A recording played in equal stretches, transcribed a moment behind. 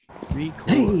Record.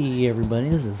 Hey everybody,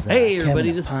 this is Hey Kevin, everybody,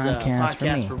 a this podcast is a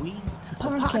podcast for for me. we,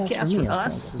 A a podcast podcast for me, for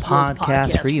us, as well as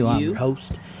podcast for you. I'm you. your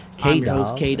host, I'm your K-Dog.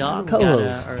 host K-Dog. And We got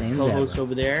co-host, our his name's co-host Ever.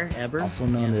 over there, Ever, Also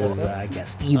known and, as, I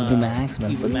guess, Evil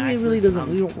Maximus. Evil But Maximus. it really doesn't.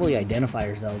 We don't really identify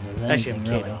ourselves as Actually, anything.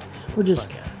 I'm Really, K-Dog. we're just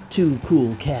Fuck yeah. two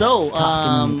cool cats So,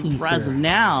 talking in the ether, as of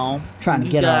now, trying to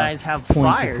you get guys our have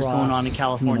points fires across, going on in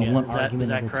California. one is argument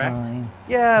that at a correct? time.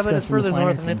 Yeah, but it's Discussing the further finer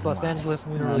north and it's things in Los life. Angeles.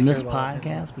 And we don't In really this care about Los Angeles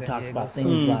podcast, and we San talk Diego, about so-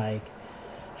 things like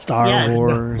Star Yeah,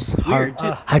 Wars, it's weird, too.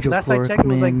 Last I checked, it was like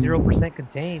hydrochloroquine. 0%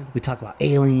 contained. We talk about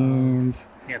aliens.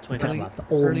 Yeah, it's We way talk down. about the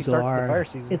old early start to the guard. fire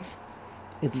season.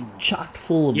 It's chock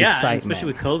full of Yeah, and excitement.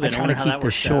 especially with COVID. I I try wonder to how keep that this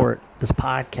works out. short. This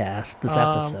podcast, this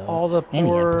episode, All the any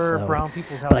poor episode. brown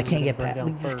people's houses But I can't have get been back. burned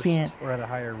We down just first, can't or at a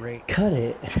higher rate. cut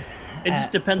it. It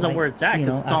just depends on where it's at,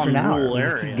 because it's after on an hour, rural we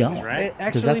just keep areas, going. right? Because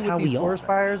Actually, that's how with these we forest are.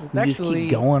 fires, it's We just actually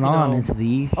keep going on into the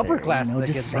ether, upper class that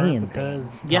just gets saying burned because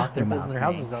things, Yeah. they're talking building about their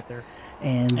houses things. out there.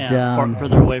 And Yeah,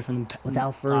 further away from the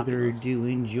without further populace. ado,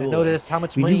 enjoy. And notice how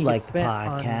much We money do like gets the spent podcast,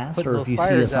 on putting or if those you see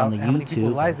fires us on out, the how many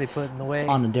people's YouTube, lives they put in the way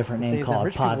on a different to name save them called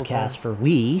rich people's Podcast homes. for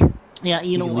We. Yeah,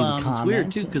 you You know, can leave a it's weird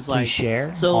comment, too, because please like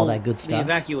share, so all that good they stuff.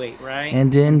 evacuate, right?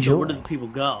 And So enjoy. where do the people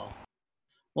go?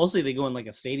 Mostly they go in like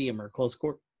a stadium or close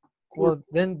court. Well,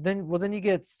 then you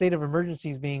get state of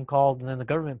emergencies being called, and then the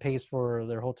government pays for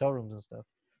their hotel rooms and stuff.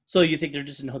 So you think they're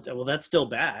just in hotel? Well, that's still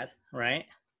bad, right?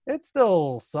 It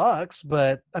still sucks,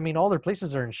 but I mean, all their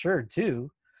places are insured too.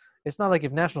 It's not like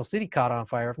if National City caught on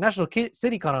fire. If National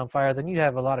City caught on fire, then you'd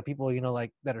have a lot of people,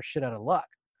 like that are shit out of luck.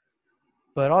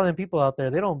 But all them people out there,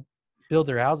 they don't build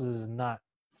their houses and not.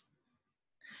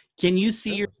 Can you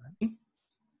see your?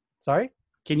 Sorry?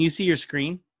 Can you see your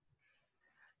screen?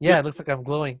 Yeah, it looks like I'm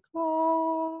glowing.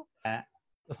 Oh, Ah.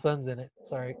 the sun's in it.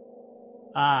 Sorry.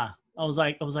 I was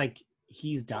like,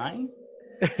 he's dying.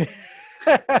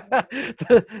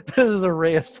 This is a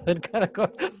ray of sun kind of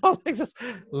going, like just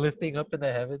lifting up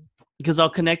into heaven. Because I'll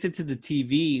connect it to the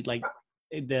TV, like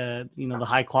the the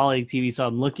high quality TV. So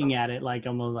I'm looking at it like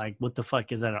I'm like, what the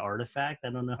fuck is that, an artifact? I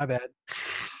don't know. My bad.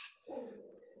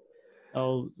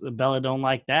 Oh, Bella don't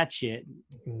like that shit.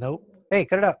 Nope. Hey,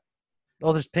 cut it out.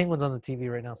 Oh, there's penguins on the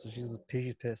TV right now, so she's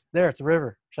pissed. There, it's a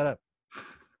river. Shut up.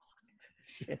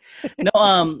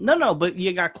 No, but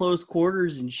you got close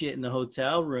quarters and shit in the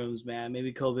hotel rooms, man.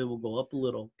 Maybe COVID will go up a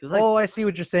little. Cause like, Oh, I see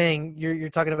what you're saying. You're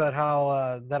talking about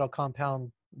how that'll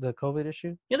compound the COVID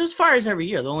issue. yeah, there's fires every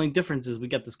year. The only difference is we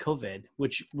got this COVID,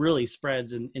 which really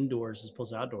spreads in indoors as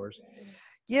opposed to outdoors.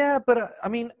 Yeah, but I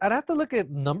mean, I'd have to look at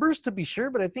numbers to be sure,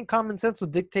 but I think common sense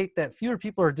would dictate that fewer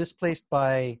people are displaced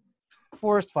by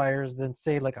forest fires than,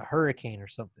 say, like a hurricane or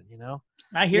something,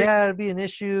 I hear. Yeah, it'd be an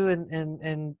issue,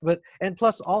 and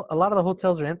plus, a lot of the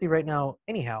hotels are empty right now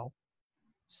anyhow,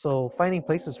 so finding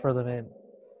places for them in,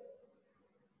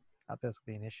 I think that's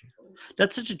gonna be an issue.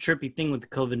 That's such a trippy thing with the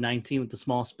COVID-19 with the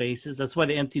small spaces. That's why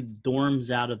they emptied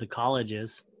dorms out of the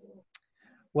colleges.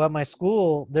 Well, at my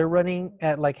school, they're running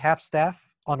at like half staff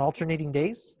on alternating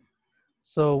days,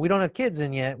 so we don't have kids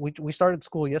in yet. We started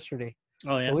school yesterday.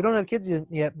 Oh yeah. But we don't have kids in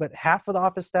yet, but half of the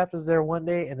office staff is there one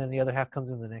day, and then the other half comes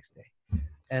in the next day.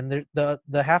 And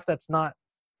the half that's not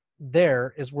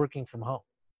there is working from home.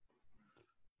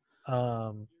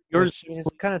 Yours. Which is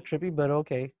kind of trippy, but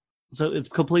okay. So it's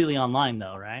completely online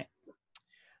though, right?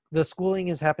 The schooling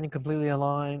is happening completely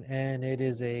online, and it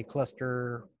is a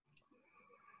cluster.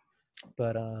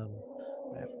 But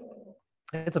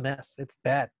it's a mess. It's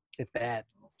bad. It's bad.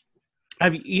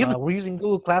 Have you haven't We're using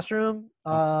Google Classroom.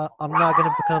 I'm not going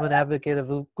to become an advocate of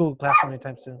Google Classroom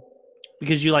anytime soon.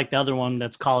 because you like the other one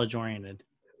that's college oriented.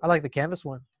 I like the Canvas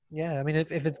one. Yeah, I mean,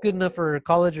 if it's good enough for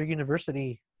college or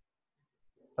university,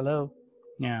 hello.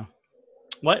 Yeah.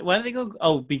 Why do they go?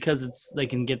 Oh, because they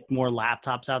can get more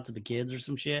laptops out to the kids or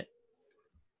some shit.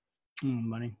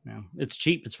 Money. Yeah, it's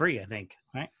cheap. It's free, I think.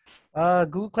 Right.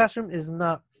 Google Classroom is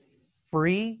not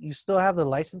free. You still have the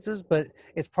licenses, but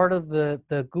it's part of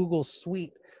the Google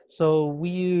suite. So we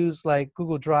use like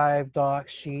Google Drive,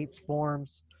 Docs, Sheets,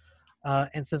 Forms.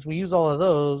 And since we use all of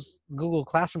those, Google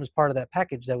Classroom is part of that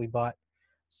package that we bought.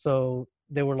 So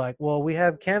they were like, well, we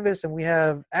have Canvas and we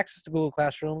have access to Google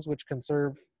Classrooms, which can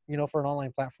serve, for an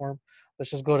online platform.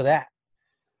 Let's just go to that.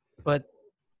 But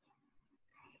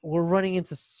we're running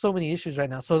into so many issues right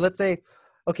now. So let's say,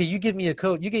 okay, you give me a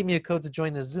code. You gave me a code to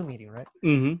join this Zoom meeting, right?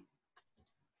 Mm-hmm.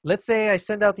 Let's say I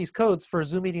send out these codes for a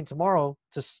Zoom meeting tomorrow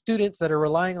to students that are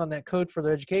relying on that code for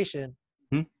their education.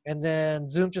 Hmm. And then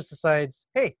Zoom just decides,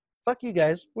 hey, fuck you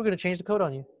guys. We're going to change the code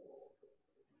on you.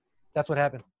 That's what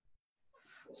happened.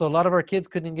 So a lot of our kids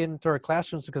couldn't get into our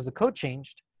classrooms because the code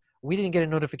changed. We didn't get a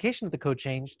notification that the code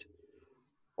changed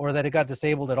or that it got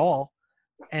disabled at all.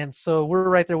 And so we're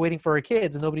right there waiting for our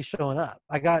kids, and nobody's showing up.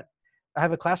 I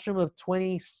have a classroom of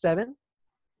 27,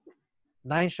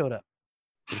 9 showed up.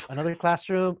 Another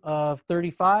classroom of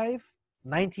 35,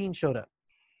 19 showed up.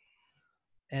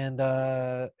 And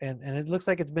it looks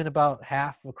like it's been about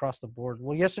half across the board.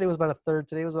 Well, yesterday was about a third.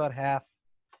 Today was about half.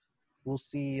 We'll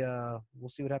see. We'll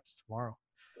see what happens tomorrow.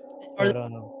 Are But, the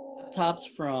laptops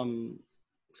from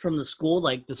the school?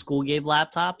 Like the school gave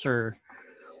laptops, or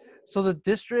so the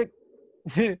district,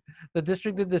 the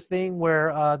district did this thing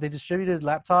where they distributed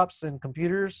laptops and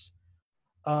computers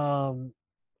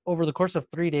over the course of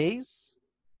 3 days.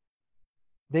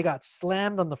 They got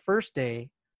slammed on the first day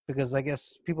because I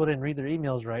guess people didn't read their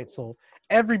emails right. So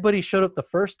everybody showed up the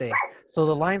first day. So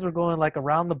the lines were going like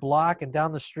around the block and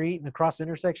down the street and across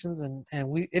intersections, and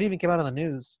it even came out on the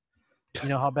news. You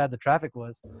know how bad the traffic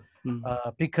was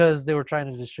because they were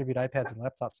trying to distribute iPads and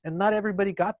laptops, and not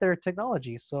everybody got their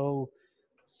technology. So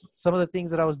some of the things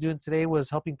that I was doing today was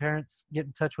helping parents get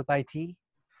in touch with IT,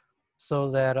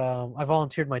 so that I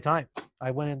volunteered my time.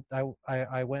 I went and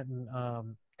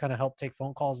kind of helped take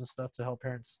phone calls and stuff to help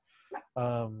parents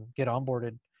get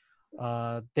onboarded.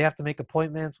 They have to make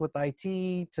appointments with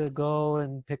IT to go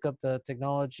and pick up the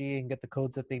technology and get the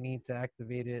codes that they need to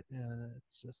activate it. And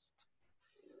it's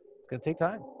going to take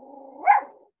time.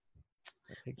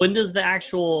 when does the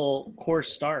actual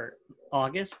course start?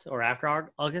 August or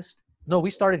after August? No,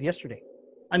 we started yesterday.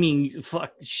 I mean,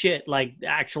 fuck shit, like the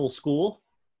actual school.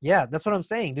 Yeah, that's what I'm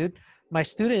saying, dude. My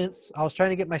students, I was trying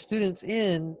to get my students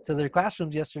in to their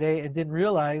classrooms yesterday and didn't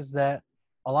realize that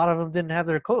a lot of them didn't have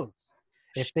their codes.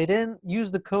 If they didn't use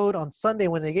the code on Sunday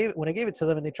when I gave it to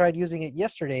them, and they tried using it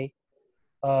yesterday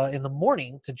in the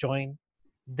morning to join,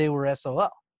 they were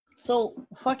SOL. So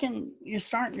fucking, you're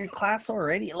starting your class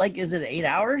already? Like, is it 8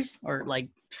 hours or like?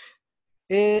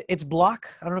 It's block.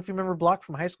 I don't know if you remember block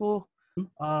from high school.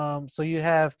 So you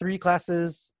have 3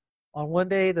 classes on one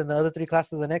day, then the other 3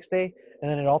 classes the next day,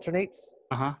 and then it alternates.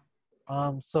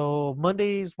 So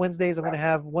Mondays, Wednesdays, I'm going to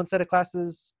have one set of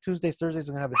classes. Tuesdays, Thursdays,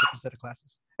 I'm going to have a different set of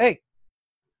classes. Hey,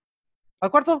 al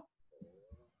cuarto?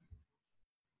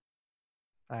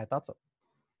 I thought so.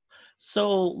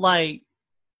 So like,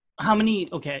 how many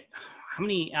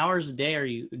hours a day are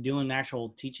you doing actual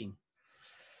teaching?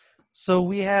 So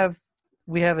we have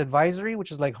advisory,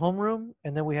 which is like homeroom,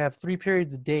 and then we have 3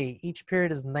 periods a day. Each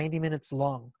period is 90 minutes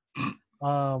long.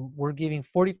 We're giving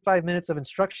 45 minutes of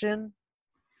instruction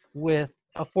with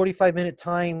a 45-minute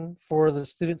time for the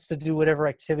students to do whatever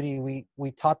activity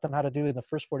we taught them how to do in the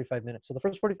first 45 minutes. So the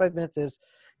first 45 minutes is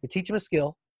you teach them a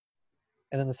skill,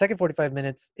 and then the second 45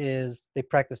 minutes is they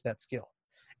practice that skill.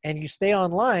 And you stay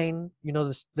online. You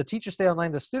know, the teachers stay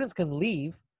online. The students can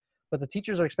leave, but the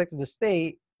teachers are expected to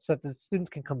stay so that the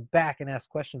students can come back and ask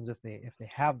questions if they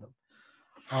have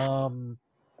them.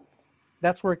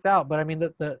 That's worked out. But I mean,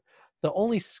 the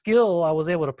only skill I was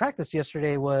able to practice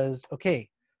yesterday was, okay,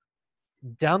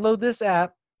 download this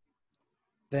app,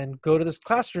 then go to this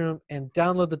classroom and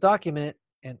download the document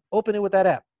and open it with that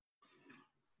app.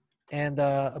 And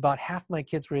about half my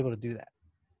kids were able to do that.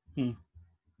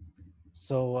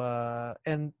 So,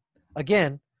 and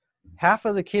again, half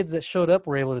of the kids that showed up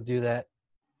were able to do that,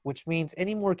 which means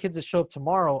any more kids that show up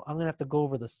tomorrow, I'm going to have to go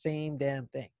over the same damn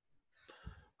thing.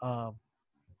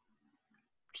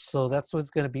 So that's what it's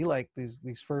going to be like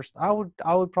these first, I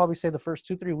would probably say the first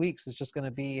 2-3 weeks is just going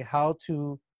to be how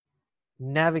to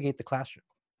navigate the classroom.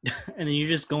 And then you're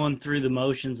just going through the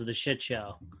motions of the shit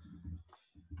show.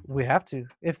 We have to.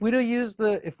 If we'd have used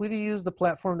the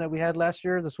platform that we had last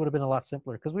year, this would have been a lot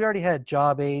simpler because we already had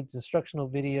job aids, instructional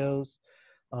videos.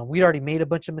 We'd already made a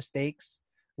bunch of mistakes.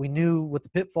 We knew what the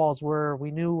pitfalls were.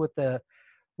 We knew what the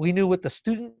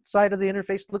student side of the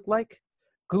interface looked like.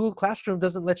 Google Classroom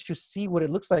doesn't let you see what it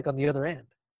looks like on the other end.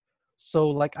 So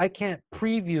like I can't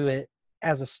preview it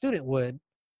as a student would,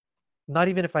 not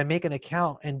even if I make an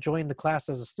account and join the class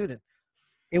as a student.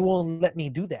 It won't let me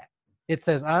do that. It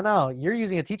says, oh no, you're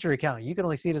using a teacher account. You can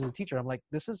only see it as a teacher. I'm like,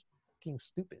 this is fucking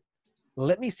stupid.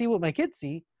 Let me see what my kids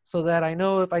see so that I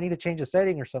know if I need to change a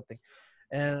setting or something.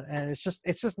 And it's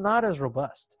just not as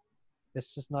robust.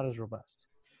 It's just not as robust.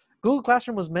 Google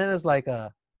Classroom was meant as like an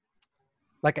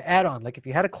add-on. Like if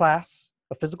you had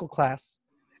a physical class,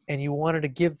 and you wanted to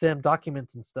give them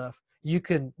documents and stuff, you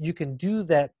can do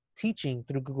that teaching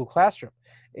through Google Classroom.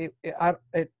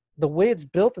 The way it's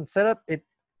built and set up,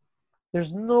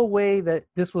 there's no way that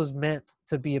this was meant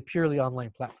to be a purely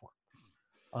online platform.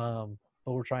 But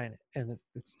we're trying it, and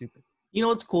it's stupid. You know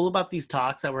what's cool about these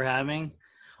talks that we're having?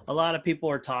 A lot of people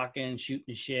are talking,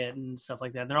 shooting shit and stuff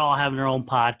like that. They're all having their own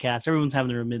podcasts. Everyone's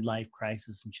having their midlife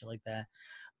crisis and shit like that.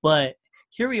 But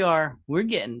here we are. We're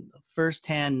getting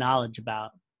firsthand knowledge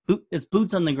about it's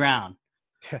boots on the ground.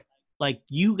 Like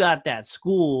you got that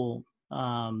school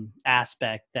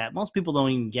aspect that most people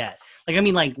don't even get. Like, I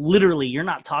mean, like literally, you're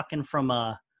not talking from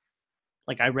a,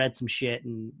 like I read some shit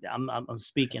and I'm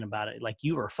speaking about it. Like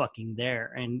you are fucking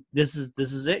there, and this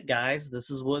is it, guys. This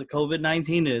is what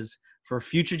COVID-19 is for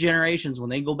future generations. When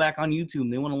they go back on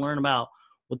YouTube, they want to learn about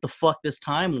what the fuck this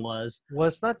time was. Well,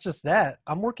 it's not just that.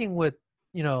 I'm working with,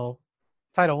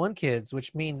 Title I kids,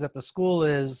 which means that the school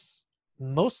is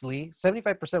mostly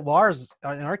 75%. Well,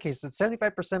 in our case, it's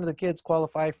 75% of the kids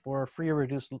qualify for free or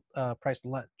reduced price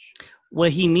lunch.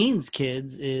 What he means,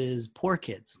 kids, is poor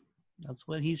kids. That's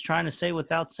what he's trying to say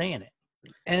without saying it.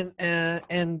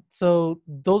 And so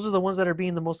those are the ones that are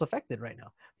being the most affected right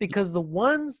now, because the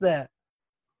ones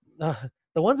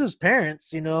whose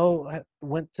parents,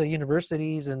 went to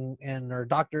universities and are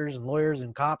doctors and lawyers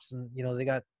and cops and,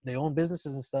 they own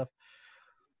businesses and stuff,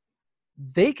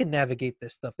 they can navigate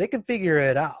this stuff. They can figure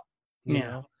it out, you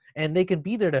know, and they can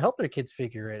be there to help their kids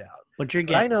figure it out. But you're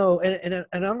getting, I know, and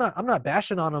I'm not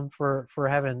bashing on them for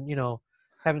having,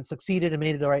 having succeeded and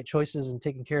made the right choices and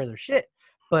taking care of their shit,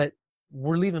 but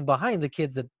we're leaving behind the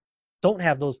kids that don't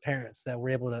have those parents that were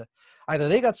able to, either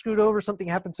they got screwed over, something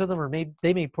happened to them, or maybe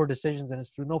they made poor decisions, and it's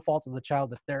through no fault of the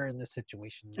child that they're in this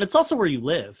situation. It's also where you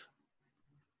live.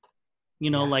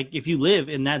 Like if you live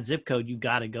in that zip code, you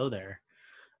got to go there,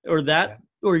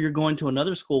 or you're going to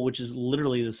another school, which is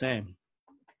literally the same.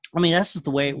 I mean, that's just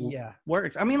the way it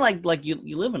works. I mean, like you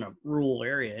live in a rural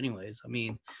area anyways. I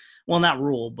mean, well, not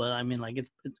rural, but I mean, like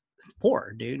it's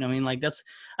poor, dude. I mean, like that's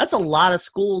a lot of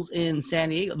schools in San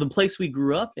Diego, the place we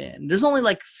grew up in. There's only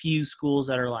like few schools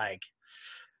that are like,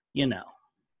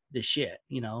 the shit,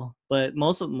 but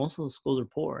most of the schools are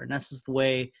poor, and that's just the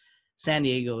way San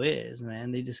Diego is,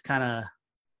 man. They just kind of,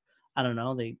 I don't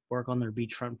know, they work on their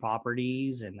beachfront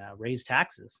properties and raise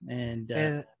taxes.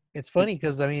 And it's funny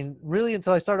because, I mean, really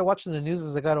until I started watching the news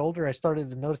as I got older, I started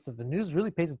to notice that the news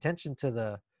really pays attention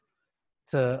to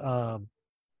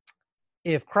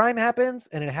if crime happens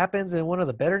and it happens in one of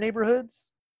the better neighborhoods,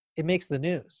 it makes the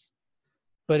news.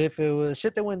 But if it was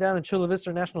shit that went down in Chula Vista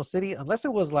or National City, unless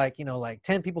it was like, like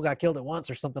 10 people got killed at once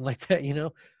or something like that,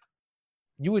 you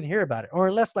wouldn't hear about it. Or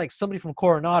unless like somebody from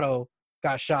Coronado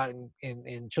got shot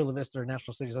in Chula Vista or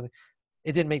National City or something,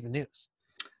 it didn't make the news.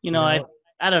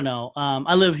 I don't know.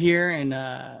 I live here in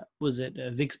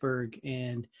Vicksburg,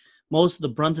 and most of the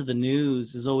brunt of the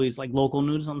news is always like local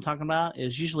news. I'm talking about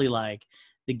is usually like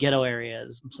the ghetto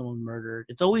areas, someone murdered.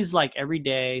 It's always like every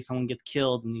day someone gets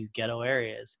killed in these ghetto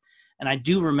areas. And I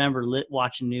do remember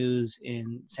watching news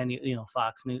in San Diego,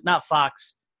 Fox News, not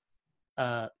Fox,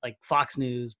 like Fox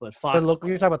News, but Fox.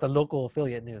 You're talking about the local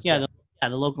affiliate news. Yeah, the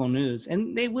local news.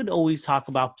 And they would always talk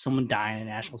about someone dying in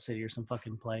National City or some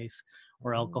fucking place,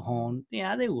 or El Cajon.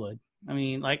 Yeah, they would. I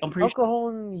mean, like, I'm pretty El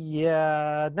Cajon,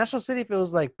 yeah. National City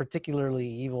feels like particularly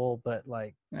evil, but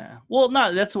like. Yeah. Well,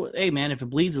 no, that's what, hey, man, if it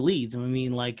bleeds, it leads. I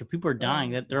mean, like, if people are dying,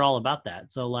 that they're all about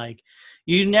that. So, like,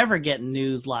 you never get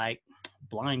news like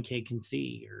blind kid can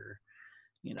see, or,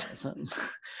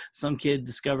 some kid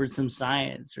discovered some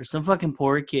science, or some fucking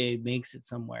poor kid makes it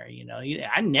somewhere,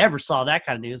 I never saw that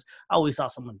kind of news. I always saw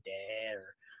someone dead,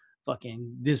 or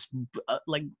fucking this,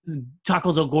 like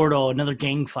Tacos El Gordo, another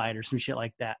gang fight or some shit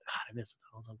like that. God, I miss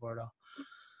Tacos El Gordo.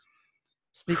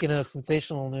 Speaking of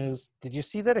sensational news, did you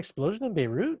see that explosion in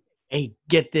Beirut? Hey,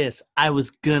 get this. I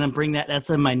was gonna bring that. That's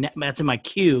in my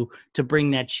queue to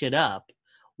bring that shit up.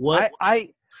 What?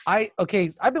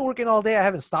 Okay. I've been working all day. I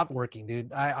haven't stopped working,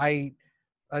 dude. I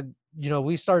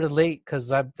we started late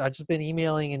because I've just been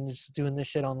emailing and just doing this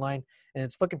shit online, and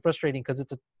it's fucking frustrating because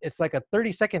it's like a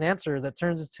 30-second answer that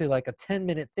turns into like a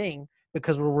 10-minute thing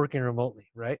because we're working remotely,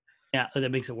 right? Yeah,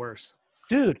 that makes it worse.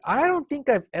 Dude, I don't think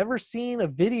I've ever seen a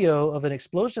video of an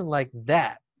explosion like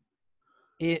that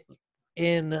in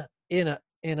a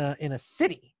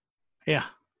city. Yeah.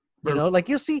 Like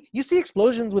you see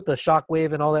explosions with the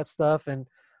shockwave and all that stuff, and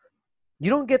you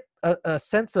don't get a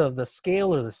sense of the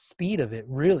scale or the speed of it,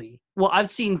 really. Well, I've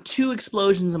seen 2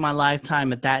 explosions in my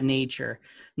lifetime at that nature.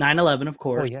 9/11, of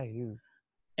course. Oh, yeah, you.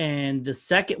 And the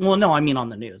second, well, no, I mean on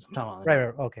the news. I'm talking about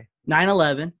right, okay.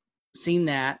 9/11, seen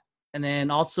that. And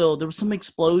then also there was some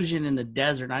explosion in the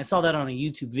desert, and I saw that on a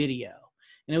YouTube video.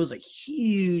 And it was a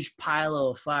huge pile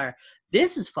of fire.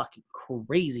 This is fucking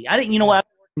crazy. I didn't, what, I've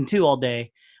been working too all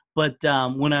day. But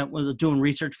when I was doing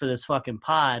research for this fucking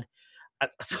pod, I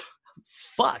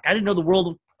didn't know the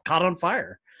world caught on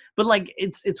fire. But like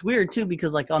it's weird too,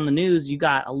 because like on the news you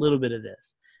got a little bit of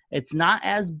this. It's not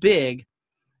as big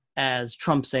as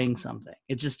Trump saying something.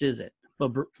 It just isn't.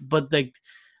 But like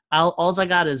all I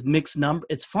got is mixed number.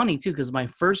 It's funny too because my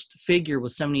first figure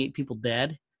was 78 people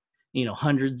dead,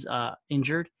 hundreds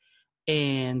injured.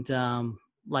 And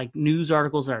like news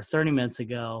articles that are 30 minutes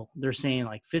ago, they're saying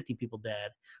like 50 people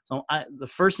dead. So the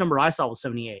first number I saw was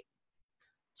 78.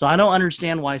 So I don't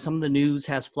understand why some of the news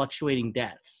has fluctuating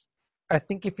deaths. I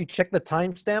think if you check the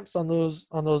timestamps on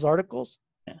those articles.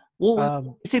 Yeah.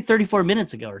 Well, they say 34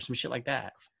 minutes ago or some shit like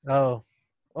that. Oh,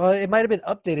 well, it might have been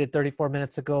updated 34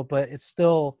 minutes ago, but it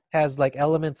still has like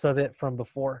elements of it from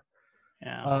before.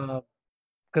 Yeah.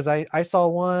 Because I saw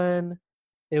one,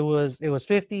 it was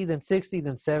 50, then 60,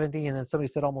 then 70, and then somebody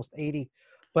said almost 80.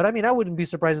 But I mean, I wouldn't be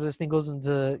surprised if this thing goes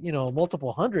into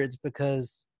multiple hundreds,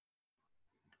 because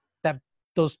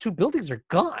those two buildings are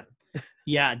gone.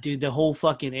 Yeah, dude, the whole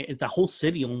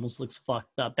city almost looks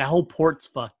fucked up. That whole port's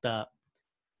fucked up.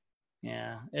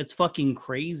 Yeah, it's fucking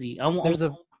crazy.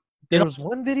 There was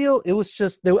one video. It was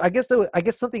just I guess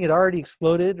something had already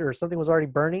exploded or something was already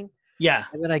burning. Yeah,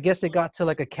 and then I guess it got to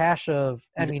like a cache of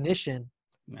ammunition.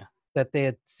 Yeah. That they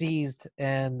had seized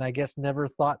and I guess never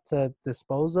thought to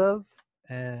dispose of.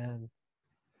 And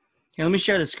here, let me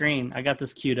share the screen. I got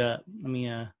this queued up. Let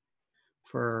me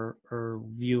for our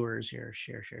viewers here.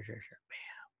 Share.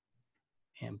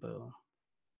 Bam. And boom.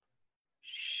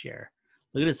 Share.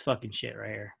 Look at this fucking shit right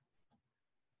here.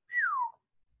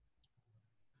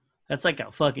 That's like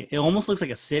it almost looks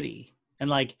like a city. And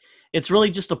like, it's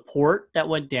really just a port that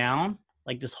went down,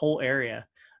 like this whole area.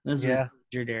 And this is a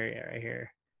injured area right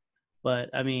here.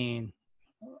 But I mean,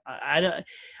 I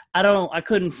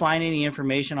couldn't find any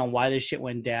information on why this shit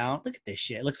went down. Look at this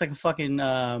shit. It looks like a fucking,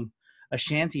 a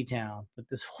shanty town with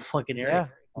this whole fucking area.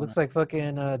 Yeah, looks like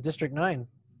fucking District 9.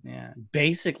 Yeah,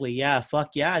 basically, yeah.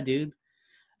 Fuck yeah, dude.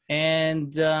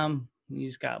 And you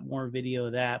just got more video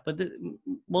of that, but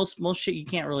most shit you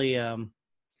can't really.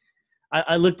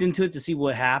 I looked into it to see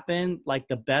what happened. Like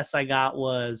the best I got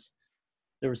was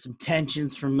there were some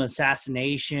tensions from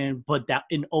assassination, but that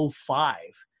in 2005,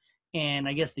 and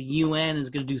I guess the UN is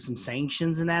going to do some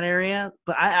sanctions in that area.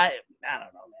 But I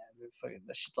don't know, man.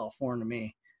 That shit's all foreign to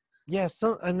me. Yeah,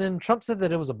 and then Trump said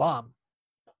that it was a bomb.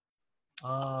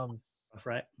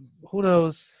 Right. Who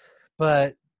knows?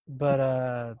 But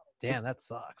damn, that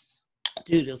sucks.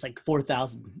 Dude, it was like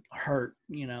 4,000 hurt,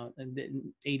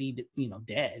 and 80,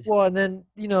 dead. Well, and then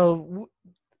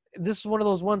this is one of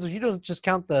those ones where you don't just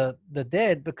count the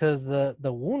dead, because the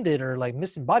wounded are like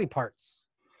missing body parts.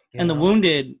 And the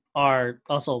wounded are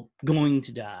also going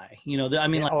to die. Or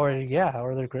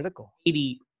they're critical.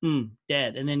 80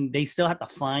 dead, and then they still have to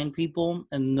find people,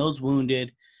 and those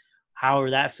wounded,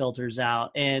 however that filters out.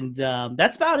 And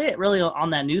that's about it really on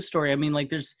that news story. I mean,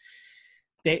 like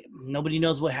nobody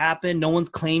knows what happened. No one's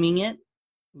claiming it.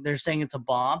 They're saying it's a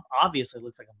bomb. Obviously it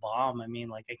looks like a bomb. I mean,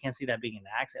 like, I can't see that being an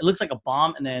accident. It looks like a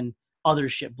bomb, and then other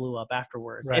shit blew up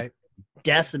afterwards. Right. It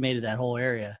decimated that whole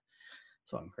area.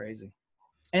 So I'm crazy.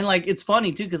 And like, it's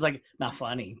funny too, because like, not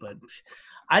funny, but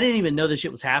I didn't even know this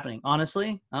shit was happening.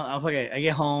 Honestly, I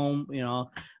get home,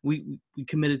 we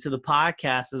committed to the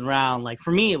podcast, and around, like,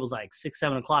 for me, it was like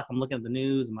 6-7 o'clock. I'm looking at the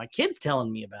news, and my kid's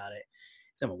telling me about it.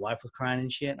 So my wife was crying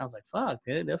and shit, and I was like, "Fuck,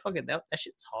 dude, that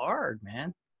shit's hard,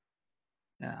 man."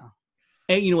 Yeah.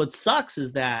 And what sucks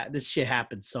is that this shit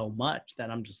happens so much that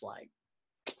I'm just like,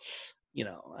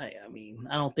 I mean,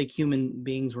 I don't think human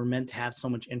beings were meant to have so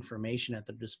much information at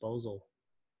their disposal.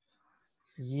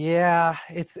 Yeah,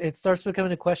 it starts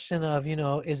becoming a question of,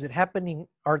 is it happening?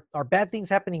 Are bad things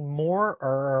happening more,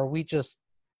 or are we just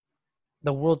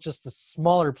the world just a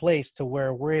smaller place to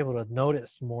where we're able to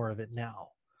notice more of it now?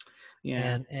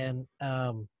 Yeah. And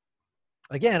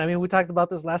again, I mean, we talked about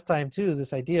this last time too,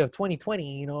 this idea of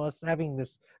 2020, us having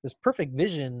this perfect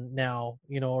vision now,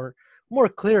 or more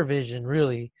clear vision,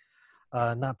 really,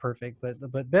 not perfect,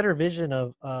 but better vision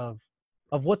of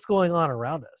what's going on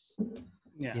around us.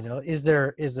 Yeah. Is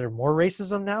there more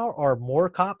racism now, or more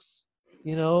cops,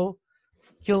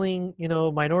 killing,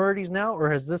 minorities now, or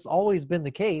has this always been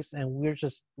the case, and we're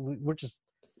just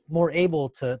more able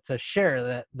to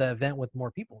share the event with more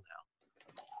people now?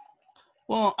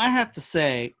 Well, I have to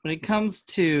say, when it comes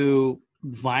to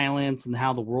violence and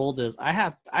how the world is,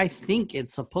 I think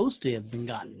it's supposed to have been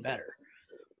gotten better,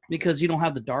 because you don't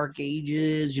have the dark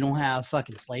ages, you don't have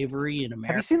fucking slavery in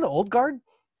America. Have you seen The Old Guard?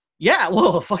 Yeah,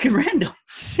 well, fucking random.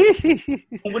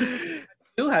 What is it?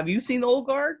 Have you seen The Old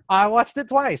Guard? I watched it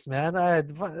twice, man.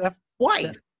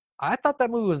 Twice. I thought that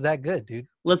movie was that good, dude.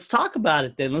 Let's talk about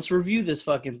it then. Let's review this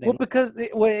fucking thing. Well, because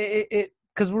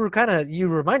you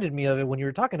reminded me of it when you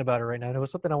were talking about it right now. And it was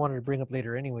something I wanted to bring up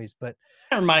later anyways, but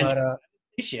I remind you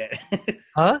shit.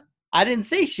 Huh? I didn't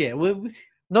say shit. No.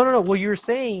 Well, you were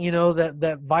saying,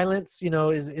 that violence,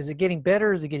 is it getting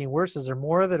better? Is it getting worse? Is there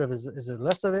more of it, or is it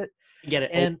less of it? Get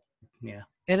it. And Yeah.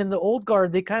 And in the Old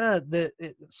Guard, they kind of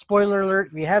spoiler alert.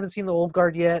 If you haven't seen the Old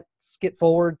Guard yet, skip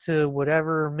forward to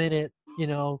whatever minute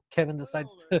Kevin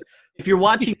decides to. If you're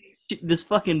watching this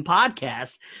fucking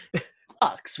podcast,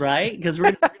 sucks, right? Because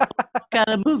we're gonna talk out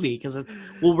of the movie because it's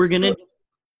we're gonna.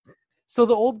 So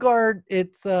the Old Guard,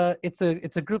 it's a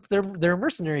group. They're a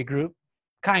mercenary group,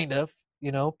 kind of,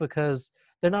 because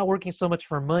they're not working so much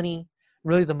for money.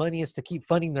 Really, the money is to keep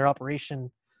funding their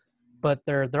operation. But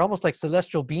they're almost like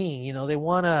celestial being. They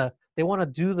wanna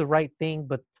do the right thing,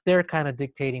 but they're kind of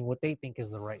dictating what they think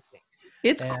is the right thing.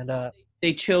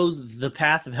 They chose the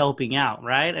path of helping out,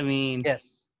 right? I mean,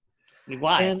 yes.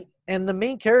 Why? And the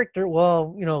main character,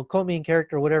 co-main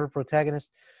character, whatever,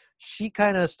 protagonist, she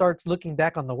kind of starts looking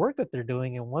back on the work that they're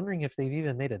doing and wondering if they've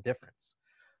even made a difference.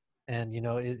 And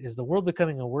is the world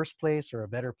becoming a worse place or a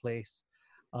better place?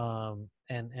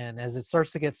 And as it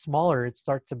starts to get smaller, it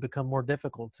starts to become more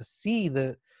difficult to see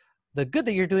the good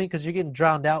that you're doing because you're getting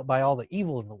drowned out by all the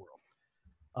evil in the world.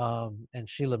 And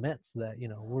she laments that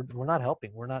we're not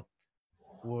helping.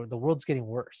 The world's getting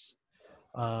worse.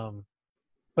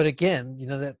 But again,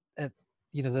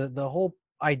 the whole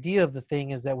idea of the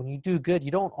thing is that when you do good,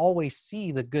 you don't always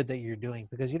see the good that you're doing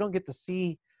because you don't get to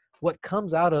see what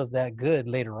comes out of that good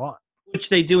later on, which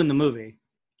they do in the movie.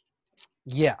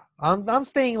 Yeah, I'm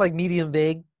staying like medium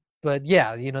vague, but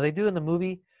yeah, they do in the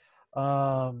movie.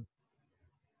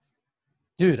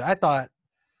 Dude, I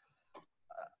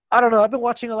don't know. I've been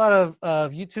watching a lot of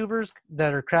YouTubers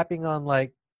that are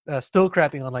still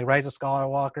crapping on like Rise of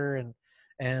Skywalker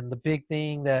and the big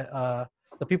thing that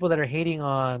the people that are hating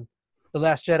on The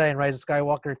Last Jedi and Rise of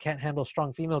Skywalker can't handle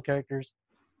strong female characters.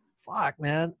 Fuck,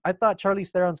 man. I thought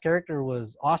Charlize Theron's character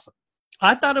was awesome.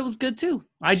 I thought it was good too.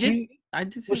 I did.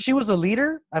 Well, she was a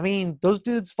leader. I mean, those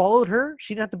dudes followed her.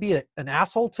 She didn't have to be an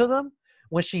asshole to them.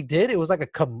 When she did, it was like a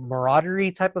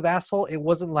camaraderie type of asshole. It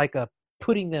wasn't like a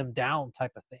putting them down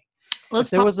type of thing. If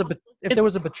there was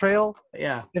a betrayal,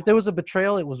 If there was a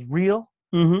betrayal, it was real.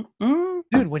 Mm-hmm. Mm-hmm.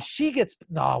 Dude, when she gets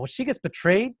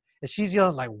betrayed, and she's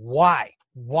yelling like, "Why?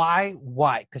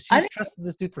 Because she's trusted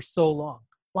this dude for so long.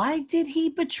 Why did he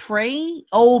betray?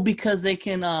 Oh, because they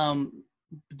can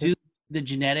do the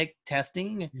genetic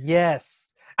testing. Yes,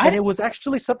 and it was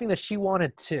actually something that she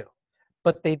wanted too,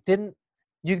 but they didn't.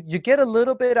 You get a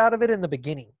little bit out of it in the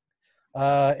beginning.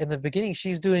 In the beginning,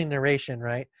 she's doing narration,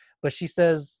 right? But she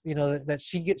says, that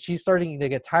she's starting to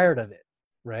get tired of it,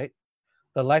 right?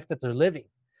 The life that they're living.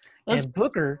 And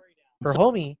Booker, her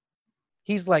homie,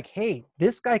 he's like, hey,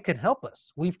 this guy can help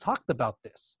us. We've talked about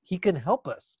this. He can help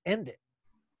us end it.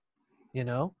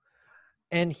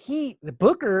 And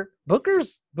Booker's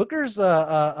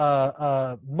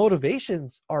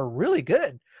motivations are really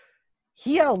good.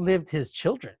 He outlived his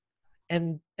children.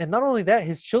 And not only that,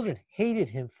 his children hated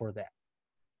him for that.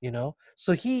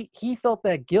 So he felt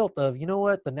that guilt of,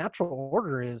 what the natural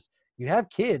order is, you have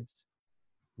kids,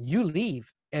 you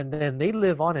leave, and then they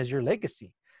live on as your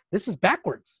legacy. This is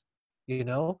backwards,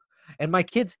 and my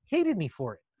kids hated me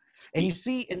for it. And you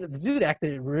see, and the dude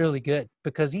acted really good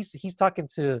because he's talking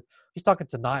to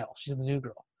Niall. She's the new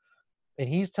girl, and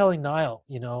he's telling Niall,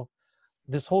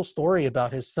 this whole story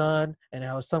about his son and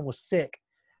how his son was sick,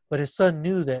 but his son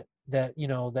knew that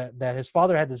his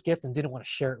father had this gift and didn't want to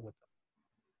share it with him.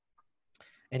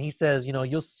 And he says,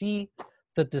 you'll see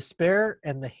the despair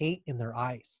and the hate in their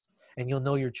eyes, and you'll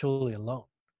know you're truly alone.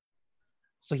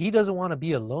 So he doesn't want to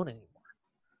be alone anymore.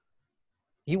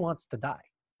 He wants to die.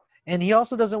 And he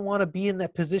also doesn't want to be in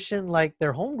that position like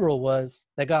their homegirl was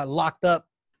that got locked up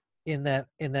in that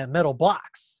metal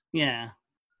box. Yeah.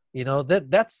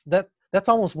 That's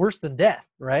almost worse than death,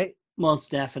 right?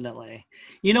 Most definitely.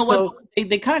 What?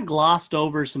 They kind of glossed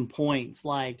over some points.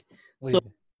 Like,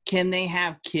 can they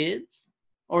have kids?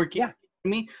 Or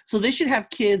so they should have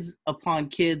kids upon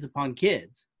kids upon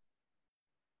kids.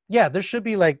 Yeah, there should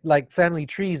be like family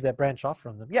trees that branch off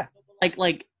from them. Yeah.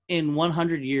 Like in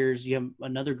 100 years, you have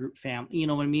another group family. You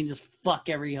know what I mean? Just fuck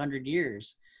every 100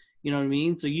 years. You know what I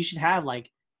mean? So you should have like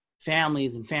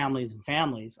families and families and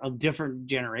families of different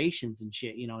generations and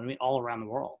shit. You know what I mean? All around the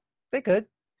world. They could.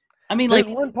 I mean, there's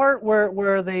one part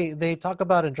where they talk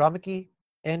about Andromache,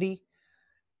 Andy,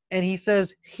 and he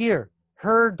says, here,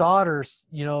 her daughter,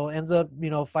 ends up,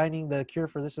 finding the cure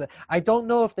for this or that. I don't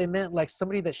know if they meant like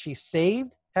somebody that she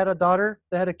saved had a daughter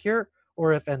that had a cure,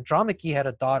 or if Andromache had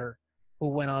a daughter who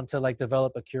went on to like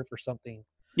develop a cure for something.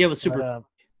 Yeah, it was super.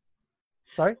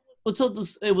 Sorry?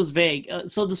 It was vague.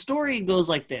 So the story goes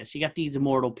like this. You got these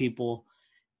immortal people,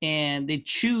 and they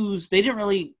didn't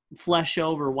really flesh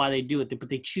over why they do it, but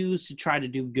they choose to try to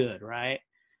do good, right?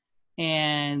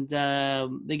 And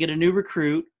they get a new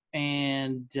recruit,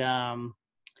 and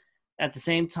at the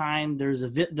same time, there's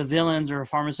the villains are a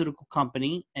pharmaceutical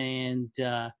company, and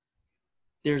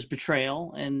there's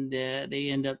betrayal, and they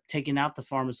end up taking out the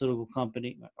pharmaceutical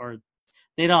company, or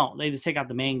they don't. They just take out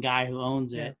the main guy who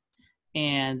owns it,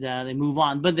 and they move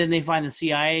on. But then they find the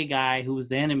CIA guy who was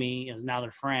the enemy is now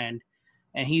their friend,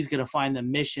 and he's going to find the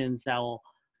missions that will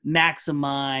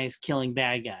maximize killing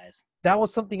bad guys. That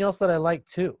was something else that I liked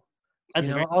too. I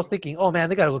was thinking, oh man,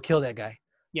 they got to go kill that guy.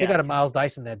 Yeah. They got to Miles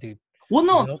Dyson that dude. Well,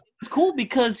 no, it's cool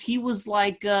because he was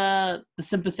like the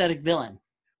sympathetic villain.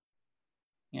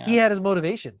 Yeah. He had his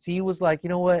motivations. He was like, you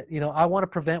know what? I want to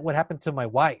prevent what happened to my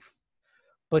wife.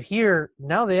 But here,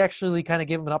 now they actually kind of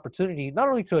gave him an opportunity, not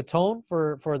only to atone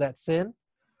for that sin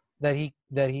that he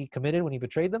committed when he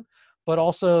betrayed them, but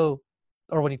also,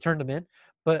 or when he turned them in,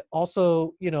 but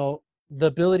also, the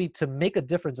ability to make a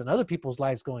difference in other people's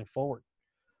lives going forward.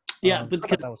 Yeah,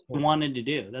 because that was cool. He wanted to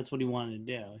do. That's what he wanted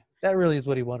to do. That really is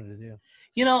what he wanted to do.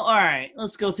 All right,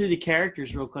 let's go through the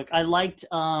characters real quick. I liked,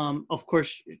 of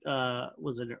course,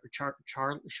 was it Charlize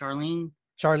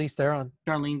Theron?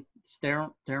 Charlize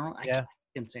Theron? Yeah. I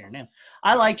can't say her name.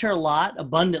 I liked her a lot,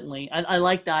 abundantly. I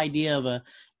like the idea of a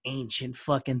ancient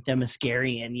fucking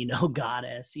Themyscirian,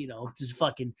 goddess, just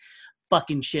fucking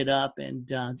shit up and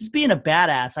just being a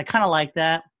badass. I kind of like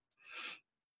that.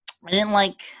 I didn't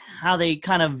like how they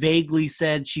kind of vaguely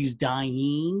said she's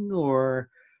dying, or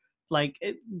like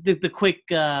the quick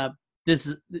when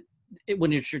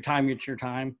it's your time, it's your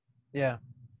time. Yeah.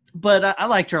 But I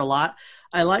liked her a lot.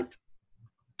 I liked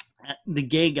the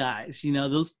gay guys,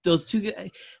 those two guys.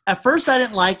 At first I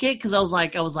didn't like it because I was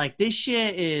like, this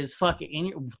shit is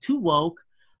fucking too woke.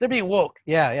 They're being woke.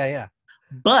 Yeah.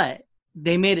 But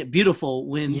they made it beautiful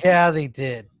when. Yeah, they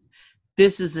did.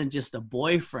 This isn't just a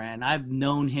boyfriend. I've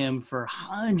known him for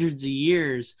hundreds of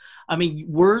years. I mean,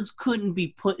 words couldn't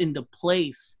be put into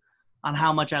place on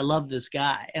how much I love this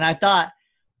guy. And I thought,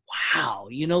 wow,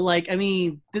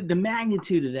 the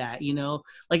magnitude of that,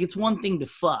 it's one thing to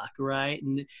fuck, right?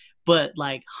 But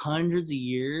like hundreds of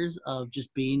years of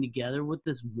just being together with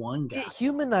this one guy. It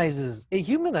humanizes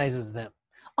them.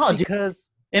 Oh, because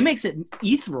it makes it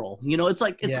ethereal. It's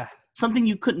like, it's something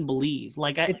you couldn't believe.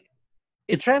 Like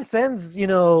it transcends,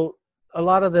 a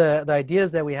lot of the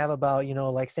ideas that we have about,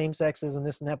 like same sexes and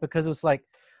this and that, because it was like,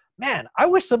 man, I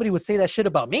wish somebody would say that shit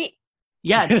about me.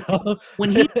 Yeah.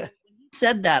 When he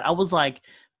said that, I was like,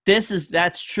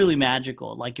 that's truly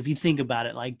magical. Like, if you think about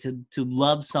it, like to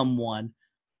love someone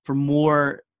for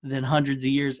more than hundreds of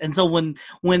years. And so when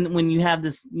you have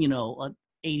this,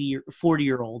 80 or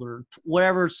 40-year-old or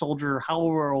whatever soldier,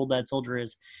 however old that soldier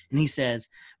is, and he says,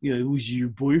 it was your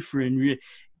boyfriend.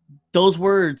 Those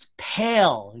words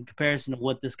pale in comparison to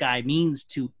what this guy means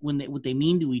to what they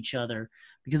mean to each other,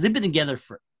 because they've been together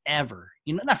forever.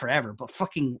 Not forever, but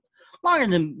fucking longer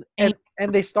than. And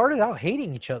they started out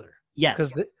hating each other. Yes,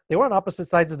 because they were on opposite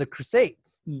sides of the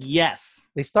Crusades. Yes,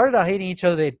 they started out hating each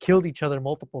other. They had killed each other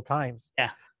multiple times.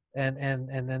 Yeah, and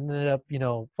ended up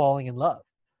falling in love.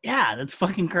 Yeah, that's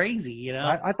fucking crazy,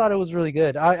 I thought it was really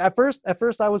good. At first I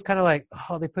was kind of like,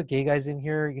 oh, they put gay guys in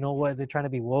here, what, they're trying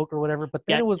to be woke or whatever. But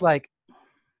then it was like,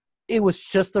 it was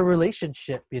just a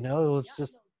relationship, it was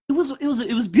just. It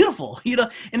was beautiful,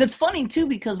 and it's funny too,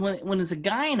 because when it's a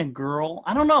guy and a girl,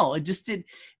 I don't know,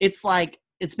 it's like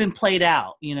it's been played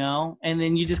out, and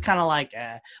then you just kind of like,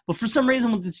 but for some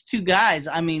reason with these two guys,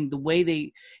 I mean, the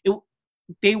way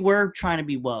they were trying to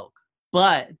be woke,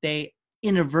 but they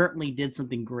inadvertently did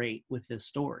something great with this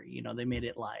story. They made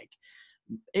it like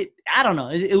it. I don't know.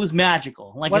 It was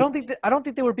magical. Like, well, I don't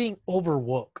think they were being over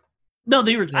woke. No,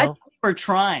 they were. I think they were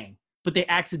trying, but they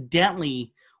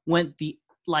accidentally went They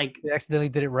accidentally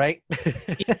did it right.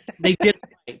 They did it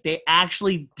right. They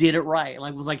actually did it right.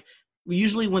 Like, it was like,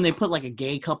 usually when they put like a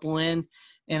gay couple in,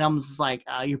 and I'm just like,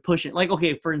 you're pushing. Like,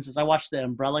 okay, for instance, I watched the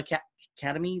Umbrella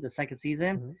Academy, the second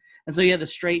season, mm-hmm. and so you had the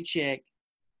straight chick.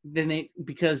 Then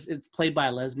because it's played by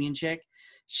a lesbian chick,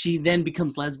 she then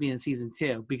becomes lesbian in season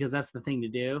 2 because that's the thing to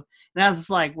do. And I was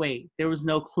just like, wait, there was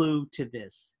no clue to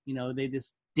this. They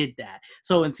just did that.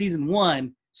 So in season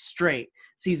 1, straight.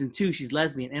 Season 2, she's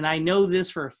lesbian. And I know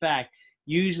this for a fact.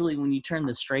 Usually when you turn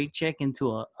the straight chick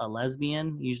into a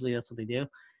lesbian, usually that's what they do.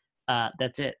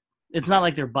 That's it. It's not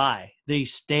like they're bi. They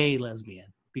stay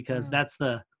lesbian because that's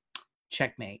the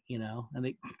checkmate, and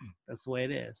that's the way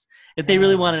it is. If they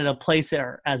really wanted to place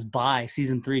her as bi,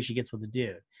 season 3 she gets with a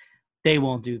dude. They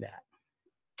won't do that.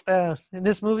 In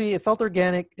this movie, it felt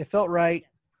organic. It felt right.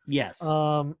 Yes.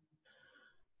 If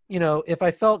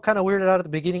I felt kind of weirded out at the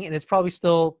beginning, and it's probably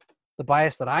still the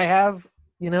bias that I have,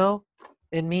 in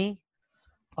me.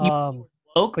 But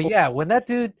yeah, when that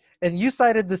dude, and you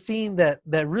cited the scene that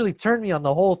really turned me on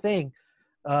the whole thing,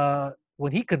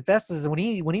 when he confesses and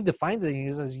when he defines it,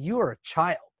 he says, "You are a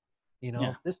child." You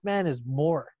know, this man is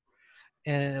more,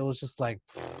 and it was just like,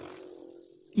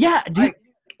 yeah, dude.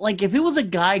 Like if it was a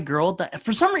guy girl,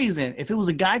 for some reason, if it was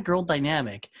a guy girl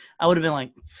dynamic, I would have been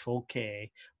like, okay.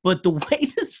 But the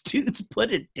way this dude's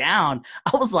put it down,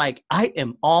 I was like, I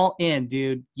am all in,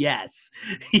 dude. Yes.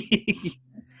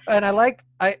 And I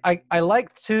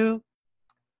liked too.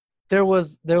 There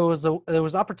was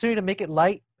opportunity to make it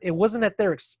light. It wasn't at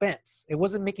their expense. It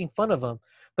wasn't making fun of them,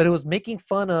 but it was making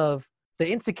fun of the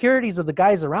insecurities of the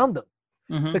guys around them.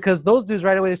 Mm-hmm. Because those dudes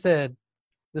right away said,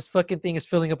 this fucking thing is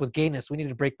filling up with gayness. We need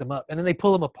to break them up. And then they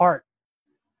pull them apart.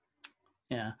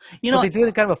 Yeah. But they do it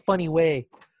in kind of a funny way.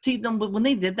 See, when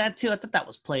they did that too, I thought that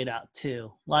was played out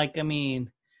too. Like, I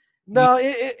mean. No,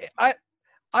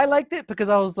 I liked it because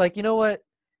I was like, you know what?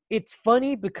 It's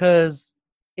funny because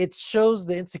it shows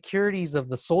the insecurities of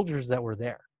the soldiers that were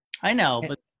there. I know,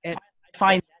 but I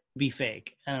find that to be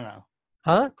fake. I don't know.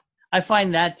 Huh? I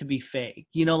find that to be fake.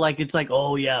 You know, like it's like,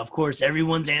 oh yeah, of course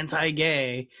everyone's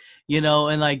anti-gay, you know,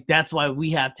 and like that's why we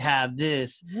have to have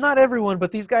this. Not everyone,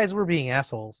 but these guys were being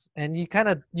assholes. And you kind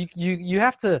of you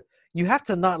have to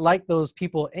not like those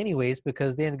people anyways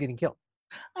because they end up getting killed.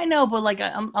 I know, but like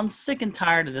I'm sick and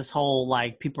tired of this whole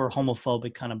like people are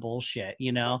homophobic kind of bullshit,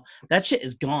 you know? That shit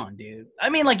is gone, dude. I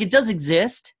mean, like it does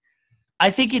exist.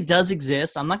 I think it does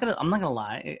exist. I'm not gonna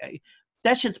lie.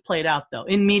 That shit's played out though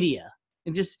in media.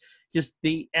 And just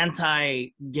the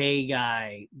anti-gay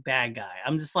guy, bad guy.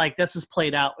 I'm just like, this is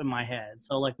played out in my head.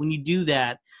 So like when you do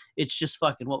that, it's just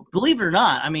fucking, well, believe it or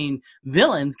not, I mean,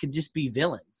 villains could just be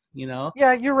villains, you know?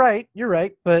 Yeah, you're right.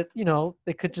 But, you know,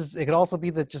 it could also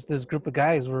be that just this group of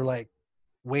guys were like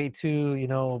way too, you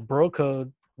know, bro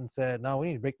code and said, no, we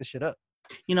need to break this shit up.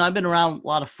 You know, I've been around a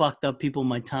lot of fucked up people in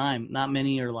my time. Not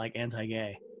many are like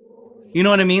anti-gay. You know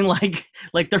what I mean? Like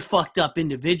they're fucked up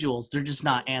individuals. They're just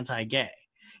not anti-gay.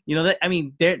 You know,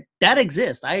 that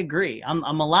exists. I agree.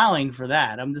 I'm allowing for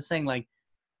that. I'm just saying, like,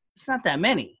 it's not that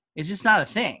many. It's just not a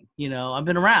thing. You know, I've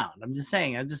been around. I'm just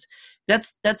saying.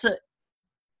 That's a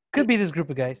could be this group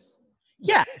of guys.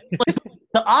 Yeah, like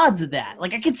the odds of that.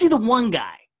 Like, I could see the one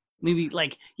guy, maybe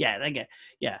like, yeah, that guy.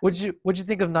 Yeah. What'd you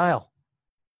think of Niall?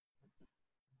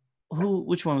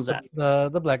 Which one was that?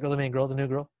 The black girl, the main girl, the new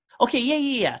girl. Okay,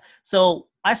 yeah. So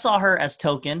I saw her as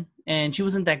Token, and she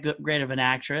wasn't that great of an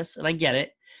actress, and I get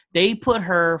it. They put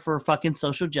her for fucking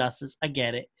social justice. I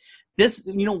get it. This,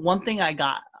 you know, one thing I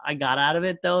got out of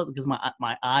it though, because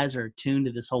my eyes are tuned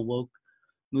to this whole woke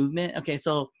movement. Okay,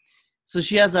 so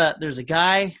there's a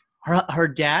guy, her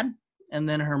dad, and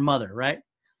then her mother, right?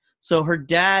 So her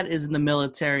dad is in the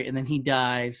military, and then he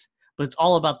dies, but it's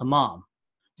all about the mom.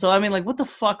 So I mean, like, what the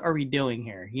fuck are we doing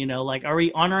here? You know, like, are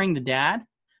we honoring the dad?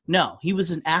 No, he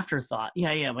was an afterthought.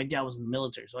 Yeah, my dad was in the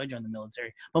military, so I joined the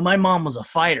military. But my mom was a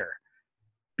fighter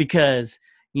because,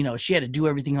 you know, she had to do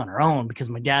everything on her own because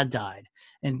my dad died.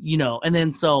 And, you know, and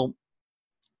then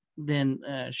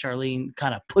Charlene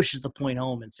kind of pushes the point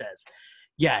home and says,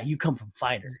 yeah, you come from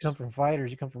fighters.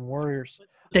 You come from warriors.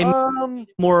 They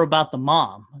more about the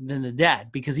mom than the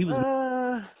dad because he was,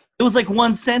 it was like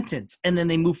one sentence and then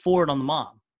they move forward on the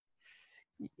mom.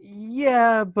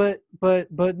 Yeah, but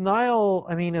Niall,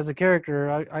 I mean, as a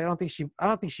character, I don't think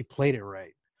she played it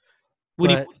right.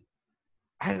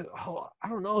 I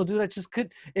don't know, dude.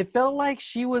 It felt like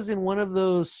she was in one of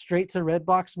those straight to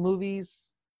Redbox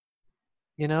movies,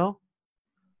 you know,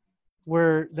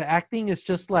 where the acting is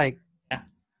just like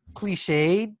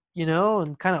cliched, you know,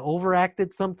 and kind of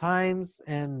overacted sometimes.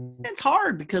 And it's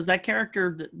hard because that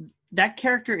character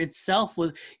itself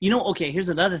was, you know, okay, here's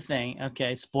another thing.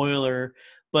 Okay, spoiler,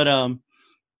 but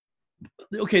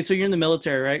okay, so you're in the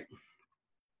military, right?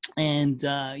 And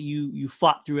you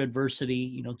fought through adversity,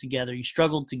 you know, together. You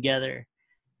struggled together,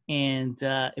 and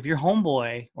if your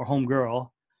homeboy or homegirl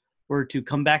were to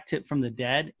come back from the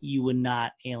dead, you would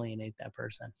not alienate that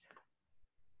person.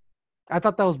 I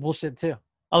thought that was bullshit too.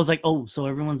 I was like, oh, so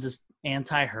everyone's just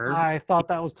anti-her? I thought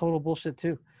that was total bullshit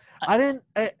too. And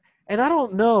I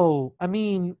don't know. I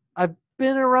mean, I've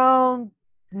been around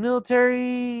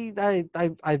military.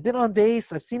 I've been on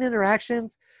base. I've seen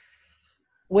interactions.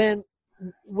 When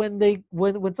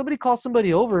somebody calls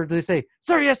somebody over, do they say,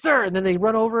 "Sir, yes, sir," and then they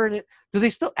run over? And do they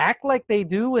still act like they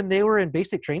do when they were in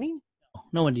basic training?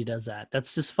 Nobody does that.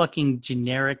 That's just fucking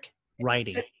generic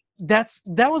writing. That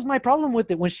was my problem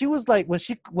with it. When she was like,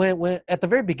 when at the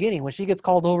very beginning, when she gets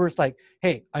called over, it's like,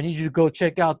 "Hey, I need you to go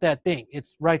check out that thing.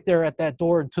 It's right there at that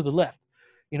door and to the left."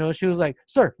 You know, she was like,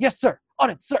 "Sir, yes, sir,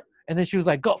 on it, sir." And then she was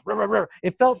like, "Go."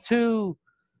 It felt too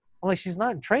like she's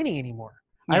not in training anymore.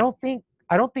 Yeah.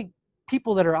 I don't think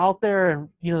people that are out there and,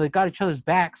 you know, they got each other's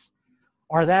backs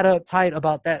are that uptight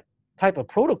about that type of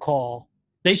protocol.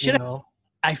 They should have.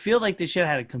 I feel like they should have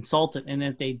had a consultant, and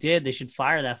if they did, they should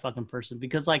fire that fucking person,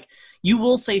 because like you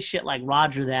will say shit like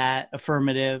Roger that,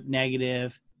 affirmative,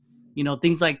 negative,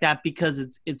 things like that, because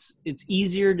it's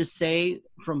easier to say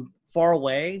from far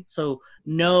away, so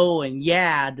no and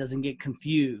yeah doesn't get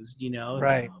confused,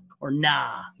 right, or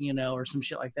nah, or some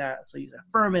shit like that. So use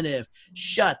affirmative,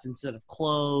 shut instead of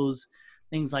close,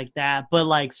 things like that. But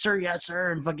like, sir, yes,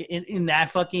 sir, and fucking in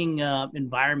that fucking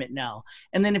environment now.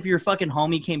 And then if your fucking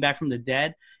homie came back from the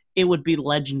dead, it would be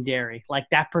legendary. Like,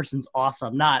 that person's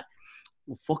awesome. Not,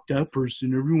 well, fuck that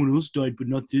person. Everyone else died, but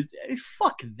not this.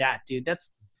 Fuck that, dude.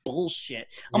 That's bullshit.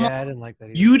 I didn't like that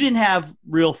either. You didn't have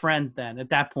real friends then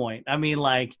at that point. I mean,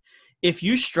 like, if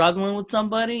you're struggling with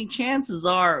somebody, chances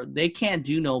are they can't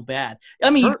do no bad. I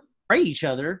mean, you pray each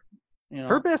other.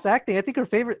 Her best acting, I think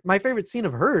my favorite scene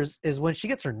of hers is when she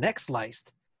gets her neck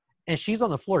sliced and she's on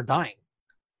the floor dying.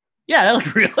 Yeah, that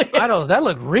looked real. I know, that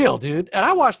looked real, dude. And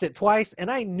I watched it twice and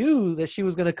I knew that she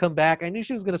was going to come back. I knew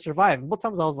she was going to survive. And both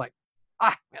times I was like,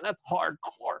 man, that's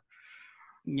hardcore.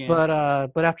 Yeah.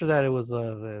 But after that, it was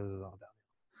all down.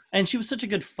 And she was such a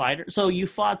good fighter. So you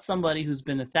fought somebody who's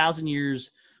been 1,000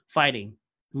 years fighting,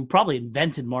 who probably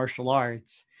invented martial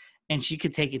arts, and she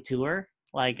could take it to her.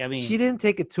 Like, I mean, she didn't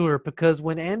take it to her, because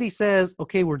when Andy says,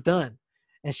 okay, we're done,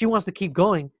 and she wants to keep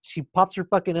going, she pops her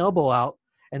fucking elbow out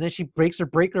and then she break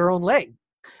her own leg.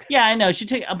 Yeah, I know.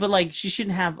 But like, she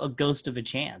shouldn't have a ghost of a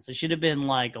chance. It should have been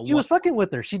like she was fucking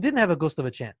with her. She didn't have a ghost of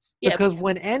a chance, because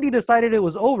when Andy decided it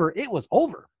was over, it was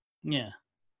over. Yeah.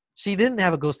 She didn't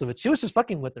have a ghost of it. She was just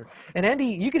fucking with her. And Andy,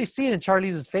 you could see it in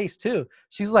Charlize's face too.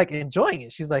 She's like enjoying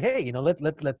it. She's like, hey,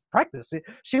 let's practice.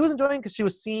 She was enjoying because she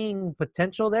was seeing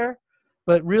potential there.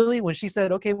 But really, when she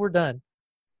said, okay, we're done,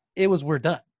 we're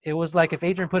done. It was like if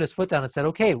Adrian put his foot down and said,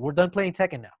 okay, we're done playing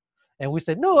Tekken now. And we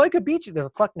said, no, I could beat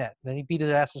you. Fuck that. Then he beat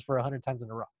his asses for 100 times in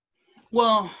a row.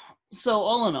 Well, so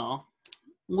all in all,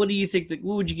 what do you think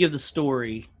what would you give the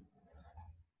story?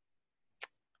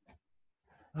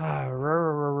 You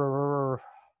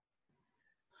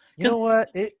know what?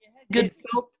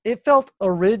 It felt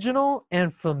original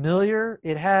and familiar.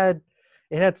 It had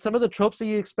some of the tropes that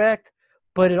you expect,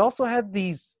 but it also had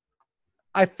these.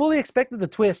 I fully expected the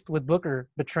twist with Booker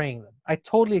betraying them. I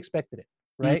totally expected it,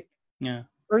 right? Yeah.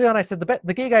 Early on, I said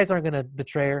the gay guys aren't going to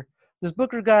betray her. This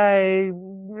Booker guy,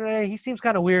 he seems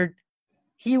kind of weird.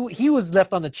 He was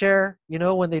left on the chair,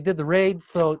 when they did the raid,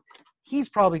 so he's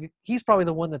probably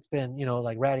the one that's been,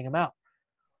 like ratting him out.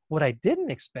 What I didn't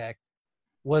expect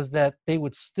was that they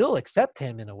would still accept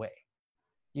him in a way,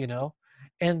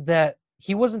 and that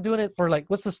he wasn't doing it for like,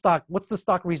 what's the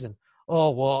stock reason? Oh,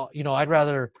 well, I'd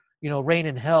rather, reign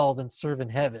in hell than serve in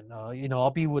heaven.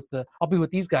 I'll be with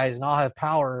these guys and I'll have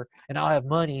power and I'll have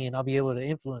money and I'll be able to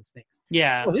influence things.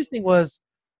 Yeah. Well, his thing was,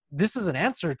 this is an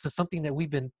answer to something that we've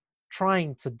been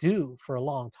trying to do for a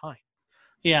long time.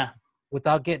 Yeah.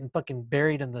 Without getting fucking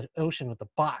buried in the ocean with the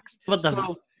box.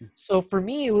 So for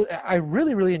me, I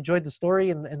really, really enjoyed the story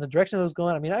and the direction it was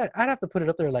going. I mean, I'd have to put it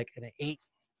up there like an 8.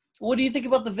 What do you think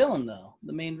about the villain, though?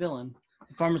 The main villain,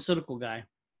 the pharmaceutical guy.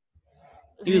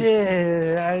 He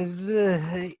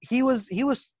was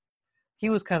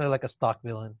kind of like a stock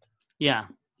villain. Yeah,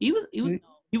 he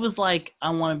was like,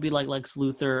 I want to be like Lex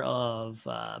Luthor of.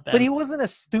 But he wasn't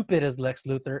as stupid as Lex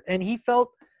Luthor, and he felt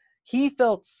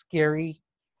scary.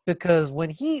 Because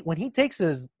when he takes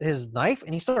his knife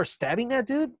and he starts stabbing that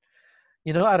dude,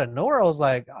 out of nowhere, I was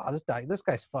like, oh, this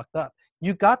guy's fucked up.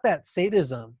 You got that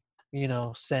sadism,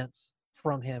 sense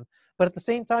from him. But at the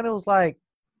same time, it was like,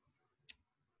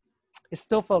 it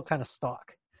still felt kind of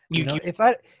stock. If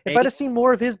I'd have seen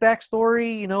more of his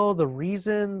backstory, the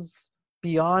reasons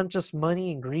beyond just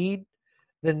money and greed,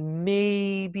 then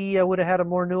maybe I would have had a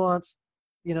more nuanced,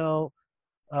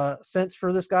 sense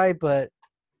for this guy. But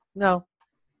no.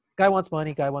 Guy wants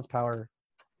money. Guy wants power.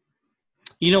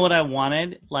 You know what I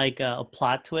wanted? Like a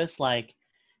plot twist. Like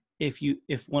if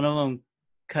one of them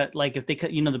cut, like if they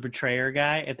cut, the betrayer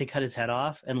guy, if they cut his head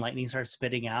off and lightning starts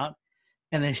spitting out,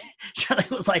 and then Charlie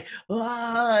was like,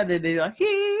 ah, and then they're like,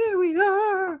 here we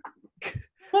are.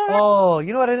 Oh,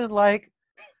 you know what I didn't like?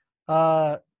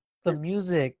 The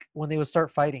music when they would start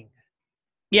fighting.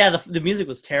 Yeah, the music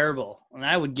was terrible, and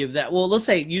I would give that. Well, let's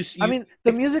say I mean,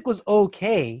 the music was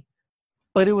okay.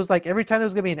 But it was like every time there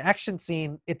was going to be an action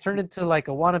scene, it turned into like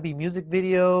a wannabe music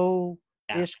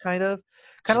video-ish kind of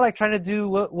like trying to do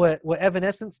what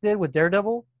Evanescence did with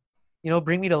Daredevil,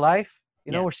 Bring Me to Life,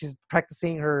 where she's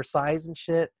practicing her size and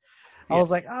shit. I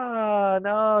was like,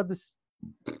 no,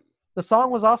 the song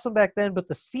was awesome back then, but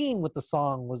the scene with the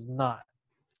song was not.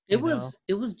 It was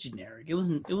generic. It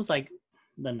was like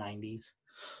the 90s.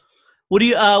 What do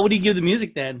you give the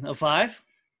music then? A 5?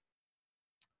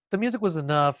 The music was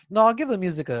enough. No, I'll give the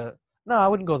music a. No, I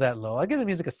wouldn't go that low. I'll give the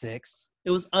music a 6.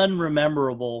 It was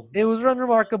unrememberable. It was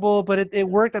unremarkable, but it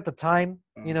worked at the time.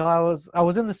 You know, I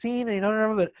was in the scene,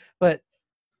 and but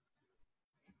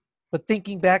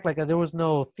thinking back, like there was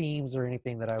no themes or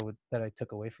anything that I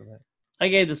took away from it. I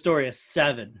gave the story a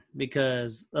 7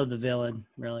 because of the villain.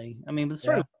 Really, I mean, the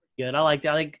story was good. I like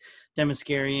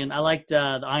Themyscirian. I liked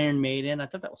the Iron Maiden. I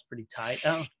thought that was pretty tight.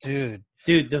 Oh, dude,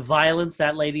 the violence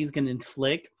that lady's gonna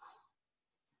inflict.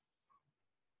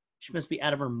 She must be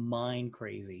out of her mind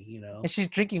crazy, you know. And she's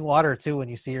drinking water too when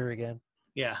you see her again.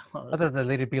 Yeah. I thought the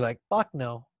lady'd be like, "Fuck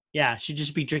no." Yeah, she'd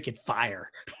just be drinking fire.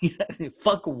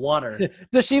 Fuck water.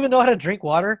 Does she even know how to drink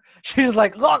water? She was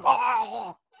like, "Look."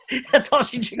 That's all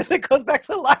she drinks. It goes back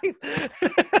to life.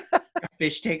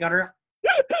 Fish take on her.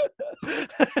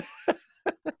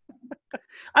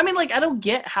 I mean, like, I don't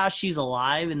get how she's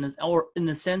alive in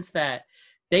the sense that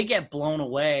they get blown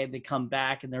away, they come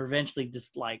back, and they're eventually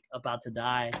just like about to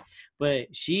die.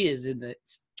 But she is in the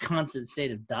constant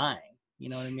state of dying. You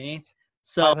know what I mean?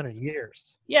 So 500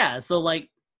 years. Yeah. So like,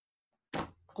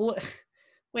 wait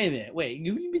a minute. Wait,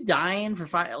 you've been dying for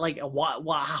 5? Like,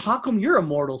 why? How come you're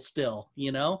immortal still?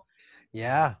 You know?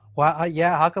 Yeah. Well,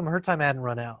 yeah. How come her time hadn't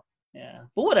run out? Yeah.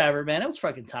 But whatever, man. It was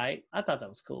fucking tight. I thought that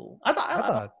was cool. I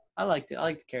liked it. I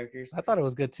liked the characters. I thought it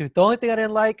was good too. The only thing I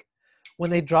didn't like, when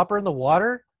they drop her in the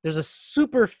water, there's a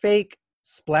super fake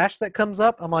splash that comes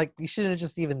up. I'm like, you shouldn't have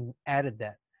just even added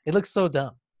that. It looks so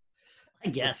dumb. I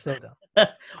guess. So dumb.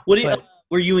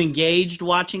 Were you engaged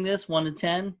watching this 1 to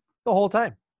 10? The whole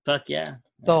time. Fuck yeah.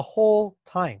 The whole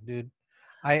time, dude.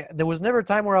 There was never a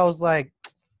time where I was like,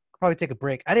 probably take a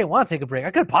break. I didn't want to take a break.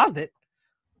 I could have paused it,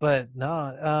 but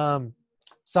no.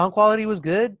 Sound quality was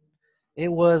good. It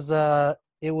was on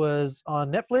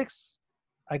Netflix.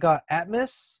 I got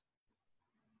Atmos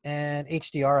and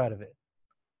HDR out of it.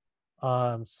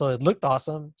 So it looked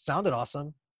awesome, sounded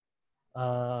awesome.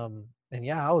 And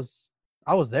yeah, I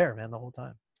was there, man, the whole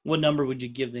time. What number would you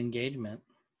give the engagement?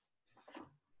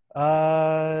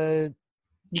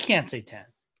 You can't say 10.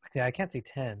 Yeah, I can't say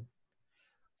 10.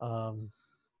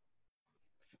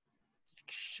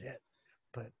 Shit.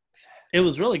 But it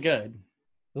was really good.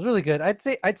 It was really good. I'd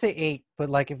say 8, but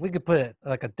like if we could put it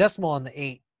like a decimal on the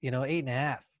 8,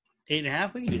 8.5.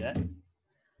 8.5, we can do that.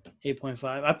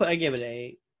 8.5. I gave it an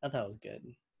 8. I thought it was good.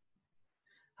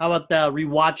 How about the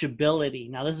rewatchability?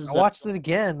 Now this is I watched it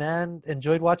again, man.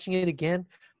 Enjoyed watching it again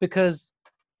because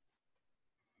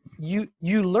you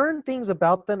learn things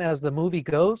about them as the movie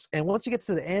goes, and once you get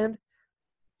to the end,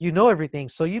 you know everything.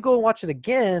 So you go and watch it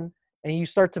again, and you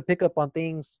start to pick up on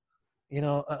things,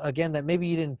 again that maybe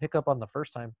you didn't pick up on the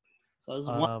first time. So this is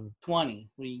 120.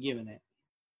 What are you giving it?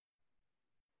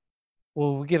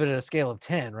 Well, we give it a scale of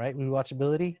 10, right?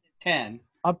 Rewatchability? 10.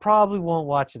 I probably won't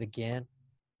watch it again.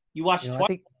 You watched it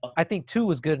twice? I think 2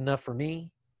 was good enough for me.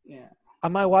 Yeah. I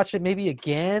might watch it maybe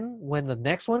again when the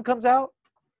next one comes out.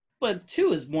 But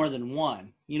 2 is more than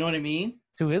 1. You know what I mean?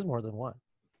 2 is more than 1.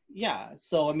 Yeah.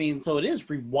 So, I mean, so it is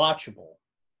rewatchable.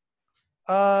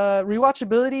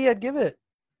 Rewatchability, I'd give it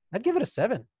a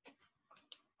 7.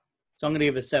 So I'm going to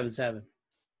give it a 7.7.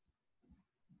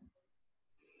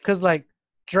 Because, like,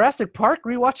 Jurassic Park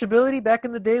rewatchability back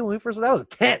in the day when we first, that was a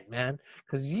 10, man.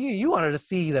 Because you wanted to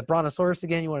see the Brontosaurus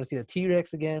again. You wanted to see the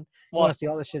T-Rex again. You want to see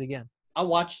all this shit again. I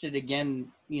watched it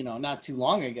again, not too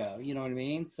long ago. You know what I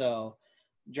mean? So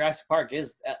Jurassic Park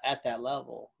is at that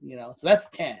level, So that's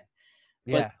 10.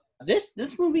 Yeah. But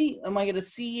this movie, am I going to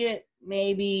see it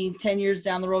maybe 10 years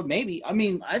down the road? Maybe. I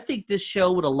mean, I think this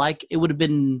show would have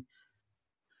been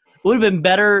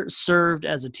better served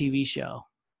as a TV show.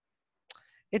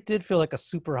 It did feel like a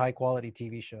super high quality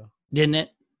TV show, didn't it?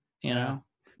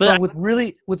 But with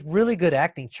really good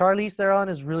acting. Charlize Theron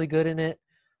is really good in it.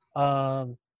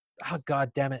 Oh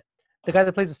god damn it, the guy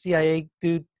that plays the CIA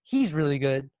dude, he's really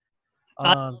good.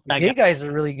 The gay guys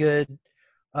are really good.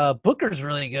 Booker's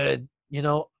really good.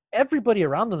 Everybody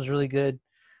around them is really good.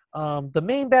 The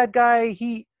main bad guy,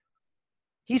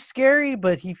 he's scary,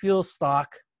 but he feels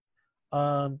stock.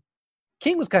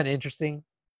 King was kind of interesting.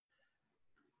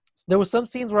 There was some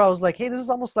scenes where I was like, hey, this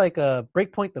is almost like a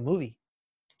Breakpoint the movie.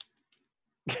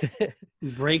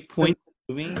 Breakpoint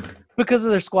the movie? Because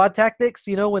of their squad tactics,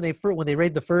 when they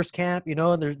raid the first camp,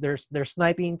 and they're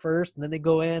sniping first, and then they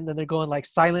go in, then they're going like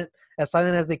silent as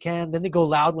they can, then they go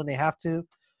loud when they have to.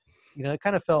 It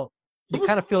kind of felt you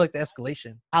kind of feel like the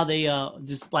escalation. How they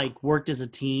just like worked as a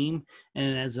team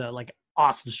and as a like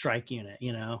awesome strike unit,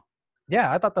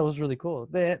 Yeah, I thought that was really cool.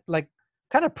 They like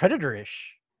kind of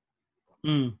Predator-ish.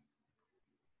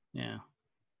 Yeah.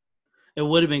 It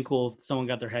would have been cool if someone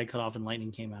got their head cut off and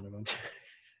lightning came out of them.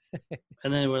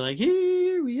 And then we're like,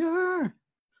 here we are,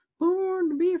 born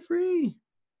to be free.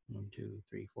 1, 2,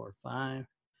 3, 4, 5.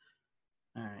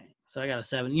 All right. So I got a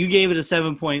 7. You gave it a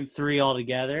 7.3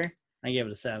 altogether. I gave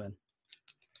it a 7.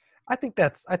 I think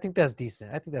that's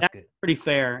decent. I think that's good. Pretty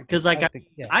fair. Because like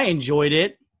I enjoyed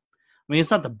it. I mean,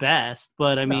 it's not the best,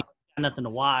 but I mean, nothing to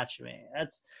watch. I mean, that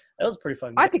was pretty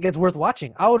fun. I think it's worth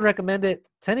watching. I would recommend it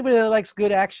to anybody that likes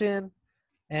good action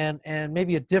and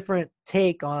maybe a different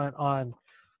take on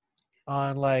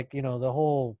like, you know, the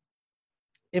whole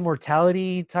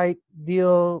immortality type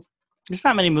deal. There's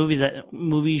not many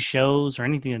movies, shows, or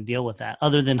anything to deal with that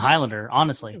other than Highlander,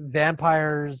 honestly.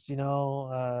 Vampires, you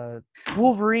know,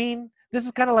 Wolverine. This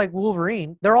is kind of like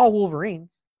Wolverine. They're all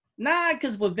Wolverines. Nah,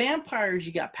 because with vampires,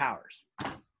 you got powers.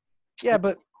 Yeah,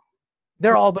 but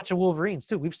they're all a bunch of Wolverines,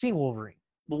 too. We've seen Wolverine.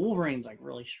 But Wolverine's, like,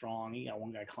 really strong. You got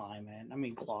one guy climbing. I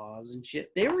mean, claws and shit.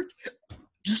 They were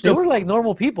like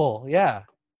normal people, yeah.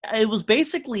 It was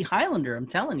basically Highlander, I'm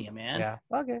telling you, man. Yeah,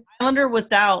 okay. Highlander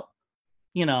without,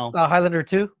 you know. Highlander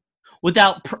 2?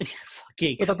 Without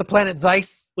the planet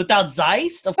Zeiss? Without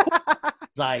Zeist? Of course.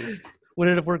 Zeist. Would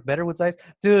it have worked better with Zeiss?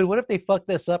 Dude, what if they fuck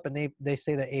this up and they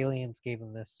say that aliens gave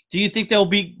them this? Do you think they'll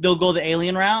go the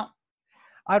alien route?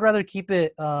 I'd rather keep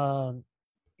it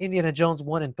Indiana Jones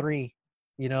 1 and 3,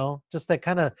 you know? Just that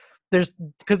kind of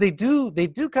because they do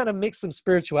kind of mix some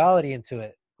spirituality into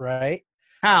it, right?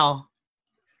 How?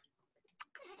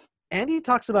 Andy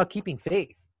talks about keeping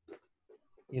faith.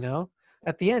 You know?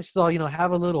 At the end, she's all, you know,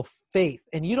 have a little faith.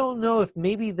 And you don't know if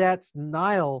maybe that's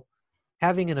Nile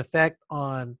having an effect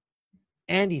on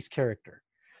Andy's character,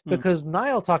 because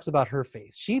Nile talks about her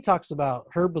faith. She talks about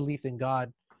her belief in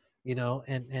God, you know,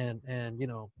 and you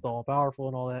know, the all powerful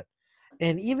and all that.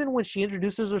 And even when she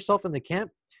introduces herself in the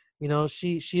camp, you know,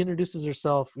 she introduces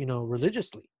herself, you know,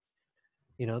 religiously,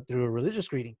 you know, through a religious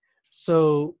greeting.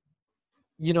 So,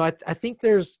 you know, I think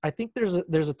there's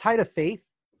a tide of faith,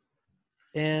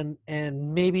 and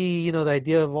maybe, you know, the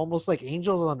idea of almost like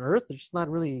angels on earth. They're just not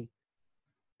really,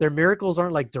 their miracles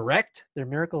aren't like direct. Their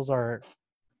miracles are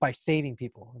by saving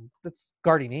people. And that's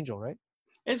guardian angel, right?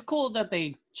 It's cool that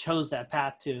they chose that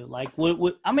path too. Like, what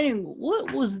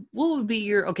would be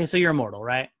your, okay, so you're immortal,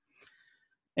 right?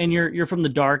 And you're from the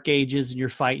dark ages and you're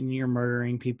fighting, you're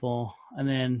murdering people. And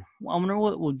then I wonder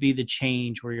what would be the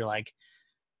change where you're like,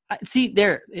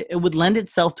 it would lend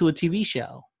itself to a TV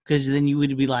show, because then you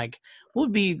would be like, what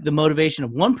would be the motivation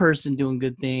of one person doing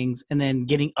good things and then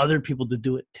getting other people to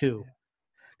do it too?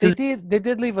 They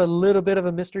did leave a little bit of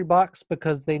a mystery box,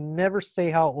 because they never say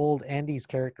how old Andy's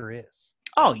character is.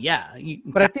 Oh yeah.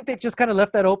 But I think they just kind of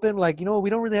left that open. Like, you know, we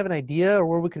don't really have an idea or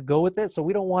where we could go with it. So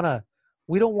we don't want to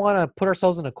put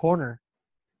ourselves in a corner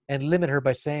and limit her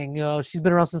by saying, you know, she's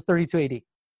been around since 32 AD.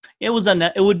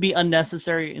 It would be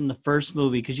unnecessary in the first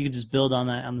movie, because you could just build on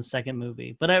that on the second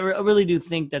movie. But I really do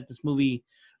think that this movie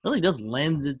really does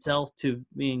lends itself to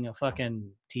being a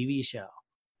fucking TV show.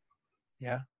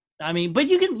 Yeah. I mean, but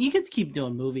you can keep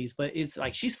doing movies, but it's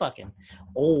like she's fucking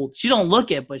old. She don't look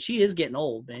it, but she is getting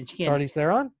old, man. She can't. Charlize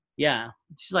Theron? Yeah,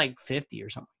 she's like 50 or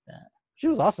something like that. She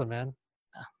was awesome, man.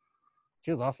 Yeah.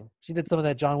 She was awesome. She did some of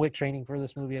that John Wick training for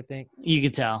this movie, I think. You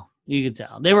could tell.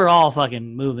 They were all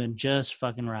fucking moving just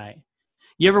fucking right.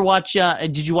 You ever watch?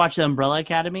 Did you watch the Umbrella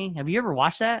Academy? Have you ever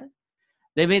watched that?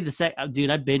 They made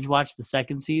dude. I binge watched the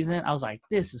second season. I was like,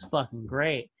 this is fucking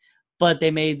great. But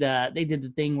they did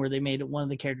the thing where they made one of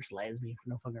the characters lesbian for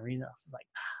no fucking reason. I was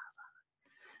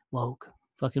like,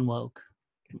 fucking woke.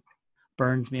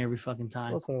 Burns me every fucking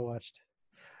time. That's what I watched.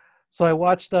 So I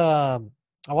watched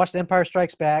Empire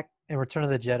Strikes Back and Return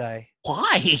of the Jedi.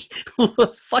 Why?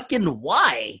 Fucking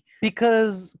why?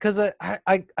 Because I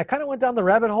kind of went down the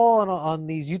rabbit hole on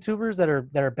these YouTubers that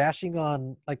are bashing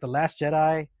on like The Last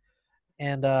Jedi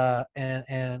and Rise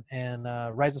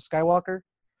of Skywalker.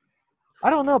 I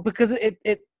don't know, because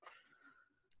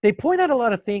they point out a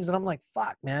lot of things, and I'm like,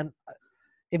 fuck, man.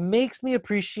 It makes me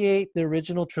appreciate the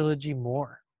original trilogy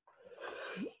more.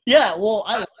 Yeah,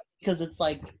 well, because it's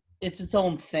like it's its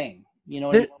own thing, you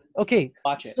know. Okay,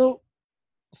 watch it.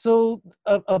 So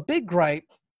a big gripe,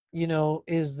 you know,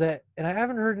 is that, and I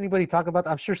haven't heard anybody talk about that.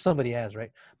 I'm sure somebody has,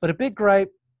 right? But a big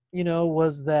gripe, you know,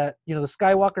 was that, you know, the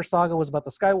Skywalker saga was about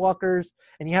the Skywalkers,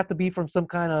 and you have to be from some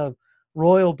kind of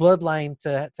royal bloodline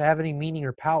to have any meaning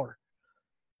or power.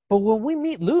 But when we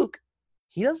meet Luke,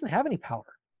 he doesn't have any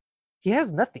power. He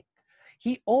has nothing.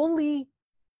 He only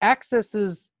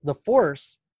accesses the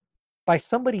Force by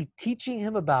somebody teaching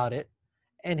him about it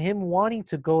and him wanting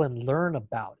to go and learn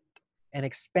about it and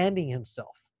expanding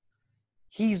himself.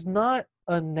 He's not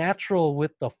a natural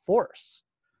with the Force.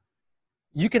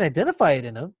 you can identify it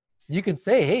in him. You can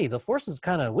say, hey, the Force is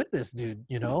kind of with this dude,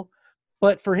 you know?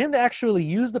 But for him to actually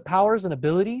use the powers and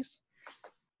abilities,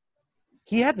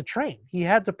 he had to train. He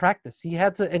had to practice. He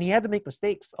had to make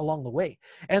mistakes along the way.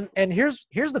 And here's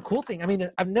the cool thing. I mean,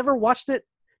 I've never watched it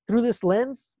through this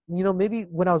lens, you know, maybe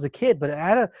when I was a kid, but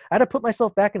I had to put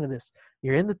myself back into this.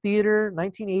 You're in the theater,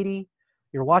 1980.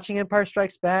 You're watching Empire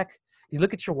Strikes Back. You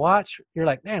look at your watch. You're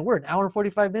like, man, we're an hour and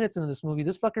 45 minutes into this movie.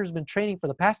 This fucker's been training for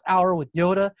the past hour with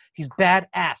Yoda. He's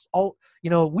badass. Oh, you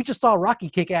know, we just saw Rocky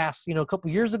kick ass, you know, a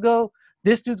couple years ago.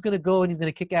 This dude's going to go and he's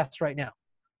going to kick ass right now.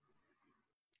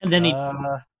 And then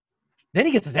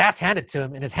he gets his ass handed to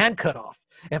him and his hand cut off.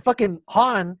 And fucking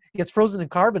Han gets frozen in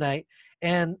carbonite.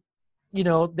 And, you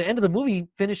know, the end of the movie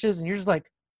finishes and you're just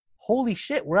like, holy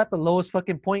shit, we're at the lowest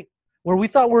fucking point where we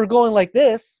thought we were going like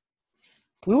this.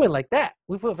 We went like that.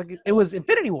 We felt like it was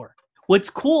Infinity War. What's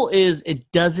cool is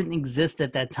it doesn't exist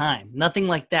at that time. Nothing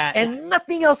like that. And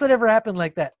nothing else had ever happened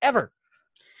like that, ever.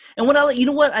 And you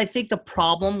know what I think the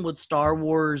problem with Star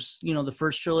Wars, you know, the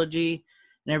first trilogy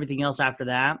and everything else after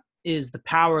that is the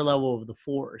power level of the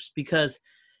Force. Because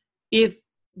if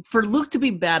for Luke to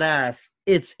be badass,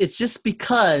 it's just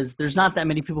because there's not that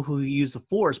many people who use the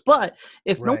Force. But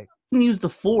if no one can use the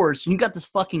Force and you got this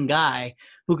fucking guy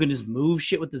who can just move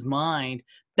shit with his mind,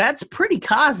 that's pretty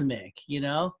cosmic, you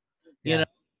know? Yeah. You know?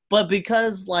 But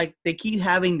because like they keep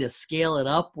having to scale it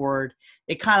upward,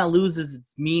 it kind of loses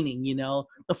its meaning, you know?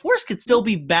 The Force could still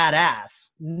be badass.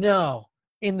 No.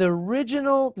 In the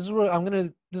original, this is where I'm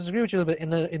gonna disagree with you a little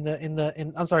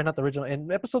bit. I'm sorry, not the original.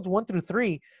 In episodes 1 through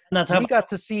 3, we got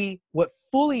to see what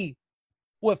fully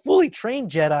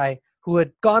trained Jedi who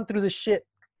had gone through this shit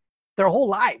their whole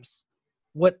lives,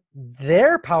 what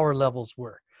their power levels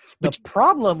were. The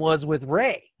problem was with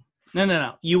Rey.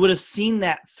 No. You would have seen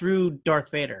that through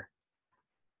Darth Vader.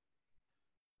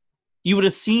 You would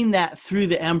have seen that through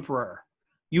the Emperor.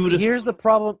 You would have. Here's the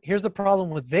problem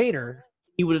with Vader.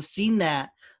 You would have seen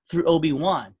that through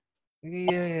Obi-Wan.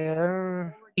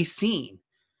 Yeah. He's seen.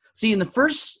 See, in the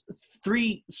first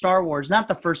 3 Star Wars, not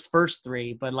the first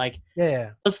 3, but like,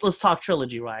 let's talk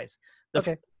trilogy-wise.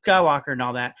 The Skywalker and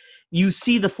all that. You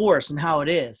see the Force and how it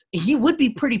is. He would be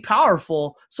pretty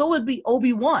powerful. So would be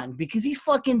Obi-Wan because he's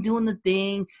fucking doing the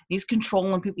thing. He's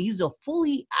controlling people. He's a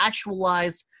fully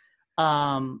actualized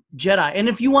Jedi. And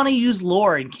if you want to use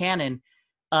lore and canon,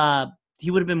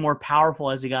 he would have been more powerful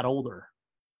as he got older.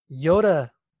 Yoda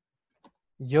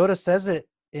says it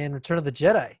in Return of the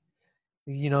Jedi.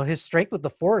 You know, his strength with the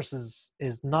Force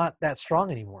is not that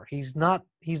strong anymore. He's not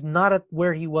at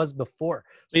where he was before.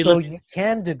 So you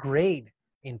can degrade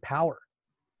in power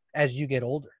as you get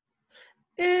older.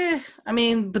 I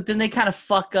mean, but then they kind of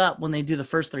fuck up when they do the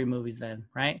first 3 movies then,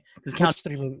 right? Which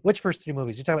first 3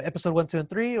 movies? You're talking about episode 1, 2, and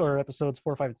 3 or episodes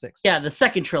 4, 5, and 6? Yeah, the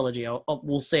second trilogy.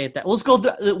 We'll say it that. Let's go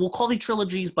we'll call these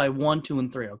trilogies by 1, 2,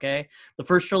 and 3, okay? The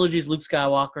first trilogy is Luke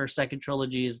Skywalker. Second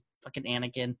trilogy is fucking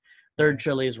Anakin. Third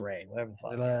trilogy is Rey. Whatever the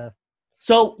fuck.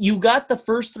 So you got the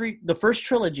first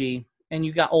trilogy, and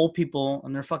you got old people,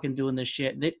 and they're fucking doing this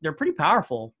shit. They're pretty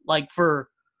powerful, like for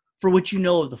what you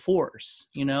know of the Force,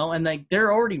 you know, and like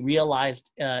they're already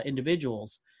realized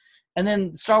individuals. And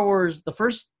then Star Wars,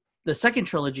 the second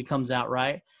trilogy comes out,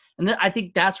 right? And then I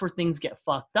think that's where things get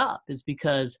fucked up, is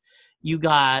because you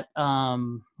got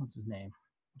what's his name?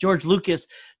 George Lucas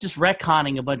just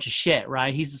retconning a bunch of shit,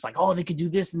 right? He's just like, oh, they could do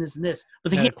this and this and this,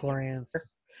 but they can't.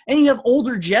 And you have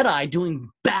older Jedi doing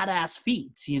badass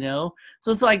feats, you know?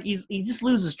 So it's like he just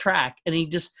loses track, and he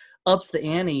just ups the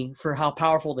ante for how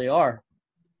powerful they are.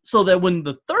 So that when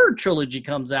the third trilogy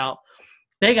comes out,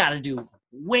 they got to do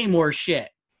way more shit.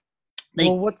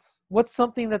 What's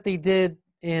something that they did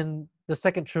in the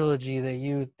second trilogy that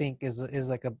you think is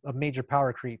like a major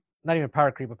power creep? Not even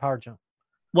power creep, but power jump.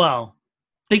 Well,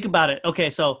 think about it. Okay,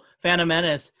 so Phantom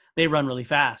Menace, they run really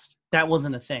fast. That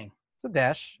wasn't a thing. It's a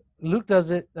dash. Luke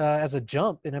does it as a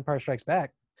jump in Empire Strikes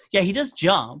Back. Yeah, he does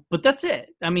jump, but that's it.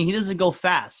 I mean, he doesn't go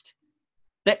fast.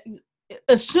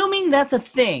 Assuming that's a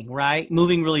thing, right?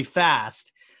 Moving really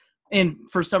fast. And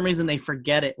for some reason, they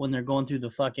forget it when they're going through the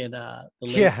fucking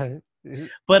yeah.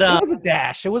 But it was a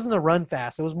dash. It wasn't a run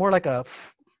fast. It was more like a.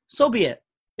 So be it.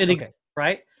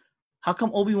 Right? How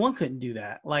come Obi-Wan couldn't do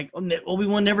that? Like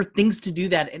Obi-Wan never thinks to do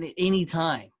that at any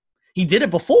time. He did it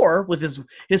before with his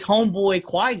homeboy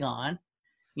Qui-Gon.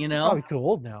 You know, probably too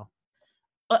old now.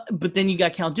 But then you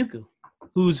got Count Dooku,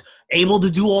 who's able to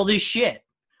do all this shit.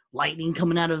 Lightning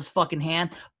coming out of his fucking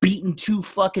hand, beating 2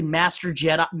 fucking Master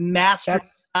Jedi.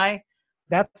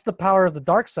 That's the power of the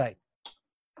dark side.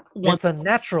 It's a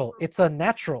natural.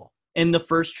 In the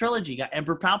first trilogy, you got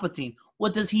Emperor Palpatine.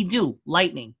 What does he do?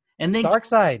 Lightning. And then dark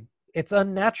side. It's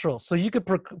unnatural. So you could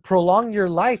prolong your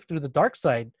life through the dark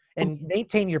side and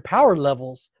maintain your power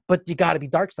levels, but you got to be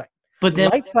dark side. But then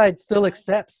light side still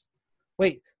accepts.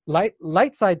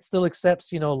 Light side still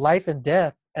accepts, life and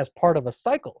death as part of a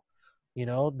cycle.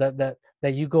 That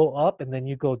you go up and then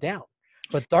you go down.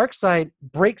 But dark side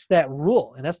breaks that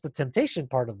rule, and that's the temptation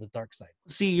part of the dark side.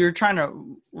 See, you're trying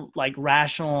to like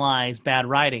rationalize bad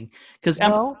writing because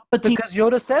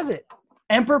Yoda says it.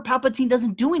 Emperor Palpatine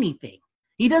doesn't do anything.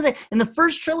 He doesn't. In the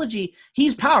first trilogy,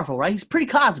 he's powerful, right? He's pretty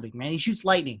cosmic, man. He shoots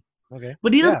lightning. Okay.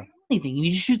 But he doesn't do anything.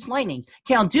 He just shoots lightning.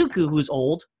 Count Dooku, who's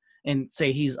old, and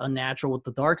say he's unnatural with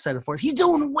the dark side of the Force, he's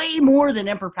doing way more than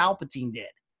Emperor Palpatine did.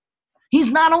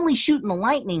 He's not only shooting the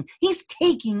lightning, he's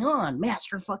taking on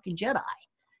Master fucking Jedi.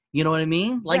 You know what I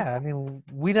mean? Like, yeah, I mean,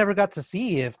 we never got to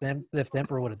see if the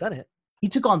Emperor would have done it. He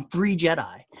took on 3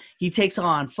 Jedi. He takes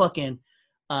on fucking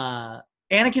Anakin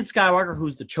Skywalker,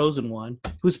 who's the chosen one,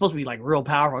 who's supposed to be like real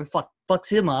powerful. He fucks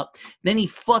him up. Then he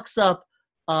fucks up.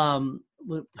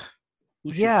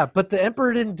 Yeah, but the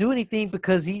Emperor didn't do anything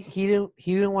because he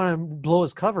didn't want to blow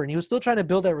his cover, and he was still trying to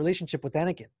build that relationship with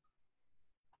Anakin.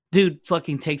 Dude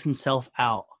fucking takes himself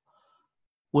out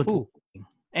with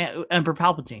Emperor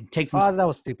Palpatine. Takes himself. Oh, that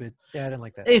was stupid. Yeah, I didn't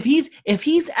like that. If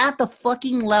he's at the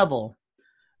fucking level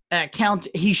at Count,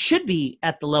 he should be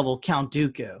at the level of Count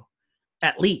Dooku,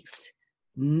 at least.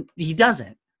 He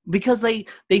doesn't, because they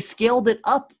scaled it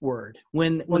upward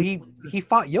when he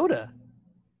fought Yoda.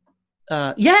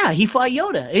 Yeah, he fought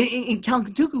Yoda. And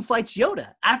Count Dooku fights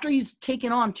Yoda after he's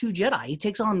taken on 2 Jedi. He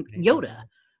takes on Yoda,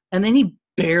 and then he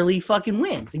barely fucking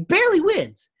wins. He barely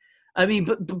wins. I mean,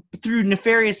 but through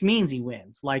nefarious means he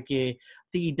wins. Like I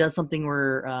think he does something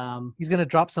where he's gonna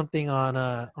drop something on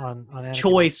Anakin.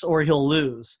 Choice, or he'll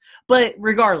lose. But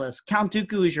regardless, Count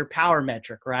Dooku is your power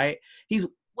metric, right? He's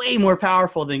way more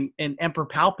powerful than Emperor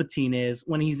Palpatine is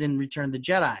when he's in Return of the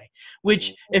Jedi.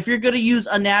 Which, if you're gonna use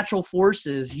unnatural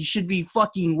forces, he should be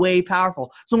fucking way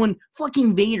powerful. So when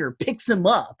fucking Vader picks him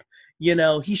up,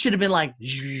 he should have been like,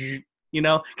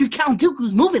 because Count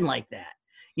Dooku's moving like that.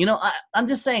 I'm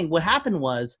just saying what happened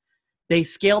was they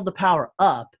scaled the power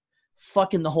up,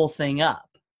 fucking the whole thing up.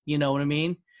 You know what I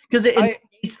mean? Because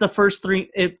it's the first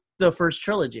 3. It's the first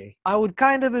trilogy. I would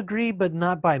kind of agree, but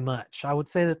not by much. I would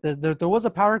say that there was a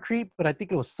power creep, but I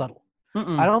think it was subtle.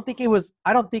 I don't think it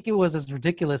was as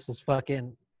ridiculous as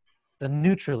fucking the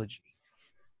new trilogy.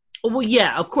 Well,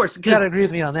 yeah, of course. You gotta agree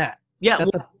with me on that. Yeah,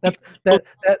 that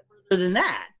than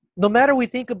that. No matter we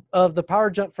think of the power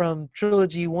jump from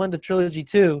trilogy 1 to trilogy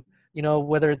 2,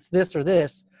 whether it's this or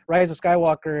this, Rise of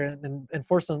Skywalker and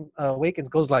Force Awakens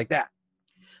goes like that.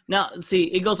 Now, see,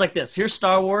 it goes like this. Here's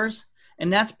Star Wars,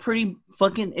 and that's pretty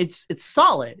fucking. It's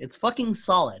solid. It's fucking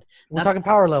solid. We're talking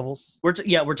power levels. We're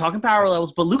talking power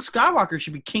levels. But Luke Skywalker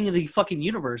should be king of the fucking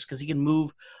universe because he can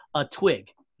move a twig.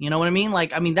 You know what I mean?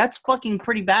 Like, I mean, that's fucking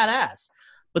pretty badass.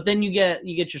 But then you get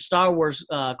your Star Wars,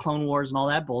 Clone Wars, and all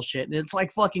that bullshit, and it's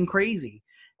like fucking crazy.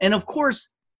 And of course,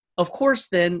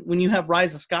 then when you have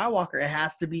Rise of Skywalker,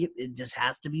 it just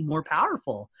has to be more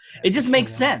powerful. It just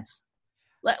makes sense.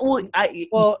 You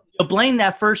blame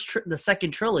that the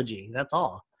second trilogy. That's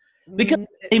all, because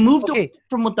they moved away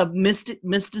from what the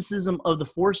mysticism of the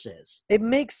Force is. It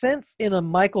makes sense in a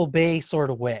Michael Bay sort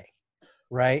of way,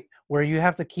 right? Where you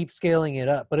have to keep scaling it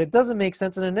up, but it doesn't make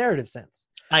sense in a narrative sense.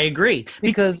 I agree,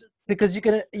 because you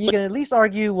can at least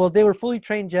argue, well, they were fully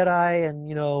trained Jedi, and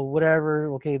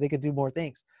whatever. Okay, they could do more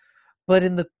things, but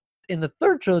in the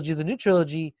third trilogy, the new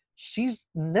trilogy, she's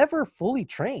never fully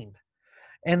trained.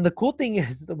 And the cool thing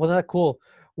is, well, not cool.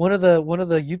 One of the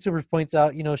YouTubers points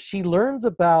out, she learns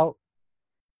about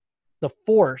the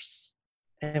Force,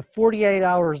 and 48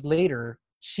 hours later,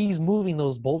 she's moving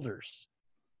those boulders.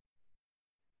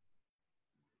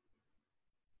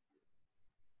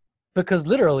 Because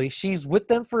literally, she's with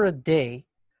them for a day,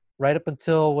 right up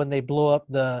until when they blow up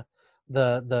the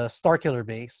Starkiller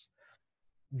base.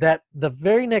 That the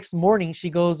very next morning, she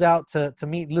goes out to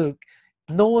meet Luke.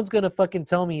 No one's gonna fucking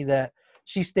tell me that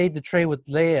she stayed to trade with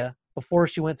Leia before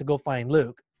she went to go find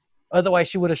Luke. Otherwise,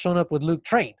 she would have shown up with Luke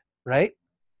trained, right?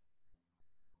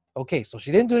 Okay, so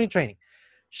she didn't do any training.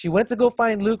 She went to go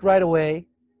find Luke right away,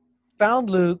 found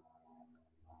Luke,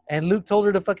 and Luke told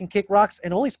her to fucking kick rocks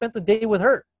and only spent the day with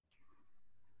her.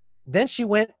 Then she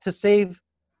went to save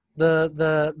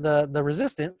the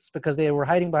resistance because they were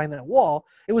hiding behind that wall.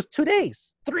 It was 2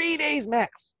 days, 3 days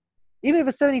max. Even if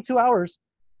it's 72 hours,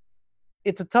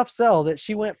 it's a tough sell that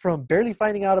she went from barely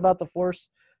finding out about the Force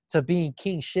to being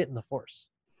king shit in the Force.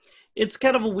 It's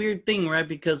kind of a weird thing, right?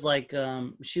 Because like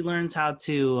she learns how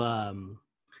to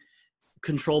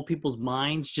control people's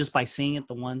minds just by seeing it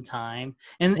the one time.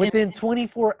 And within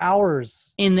 24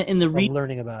 hours in the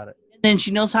learning about it. And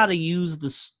she knows how to use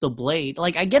the blade.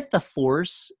 Like, I get the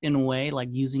Force in a way, like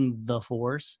using the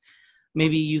Force.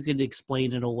 Maybe you could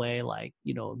explain it away, like,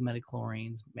 you know,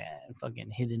 metachlorians, man,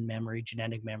 fucking hidden memory,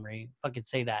 genetic memory. Fucking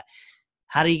say that.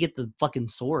 How do you get the fucking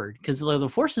sword? Because the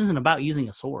Force isn't about using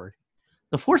a sword.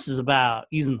 The Force is about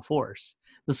using the Force.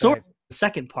 The sword is the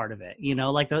second part of it. You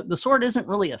know, like the sword isn't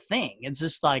really a thing. It's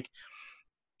just like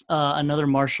another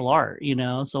martial art, you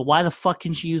know? So why the fuck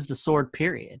can she use the sword,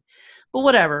 period? But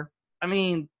whatever. I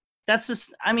mean, that's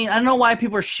just. I mean, I don't know why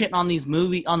people are shitting on these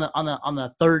movies on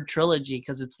the third trilogy,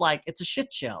 because it's like it's a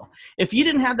shit show. If you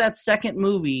didn't have that second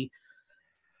movie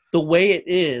the way it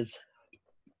is,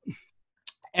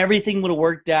 everything would have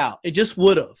worked out. It just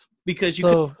would have, because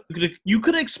you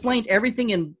could have explained everything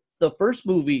in the first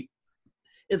movie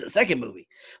in the second movie,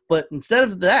 but instead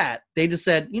of that, they just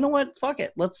said, you know what, fuck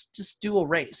it, let's just do a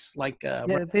race. Like,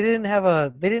 they didn't have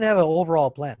an overall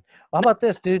plan. How about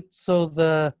this, dude? So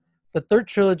the third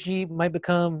trilogy might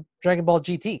become Dragon Ball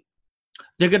GT.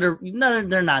 They're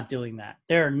they're not doing that.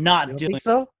 They're not doing. Think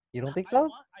so? You don't think so?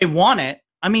 I want it.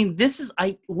 I mean,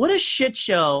 what a shit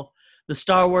show the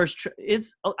Star Wars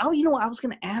it's. Oh, you know what? I was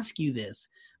going to ask you this.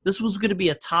 This was going to be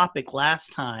a topic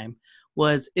last time.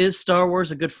 Is Star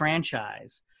Wars a good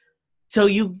franchise? So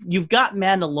you've got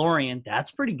Mandalorian,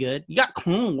 that's pretty good. You got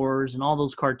Clone Wars and all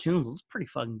those cartoons, that's pretty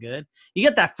fucking good. You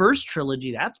got that first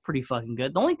trilogy, that's pretty fucking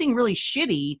good. The only thing really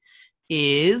shitty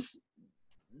is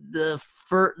the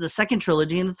second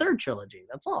trilogy and the third trilogy.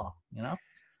 That's all, you know.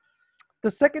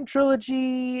 The second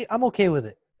trilogy, I'm okay with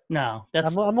it. No,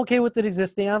 I'm okay with it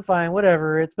existing. I'm fine,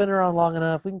 whatever. It's been around long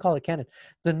enough. We can call it canon.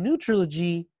 The new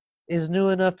trilogy is new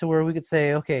enough to where we could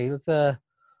say, okay, let's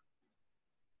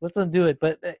undo it.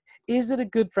 But is it a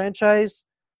good franchise?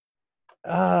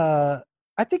 I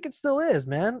think it still is,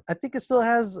 man. I think it still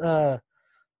has the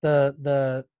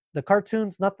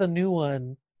cartoons, not the new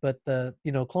one, but the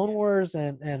Clone Wars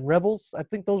and Rebels. I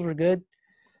think those were good.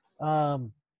 The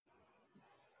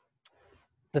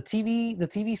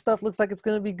TV stuff looks like it's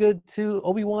going to be good too.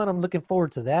 Obi-Wan, I'm looking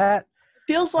forward to that.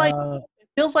 Feels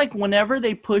like whenever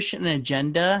they push an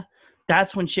agenda,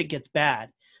 that's when shit gets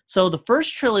bad. So the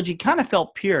first trilogy kind of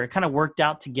felt pure. It kind of worked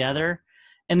out together,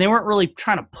 and they weren't really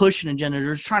trying to push an agenda. They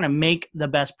were just trying to make the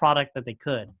best product that they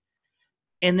could.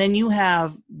 And then you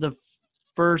have the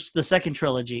second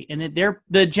trilogy, and the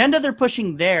agenda they're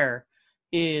pushing there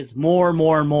is more.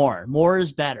 More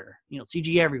is better. You know,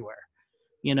 CG everywhere.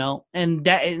 You know, and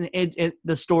that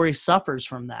the story suffers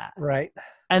from that. Right.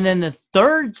 And then the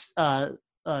third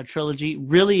trilogy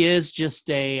really is just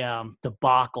a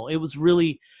debacle. It was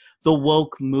really the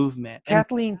woke movement.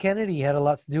 Kathleen Kennedy had a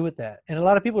lot to do with that, and a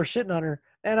lot of people are shitting on her.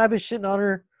 And I've been shitting on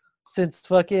her since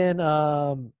fucking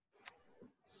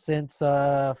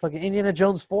Indiana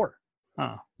Jones 4.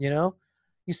 Huh. You know,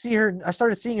 you see her. I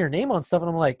started seeing her name on stuff, and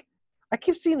I'm like, I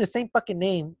keep seeing the same fucking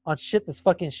name on shit that's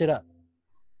fucking shit up.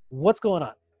 What's going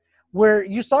on? Where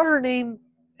you saw her name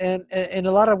and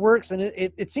a lot of works, and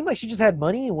it seemed like she just had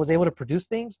money and was able to produce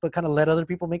things, but kind of let other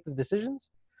people make the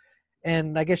decisions.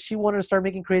 And I guess she wanted to start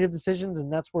making creative decisions,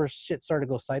 and that's where shit started to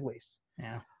go sideways.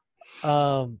 Yeah.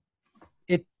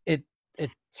 It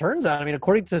turns out, I mean,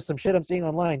 according to some shit I'm seeing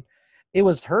online, it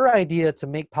was her idea to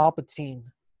make Palpatine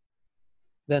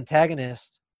the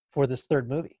antagonist for this third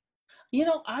movie. You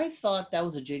know, I thought that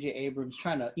was a J.J. Abrams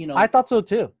trying to, you know. I thought so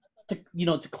too.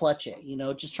 To clutch it, you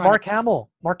know, just trying. Mark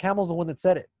Hamill's the one that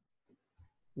said it.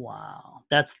 Wow,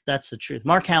 that's the truth.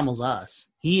 Mark Hamill's us.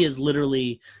 He is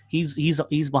literally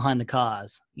he's behind the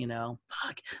cause. You know,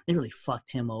 fuck, they really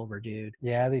fucked him over, dude.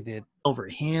 Yeah, they did. Over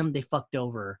him, they fucked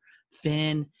over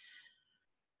Finn.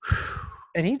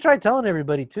 And he tried telling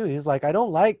everybody too. He was like, I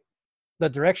don't like the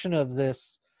direction of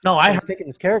this. No, I heard taking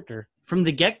this character. From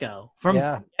the get-go.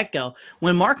 The get-go.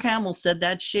 When Mark Hamill said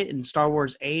that shit in Star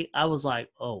Wars 8, I was like,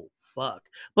 oh, fuck.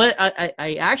 But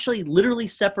I actually literally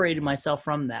separated myself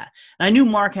from that. And I knew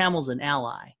Mark Hamill's an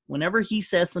ally. Whenever he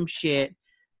says some shit,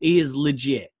 he is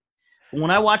legit.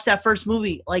 When I watched that first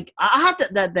movie, like, I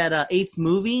had that eighth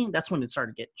movie, that's when it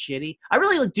started getting shitty. I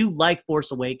really do like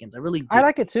Force Awakens. I really do. I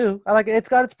like it too. I like it. It's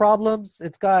got its problems.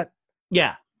 It's got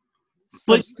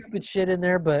some stupid shit in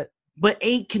there, But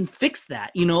 8 can fix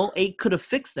that, you know. 8 could have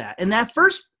fixed that. And that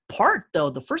first part, though,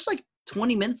 the first,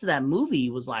 20 minutes of that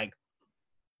movie was like,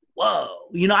 whoa.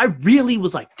 You know, I really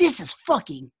was like, this is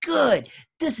fucking good.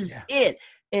 This is it.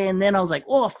 And then I was like,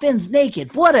 oh, Finn's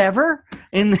naked. Whatever.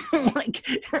 And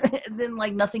then,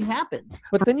 nothing happens.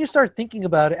 But then you start thinking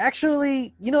about it.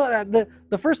 Actually, you know,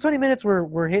 the first 20 minutes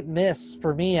were hit and miss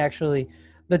for me, actually.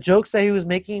 The jokes that he was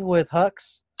making with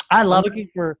Hux. I love I'm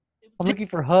looking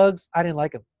for hugs. I didn't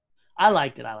like him. I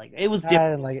liked it. It was different. I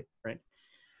didn't like it.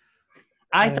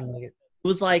 I didn't like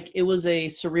it. It was a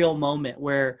surreal moment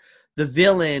where the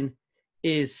villain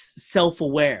is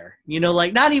self-aware.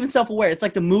 Like not even self-aware. It's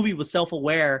like the movie was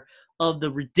self-aware of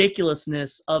the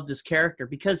ridiculousness of this character,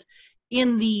 because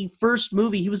in the first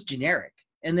movie he was generic,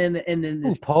 and then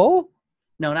this Poe?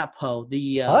 No, not Poe.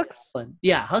 The Hux? villain.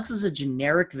 Yeah, Hux is a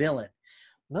generic villain.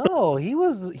 No, he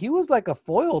was like a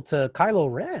foil to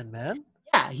Kylo Ren, man.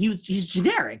 Yeah, he's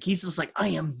generic. He's just like, I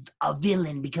am a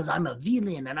villain because I'm a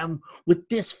villain and I'm with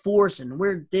this force and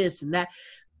we're this and that.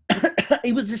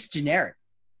 It was just generic.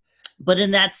 But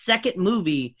in that second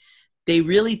movie, they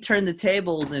really turned the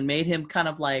tables and made him kind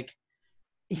of like...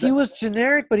 He was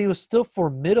generic, but he was still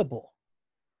formidable.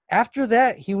 After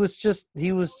that,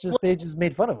 they just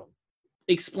made fun of him.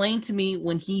 Explain to me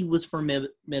when he was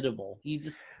formidable.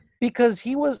 Because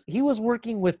he was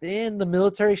working within the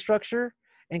military structure,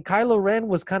 and Kylo Ren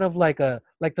was kind of like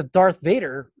the Darth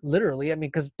Vader, literally. I mean,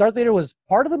 because Darth Vader was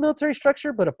part of the military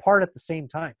structure, but a part at the same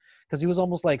time, because he was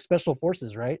almost like special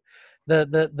forces, right?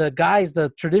 The guys, the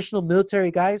traditional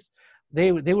military guys,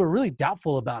 they were really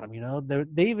doubtful about him.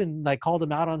 They even like called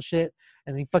him out on shit,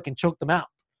 and he fucking choked them out.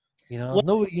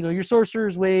 No, your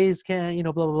sorcerer's ways can,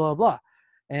 blah blah blah blah,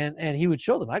 and he would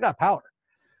show them, I got power.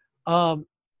 I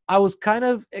kind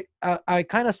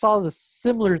of saw the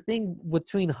similar thing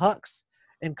between Hux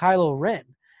and Kylo Ren,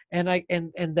 and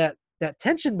that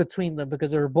tension between them,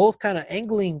 because they were both kind of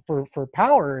angling for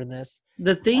power in this.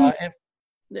 The thing,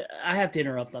 I have to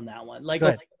interrupt on that one. Like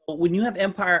when you have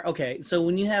Empire, okay, so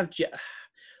when you have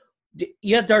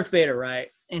Darth Vader, right,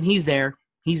 and he's there,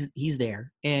 he's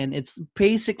there, and it's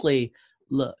basically,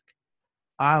 look,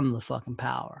 I'm the fucking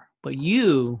power, but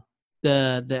you,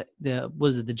 the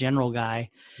the general guy,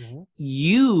 mm-hmm.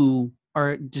 You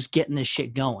are just getting this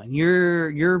shit going.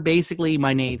 You're basically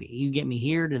my Navy. You get me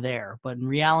here to there, but in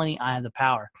reality, I have the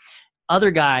power.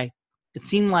 Other guy, it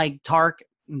seemed like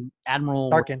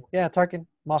Admiral Tarkin. Yeah, Tarkin.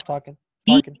 Moff Tarkin.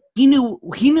 He knew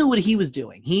what he was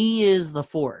doing. He is the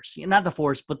Force, not the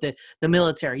Force, but the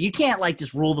military. You can't like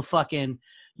just rule the fucking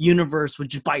universe with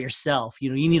just by yourself.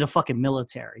 You need a fucking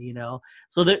military.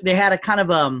 So they had a kind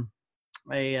of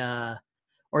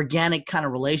organic kind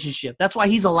of relationship. That's why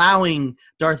he's allowing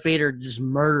Darth Vader to just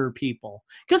murder people.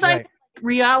 Because right.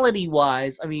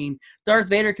 Reality-wise, I mean, Darth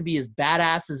Vader could be as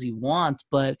badass as he wants,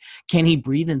 but can he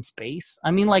breathe in space?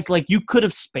 I mean, like you could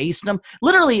have spaced him.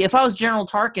 Literally, if I was General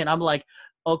Tarkin, I'm like,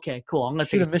 okay, cool. I'm gonna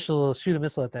shoot a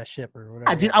missile at that ship or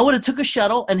whatever. Dude, I would have took a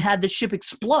shuttle and had the ship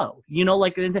explode. I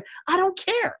don't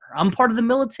care. I'm part of the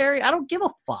military. I don't give a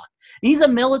fuck. He's a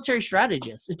military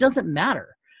strategist. It doesn't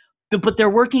matter. But they're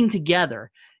working together.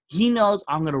 He knows,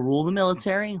 I'm going to rule the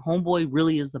military. Homeboy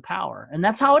really is the power. And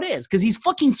that's how it is, because he's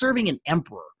fucking serving an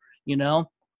emperor,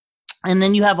 And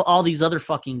then you have all these other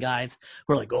fucking guys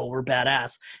who are like, oh, we're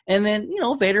badass. And then,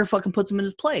 Vader fucking puts him in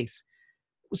his place.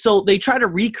 So they try to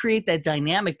recreate that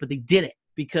dynamic, but they didn't,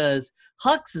 because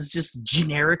Hux is just a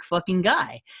generic fucking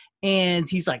guy. And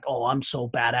he's like, oh, I'm so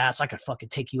badass, I could fucking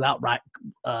take you out, right?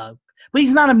 But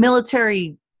he's not a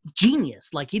military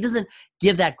genius. Like, he doesn't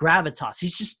give that gravitas.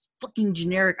 He's just fucking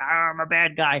generic. I'm a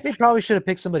bad guy. They probably should have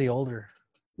picked somebody older.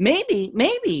 Maybe,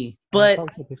 but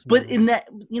in that,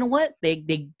 you know what? They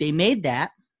made that,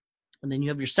 and then you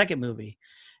have your second movie,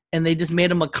 and they just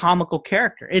made him a comical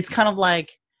character. It's kind of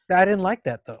like, I didn't like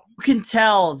that though. You can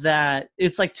tell that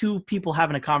it's like two people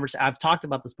having a conversation. I've talked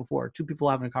about this before. Two people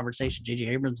having a conversation. J.J.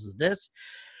 Abrams was this,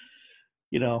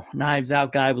 Knives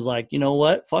Out guy was like, you know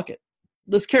what? Fuck it.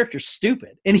 This character's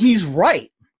stupid, and he's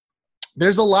right.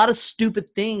 There's a lot of stupid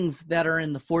things that are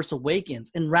in The Force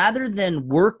Awakens, and rather than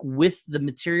work with the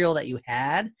material that you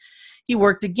had, he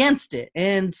worked against it,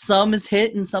 and some is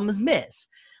hit and some is miss.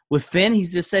 With Finn,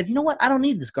 he's just said, you know what? I don't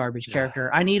need this garbage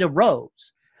character. I need a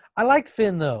Rose. I liked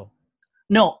Finn, though.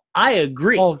 No, I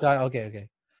agree. Oh, God. Okay.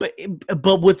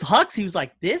 But with Hux, he was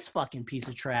like, this fucking piece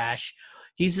of trash.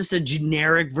 He's just a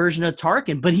generic version of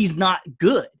Tarkin, but he's not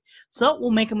good. So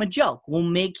we'll make him a joke. We'll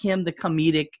make him the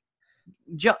comedic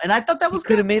joke. And I thought that was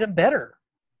could have made him better.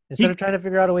 Instead of trying to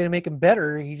figure out a way to make him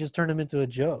better, he just turned him into a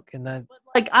joke. And then,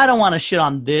 I don't want to shit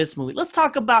on this movie. Let's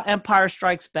talk about Empire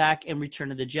Strikes Back and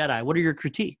Return of the Jedi. What are your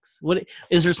critiques? What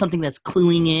is there something that's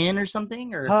cluing in or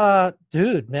something? Or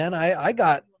dude, man, I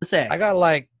got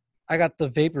the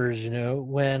vapors,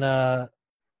 when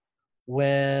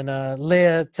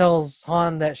Leia tells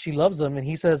Han that she loves him, and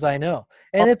he says, "I know,"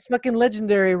 and it's fucking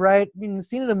legendary, right? I mean,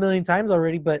 seen it a million times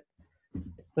already, but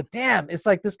damn, it's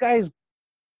like this guy's.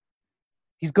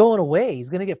 He's going away. He's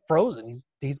gonna get frozen.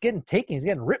 He's getting taken. He's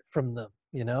getting ripped from them.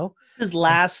 His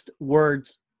last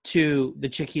words to the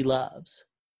chick he loves.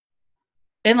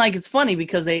 And like it's funny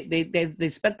because they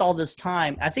spent all this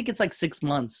time. I think it's like 6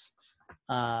 months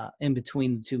in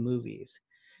between the two movies.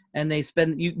 And they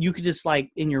spend you could just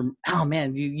like in your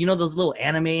you know those little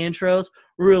anime intros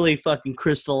really fucking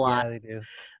crystallize they do.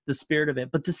 the spirit of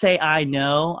it. But to say I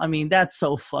know, I mean that's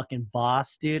so fucking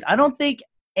boss, dude. I don't think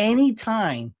any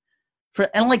time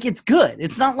and like it's good.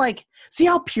 It's not like see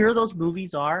how pure those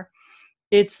movies are.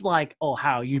 It's like, oh,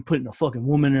 how you putting a fucking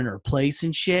woman in her place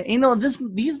and shit. You know,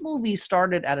 these movies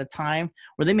started at a time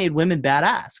where they made women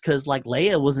badass because like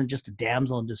Leia wasn't just a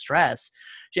damsel in distress.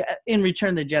 In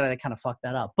Return of the Jedi, they kind of fucked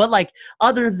that up. But like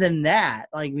other than that,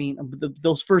 like I mean,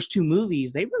 those first two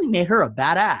movies, they really made her a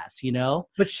badass. You know,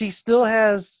 but she still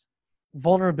has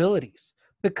vulnerabilities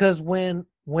because when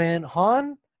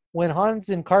Han's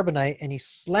in carbonite and he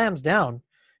slams down,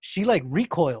 she like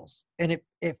recoils and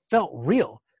it felt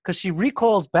real. Because she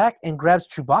recoils back and grabs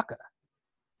Chewbacca,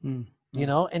 you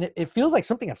know, and it feels like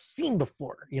something I've seen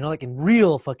before, you know, like in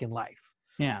real fucking life.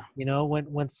 Yeah. You know, when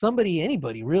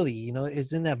anybody really, you know,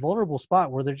 is in that vulnerable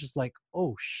spot where they're just like,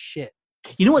 oh shit,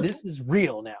 you know what? This is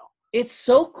real now. It's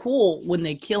so cool when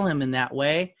they kill him in that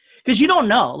way because you don't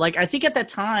know. Like I think at that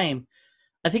time,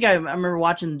 I remember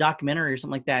watching the documentary or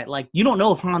something like that. Like you don't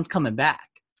know if Han's coming back.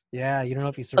 Yeah, you don't know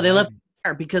if he's surviving. They left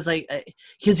there because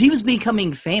he was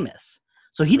becoming famous.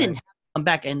 So he didn't have to come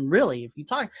back. And really, if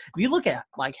you look at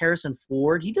like Harrison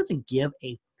Ford, he doesn't give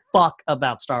a fuck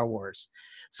about Star Wars.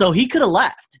 So he could have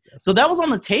left. So that was on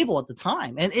the table at the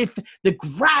time. And if the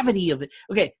gravity of it,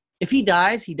 okay, if he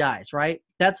dies, right?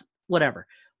 That's whatever.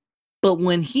 But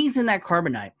when he's in that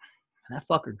carbonite and that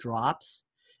fucker drops,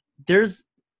 just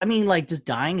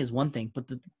dying is one thing, but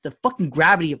the fucking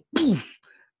gravity of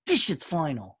this shit's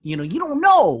final. You know, you don't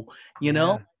know, you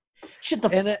know? Yeah. Shit,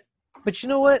 but you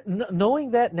know what? Knowing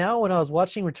that now when I was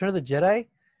watching Return of the Jedi,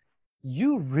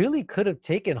 you really could have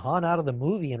taken Han out of the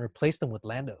movie and replaced him with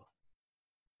Lando.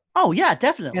 Oh, yeah,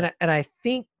 definitely. And I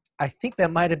think that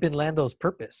might have been Lando's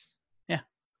purpose. Yeah.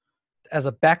 As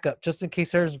a backup, just in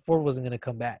case Harrison Ford wasn't going to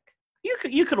come back.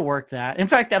 You could have worked that. In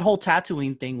fact, that whole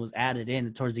Tatooine thing was added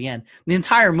in towards the end. The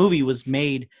entire movie was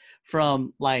made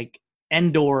from, like,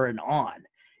 Endor and on.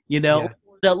 You know? Yeah.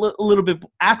 A little bit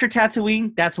after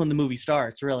Tatooine, that's when the movie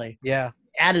starts, really. Yeah.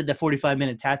 Added the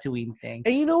 45-minute Tatooine thing.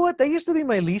 And you know what? That used to be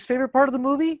my least favorite part of the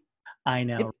movie. I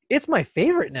know. It's my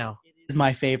favorite now. It is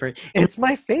my favorite. It's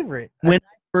my favorite. When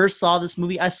I first saw this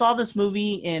movie, I saw this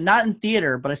movie not in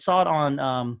theater, but I saw it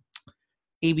on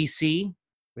ABC.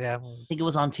 Yeah. I think it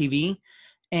was on TV.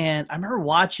 And I remember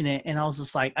watching it, and I was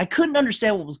just like, I couldn't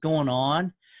understand what was going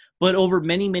on. But over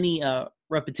many, many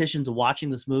repetitions of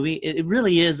watching this movie, it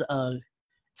really is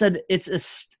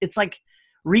it's like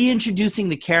reintroducing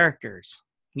the characters,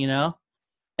 you know,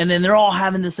 and then they're all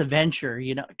having this adventure,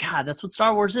 you know. God, that's what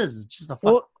Star Wars is. It's just a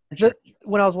fun adventure.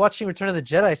 When I was watching Return of the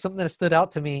Jedi, something that stood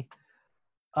out to me,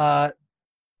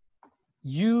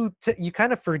 you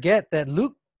kind of forget that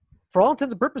Luke, for all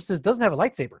intents and purposes, doesn't have a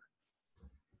lightsaber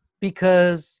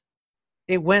because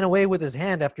it went away with his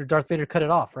hand after Darth Vader cut it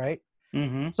off, right?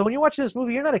 Mm-hmm. So when you watch this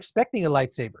movie, you're not expecting a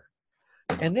lightsaber.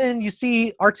 And then you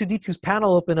see R2-D2's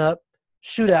panel open up,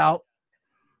 shoot out.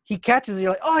 He catches it.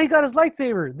 You're like, oh, he got his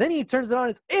lightsaber. Then he turns it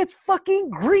on. It's fucking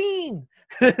green.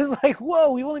 It's like,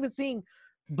 whoa, we've only been seeing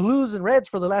blues and reds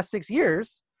for the last 6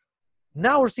 years.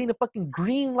 Now we're seeing a fucking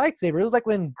green lightsaber. It was like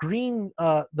when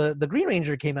the Green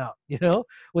Ranger came out, you know,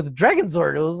 with the Dragon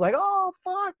Zord. It was like, oh,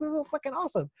 fuck, this is fucking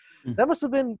awesome. Mm-hmm. That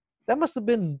must have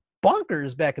been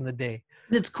bonkers back in the day.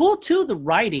 It's cool, too, the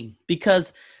writing,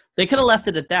 because they could have left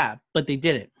it at that, but they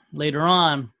did it. Later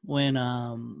on, when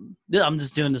I'm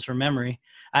just doing this from memory.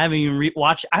 I haven't even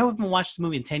watched this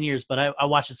movie in 10 years, but I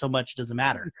watched it so much it doesn't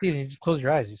matter. You just close your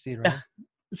eyes, you see it, right?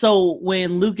 So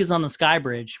when Luke is on the Sky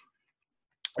Bridge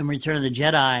in Return of the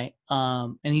Jedi,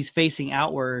 and he's facing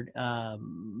outward,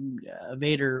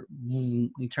 Vader,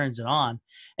 he turns it on,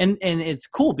 and it's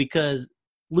cool because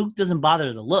Luke doesn't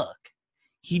bother to look.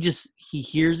 He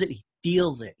hears it, he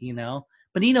feels it, you know,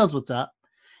 but he knows what's up.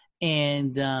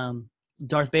 And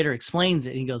Darth Vader explains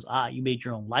it. And he goes, you made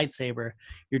your own lightsaber.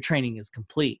 Your training is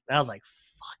complete. And I was like,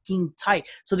 fucking tight.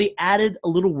 So they added a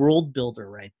little world builder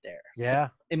right there. Yeah.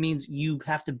 So it means you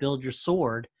have to build your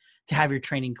sword to have your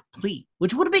training complete,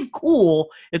 which would have been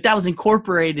cool if that was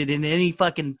incorporated in any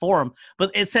fucking form. But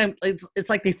it's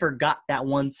like they forgot that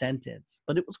one sentence.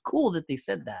 But it was cool that they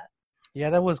said that.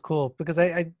 Yeah, that was cool because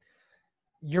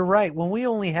you're right. When we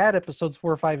only had episodes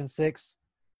 4, 5, and 6,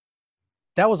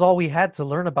 that was all we had to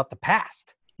learn about the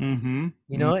past. Mm-hmm.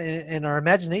 You know, and our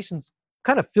imaginations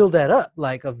kind of filled that up,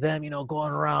 like of them, you know,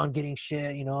 going around getting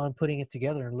shit, you know, and putting it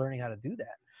together and learning how to do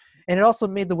that. And it also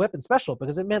made the weapon special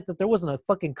because it meant that there wasn't a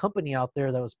fucking company out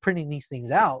there that was printing these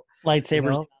things out.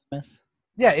 Lightsabers.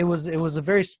 Yeah, it was a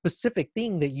very specific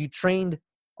thing that you trained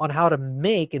on how to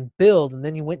make and build, and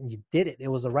then you went and you did it. It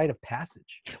was a rite of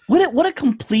passage. What a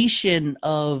completion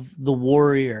of the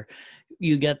warrior.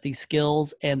 You get these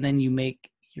skills and then you make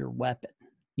your weapon,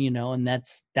 and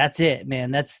that's it,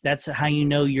 man. That's how you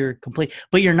know you're complete.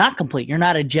 But you're not complete. You're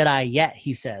not a Jedi yet,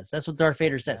 he says. That's what Darth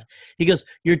Vader says. Yeah. He goes,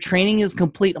 your training is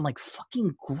complete. I'm like,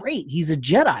 fucking great. He's a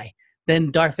Jedi.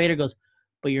 Then Darth Vader goes,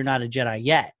 but you're not a Jedi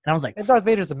yet. And I was like, and Darth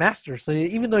Vader's a master. So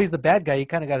even though he's the bad guy, you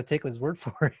kind of got to take his word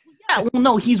for it. Yeah, well,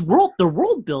 no, they're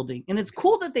world building. And it's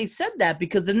cool that they said that,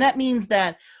 because then that means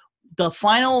that the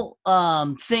final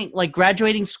thing, like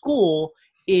graduating school,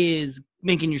 is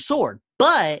making your sword,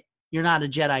 but you're not a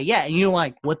Jedi yet. And you're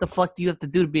like, what the fuck do you have to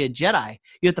do to be a Jedi?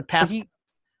 You have to pass.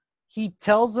 He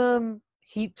tells them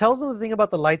the thing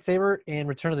about the lightsaber in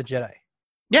Return of the Jedi.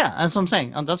 Yeah, that's what I'm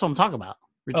saying. That's what I'm talking about.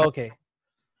 Okay.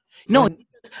 No,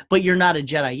 but you're not a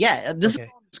Jedi yet. This is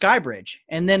Skybridge.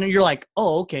 And then you're like,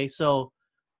 oh, okay, so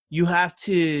you have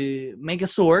to make a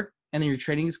sword, and then your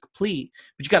training is complete,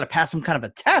 but you got to pass some kind of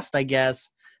a test, I guess,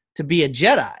 to be a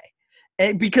Jedi.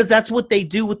 And because that's what they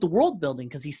do with the world building,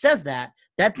 because he says that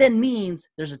then means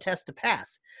there's a test to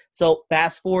pass. So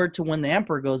fast forward to when the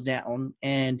Emperor goes down,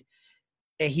 and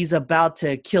he's about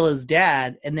to kill his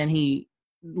dad, and then he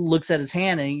looks at his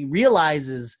hand, and he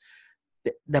realizes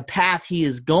the path he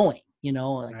is going,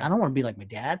 right. I don't want to be like my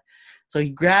dad. So he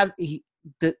grabs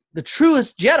the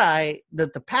truest Jedi,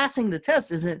 that the passing the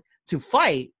test isn't to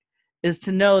fight, is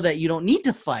to know that you don't need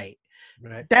to fight.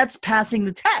 Right. That's passing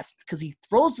the test, because he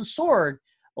throws the sword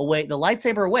away, the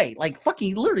lightsaber away. Like, fucking,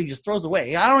 he literally just throws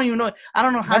away. I don't know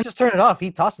how. Not just turn it off.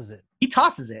 He tosses it.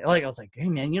 Like, I was like, hey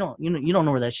man, you don't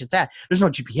know where that shit's at. There's no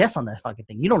GPS on that fucking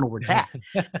thing. You don't know where it's at.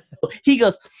 He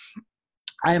goes,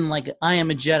 I am a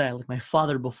Jedi, like my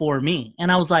father before me.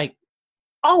 And I was like,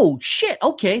 oh shit,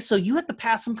 okay, so you have to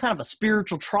pass some kind of a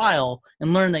spiritual trial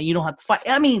and learn that you don't have to fight.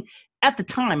 I mean, at the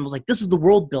time, I was like, this is the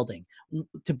world building.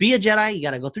 To be a Jedi, you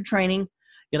got to go through training.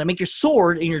 You got to make your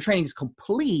sword, and your training is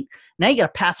complete. Now you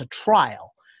got to pass a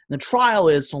trial. And the trial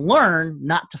is to learn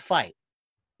not to fight.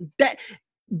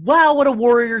 Wow, what a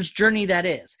warrior's journey that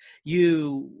is.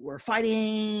 You were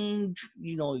fighting,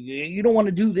 you don't want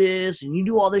to do this, and you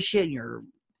do all this shit, and you're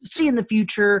seeing the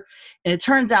future, and it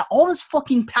turns out all this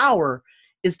fucking power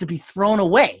is to be thrown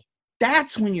away.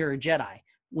 That's when you're a Jedi,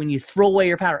 when you throw away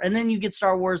your power. And then you get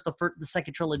Star Wars, the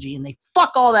second trilogy, and they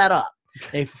fuck all that up.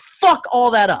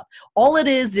 All it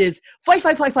is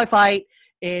fight,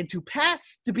 and to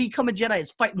become a Jedi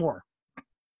is fight more.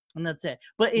 And that's it.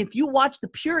 But if you watch the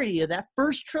purity of that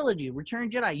first trilogy, Return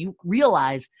of the Jedi, you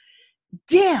realize,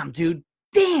 damn, dude,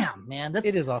 man.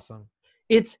 It is awesome.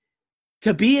 It's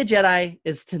to be a Jedi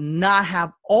is to not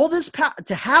have all this power,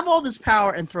 to have all this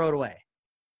power and throw it away.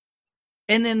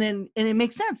 And then it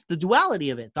makes sense. The duality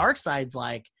of it. Dark side's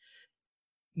like,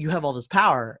 you have all this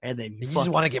power, and then you just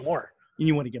want to get more. And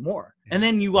you want to get more. Yeah. And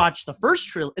then you watch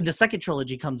the second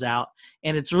trilogy comes out,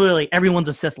 and it's really everyone's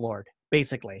a Sith Lord,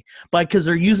 basically. But because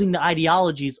they're using the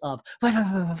ideologies of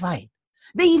fight.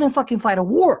 They even fucking fight a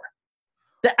war.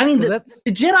 The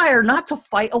Jedi are not to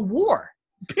fight a war.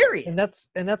 Period. And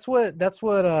that's what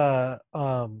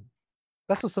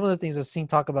some of the things I've seen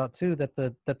talk about too. That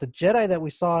the Jedi that we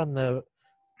saw in the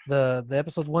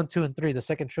episodes 1, 2, and 3, the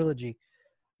second trilogy,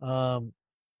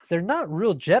 they're not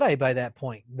real Jedi by that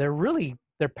point. They're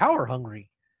power hungry,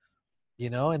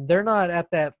 and they're not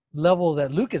at that level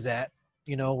that Luke is at,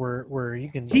 where you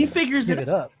can. He figures it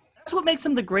up. That's what makes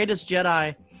him the greatest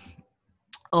Jedi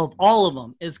of all of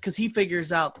them, is because he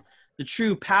figures out the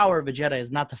true power of a Jedi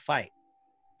is not to fight.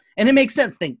 And it makes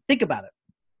sense. Think about it.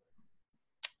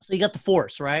 So you got the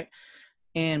Force, right?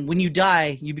 And when you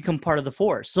die, you become part of the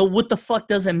Force. So what the fuck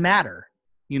doesn't matter?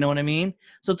 You know what I mean?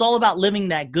 So it's all about living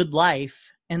that good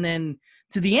life, and then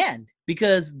to the end,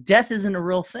 because death isn't a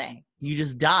real thing. You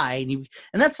just die,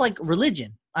 and that's like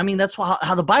religion. I mean, that's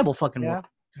how the Bible fucking works.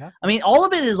 Yeah. I mean, all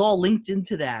of it is all linked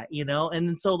into that, And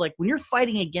then so, like, when you're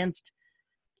fighting against,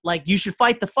 like, you should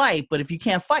fight the fight, but if you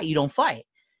can't fight, you don't fight.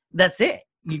 That's it,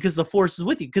 because the Force is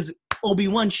with you. Because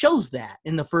Obi-Wan shows that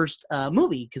in the first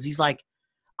movie, because he's like,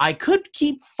 I could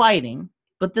keep fighting,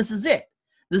 but this is it.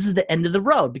 This is the end of the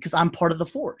road, because I'm part of the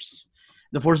Force.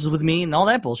 The Force is with me and all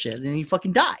that bullshit. And he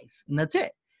fucking dies, and that's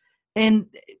it. And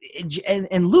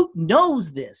Luke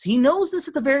knows this. He knows this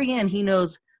at the very end. He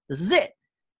knows this is it.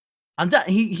 I'm done.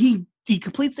 He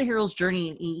completes the hero's journey.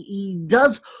 And he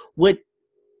does what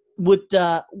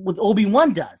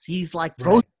Obi-Wan does. He's like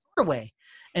throws the sword away.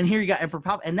 And here you got Emperor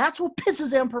Palpatine. And that's what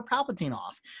pisses Emperor Palpatine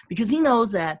off, because he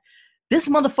knows that this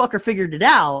motherfucker figured it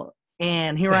out,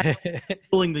 and here I am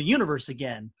ruling the universe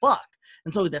again. Fuck.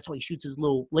 And so that's why he shoots his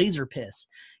little laser piss,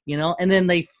 you know? And then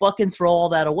they fucking throw all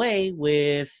that away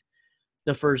with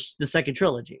the second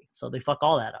trilogy. So they fuck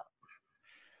all that up.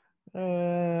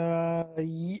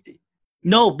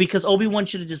 No, because Obi-Wan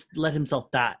should have just let himself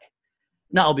die.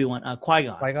 Not Obi-Wan,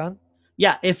 Qui-Gon. Qui-Gon?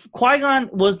 Yeah, if Qui-Gon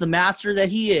was the master that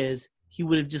he is, he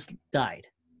would have just died.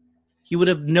 He would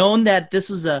have known that this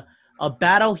was a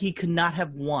battle he could not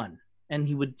have won, and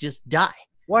he would just die.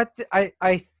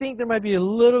 I think there might be a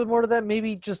little bit more to that.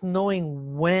 Maybe just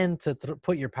knowing when to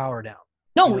put your power down.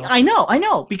 No, you know? I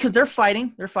know, because they're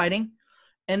fighting,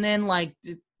 and then like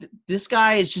this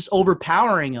guy is just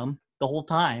overpowering him the whole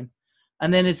time,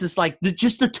 and then it's just like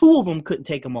just the two of them couldn't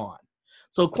take him on.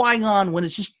 So Qui-Gon, when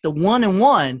it's just the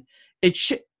 1-on-1,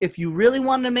 if you really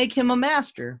wanted to make him a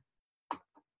master,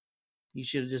 you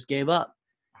should have just gave up.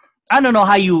 I don't know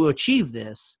how you achieve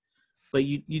this, but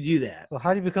you do that. So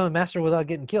how do you become a master without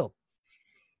getting killed?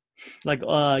 Like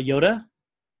Yoda?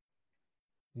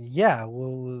 Yeah,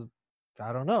 well,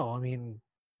 I don't know. I mean,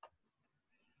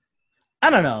 I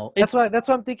don't know. That's why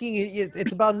I'm thinking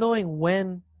it's about knowing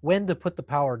when to put the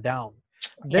power down.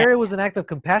 There, it was an act of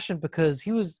compassion because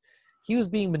he was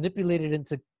being manipulated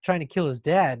into trying to kill his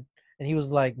dad, and he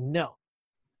was like, no.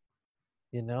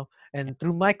 You know? And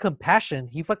through my compassion,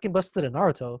 he fucking busted a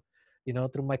Naruto. You know,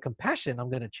 through my compassion, I'm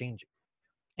going to change it.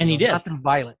 And he did. Not through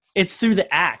violence. It's through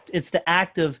the act. It's the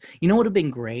act of, you know what would have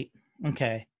been great?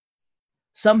 Okay.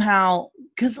 Somehow,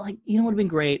 because like, you know what would have been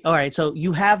great? All right, so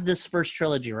you have this first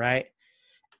trilogy, right?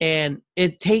 And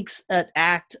it takes an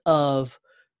act of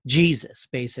Jesus,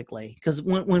 basically. Because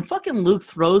when fucking Luke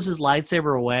throws his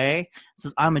lightsaber away,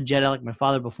 says, I'm a Jedi like my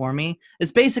father before me,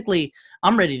 it's basically,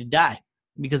 I'm ready to die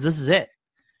because this is it.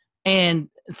 And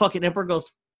fucking Emperor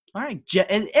goes, all right,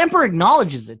 and Emperor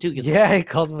acknowledges it too. Yeah, he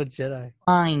calls him a Jedi.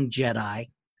 Fine, Jedi,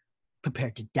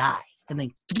 prepared to die, and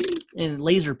then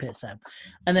laser piss him,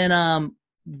 and then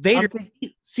Vader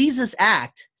sees this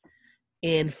act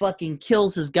and fucking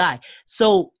kills his guy.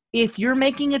 So if you're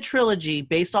making a trilogy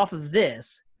based off of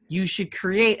this, you should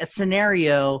create a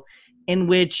scenario in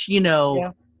which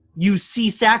you see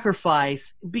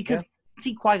sacrifice because you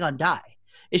see Qui-Gon die.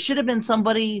 It should have been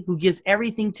somebody who gives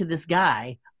everything to this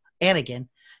guy, Anakin.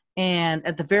 And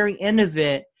at the very end of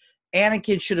it,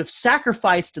 Anakin should have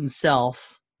sacrificed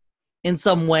himself in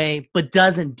some way, but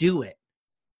doesn't do it.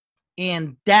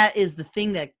 And that is the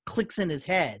thing that clicks in his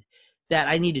head that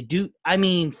I need to do. I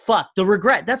mean, fuck, the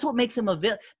regret. That's what makes him a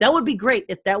villain. That would be great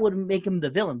if that would make him the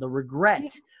villain, the regret.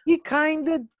 He kind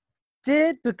of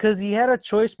did because he had a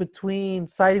choice between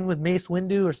siding with Mace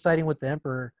Windu or siding with the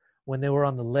Emperor when they were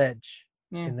on the ledge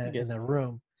in the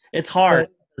room. It's hard.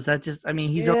 Is that just? I mean,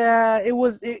 he's it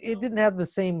was. It didn't have the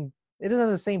same. It doesn't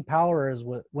have the same power as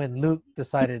when Luke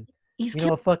decided.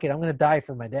 Fuck it. I'm gonna die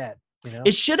for my dad. You know.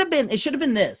 It should have been. It should have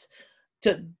been this.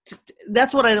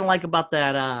 That's what I didn't like about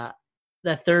that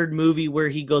third movie where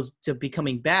he goes to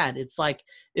becoming bad. It's like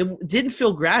it didn't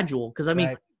feel gradual because I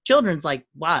mean, children's like,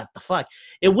 what the fuck?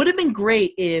 It would have been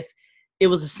great if it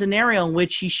was a scenario in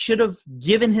which he should have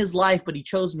given his life, but he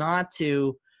chose not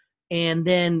to, and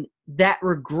then that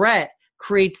regret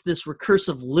creates this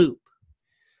recursive loop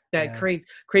that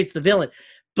creates the villain.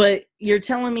 But you're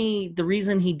telling me the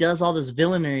reason he does all this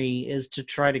villainy is to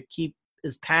try to keep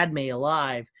his Padme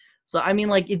alive. So, I mean,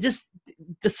 like, it's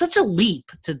such a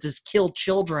leap to just kill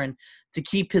children to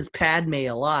keep his Padme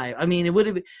alive. I mean, it would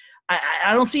have been,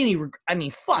 I don't see any, I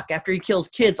mean, fuck, after he kills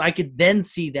kids, I could then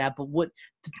see that, but what,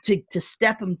 to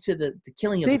step him to the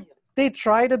killing of they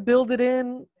try to build it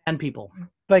in and people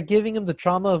by giving him the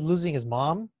trauma of losing his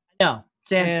mom. No.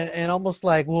 And almost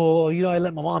like, well, I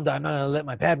let my mom die. I'm not gonna let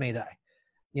my Padme die,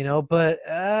 But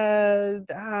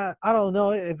I don't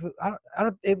know.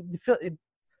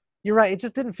 You're right. It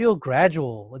just didn't feel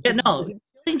gradual.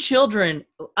 Killing children.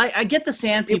 I get the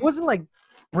sand people. It wasn't like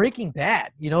Breaking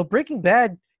Bad. Breaking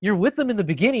Bad. You're with them in the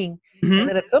beginning, and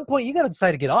then at some point you got to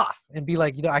decide to get off and be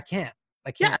like, I can't.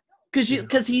 Yeah,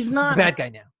 because he's not a bad guy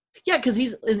now. Yeah, because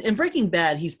he's in Breaking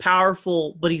Bad, he's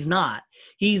powerful, but he's not.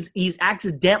 He's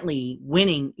accidentally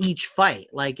winning each fight.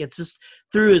 Like, it's just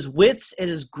through his wits and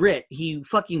his grit, he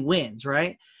fucking wins,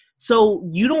 right? So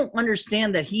you don't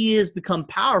understand that he has become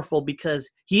powerful because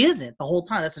he isn't the whole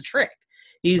time. That's a trick.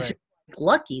 He's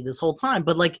lucky this whole time.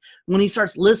 But like when he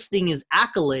starts listing his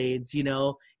accolades,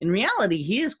 in reality,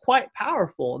 he is quite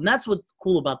powerful. And that's what's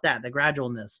cool about that, the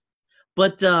gradualness.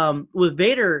 But with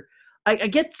Vader, I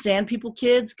get Sand People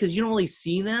kids because you don't really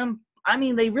see them. I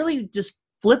mean, they really just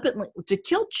flippantly to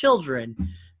kill children.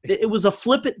 It was a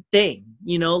flippant thing,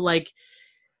 like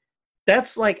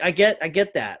that's like I get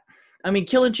that. I mean,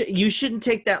 you shouldn't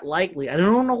take that lightly. I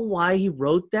don't know why he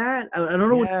wrote that. I don't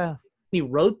know when he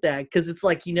wrote that, because it's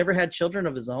like he never had children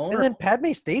of his own. And then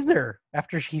Padme stays there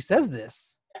after he says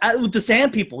this. With the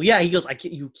Sand People. Yeah, he goes,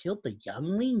 you killed the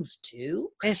younglings too?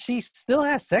 And she still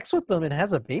has sex with them and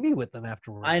has a baby with them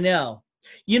afterwards. I know.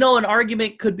 You know, an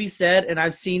argument could be said, and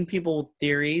I've seen people with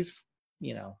theories,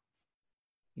 you know,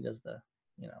 he does the,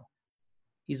 you know,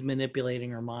 he's manipulating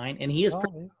her mind, and he is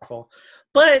pretty powerful.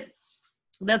 But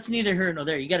that's neither here nor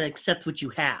there. You got to accept what you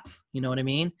have. You know what I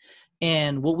mean?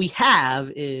 And what we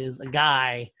have is a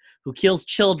guy who kills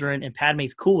children, and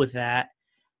Padme's cool with that.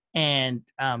 And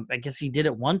I guess he did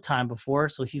it one time before,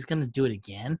 so he's going to do it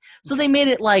again. So they made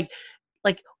it like,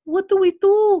 what do we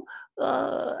do,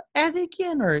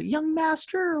 Anakin or young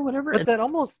master or whatever? But that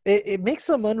almost, it makes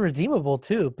him unredeemable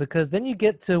too, because then you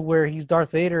get to where he's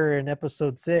Darth Vader in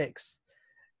episode 6,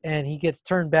 and he gets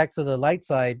turned back to the light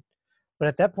side. But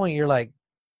at that point, you're like,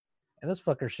 this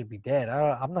fucker should be dead.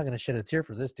 I'm not going to shed a tear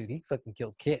for this dude. He fucking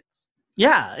killed kids.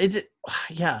 Yeah,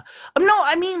 yeah. No,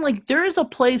 I mean, like, there is a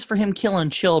place for him killing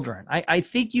children. I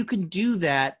think you can do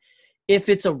that if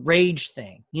it's a rage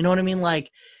thing. You know what I mean?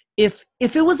 Like, if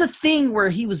it was a thing where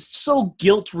he was so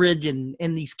guilt-ridden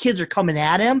and these kids are coming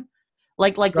at him,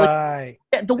 like right.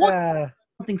 The one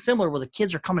something similar where the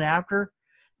kids are coming after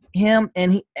him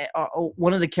and he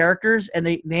one of the characters, and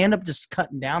they end up just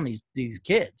cutting down these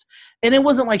kids. And it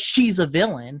wasn't like she's a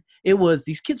villain. It was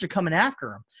these kids are coming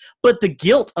after him. But the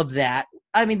guilt of that,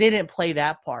 I mean, they didn't play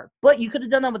that part. But you could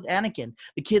have done that with Anakin.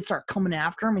 The kids start coming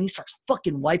after him and he starts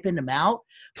fucking wiping them out.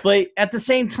 But at the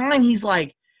same time, he's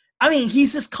like, I mean,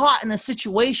 he's just caught in a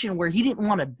situation where he didn't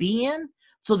want to be in.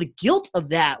 So the guilt of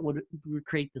that would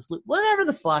create this loop. Whatever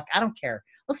the fuck, I don't care.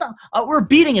 Let's not. We're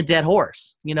beating a dead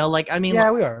horse, you know. Like, I mean, yeah,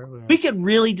 like, we are. We could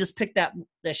really just pick that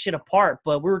shit apart.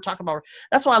 But we were talking about.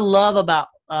 That's what I love about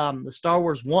the Star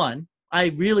Wars 1. I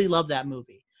really love that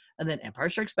movie. And then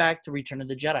Empire Strikes Back to Return of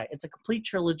the Jedi. It's a complete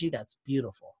trilogy that's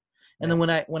beautiful. And then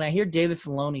when I hear David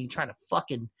Filoni trying to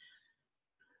fucking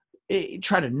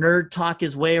try to nerd talk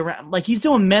his way around, like he's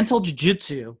doing mental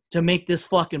jiu-jitsu to make this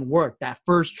fucking work, that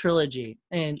first trilogy,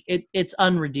 and it's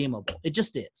unredeemable. It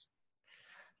just is.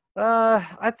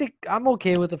 I think I'm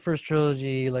okay with the first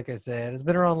trilogy. Like I said, it's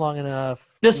been around long enough.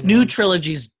 This new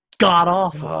trilogy's god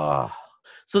awful.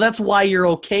 So that's why you're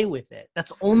okay with it.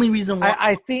 That's the only reason why.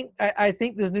 I think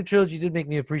this new trilogy did make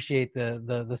me appreciate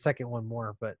the second one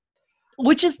more, but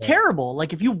which is terrible.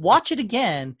 Like, if you watch it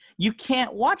again, you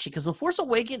can't watch it because The Force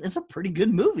Awakens is a pretty good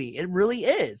movie. It really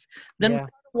is. Then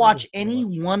watch any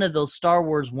one of those Star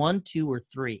Wars 1, 2, or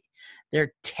 3.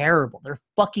 They're terrible. They're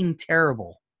fucking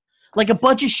terrible. Like, a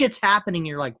bunch of shit's happening.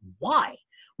 You're like, why?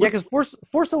 Yeah, because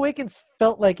Force Awakens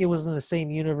felt like it was in the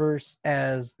same universe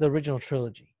as the original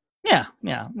trilogy. Yeah.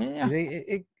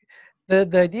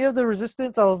 The idea of the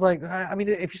Resistance, I was like, I mean,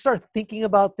 if you start thinking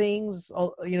about things,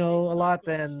 you know, a lot,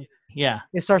 then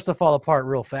it starts to fall apart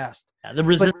real fast. Yeah,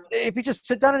 but if you just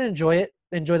sit down and enjoy it,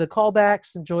 enjoy the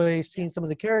callbacks, enjoy seeing some of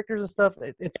the characters and stuff,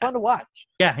 it's fun to watch.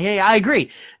 Yeah, I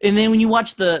agree. And then when you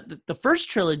watch the first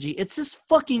trilogy, it's just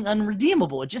fucking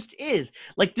unredeemable. It just is.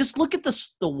 Like, just look at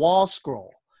the wall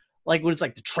scroll. Like, when it's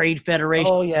like the Trade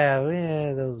Federation. Oh, yeah,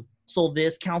 those. Sold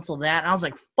this, council that. And I was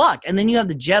like, fuck. And then you have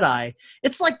the Jedi.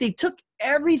 It's like they took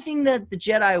everything that the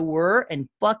Jedi were and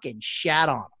fucking shat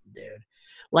on them, dude.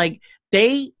 Like,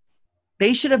 they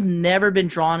should have never been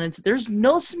drawn into. There's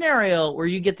no scenario where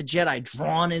you get the Jedi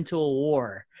drawn into a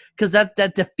war, because that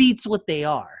defeats what they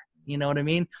are. You know what I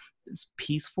mean? It's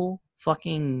peaceful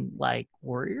fucking, like,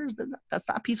 warriors. That's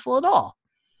not peaceful at all.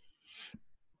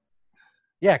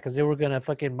 Yeah, because they were going to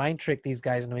fucking mind trick these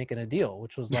guys into making a deal,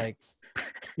 which was like,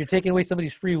 you're taking away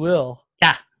somebody's free will.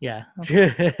 Yeah.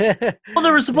 Well,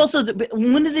 they were supposed to.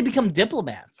 When did they become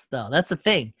diplomats, though? That's the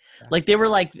thing. Like, they were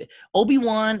like,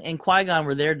 Obi-Wan and Qui-Gon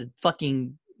were there to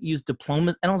fucking use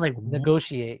diplomacy. And I was like,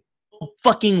 negotiate.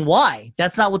 Fucking why?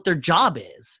 That's not what their job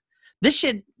is. This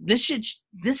is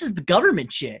the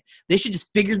government shit. They should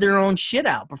just figure their own shit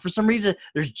out. But for some reason,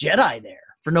 there's Jedi there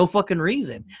for no fucking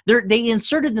reason. They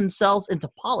inserted themselves into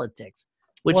politics.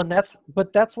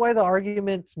 That's why the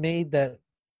argument's made that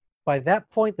by that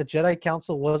point the Jedi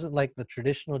Council wasn't like the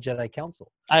traditional Jedi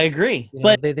Council. I agree,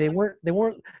 but they weren't,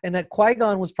 and that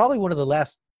Qui-Gon was probably one of the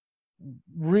last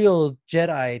real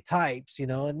Jedi types, you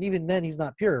know, and even then he's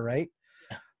not pure, right?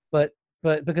 Yeah.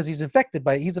 But because he's affected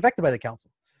by the Council.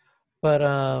 But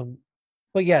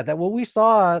yeah, that what we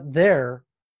saw there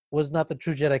was not the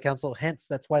true Jedi Council. Hence,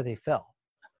 that's why they fell.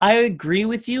 I agree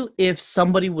with you if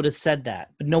somebody would have said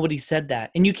that, but nobody said that.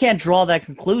 And you can't draw that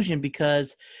conclusion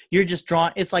because you're just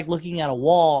drawing. It's like looking at a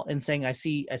wall and saying, I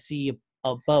see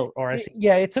a boat, or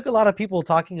it took a lot of people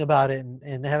talking about it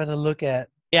and having to look at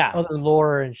other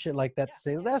lore and shit like that to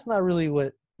say that's not really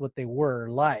what they were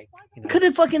like. You know? Could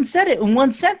have fucking said it in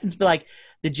one sentence, be like,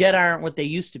 the Jedi aren't what they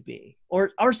used to be,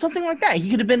 or something like that. He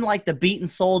could have been like the beaten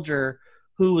soldier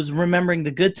who was remembering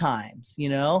the good times, you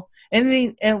know.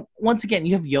 And once again,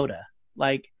 you have Yoda,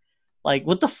 like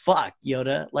what the fuck,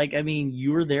 Yoda? Like, I mean,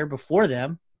 you were there before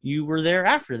them, you were there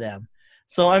after them.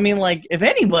 So I mean, like, if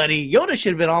anybody, Yoda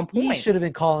should have been on point. He should have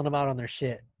been calling them out on their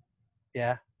shit.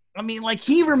 Yeah. I mean, like,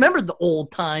 he remembered the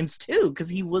old times too, because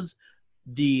he was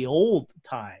the old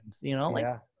times, you know. Like,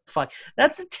 fuck,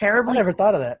 that's a terrible. I never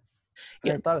thought of that.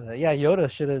 Yeah, Yoda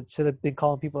should have been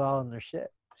calling people out on their shit.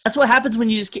 That's what happens when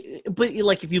you just get, but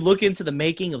like, if you look into the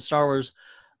making of Star Wars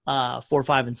 4,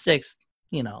 5, and 6,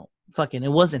 you know, fucking,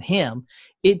 it wasn't him.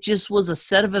 It just was a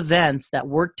set of events that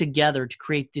worked together to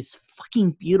create this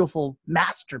fucking beautiful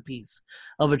masterpiece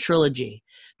of a trilogy.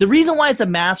 The reason why it's a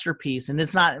masterpiece, and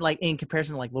it's not like in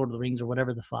comparison to like Lord of the Rings or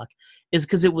whatever the fuck, is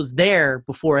because it was there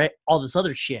before all this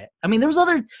other shit. I mean, there was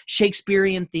other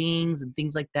Shakespearean things and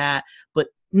things like that, but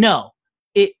no,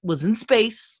 it was in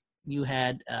space. You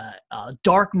had a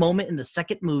dark moment in the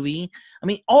second movie. I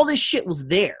mean, all this shit was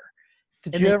there.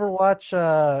 Did you ever watch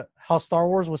how Star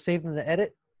Wars was saved in the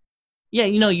edit? Yeah,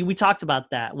 you know, we talked about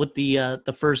that with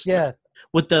the first. Yeah.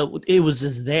 It was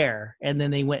just there, and then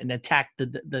they went and attacked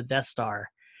the Death Star.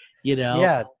 You know.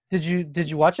 Yeah. Did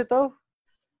you watch it though?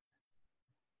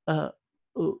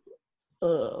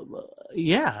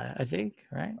 Yeah, I think,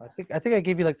 right? I think I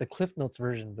gave you like the Cliff Notes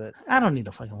version, but I don't need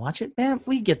to fucking watch it, man.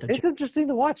 We get the. It's interesting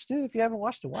to watch, dude. If you haven't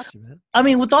watched it, watch it, man. I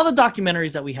mean, with all the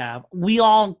documentaries that we have, we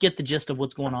all get the gist of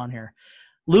what's going on here.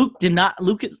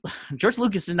 George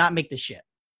Lucas did not make this shit.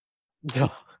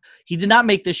 No. He did not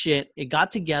make this shit. It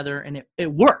got together and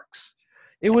it works.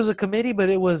 It was a committee, but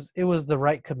it was the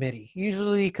right committee.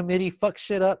 Usually committee fucks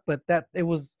shit up, but it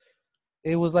was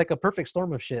like a perfect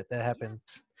storm of shit that happened.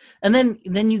 And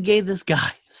then you gave this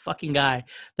fucking guy,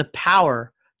 the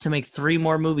power to make 3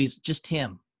 more movies, just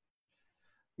him.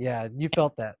 Yeah, you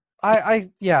felt that.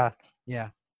 Yeah.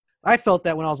 I felt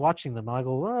that when I was watching them. I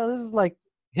go, well, this is like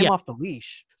him off the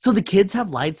leash. So the kids have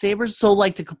lightsabers. So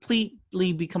like to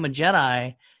completely become a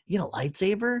Jedi, you get a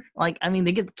lightsaber. Like, I mean,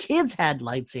 kids had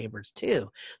lightsabers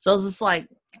too. So I was just like,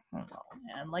 oh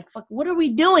man, like, fuck, what are we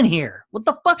doing here? What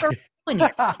the fuck are we doing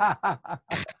here?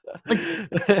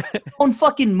 Like, own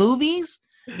fucking movies,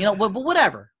 you know. But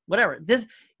whatever.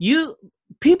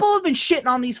 People have been shitting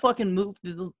on these fucking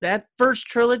movies, that first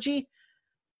trilogy,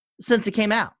 since it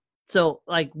came out. So,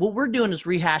 like, what we're doing is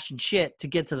rehashing shit to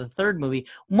get to the third movie.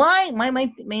 My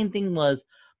main thing was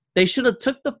they should have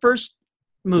took the first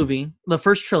movie, the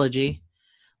first trilogy,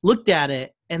 looked at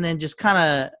it, and then just kind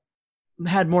of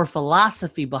had more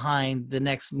philosophy behind the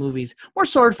next movies. More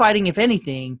sword fighting, if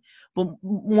anything, but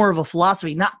more of a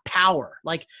philosophy, not power.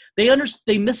 Like, they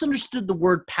misunderstood the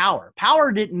word power.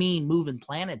 Power didn't mean moving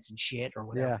planets and shit or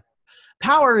whatever. Yeah.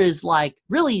 Power is, like,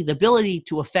 really the ability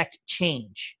to affect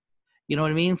change. You know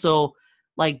what I mean? So,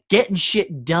 like, getting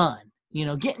shit done. You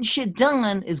know, getting shit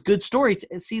done is good story.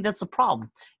 See, that's the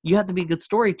problem. You have to be a good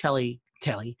storyteller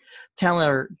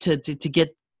to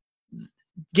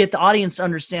get the audience to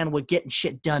understand what getting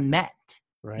shit done meant.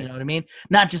 Right. You know what I mean?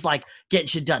 Not just like getting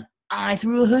shit done. I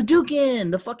threw a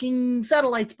Hadouken, the fucking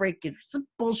satellites breaking, some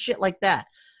bullshit like that.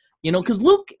 You know, because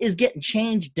Luke is getting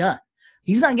change done.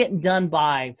 He's not getting done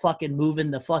by fucking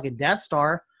moving the fucking Death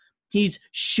Star. He's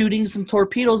shooting some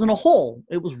torpedoes in a hole.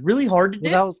 It was really hard to do.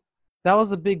 That was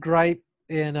the big gripe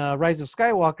in Rise of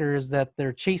Skywalker, is that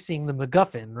they're chasing the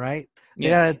MacGuffin, right?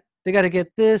 Yeah. They gotta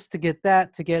get this to get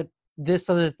that to get this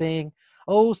other thing.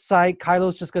 Oh, psych!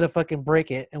 Kylo's just gonna fucking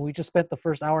break it, and we just spent the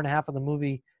first hour and a half of the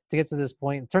movie to get to this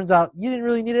point. It turns out you didn't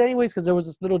really need it anyways, because there was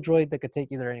this little droid that could take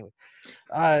you there anyway.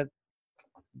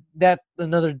 That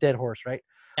another dead horse, right?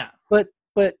 Yeah. But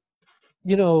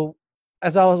you know,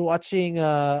 as I was watching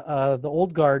the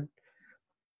Old Guard,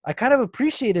 I kind of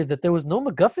appreciated that there was no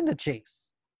MacGuffin to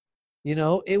chase. You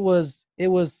know, it was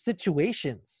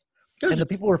situations, and the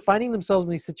people were finding themselves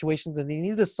in these situations, and they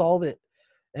needed to solve it,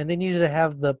 and they needed to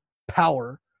have the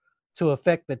power to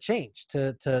affect the change,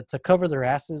 to cover their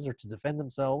asses, or to defend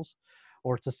themselves,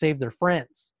 or to save their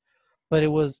friends. But it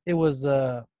was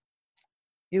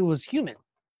human,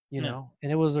 you know,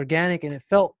 and it was organic, and it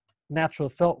felt natural,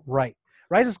 it felt right.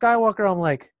 Rise of Skywalker, I'm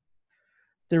like,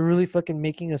 they're really fucking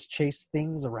making us chase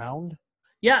things around.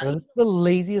 Yeah. It's the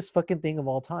laziest fucking thing of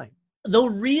all time. The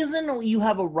reason you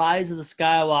have a Rise of the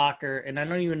Skywalker, and I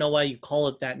don't even know why you call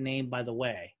it that name, by the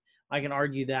way. I can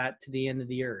argue that to the end of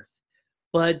the earth.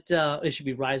 But it should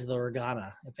be Rise of the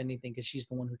Organa, if anything, because she's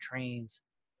the one who trains.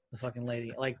 The fucking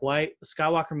lady. Like, why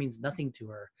Skywalker means nothing to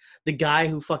her. The guy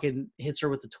who fucking hits her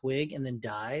with the twig and then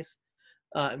dies.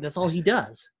 That's all he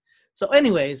does. So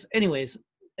anyways,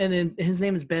 and then his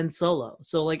name is Ben Solo.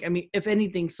 So like, I mean, if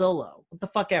anything, Solo. What the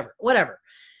fuck ever. Whatever.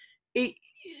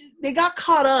 They got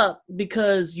caught up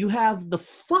because you have the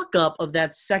fuck up of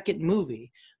that second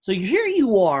movie. So here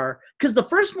you are, because the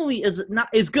first movie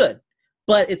is good,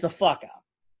 but it's a fuck up.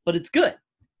 But it's good.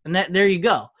 And there you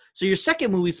go. So your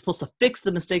second movie is supposed to fix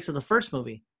the mistakes of the first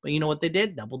movie. But you know what they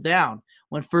did? Doubled down.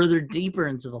 Went further deeper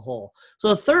into the hole. So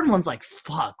the third one's like,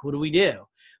 fuck, what do we do?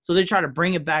 So they try to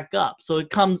bring it back up. So it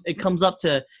comes up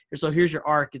to, so here's your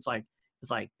arc. It's like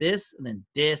this, and then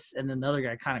this, and then the other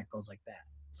guy kind of goes like that.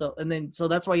 So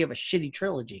that's why you have a shitty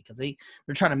trilogy, because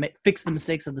they're trying to fix the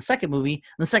mistakes of the second movie,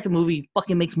 and the second movie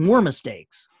fucking makes more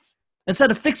mistakes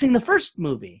instead of fixing the first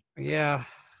movie. Yeah.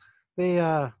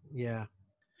 Yeah.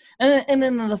 And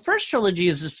then the first trilogy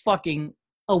is just fucking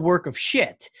a work of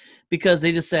shit, because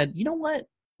they just said, you know what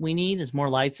we need is more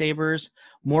lightsabers,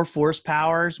 more force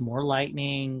powers, more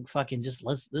lightning, fucking just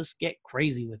let's get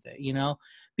crazy with it, you know?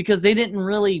 Because they didn't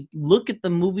really look at the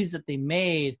movies that they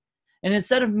made, and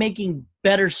instead of making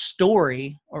better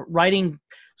story or writing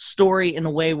story in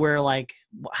a way where like,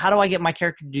 how do I get my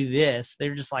character to do this?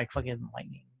 They're just like fucking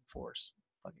lightning force.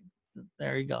 Fucking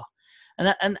there you go.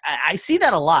 And I see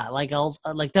that a lot. Like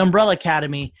like the Umbrella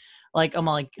Academy, like I'm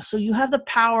like, so you have the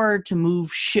power to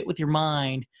move shit with your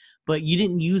mind, but you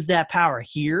didn't use that power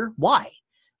here. Why?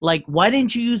 Like, why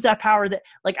didn't you use that power? That,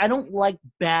 like, I don't like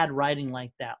bad writing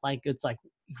like that. Like, it's like,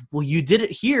 well, you did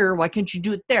it here. Why couldn't you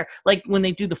do it there? Like when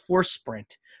they do the force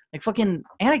sprint, like fucking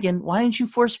Anakin, why didn't you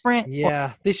force sprint?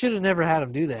 Yeah, they should have never had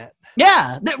him do that.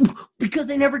 Yeah, because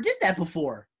they never did that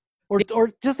before.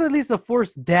 Or just at least a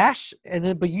force dash,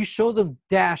 but you show them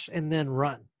dash and then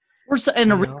run. Or so,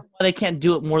 and the reason why they can't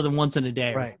do it more than once in a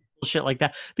day, right? Shit like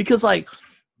that, because like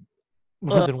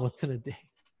more than once in a day.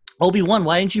 Obi-Wan,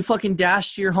 why didn't you fucking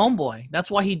dash to your homeboy? That's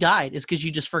why he died. Is because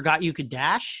you just forgot you could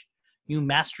dash. You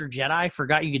master Jedi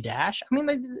forgot you could dash. I mean,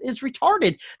 it's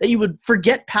retarded that you would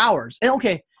forget powers. And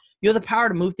okay, you have the power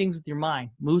to move things with your mind.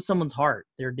 Move someone's heart.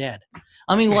 They're dead.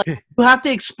 I mean, like, you have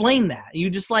to explain that. You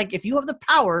just like, if you have the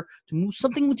power to move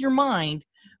something with your mind,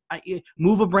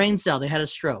 move a brain cell. They had a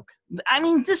stroke. I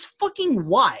mean, this fucking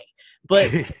why?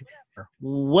 But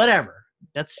whatever.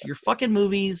 That's your fucking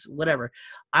movies, whatever.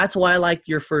 That's why I like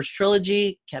your first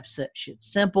trilogy. Kept shit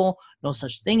simple. No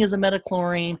such thing as a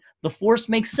metachlorine. The Force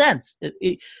makes sense.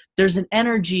 There's an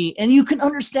energy, and you can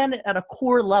understand it at a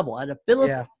core level, at a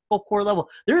philosophical core level.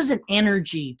 There is an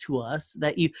energy to us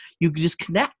that you just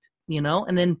connect, you know?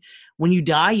 And then when you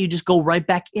die, you just go right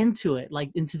back into it,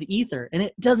 like into the ether. And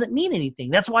it doesn't mean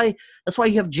anything. That's why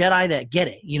you have Jedi that get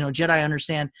it. You know, Jedi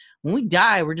understand when we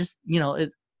die, we're just, you know,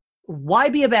 why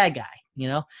be a bad guy? You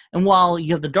know, and while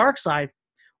you have the dark side,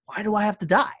 why do I have to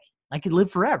die? I could live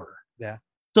forever. Yeah.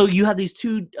 So you have these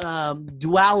two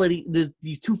duality,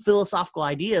 these two philosophical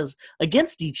ideas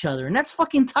against each other, and that's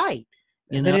fucking tight.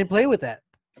 And they didn't play with that.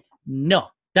 No,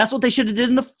 that's what they should have did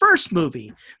in the first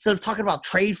movie. Instead of talking about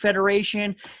Trade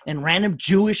Federation and random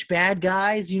Jewish bad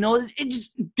guys, you know, it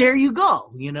just there you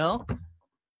go, you know.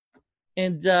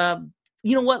 And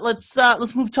you know what?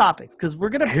 Let's move topics, because we're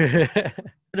gonna.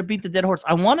 To beat the dead horse.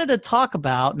 I wanted to talk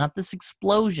about not this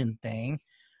explosion thing,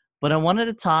 but I wanted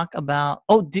to talk about.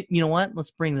 You know what?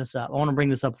 Let's bring this up. I want to bring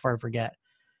this up before I forget.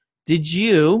 Did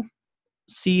you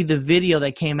see the video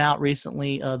that came out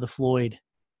recently of the Floyd?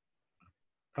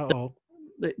 Uh-oh.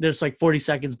 There's like 40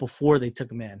 seconds before they took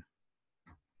him in.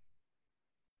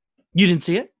 You didn't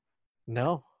see it?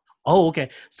 No. Oh, okay.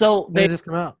 So when did this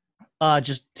come out?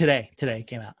 Just today. Today it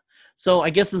came out. So I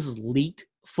guess this is leaked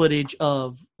footage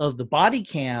of the body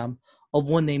cam of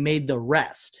when they made the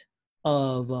arrest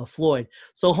of Floyd.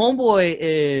 So homeboy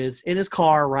is in his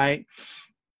car, right?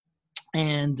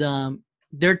 And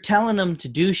they're telling him to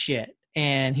do shit,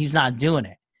 and he's not doing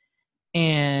it.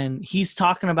 And he's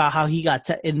talking about how he got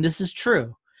and this is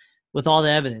true with all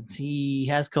the evidence. He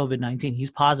has COVID-19.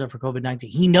 He's positive for COVID-19.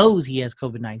 He knows he has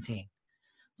COVID-19.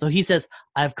 So he says,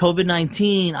 I have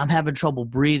COVID-19. I'm having trouble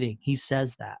breathing. He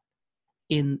says that.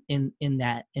 In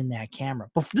that camera.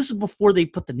 But this is before they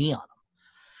put the knee on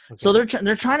him. Okay. So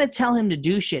they're trying to tell him to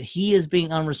do shit. He is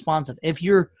being unresponsive. If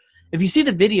you see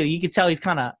the video, you could tell he's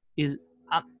kind of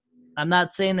I'm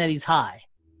not saying that he's high,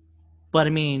 but I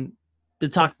mean the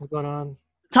going on.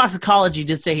 Toxicology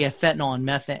did say he had fentanyl and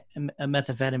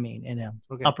methamphetamine in him,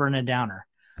 upper and a downer.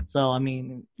 So I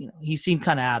mean, you know, he seemed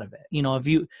kind of out of it. You know, if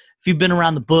you've been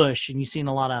around the bush and you've seen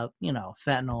a lot of, you know,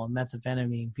 fentanyl and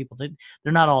methamphetamine people,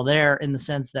 they're not all there in the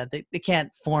sense that they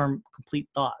can't form complete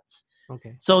thoughts.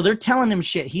 Okay. So they're telling him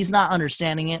shit. He's not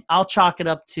understanding it. I'll chalk it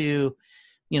up to,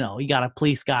 you got a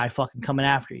police guy fucking coming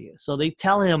after you. So they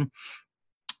tell him,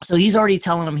 so he's already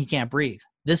telling him he can't breathe.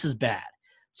 This is bad.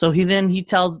 So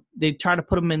they try to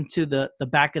put him into the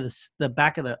back of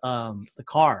the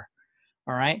car.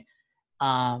 All right.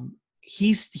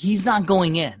 He's not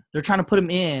going in. They're trying to put him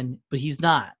in, but he's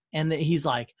not. And he's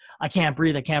like, I can't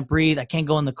breathe. I can't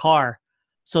go in the car.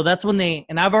 So that's when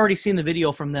and I've already seen the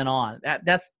video from then on.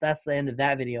 That's the end of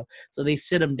that video. So they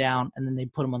sit him down and then they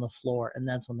put him on the floor, and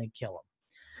that's when they kill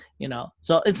him.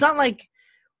 So it's not like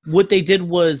what they did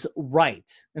was right,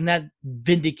 and that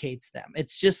vindicates them.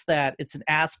 It's just that it's an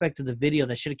aspect of the video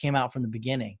that should have came out from the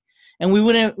beginning. And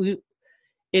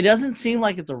it doesn't seem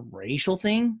like it's a racial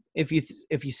thing. If you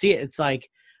see it, it's like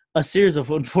a series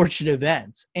of unfortunate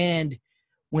events. And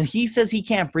when he says he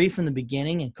can't breathe from the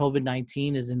beginning and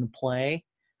COVID-19 is in play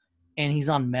and he's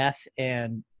on meth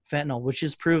and fentanyl, which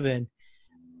is proven,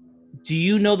 do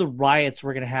you know the riots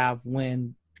we're going to have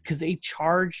because they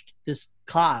charged this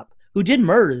cop who did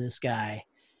murder this guy.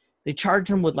 They charged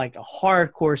him with like a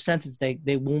hardcore sentence they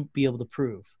won't be able to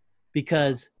prove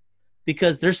because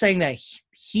they're saying that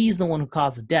he's the one who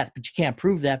caused the death, but you can't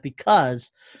prove that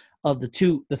because of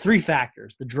the three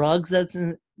factors: the drugs that's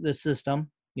in the system,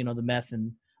 the meth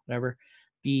and whatever,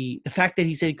 the fact that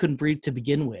he said he couldn't breathe to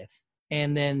begin with,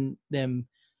 and then them,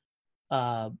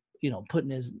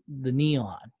 putting the knee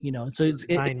on, so it's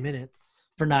 9 minutes.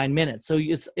 For 9 minutes. So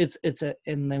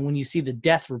and then when you see the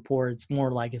death report, it's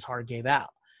more like his heart gave out,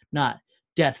 not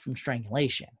death from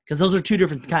strangulation, because those are two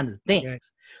different kinds of things. Okay.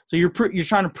 So you're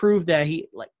trying to prove that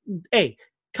hey,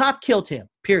 cop killed him.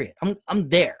 Period. I'm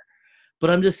there, but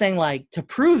I'm just saying, like, to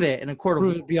prove it in a court of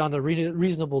law beyond a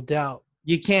reasonable doubt,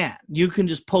 you can't. You can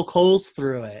just poke holes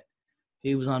through it.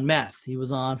 He was on meth. He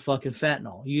was on fucking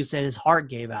fentanyl. You said his heart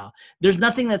gave out. There's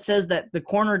nothing that says that. The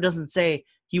coroner doesn't say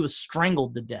he was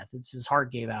strangled to death. It's his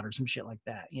heart gave out or some shit like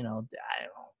that. I don't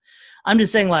know. I'm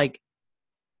just saying, like,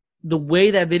 the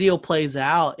way that video plays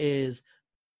out is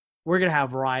we're going to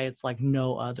have riots like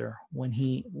no other when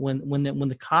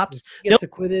the cops if he gets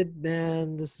acquitted,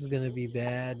 man, this is going to be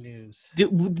bad news.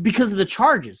 Because of the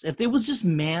charges. If it was just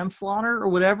manslaughter or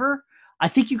whatever, I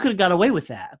think you could have got away with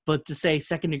that. But to say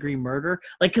second-degree murder,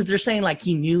 like, because they're saying, like,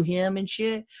 he knew him and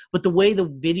shit. But the way the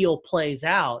video plays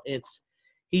out, it's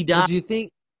he died. Do you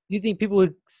think people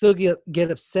would still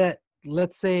get upset?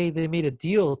 Let's say they made a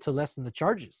deal to lessen the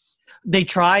charges. They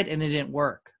tried and it didn't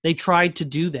work. They tried to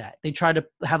do that. They tried to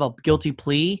have a guilty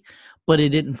plea, but it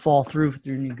didn't fall through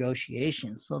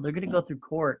negotiations. So they're going to go through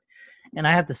court. And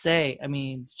I have to say, I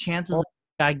mean, chances of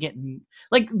the guy getting,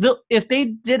 like, if they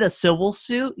did a civil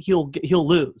suit, he'll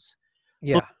lose.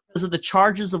 Yeah. But because of the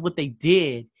charges of what they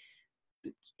did,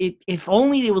 if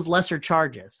only it was lesser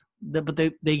charges, but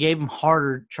they gave him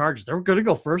harder charges. They were going to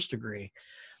go first degree,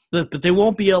 but they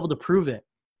won't be able to prove it.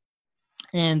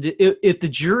 And if the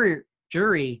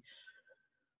jury,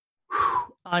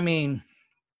 I mean,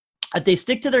 if they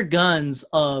stick to their guns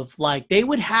of, like, they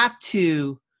would have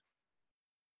to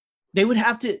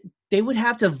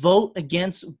vote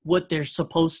against what they're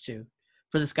supposed to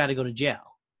for this guy to go to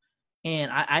jail.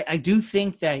 And I do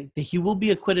think that he will be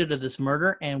acquitted of this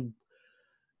murder, and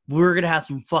we're going to have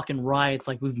some fucking riots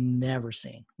like we've never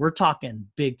seen. We're talking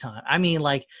big time. I mean,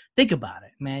 like, think about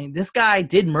it, man. This guy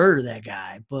did murder that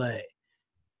guy, but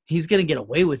he's going to get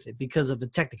away with it because of the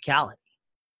technicality.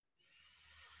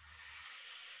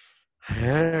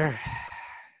 Is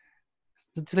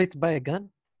it too late to buy a gun?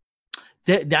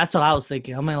 That's what I was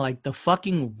thinking. I mean, like, the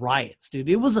fucking riots, dude.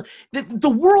 It was the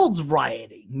world's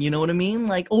rioting. You know what I mean?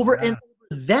 Like, over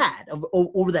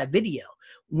that video,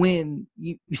 when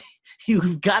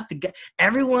you've got the guy,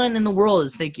 everyone in the world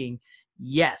is thinking,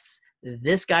 yes,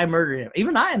 this guy murdered him.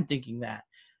 Even I am thinking that,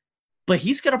 but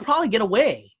he's gonna probably get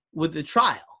away with the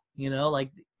trial.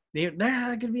 Like, they're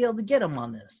not gonna be able to get him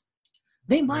on this.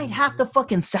 They might have to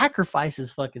fucking sacrifice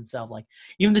his fucking self. Like,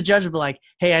 even the judge will be like,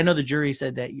 hey, I know the jury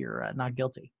said that you're not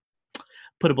guilty.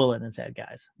 Put a bullet in his head,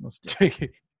 guys. Let's do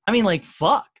it. I mean, like,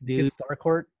 fuck, dude. Star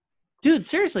court. Dude,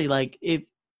 seriously, like, if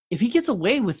he gets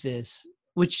away with this,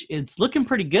 which it's looking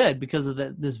pretty good because of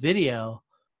this video,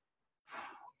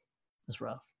 it's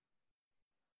rough.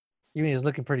 You mean it's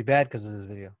looking pretty bad because of this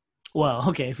video? Well,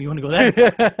 okay, if you want to go there.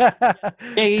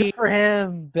 Good for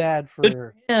him, bad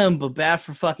for him, but bad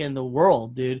for fucking the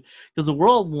world, dude. Because the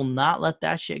world will not let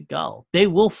that shit go. They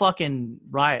will fucking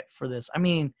riot for this. I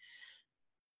mean,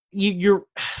 there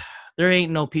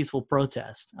ain't no peaceful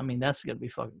protest. I mean, that's gonna be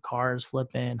fucking cars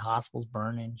flipping, hospitals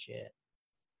burning, shit.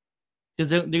 Because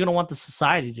they're gonna want the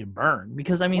society to burn.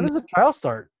 Because, I mean, when does the trial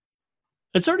start?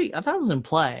 It's already. I thought it was in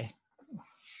play.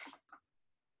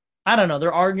 I don't know.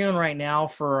 They're arguing right now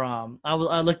for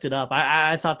I looked it up.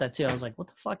 I thought that too. I was like, what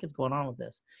the fuck is going on with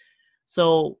this?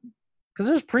 So because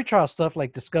there's pretrial stuff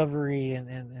like discovery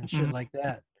and shit like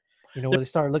that. You know, where they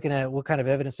start looking at what kind of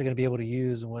evidence they're going to be able to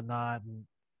use and whatnot. And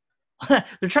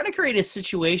they're trying to create a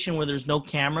situation where there's no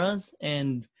cameras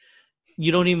and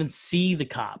you don't even see the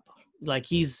cop. Like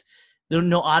there's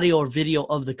no audio or video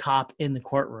of the cop in the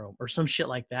courtroom or some shit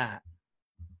like that.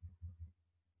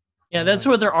 Yeah, that's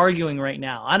what they're arguing right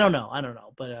now. I don't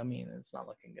know, but I mean, it's not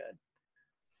looking good.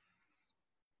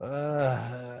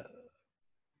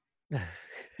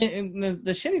 And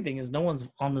the shitty thing is no one's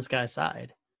on this guy's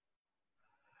side.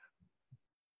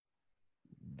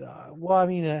 Well, I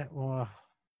mean,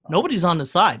 nobody's on the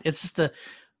side. It's just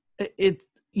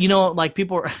like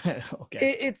people are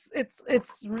okay.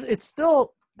 It's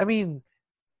still. I mean,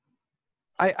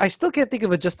 I still can't think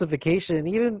of a justification,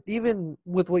 even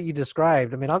with what you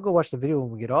described. I mean, I'll go watch the video when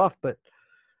we get off, but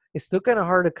it's still kind of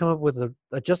hard to come up with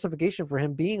a justification for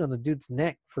him being on the dude's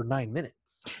neck for 9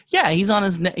 minutes. Yeah, he's on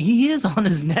his neck. He is on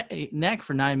his neck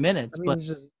for 9 minutes. I mean,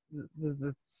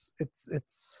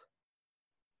 it's.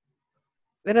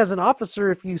 And as an officer,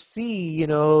 if you see,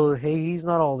 hey, he's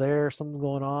not all there, something's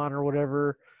going on or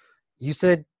whatever, you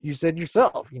said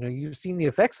yourself, you've seen the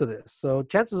effects of this. So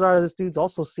chances are this dude's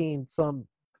also seen some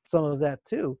of that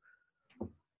too.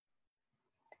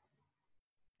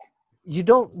 You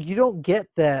don't get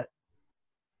that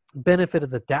benefit of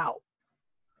the doubt,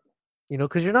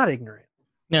 because you're not ignorant.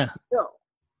 Yeah.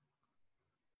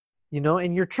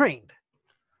 And you're trained.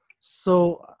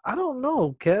 So I don't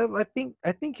know, Kev.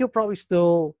 I think he'll probably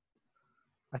still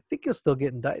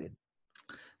get indicted.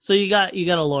 So you got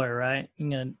a lawyer, right? You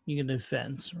got a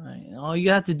defense, right? All you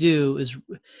have to do is,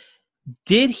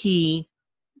 did he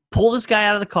pull this guy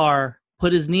out of the car,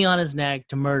 put his knee on his neck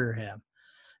to murder him?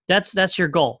 That's your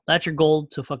goal. That's your goal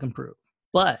to fucking prove.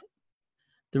 But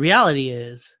the reality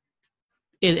is,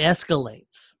 it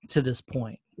escalates to this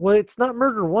point. Well, it's not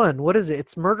murder one. What is it?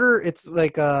 It's murder. It's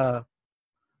like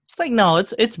It's like, no,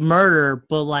 it's murder,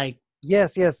 but like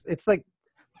yes, it's like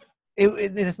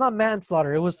it's not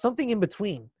manslaughter. It was something in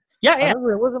between. Yeah. I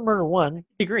remember it wasn't murder one.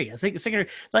 I agree. I think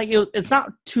it's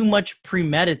not too much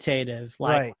premeditative.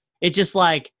 Like right. It's just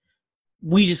like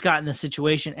we just got in this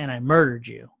situation and I murdered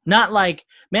you. Not like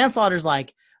manslaughter's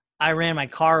like I ran my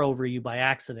car over you by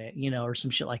accident, or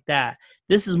some shit like that.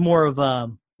 This is more of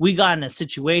we got in a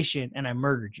situation and I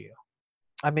murdered you.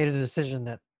 I made a decision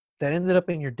that ended up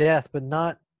in your death, but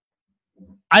not.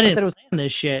 I didn't plan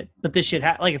this shit, but this shit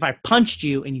like if I punched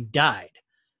you and you died,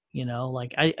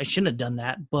 like I shouldn't have done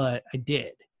that, but I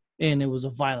did, and it was a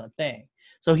violent thing.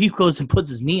 So he goes and puts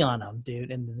his knee on him,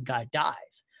 dude, and then the guy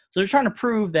dies. So they're trying to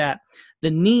prove that the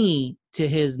knee to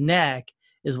his neck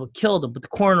is what killed him, but the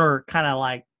coroner kind of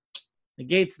like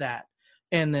negates that,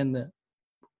 and then the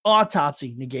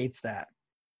autopsy negates that.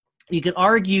 You can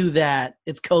argue that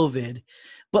it's COVID,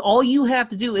 but all you have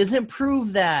to do isn't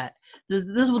prove that. This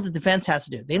is what the defense has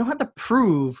to do. They don't have to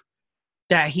prove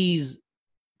that he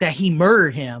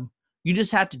murdered him. You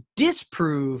just have to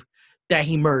disprove that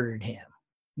he murdered him.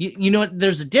 You know what?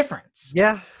 There's a difference.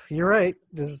 Yeah, you're right.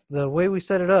 This is the way we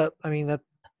set it up. I mean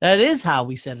that is how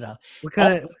we set it up. We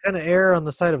kind of err on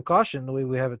the side of caution the way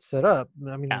we have it set up.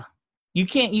 I mean, yeah. You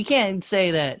can't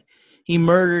say that he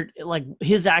murdered, like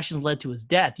his actions led to his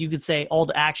death. You could say all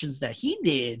the actions that he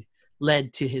did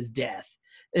led to his death.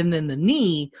 And then the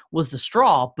knee was the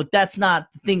straw, but that's not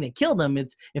the thing that killed him.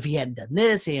 It's if he hadn't done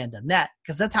this, he hadn't done that.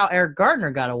 Because that's how Eric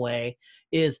Gardner got away.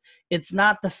 It's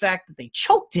not the fact that they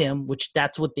choked him, which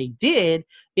that's what they did.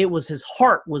 It was his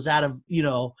heart was out of,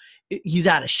 he's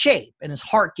out of shape, and his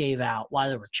heart gave out while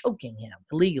they were choking him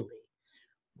illegally.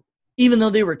 Even though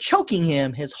they were choking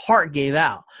him, his heart gave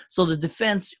out. So the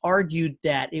defense argued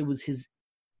that it was his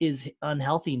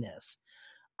unhealthiness.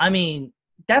 I mean,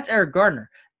 that's Eric Gardner.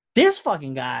 This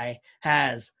fucking guy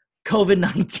has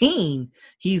COVID-19.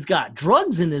 He's got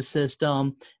drugs in his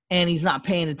system, and he's not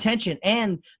paying attention.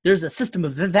 And there's a system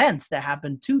of events that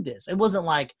happened to this. It wasn't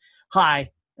like, hi,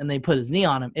 and they put his knee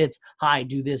on him. It's, hi,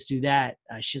 do this, do that.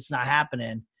 Shit's not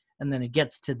happening. And then it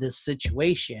gets to this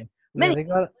situation.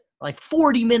 Like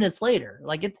 40 minutes later.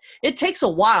 Like it takes a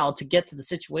while to get to the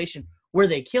situation where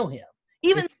they kill him.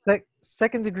 Even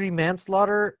second-degree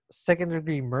manslaughter,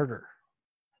 second-degree murder.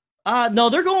 No,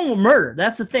 they're going with murder.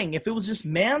 That's the thing. If it was just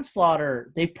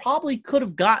manslaughter, they probably could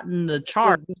have gotten the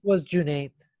charge. This was June 8th.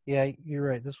 Yeah, you're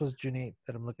right. This was June 8th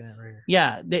that I'm looking at right here.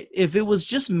 Yeah, if it was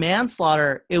just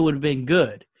manslaughter, it would have been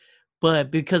good.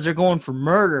 But because they're going for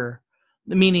murder,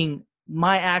 meaning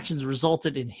my actions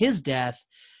resulted in his death,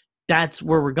 that's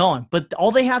where we're going. But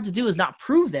all they have to do is not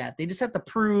prove that. They just have to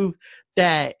prove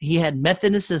that he had meth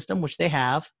in his system, which they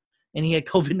have, and he had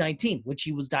COVID-19, which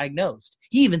he was diagnosed.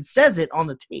 He even says it on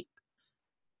the tape.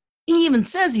 He even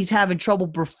says he's having trouble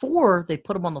before they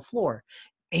put him on the floor.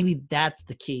 Maybe that's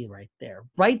the key right there.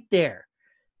 Right there.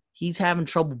 He's having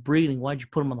trouble breathing. Why'd you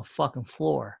put him on the fucking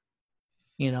floor?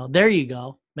 You know, there you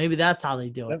go. Maybe that's how they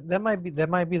do it. That might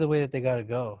be the way that they got to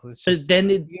go. It's just, then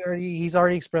he's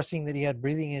already expressing that he had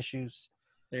breathing issues.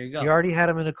 There you go. You already had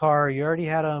him in a car. You already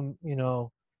had him,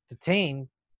 detained.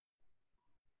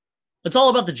 It's all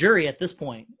about the jury at this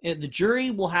point. The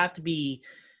jury will have to be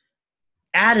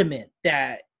adamant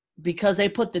that because they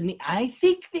put I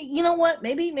think that, you know what?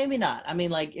 Maybe not. I mean,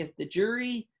 like, if the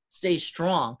jury stays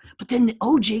strong, but then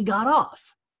OJ got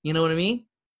off. You know what I mean?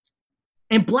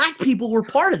 And black people were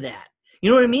part of that. You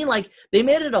know what I mean? Like, they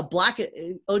made it a black.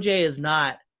 OJ is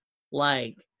not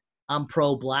like, I'm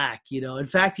pro-black, In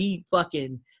fact, he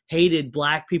fucking hated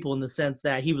black people in the sense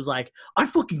that he was like, I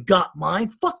fucking got mine.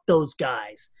 Fuck those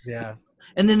guys. Yeah.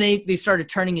 And then they started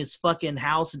turning his fucking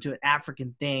house into an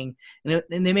African thing. And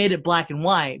they made it black and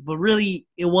white. But really,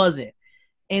 it wasn't.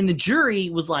 And the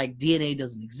jury was like, DNA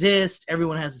doesn't exist.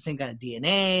 Everyone has the same kind of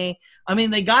DNA. I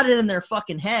mean, they got it in their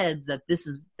fucking heads that this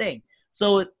is the thing.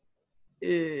 So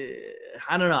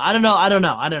I don't know.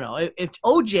 If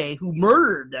OJ, who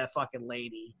murdered that fucking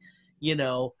lady,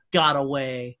 got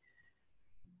away,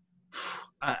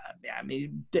 I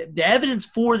mean, the evidence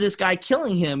for this guy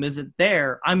killing him isn't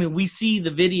there. I mean, we see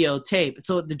the videotape.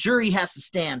 So the jury has to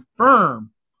stand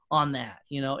firm on that.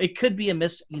 It could be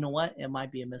you know what? It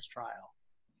might be a mistrial.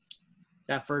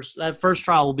 That first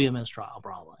trial will be a mistrial,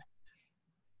 probably.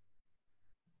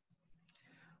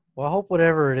 Well, I hope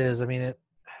whatever it is, I mean,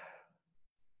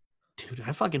 Dude,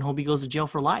 I fucking hope he goes to jail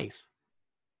for life.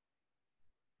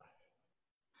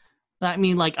 I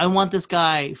mean, like, I want this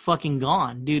guy fucking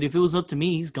gone. Dude, if it was up to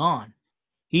me, he's gone.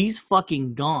 He's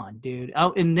fucking gone, dude.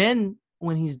 And then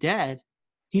when he's dead,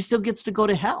 he still gets to go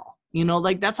to hell.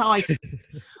 Like, that's how I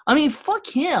I mean, fuck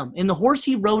him and the horse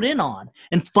he rode in on,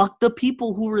 and fuck the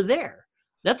people who were there.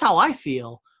 That's how I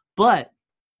feel, but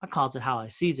I calls it how I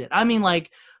sees it. I mean,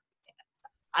 like,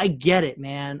 I get it,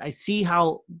 man. I see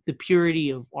how the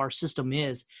purity of our system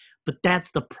is, but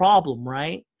that's the problem,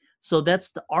 right? So that's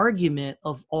the argument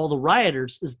of all the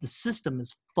rioters, is the system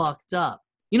is fucked up.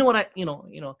 You know what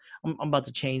I'm about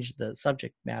to change the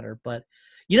subject matter, but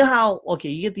you know how, okay,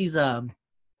 you get these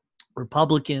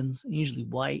Republicans, usually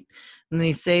white, and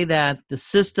they say that the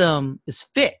system is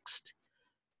fixed.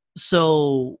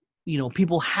 So,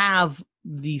 people have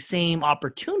the same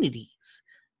opportunities,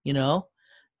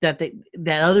 that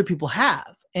other people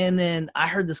have. And then I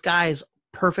heard this guy's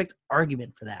perfect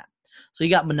argument for that. So you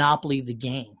got Monopoly, the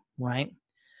game, right?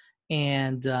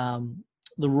 And the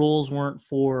rules weren't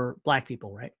for black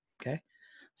people, right? Okay.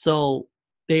 So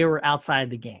they were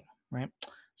outside the game, right?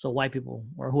 So white people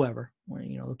or whoever,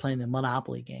 they're playing the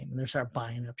Monopoly game and they start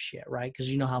buying up shit, right?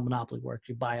 Because you know how Monopoly works.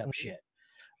 You buy up shit,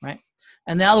 right?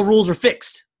 And now the rules are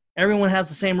fixed. Everyone has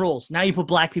the same rules. Now you put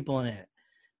black people in it.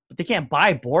 But they can't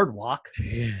buy Boardwalk.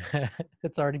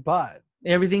 It's already bought.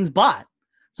 Everything's bought.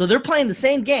 So they're playing the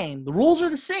same game. The rules are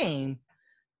the same,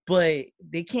 but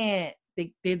they can't.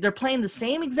 They're playing the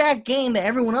same exact game that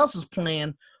everyone else is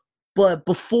playing, but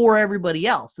before everybody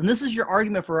else. And this is your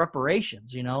argument for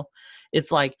reparations.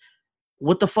 It's like,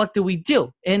 what the fuck do we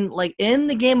do? And like in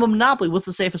the game of Monopoly, what's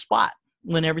the safest spot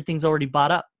when everything's already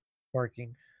bought up?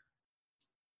 Parking.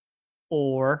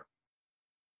 Or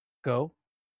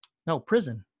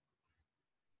prison.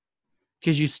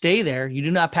 Because you stay there, you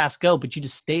do not pass go, but you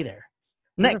just stay there.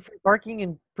 Free parking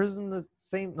and prison the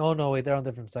same? No, wait, they're on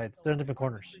different sides. They're on different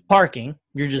corners.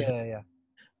 You're just yeah.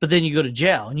 But then you go to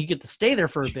jail and you get to stay there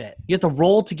for a bit. You have to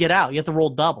roll to get out. You have to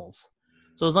roll doubles.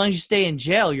 So as long as you stay in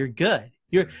jail, you're good.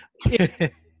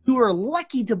 If you are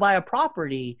lucky to buy a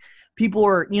property, people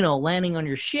are landing on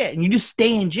your shit, and you just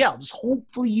stay in jail. Just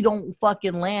hopefully you don't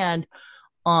fucking land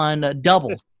on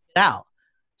doubles. Get out.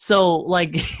 So,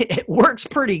 like, it works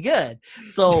pretty good.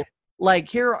 So, like,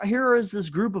 here is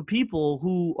this group of people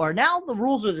who are now the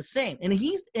rules are the same.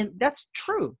 And that's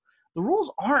true. The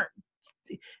rules aren't.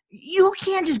 You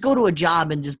can't just go to a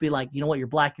job and just be like, you know what, you're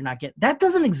black, you're not getting. That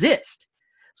doesn't exist.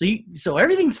 So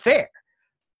everything's fair.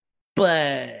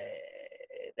 But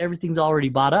everything's already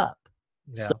bought up.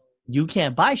 Yeah. So you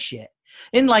can't buy shit.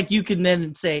 And like you can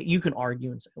then say, you can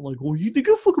argue and say, like, well, you think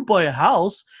you fucking buy a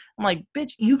house? I'm like,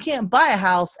 bitch, you can't buy a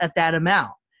house at that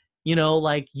amount.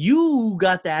 Like you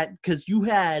got that because you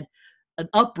had an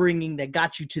upbringing that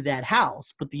got you to that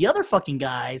house. But the other fucking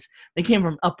guys, they came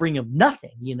from an upbringing of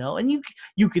nothing, and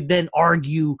you could then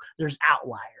argue there's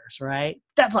outliers. outliers, right?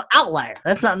 That's an outlier.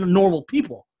 That's not normal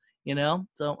people, you know?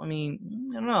 So, I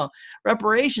mean, I don't know.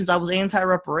 Reparations, I was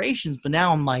anti-reparations, but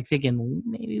now I'm like thinking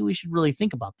maybe we should really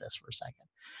think about this for a second.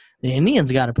 The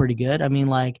Indians got it pretty good. I mean,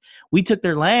 like, we took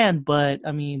their land, but,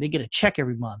 I mean, they get a check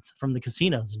every month from the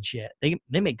casinos and shit. They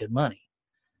make good money.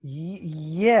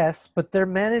 Yes, but they're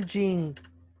managing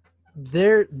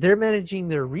their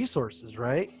resources,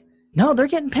 right? No, they're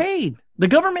getting paid. The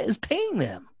government is paying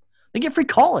them. They get free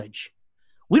college.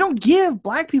 We don't give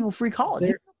black people free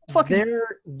college.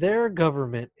 Their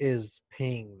government is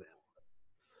paying them.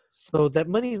 So that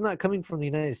money is not coming from the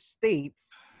United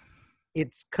States.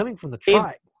 It's coming from the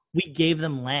tribes. We gave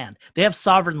them land. They have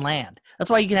sovereign land. That's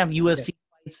why you can have UFC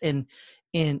fights in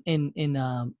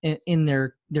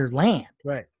their land,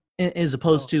 right? As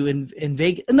opposed to in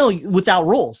Vegas. No, without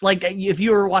rules. Like if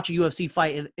you ever watch a UFC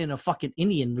fight in a fucking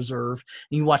Indian reserve,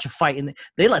 and you watch a fight and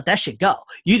they let that shit go,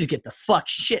 you just get the fuck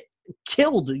shit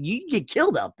killed. You get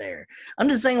killed out there. I'm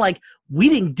just saying, like, we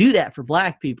didn't do that for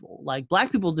black people. Like,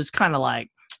 black people just kind of like,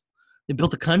 they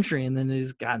built a country and then they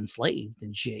just got enslaved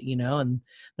and shit, you know, and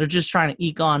they're just trying to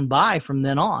eke on by from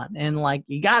then on. And like,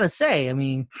 you got to say, I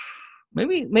mean,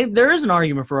 maybe there is an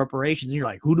argument for reparations. And you're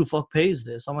like, who the fuck pays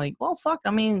this? I'm like, well, fuck.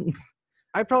 I mean,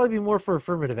 I'd probably be more for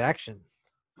affirmative action.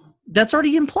 That's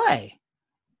already in play.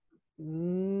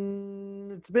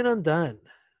 It's been undone.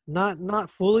 Not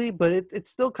fully, but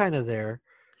it's still kind of there.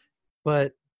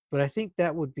 But I think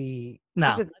that would be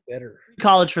better.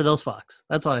 College for those fucks.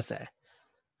 That's what I say.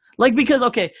 Like, because,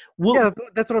 okay.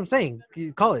 That's what I'm saying.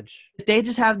 College. They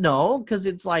just have because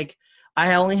it's like,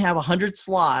 I only have 100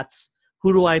 slots.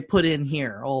 Who do I put in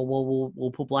here? Oh, well,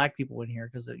 we'll put black people in here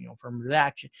because, you know, affirmative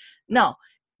action. No,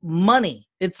 money.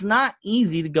 It's not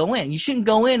easy to go in. You shouldn't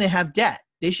go in and have debt.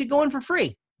 They should go in for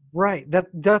free. Right.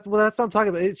 That's what I'm talking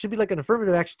about. It should be like an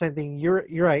affirmative action type thing. You're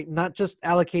right. Not just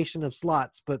allocation of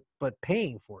slots, but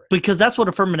paying for it. Because that's what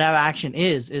affirmative action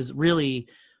is really,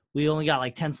 we only got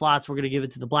like 10 slots. We're going to give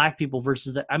it to the black people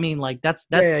versus I mean, like that's.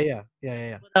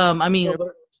 Yeah. I mean,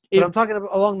 but I'm talking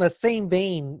about along the same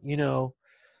vein, you know,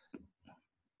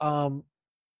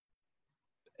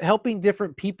 helping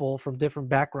different people from different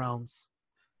backgrounds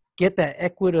get that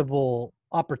equitable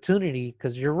opportunity.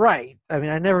 Because you're right. I mean,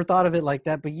 I never thought of it like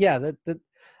that, but yeah,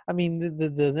 I mean,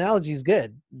 the analogy is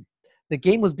good. The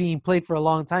game was being played for a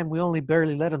long time. We only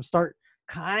barely let them start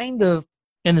kind of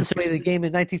in the play the game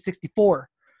in 1964.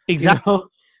 Exactly.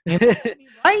 You know?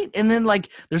 Right. And then like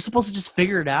they're supposed to just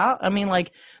figure it out. I mean,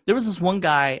 like there was this one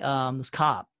guy, this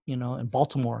cop, you know, in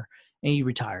Baltimore, and he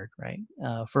retired, right?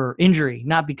 For injury,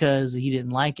 not because he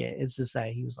didn't like it. It's just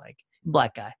that he was like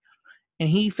black guy. And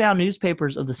he found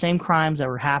newspapers of the same crimes that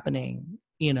were happening,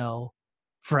 you know,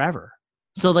 forever.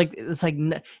 So like, it's like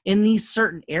in these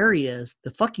certain areas,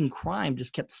 the fucking crime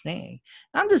just kept staying.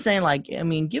 I'm just saying, like, I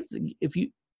mean,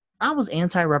 I was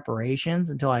anti-reparations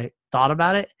until I thought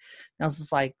about it. And I was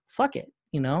just like, fuck it,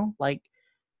 you know, like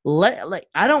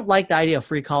I don't like the idea of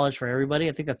free college for everybody.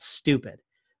 I think that's stupid.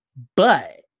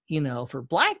 But, you know, for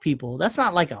black people, that's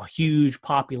not like a huge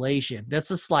population. That's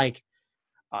just like,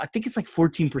 I think it's like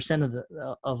 14%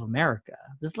 of America.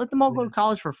 Just let them all go to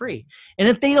college for free. And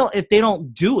if they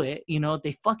don't do it, you know, if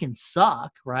they fucking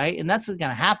suck, right? And that's going to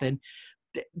happen.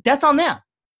 That's on them.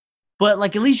 But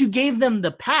like, at least you gave them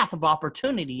the path of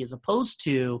opportunity, as opposed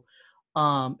to,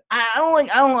 I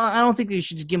don't think that you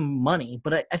should just give them money,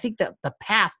 but I think that the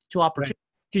path to opportunity,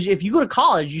 because if you go to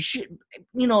college, you should,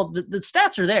 you know, the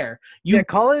stats are there.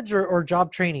 College or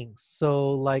job training.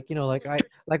 So like, you know,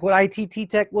 like what ITT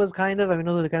Tech was kind of, I mean,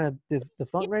 those are kind of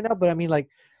defunct right now, but I mean like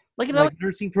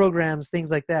nursing programs,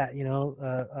 things like that, you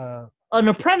know, an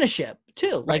apprenticeship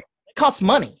too. Like it costs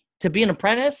money to be an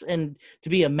apprentice and to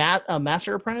be a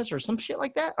master apprentice or some shit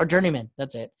like that, or journeyman.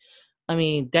 That's it. I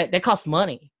mean, that costs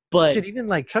money, but even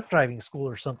like truck driving school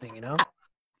or something, you know,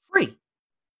 free.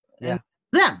 Yeah. And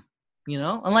them, you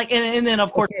know, and like, and then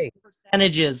of course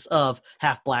percentages of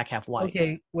half black, half white.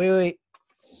 Okay. Wait.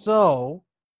 So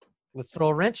let's throw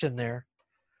a wrench in there.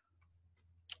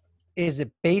 Is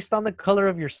it based on the color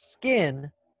of your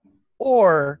skin,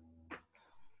 or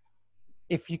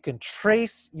if you can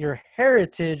trace your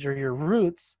heritage or your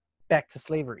roots back to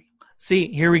slavery?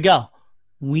 See, here we go.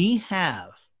 We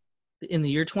have, in the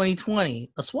year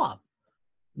 2020, a swab.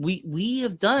 We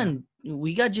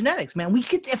got genetics, man.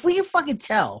 If we can fucking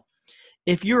tell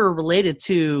if you were related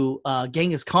to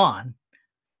Genghis Khan,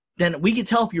 then we could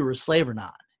tell if you were a slave or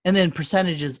not. And then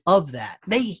percentages of that.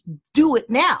 They do it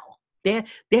now. They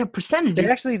have percentages.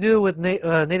 They actually do it with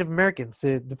Native Americans,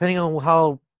 depending on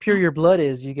how pure your blood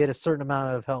is, you get a certain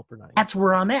amount of help or not. That's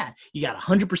where I'm at. You got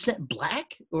 100%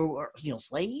 black or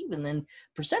slave, and then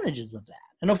percentages of that.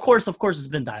 And of course, it's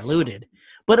been diluted.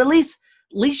 But at least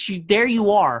there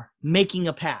you are making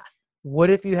a path. What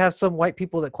if you have some white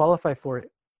people that qualify for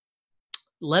it?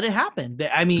 Let it happen.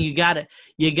 I mean, you got to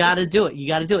do it. You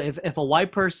got to do it. If a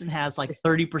white person has like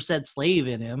 30% slave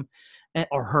in him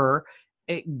or her,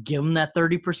 give them that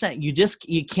 30%.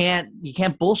 You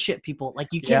can't bullshit people. Like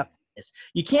you can't. Yeah.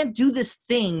 You can't do this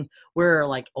thing where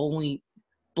like only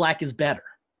black is better.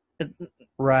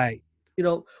 Right.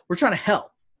 We're trying to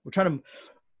help. We're trying to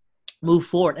move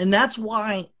forward. And that's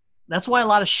why a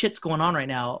lot of shit's going on right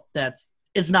now that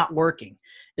is not working.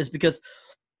 Is because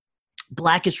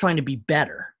black is trying to be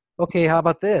better. Okay, how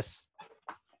about this?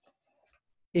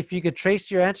 If you could trace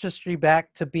your ancestry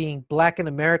back to being black in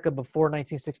America before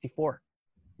 1964,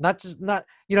 not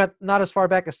as far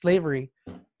back as slavery,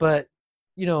 but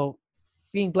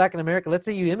being black in America. Let's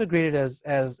say you immigrated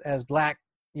as black,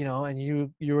 and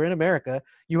you were in America.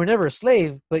 You were never a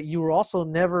slave, but you were also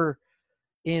never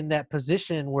in that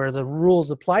position where the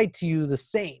rules applied to you the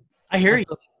same. I hear you.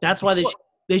 That's why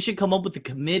they should come up with a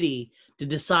committee to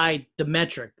decide the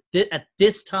metric. At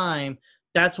this time,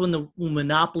 that's when the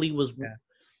monopoly was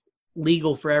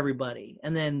legal for everybody.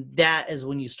 And then that is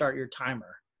when you start your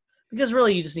timer. Because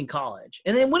really, you just need college.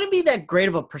 And it wouldn't be that great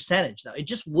of a percentage, though. It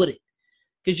just wouldn't.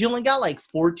 Because you only got like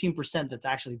 14% that's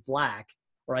actually black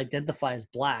or identify as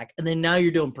black. And then now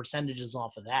you're doing percentages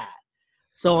off of that.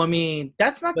 So, I mean,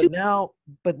 that's not too bad.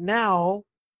 But now,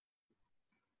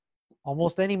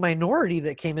 almost any minority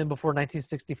that came in before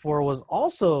 1964 was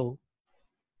also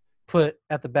put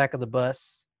at the back of the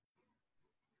bus.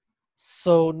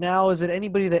 So now is it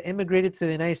anybody that immigrated to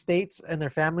the United States and their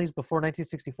families before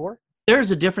 1964? There's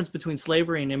a difference between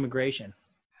slavery and immigration.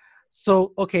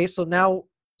 So now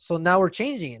we're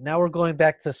changing it. Now we're going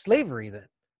back to slavery then.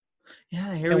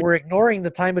 Yeah, we're ignoring the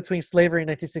time between slavery and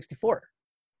 1964.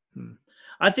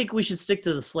 I think we should stick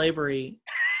to the slavery.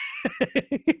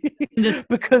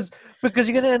 because you're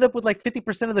going to end up with like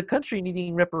 50% of the country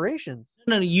needing reparations.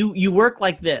 No, you work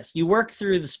like this. You work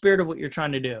through the spirit of what you're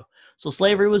trying to do. So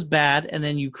slavery was bad, and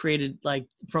then you created like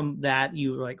from that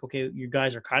you were like, okay, you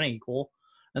guys are kind of equal,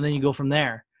 and then you go from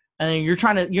there, and then you're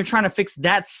trying to fix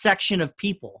that section of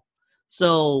people.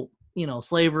 So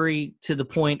slavery to the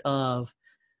point of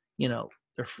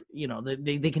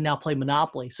they can now play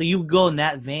Monopoly. So you go in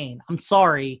that vein. I'm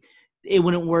sorry. It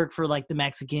wouldn't work for like the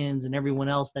Mexicans and everyone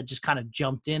else that just kind of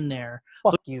jumped in there.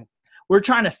 Fuck you. We're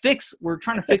trying to fix the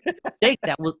mistake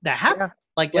that happened.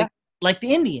 Yeah. Like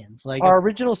the Indians, like our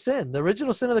original sin, the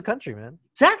original sin of the country, man.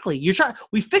 Exactly.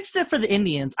 We fixed it for the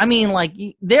Indians. I mean, like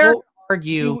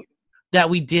argue that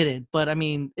we did it, but I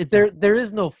mean, there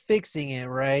is no fixing it,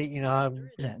 right? I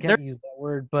can't use that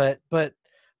word, but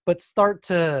start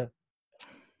to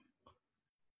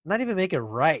not even make it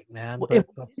right, man. But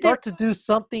start to do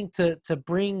something to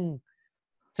bring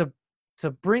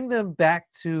them back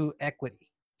to equity.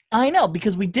 I know,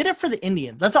 because we did it for the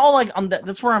Indians. That's all. Like,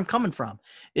 that's where I'm coming from.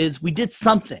 Is we did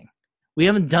something. We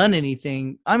haven't done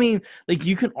anything. I mean, like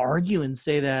you can argue and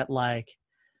say that like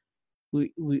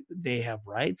they have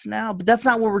rights now, but that's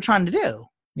not what we're trying to do.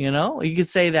 You could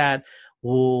say that.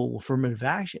 Well, affirmative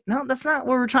action. No, that's not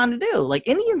what we're trying to do. Like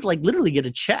Indians, like literally get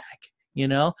a check.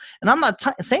 And I'm not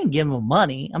saying give them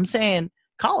money. I'm saying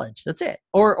college. That's it,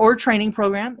 or training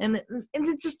program, and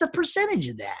it's just a percentage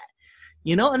of that.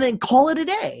 And then call it a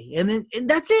day, and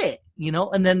that's it,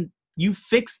 and then you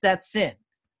fix that sin.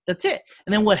 That's it.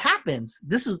 And then what happens,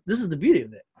 this is the beauty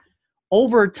of it.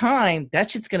 Over time, that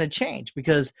shit's going to change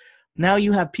because now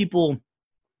you have people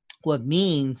who have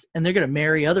means and they're going to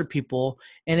marry other people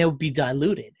and it will be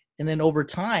diluted. And then over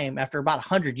time, after about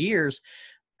 100 years,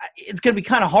 it's going to be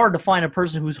kind of hard to find a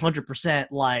person who's 100%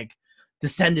 like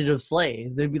descendant of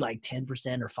slaves. They'd be like 10%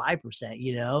 or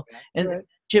 5%, and right.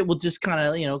 Shit will just kind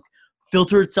of,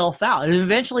 filter itself out. And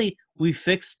eventually we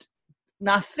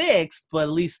not fixed, but at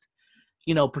least,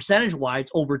 percentage wise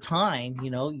over time,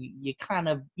 you kind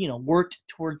of, worked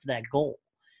towards that goal.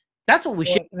 That's what we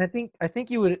should. And I think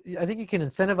you can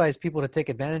incentivize people to take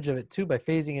advantage of it too by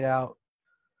phasing it out,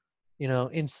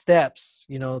 in steps.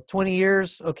 20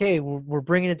 years, okay, we're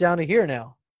bringing it down to here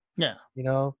now. Yeah.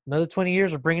 Another 20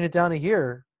 years, we're bringing it down to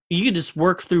here. You can just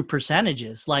work through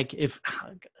percentages. Like if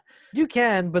you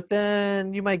can, but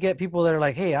then you might get people that are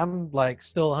like, hey, I'm like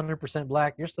still 100%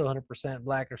 black. You're still 100%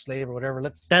 black or slave or whatever.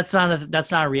 That's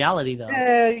not a reality though.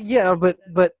 Yeah, but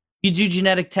you do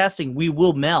genetic testing. We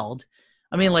will meld.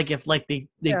 I mean, like if like they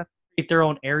create their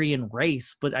own Aryan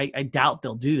race, but I doubt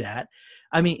they'll do that.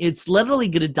 I mean, it's literally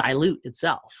going to dilute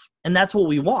itself. And that's what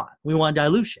we want. We want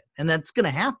dilution, and that's going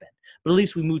to happen. But at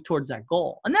least we move towards that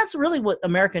goal. And that's really what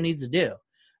America needs to do.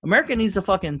 America needs to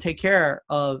fucking take care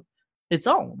of its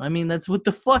own. I mean, that's what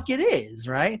the fuck it is,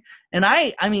 right? And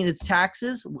I mean, it's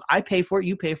taxes. I pay for it.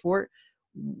 You pay for it.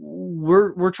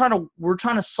 We're trying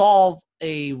to solve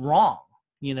a wrong,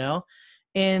 you know?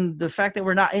 And the fact that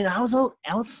we're not, and I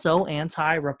was so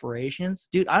anti-reparations.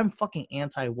 Dude, I'm fucking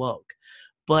anti-woke.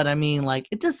 But I mean, like,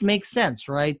 it just makes sense,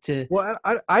 right? Well,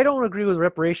 I don't agree with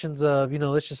reparations of,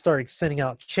 let's just start sending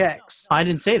out checks. I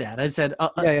didn't say that. I said,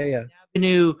 yeah.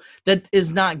 Avenue that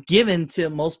is not given to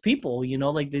most people,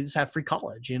 like they just have free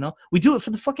college, we do it for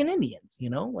the fucking Indians,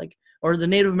 like, or the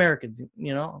Native Americans,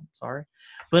 I'm sorry.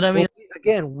 But I mean,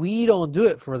 again, we don't do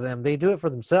it for them. They do it for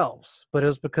themselves, but it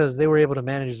was because they were able to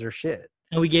manage their shit.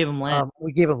 And we gave them land.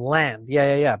 We gave them land.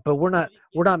 Yeah. But we're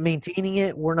not maintaining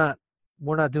it. We're not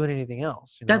doing anything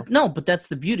else. No, but that's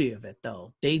the beauty of it,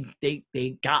 though. They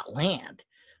got land.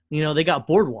 They got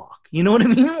boardwalk. You know what I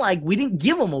mean? Like, we didn't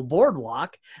give them a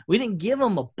boardwalk. We didn't give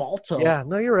them a Balto. Yeah,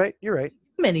 no, you're right.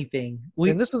 Anything.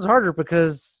 And this one's harder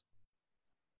because,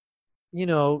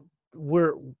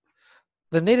 we're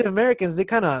the Native Americans. They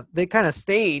kind of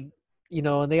stayed,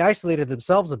 and they isolated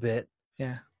themselves a bit.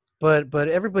 Yeah. But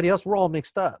everybody else, we're all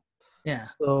mixed up. Yeah.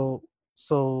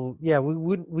 So yeah,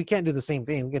 we can't do the same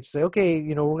thing. We get to say, okay,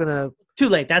 we're gonna too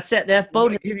late. That's it. That's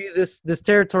boat. Give you this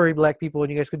territory, black people,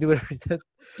 and you guys can do whatever.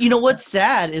 What's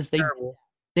sad is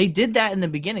they did that in the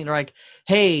beginning. They're like,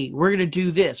 hey, we're gonna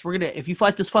do this. If you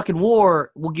fight this fucking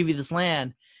war, we'll give you this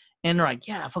land. And they're like,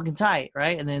 yeah, fucking tight,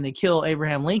 right? And then they kill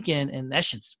Abraham Lincoln, and that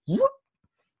shit's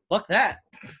fuck that.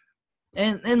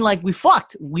 And like we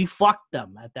fucked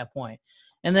them at that point.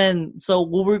 And then so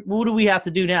what do we have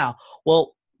to do now?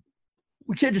 Well,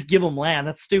 we can't just give them land.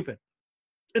 That's stupid.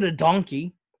 And a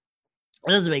donkey.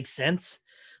 That doesn't make sense.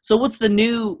 So what's the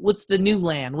new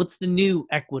land? What's the new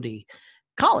equity?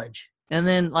 College. And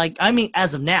then, like, I mean,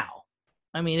 as of now,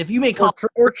 I mean, if you make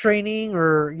or training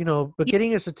or, but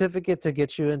getting a certificate to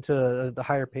get you into the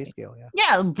higher pay scale. Yeah.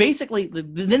 Yeah. Basically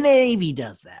the Navy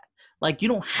does that. Like, you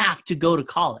don't have to go to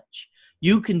college.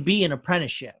 You can be an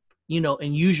apprenticeship,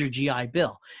 and use your GI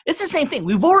Bill. It's the same thing.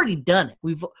 We've already done it.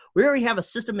 We already have a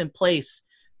system in place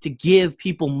to give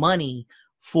people money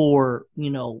for,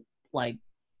 like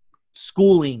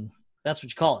schooling. That's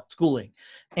what you call it, schooling.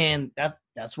 And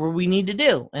that's where we need to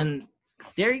do. And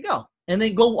there you go. And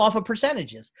they go off of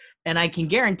percentages. And I can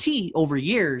guarantee over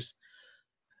years,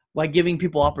 by giving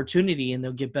people opportunity and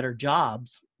they'll get better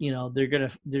jobs, they're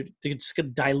just gonna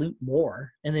dilute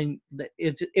more. And then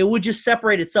it would just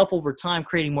separate itself over time,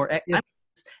 creating more. It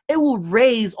would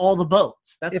raise all the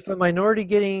boats. If a minority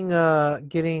getting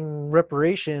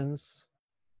reparations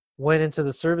went into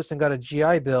the service and got a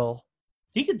GI Bill,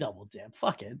 he could double dip.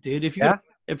 Fuck it, dude. If you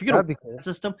that'd be cool.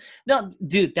 System, no,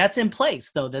 dude, that's in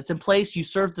place though. That's in place. You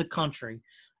served the country,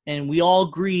 and we all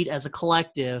agreed as a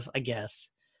collective, I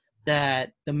guess,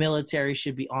 that the military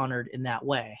should be honored in that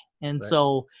way. And right.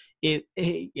 So, you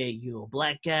a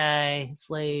black guy,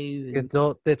 slave,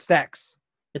 it stacks.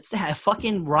 It's that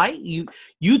fucking right.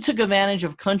 You took advantage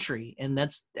of country, and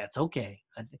that's okay.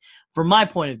 I think, from my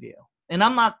point of view. And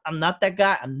I'm not that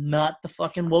guy. I'm not the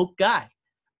fucking woke guy.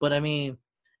 But I mean,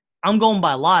 I'm going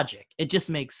by logic. It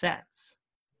just makes sense.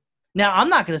 Now, I'm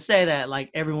not going to say that like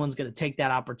everyone's going to take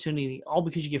that opportunity all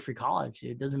because you get free college.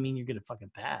 It doesn't mean you're going to fucking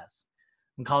pass.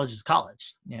 And college is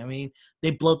college. You know what I mean?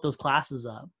 They bloat those classes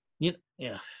up.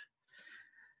 Yeah.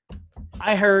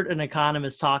 I heard an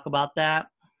economist talk about that,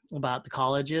 about the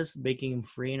colleges, making them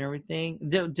free and everything.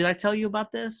 Did I tell you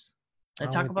about this? Did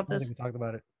I talk about this? I think we talked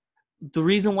about it. The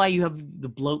reason why you have the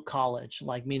bloat college,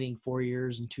 like meaning 4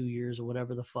 years and 2 years or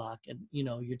whatever the fuck, and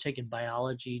you're taking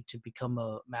biology to become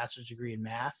a master's degree in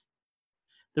math.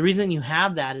 The reason you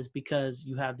have that is because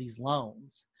you have these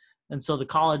loans, and so the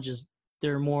colleges,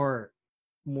 they're more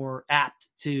apt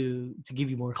to give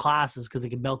you more classes because they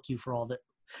can milk you for all that,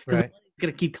 because it's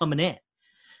going to keep coming in.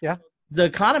 Yeah. So the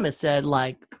economist said,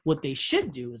 like, what they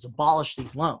should do is abolish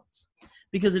these loans.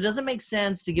 Because it doesn't make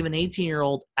sense to give an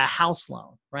 18-year-old a house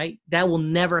loan, right? That will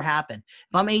never happen.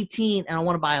 If I'm 18 and I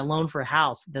want to buy a loan for a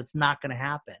house, that's not going to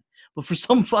happen. But for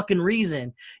some fucking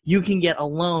reason, you can get a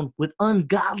loan with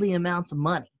ungodly amounts of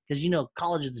money. Because,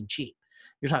 college isn't cheap.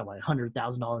 You're talking about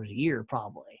 $100,000 a year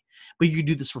probably. But you could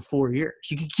do this for 4 years.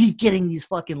 You could keep getting these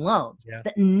fucking loans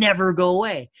that never go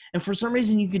away. And for some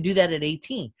reason, you could do that at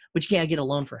 18. But you can't get a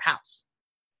loan for a house.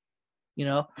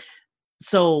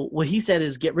 So what he said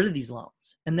is get rid of these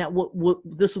loans, and that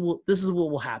this is what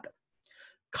will happen.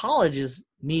 Colleges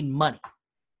need money,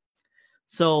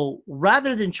 so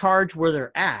rather than charge where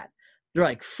they're at, they're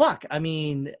like, fuck. I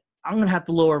mean, I'm going to have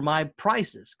to lower my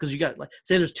prices because you got like,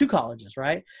 say there's 2 colleges,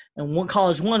 right? And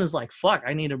college one is like, fuck,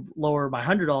 I need to lower my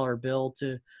 $100 bill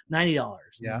to $90.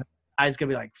 Yeah. And the guy's going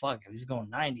to be like, fuck, if he's going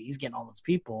 90, he's getting all those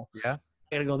people. Yeah.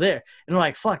 I got to go there. And they're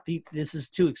like, fuck, this is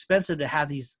too expensive to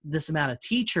have this amount of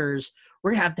teachers.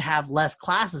 We're going to have less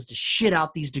classes to shit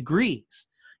out these degrees,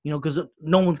 because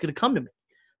no one's going to come to me.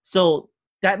 So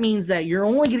that means that you're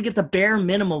only going to get the bare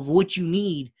minimum of what you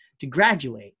need to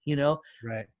graduate,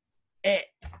 Right.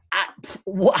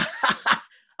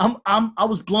 I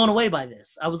was blown away by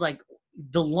this. I was like,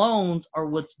 the loans are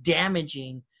what's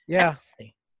damaging. Yeah,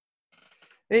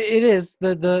 it is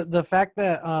the fact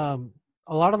that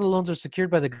a lot of the loans are secured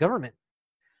by the government,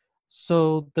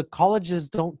 so the colleges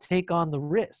don't take on the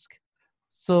risk.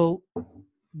 So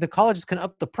the colleges can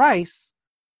up the price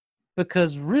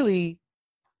because really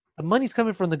the money's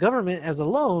coming from the government as a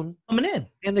loan coming in,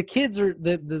 and the kids are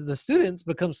the students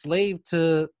become slave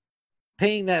to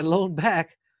paying that loan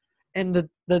back, and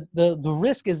the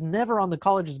risk is never on the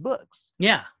college's books.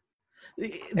 Yeah.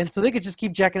 And so they could just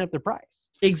keep jacking up their price.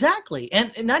 Exactly.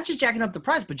 And not just jacking up the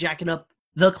price, but jacking up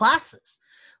the classes.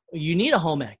 You need a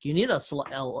home ec. You need a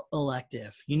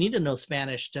elective. You need to know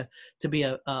Spanish to be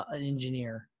an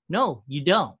engineer. No, you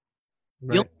don't.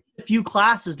 Right. You only need a few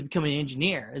classes to become an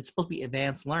engineer. It's supposed to be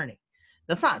advanced learning.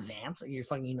 That's not advanced. You're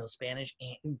fucking Spanish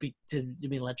and to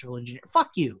be an electrical engineer.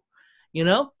 Fuck you. You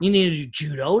need to do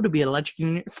judo to be an electrical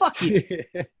engineer. Fuck you.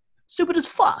 Stupid as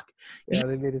fuck. Yeah,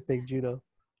 they made us take judo.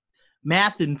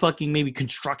 Math and fucking maybe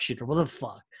construction or what the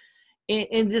fuck.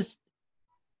 And just,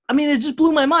 it just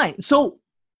blew my mind. So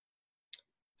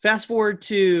fast forward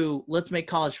to let's make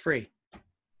college free.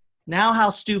 Now how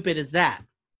stupid is that?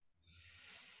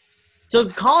 So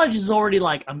college is already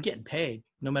like, I'm getting paid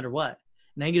no matter what.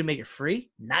 Now you're going to make it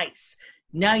free? Nice.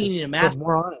 Now you need a master. Put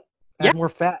more on it. Add more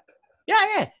fat.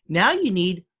 Yeah. Now you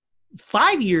need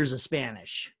 5 years of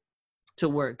Spanish to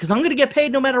work because I'm going to get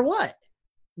paid no matter what.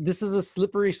 This is a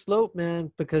slippery slope, man,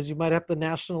 because you might have to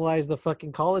nationalize the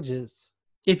fucking colleges.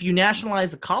 If you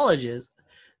nationalize the colleges,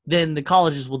 then the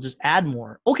colleges will just add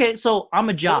more. Okay, so I'm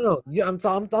a job. No. Yeah,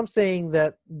 I'm saying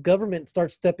that government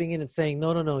starts stepping in and saying,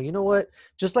 no. You know what?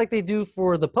 Just like they do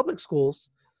for the public schools,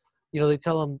 they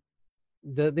tell them,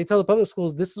 they tell the public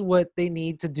schools this is what they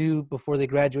need to do before they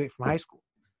graduate from high school.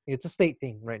 It's a state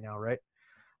thing right now, right?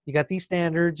 You got these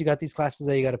standards, you got these classes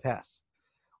that you got to pass.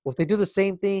 Well, if they do the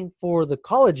same thing for the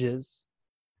colleges,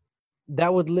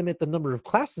 that would limit the number of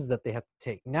classes that they have to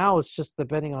take. Now it's just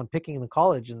depending on picking the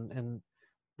college and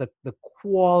the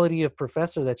quality of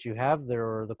professor that you have there,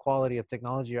 or the quality of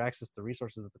technology or access to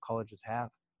resources that the colleges have.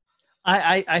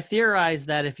 I theorize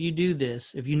that if you do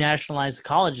this, if you nationalize the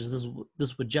colleges,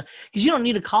 this would just because you don't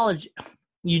need a college.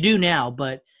 You do now,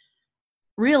 but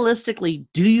realistically,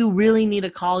 do you really need a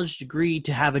college degree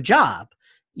to have a job?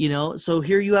 So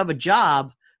here you have a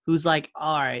job who's like,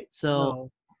 all right, so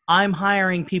no. I'm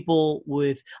hiring people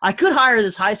I could hire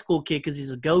this high school kid because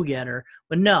he's a go-getter,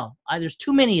 but no, there's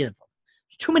too many of them.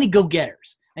 There's too many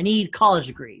go-getters. I need college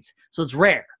degrees, so it's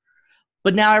rare.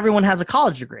 But now everyone has a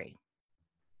college degree.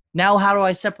 Now how do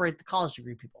I separate the college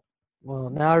degree people? Well,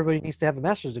 now everybody needs to have a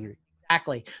master's degree.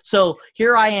 Exactly. So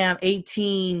here I am,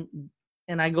 18,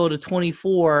 and I go to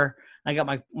 24. I got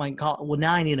my well,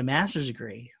 now I need a master's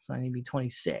degree, so I need to be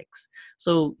 26.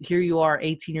 So here you are,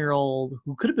 18-year-old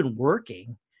who could have been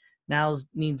working, now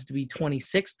needs to be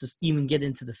 26 to even get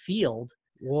into the field.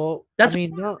 Well, that's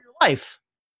your life.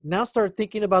 Now start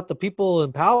thinking about the people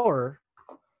in power,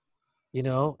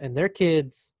 and their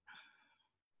kids.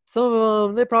 Some of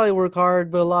them, they probably work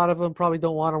hard, but a lot of them probably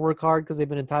don't want to work hard because they've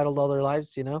been entitled all their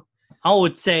lives, I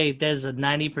would say there's a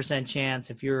 90% chance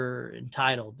if you're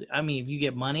entitled. If you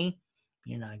get money,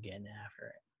 you're not getting after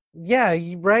it. Yeah,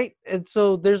 right. And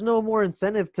so there's no more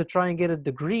incentive to try and get a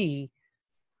degree.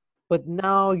 But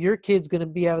now your kid's going to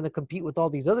be having to compete with all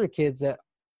these other kids that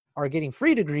are getting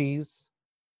free degrees.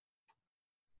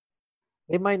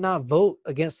 They might not vote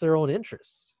against their own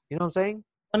interests. You know what I'm saying?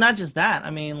 Well, not just that.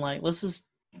 Let's just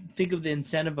think of the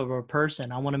incentive of a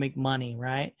person. I want to make money,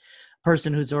 right?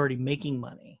 Person who's already making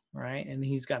money, right? And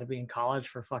he's got to be in college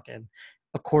for fucking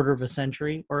a quarter of a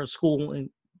century, or a school in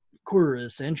quarter of a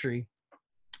century.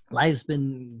 Life's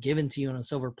been given to you on a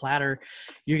silver platter.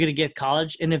 You're going to get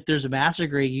college. And if there's a master's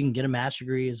degree, you can get a master's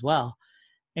degree as well.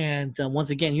 And once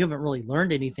again, you haven't really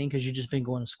learned anything because you've just been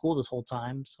going to school this whole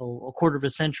time. So a quarter of a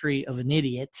century of an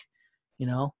idiot,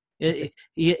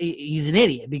 he's an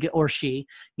idiot, or she,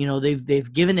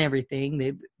 they've given everything.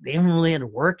 They haven't really had to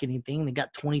work anything. They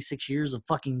got 26 years of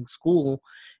fucking school,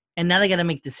 and now they got to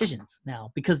make decisions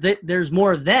now because there's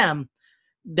more of them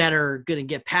that are going to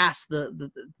get past the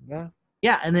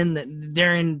Yeah, and then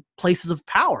they're in places of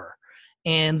power,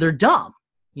 and they're dumb.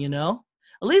 You know,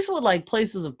 at least with like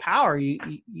places of power, you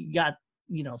got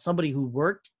somebody who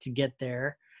worked to get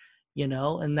there. You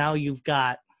know, and now you've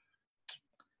got,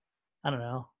 I don't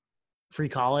know, free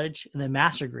college and then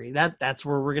master degree. That's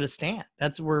where we're gonna stand.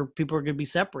 That's where people are gonna be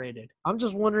separated. I'm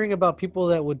just wondering about people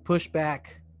that would push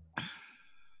back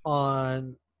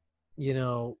on,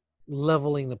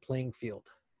 leveling the playing field.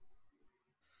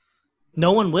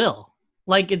 No one will.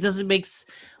 Like, it doesn't make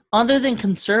other than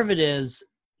conservatives,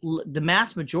 the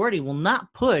mass majority will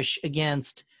not push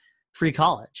against free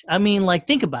college. I mean, like,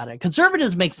 think about it.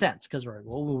 Conservatives make sense because we're like,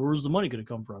 well, where's the money going to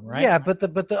come from, right? Yeah, but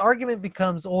the argument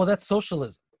becomes, oh, that's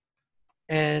socialism,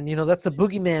 and that's the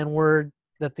boogeyman word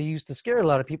that they use to scare a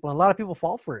lot of people, and a lot of people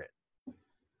fall for it.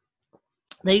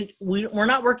 We're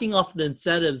not working off the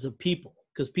incentives of people,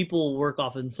 because people work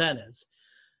off incentives,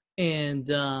 and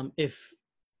so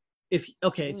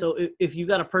if you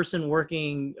got a person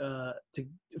working to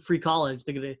free college,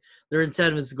 their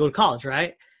incentive is to go to college,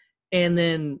 right? And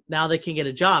then now they can get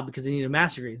a job because they need a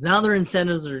master's degree. Now their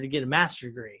incentives are to get a master's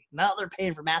degree. Now they're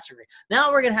paying for master's degree.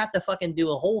 Now we're gonna have to fucking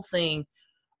do a whole thing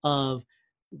of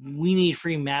we need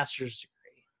free master's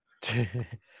degree.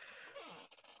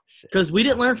 Because we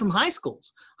didn't learn from high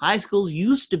schools. High schools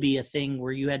used to be a thing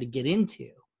where you had to get into,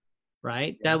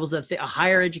 right? Yeah. That was a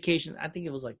higher education. I think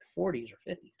it was like the 40s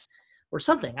or 50s or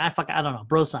something. I don't know,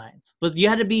 bro science. But you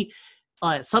had to be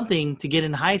something to get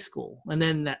into high school. And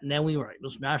then we were like,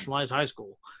 let's nationalize high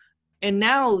school. And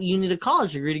now you need a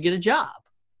college degree to get a job.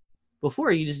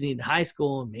 Before, you just needed high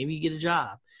school and maybe you get a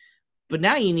job. But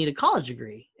now you need a college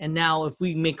degree. And now if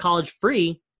we make college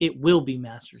free, it will be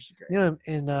master's degree.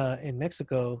 In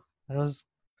Mexico, that was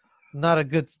not a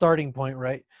good starting point,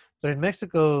 right? But in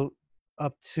Mexico,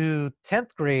 up to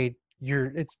 10th grade,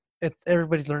 it's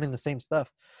everybody's learning the same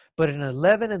stuff. But in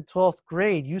 11th and 12th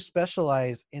grade, you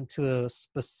specialize into a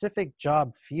specific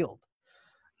job field.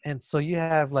 And so you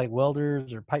have like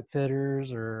welders or pipe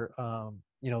fitters or,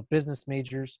 business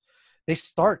majors. They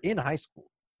start in high school,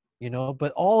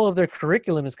 but all of their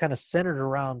curriculum is kind of centered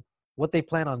around what they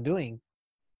plan on doing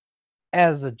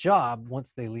as a job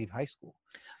once they leave high school.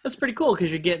 That's pretty cool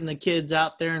because you're getting the kids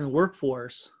out there in the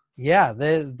workforce. Yeah,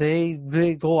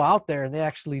 they go out there and they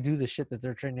actually do the shit that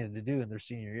they're training to do in their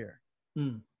senior year.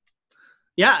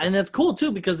 Yeah, and that's cool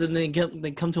too because then they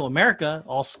come to America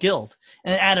all skilled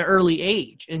and at an early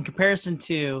age. In comparison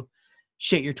to,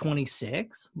 you're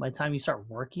 26 by the time you start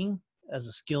working as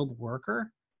a skilled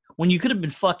worker, when you could have been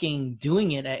fucking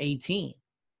doing it at 18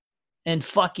 and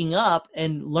fucking up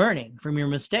and learning from your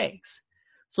mistakes.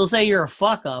 So say you're a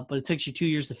fuck up, but it takes you 2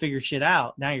 years to figure shit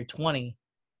out. Now you're 20.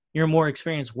 You're a more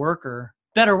experienced worker,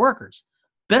 better workers,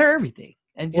 better everything.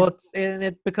 And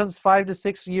it becomes 5 to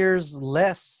 6 years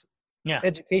less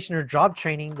education or job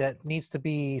training that needs to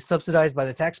be subsidized by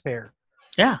the taxpayer.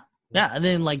 Yeah. Yeah. And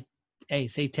then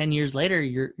say 10 years later,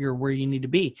 you're where you need to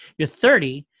be. You're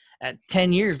 30 at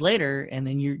 10 years later, and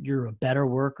then you're a better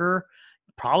worker,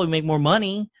 probably make more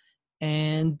money,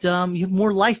 and you have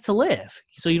more life to live.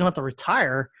 So you don't have to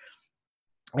retire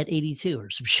at 82 or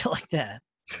some shit like that.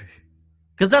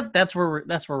 Because that's where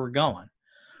we're going.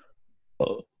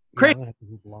 Great. Yeah,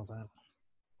 a long time.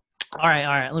 All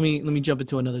right. Let me jump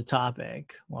into another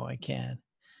topic while I can.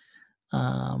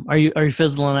 Are you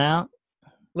fizzling out? A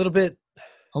little bit.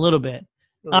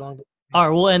 All right,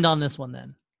 we'll end on this one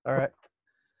then. All right.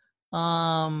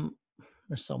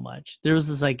 There's so much. There was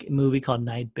this movie called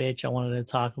Night Bitch I wanted to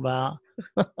talk about.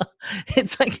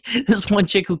 It's like this one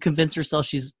chick who convinced herself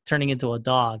she's turning into a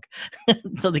dog.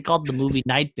 So they called the movie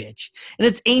Night Bitch. And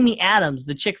it's Amy Adams,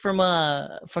 the chick from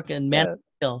fucking Man of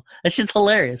Steel. That shit's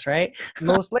hilarious, right?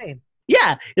 Lois Lane.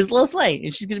 Yeah, it's Lois Lane.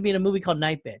 And she's going to be in a movie called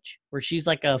Night Bitch, where she's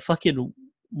like a fucking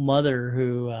mother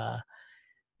who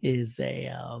is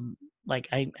a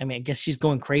I guess she's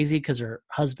going crazy because her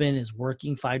husband is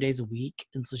working 5 days a week,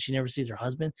 and so she never sees her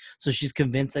husband. So she's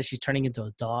convinced that she's turning into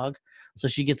a dog. So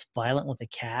she gets violent with a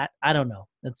cat. I don't know.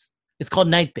 It's called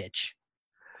Night Bitch.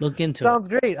 Look into Sounds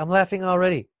great. I'm laughing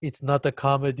already. It's not a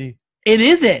comedy. It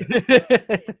isn't.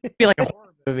 It'd be like a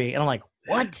horror movie, and I'm like,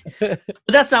 what? But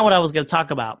that's not what I was going to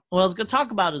talk about. What I was going to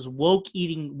talk about is woke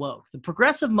eating woke. The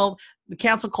progressive the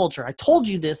cancel culture. I told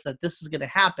you that this is going to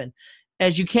happen.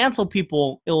 As you cancel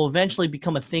people, it will eventually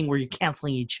become a thing where you're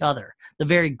canceling each other, the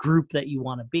very group that you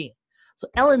want to be. So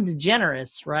Ellen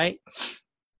DeGeneres, right,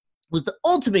 was the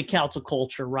ultimate cancel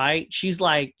culture, right? She's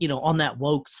on that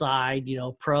woke side,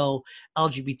 pro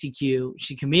LGBTQ.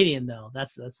 She's a comedian though.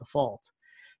 That's the fault.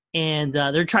 And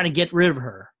they're trying to get rid of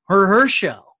her. Her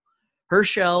show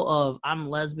of I'm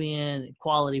lesbian,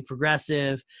 equality,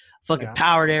 progressive, fucking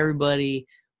power to everybody.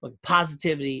 Like,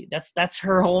 positivity. That's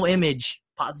her whole image.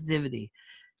 Positivity.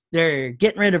 They're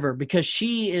getting rid of her because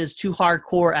she is too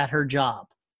hardcore at her job.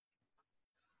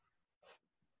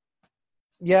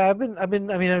 Yeah,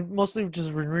 I've mostly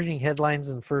just been reading headlines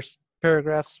and first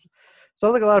paragraphs.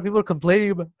 Sounds like a lot of people are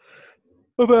complaining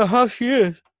about how she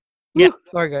is. Yeah. Whew.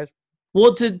 Sorry, guys. Well, a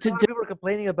lot of people are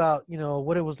complaining about,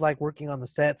 what it was like working on the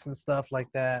sets and stuff like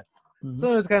that. Mm-hmm.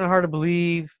 So it's kind of hard to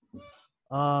believe.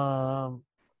 To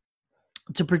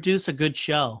produce a good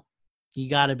show, you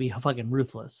got to be fucking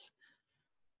ruthless.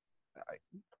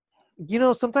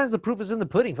 Sometimes the proof is in the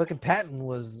pudding. Fucking Patton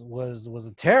was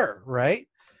a terror, right?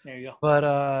 There you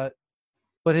go.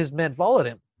 But his men followed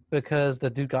him because the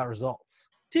dude got results.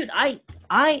 Dude, I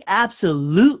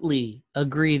absolutely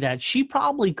agree that she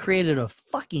probably created a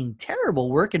fucking terrible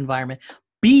work environment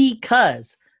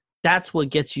because that's what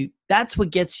gets you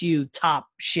top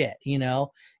shit,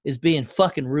 is being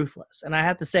fucking ruthless. And I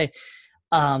have to say,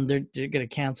 they're gonna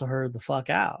cancel her the fuck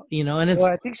out, and it's.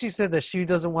 Well, I think she said that she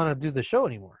doesn't want to do the show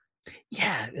anymore.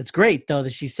 Yeah, it's great though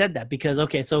that she said that because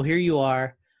okay, so here you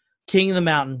are, king of the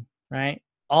mountain, right?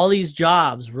 All these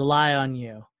jobs rely on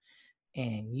you.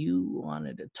 And you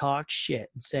wanted to talk shit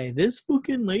and say, this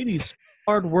fucking lady's a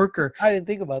hard worker. I didn't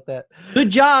think about that. Good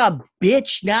job,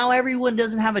 bitch. Now everyone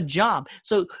doesn't have a job.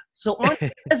 So on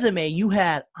your resume, you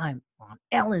had, I'm on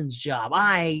Ellen's job.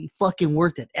 I fucking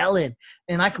worked at Ellen.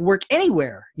 And I could work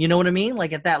anywhere. You know what I mean?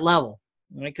 Like at that level.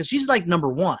 Right? Because she's like number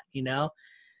one,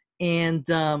 And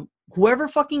whoever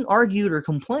fucking argued or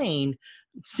complained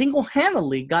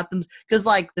single-handedly got them. Because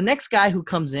like the next guy who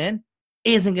comes in,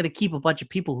 isn't going to keep a bunch of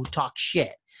people who talk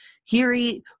shit. Here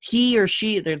he or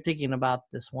she, they're thinking about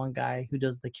this one guy who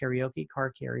does the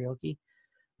car karaoke.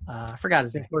 I forgot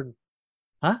his name. Corden.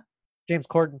 Huh? James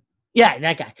Corden. Yeah,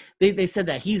 that guy. They said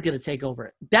that he's going to take over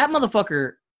it. That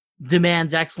motherfucker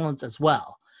demands excellence as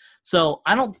well. So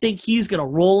I don't think he's going to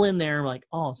roll in there like,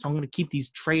 oh, so I'm going to keep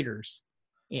these traitors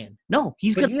in. No,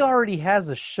 he already has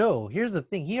a show. Here's the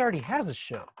thing. He already has a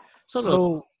show.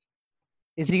 So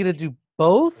is he going to do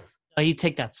both? You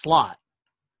take that slot.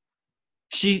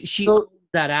 She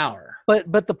that hour.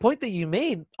 But the point that you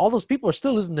made, all those people are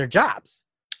still losing their jobs.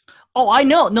 Oh, I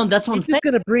know. No, that's what I'm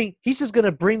saying. He's just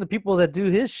gonna bring the people that do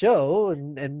his show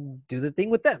and do the thing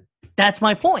with them. That's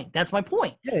my point.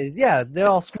 Yeah, they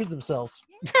all screwed themselves.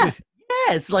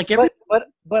 Yes. Like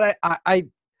but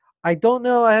I don't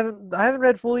know. I haven't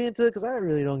read fully into it because I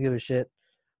really don't give a shit.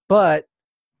 But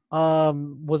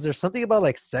was there something about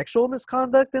like sexual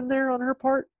misconduct in there on her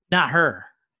part? Not her,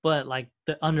 but like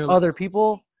the other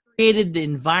people created the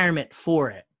environment for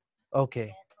it.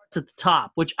 Okay. It's at the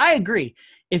top, which I agree.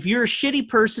 If you're a shitty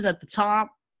person at the top,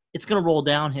 it's gonna roll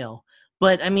downhill.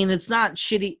 But I mean, it's not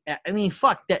shitty. I mean,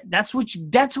 fuck that. That's what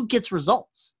gets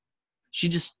results. She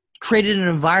just created an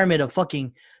environment of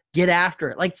fucking get after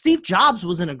it. Like Steve Jobs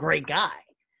wasn't a great guy.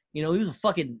 He was a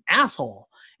fucking asshole,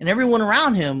 and everyone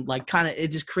around him like kind of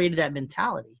it just created that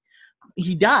mentality.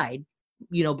 He died.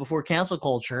 Before cancel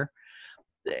culture,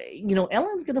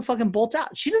 Ellen's going to fucking bolt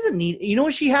out. She doesn't need,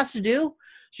 what she has to do?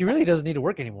 She really doesn't need to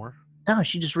work anymore. No,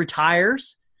 she just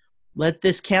retires, let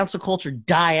this cancel culture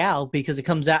die out because it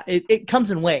comes out, it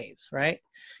comes in waves, right?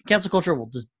 Cancel culture will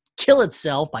just kill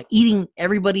itself by eating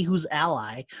everybody who's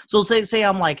ally. So say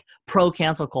I'm like pro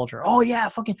cancel culture. Oh yeah,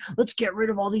 fucking let's get rid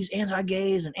of all these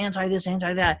anti-gays and anti-this,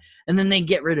 anti-that. And then they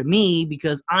get rid of me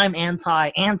because I'm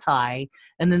anti.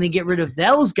 And then they get rid of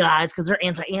those guys because they're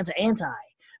anti.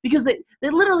 Because they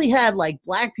literally had like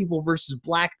black people versus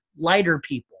black lighter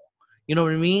people. You know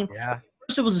what I mean? Yeah.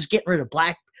 First it was just getting rid of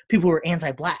black people who are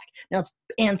anti-black. Now it's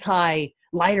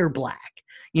anti-lighter black.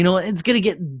 It's going to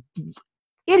get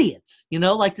idiots,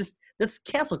 like this. That's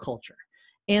cancel culture.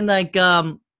 And like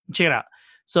check it out.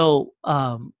 So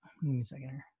give me a second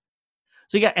here.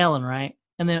 So you got Ellen, right?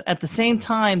 And then at the same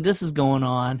time this is going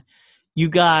on, you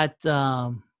got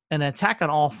an attack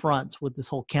on all fronts with this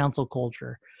whole cancel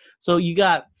culture. So you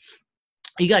got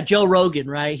Joe Rogan,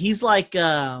 right? He's like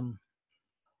the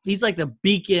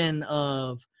beacon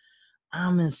of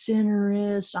I'm a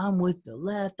centrist. I'm with the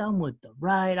left. I'm with the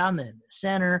right. I'm in the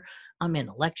center. I'm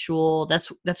intellectual.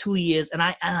 That's who he is. And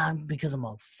I'm because I'm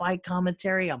a fight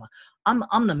commentary.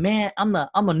 I'm the man. I'm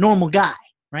a normal guy,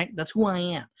 right? That's who I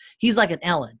am. He's like an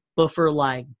Ellen, but for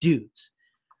like dudes,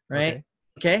 right?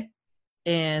 Okay.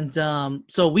 And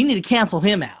so we need to cancel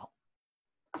him out.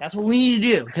 That's what we need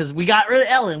to do because we got rid of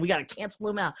Ellen. We got to cancel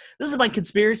him out. This is my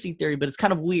conspiracy theory, but it's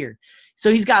kind of weird. So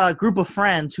he's got a group of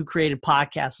friends who created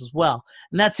podcasts as well,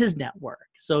 and that's his network.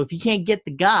 So if you can't get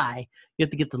the guy, you have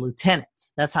to get the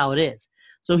lieutenants. That's how it is.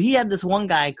 So he had this one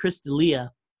guy, Chris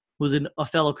D'Elia, who's a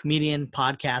fellow comedian,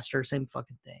 podcaster, same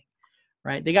fucking thing,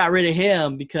 right? They got rid of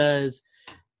him because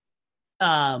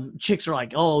chicks are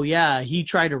like, oh yeah, he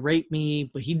tried to rape me,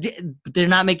 but he did. But they're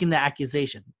not making the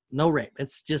accusation. No rape.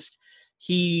 It's just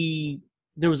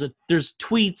there's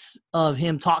tweets of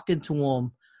him talking to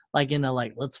him like in a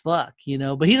like let's fuck,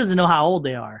 but he doesn't know how old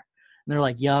they are. And they're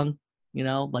like young,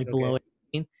 like below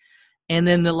 18. And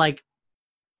then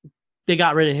they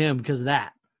got rid of him because of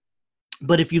that.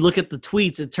 But if you look at the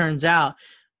tweets, it turns out,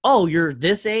 oh, you're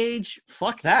this age?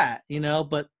 Fuck that,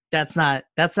 but that's not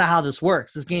how this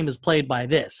works. This game is played by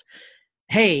this.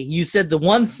 Hey, you said the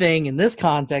one thing in this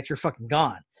context, you're fucking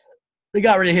gone. They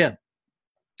got rid of him.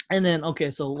 And then,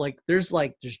 okay, so there's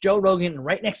Joe Rogan, and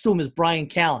right next to him is Brian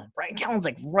Callen. Brian Callen's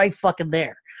right fucking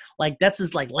there. That's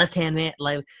his left-hand man,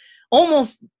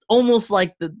 almost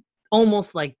like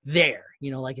there,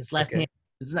 his left hand.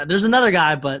 It's not, there's another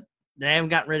guy, but they haven't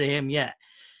gotten rid of him yet.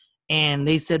 And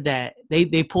they said that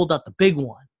they pulled out the big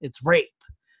one. It's rape.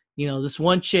 This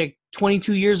one chick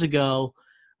 22 years ago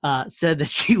said that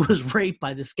she was raped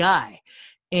by this guy.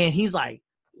 And he's like,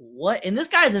 what? And this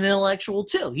guy's an intellectual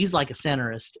too. He's like a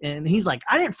centrist. And he's like,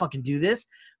 I didn't fucking do this,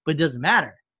 but it doesn't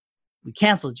matter. We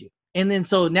canceled you. And then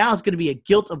so now it's going to be a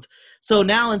guilt of – so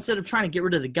now instead of trying to get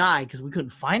rid of the guy because we couldn't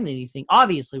find anything,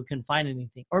 obviously we couldn't find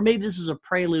anything. Or maybe this is a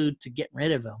prelude to getting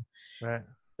rid of him. Right.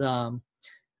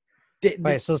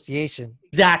 By association.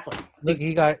 Exactly. Look,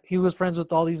 he was friends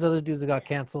with all these other dudes that got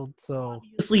canceled. So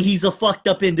obviously he's a fucked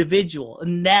up individual,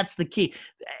 and that's the key.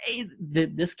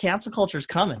 This cancel culture is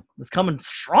coming. It's coming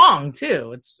strong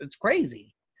too. It's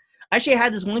crazy. Actually, I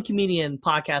had this one comedian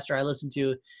podcaster I listened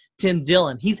to, Tim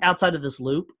Dillon. He's outside of this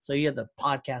loop. So you have the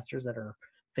podcasters that are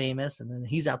famous, and then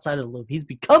he's outside of the loop. He's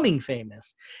becoming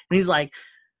famous, and he's like,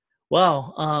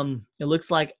 "Well, it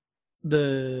looks like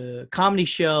the comedy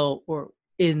show or."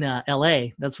 In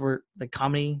L.A., that's where the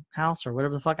Comedy House or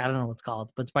whatever the fuck, I don't know what it's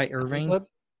called, but it's by Irving.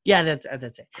 Yeah,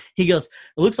 that's it. He goes, it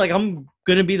looks like I'm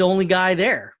going to be the only guy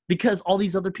there because all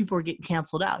these other people are getting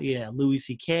canceled out. Yeah, Louis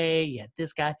C.K., yeah,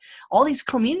 this guy. All these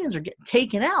comedians are getting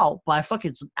taken out by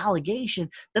fucking some allegation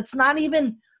that's not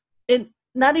even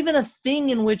a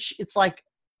thing in which it's like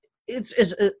it's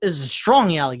a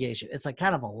strong allegation. It's like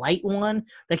kind of a light one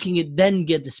that can then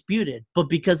get disputed, but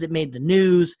because it made the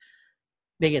news,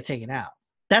 they get taken out.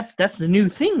 That's the new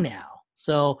thing now.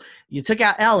 So you took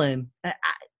out Ellen.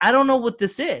 I don't know what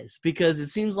this is because it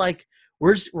seems like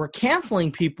we're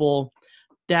canceling people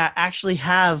that actually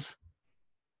have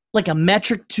like a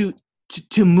metric to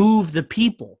move the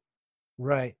people.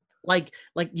 Right. Like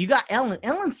you got Ellen.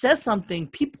 Ellen says something,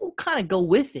 people kind of go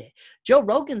with it. Joe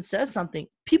Rogan says something,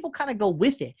 people kind of go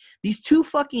with it. These two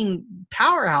fucking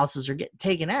powerhouses are getting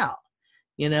taken out.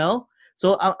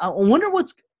 So I wonder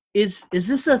is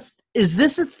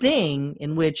this a thing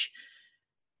in which,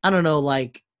 I don't know,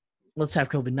 let's have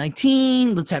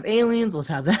COVID-19, let's have aliens, let's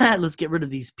have that, let's get rid of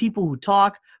these people who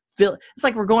talk. It's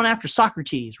like we're going after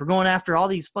Socrates. We're going after all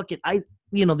these fucking,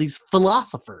 these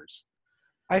philosophers.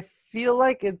 I feel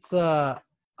like it's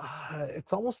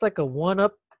almost like a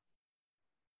one-up.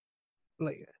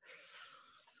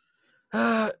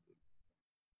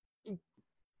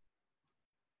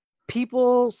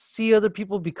 People see other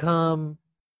people become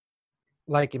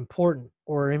important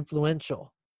or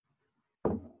influential,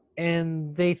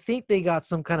 and they think they got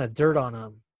some kind of dirt on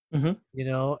them,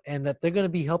 and that they're going to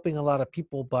be helping a lot of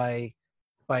people by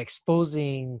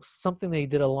exposing something they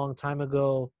did a long time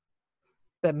ago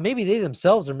that maybe they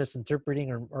themselves are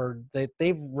misinterpreting or that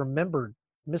they've misremembered,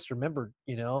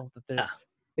 that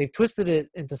they've twisted it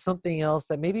into something else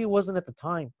that maybe it wasn't at the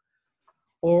time,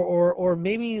 or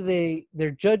maybe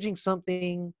they're judging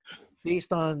something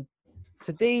based on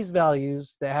today's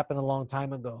values that happened a long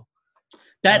time ago.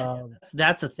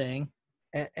 That's a thing.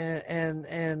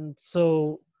 And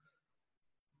so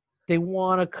they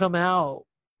want to come out,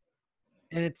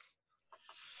 and it's,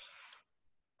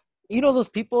 those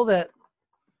people that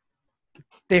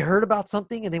they heard about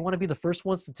something and they want to be the first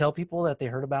ones to tell people that they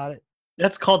heard about it.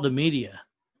 That's called the media.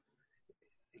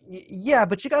 Yeah,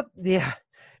 but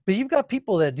you've got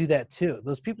people that do that too.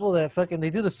 Those people that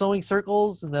they do the sewing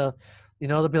circles, and they'll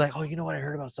be like, oh, you know what I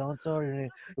heard about so-and-so?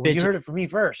 Well, you heard it from me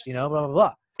first, blah, blah,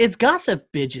 blah. It's gossip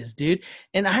bitches, dude.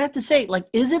 And I have to say,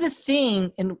 is it a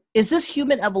thing? And is this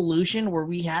human evolution where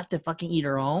we have to fucking eat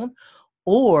our own?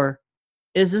 Or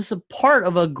is this a part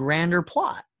of a grander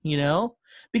plot,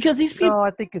 Because these people... No,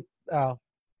 I think it...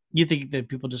 You think that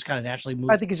people just kind of naturally move?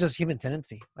 I think it's just human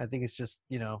tendency. I think it's just,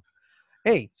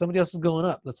 hey, somebody else is going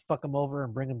up. Let's fuck them over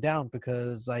and bring them down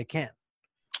because I can.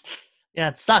 Yeah,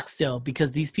 it sucks still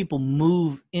because these people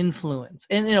move influence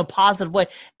in a positive way.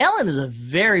 Ellen is a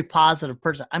very positive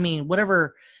person. I mean,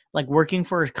 whatever, working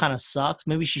for her kind of sucks.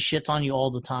 Maybe she shits on you all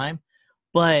the time.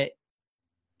 but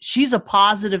she's a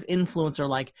positive influencer.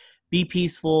 Like, be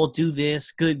peaceful, do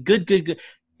this, good,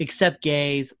 accept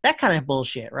gays, that kind of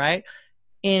bullshit, right?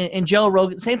 And Joe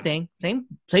Rogan, same thing, same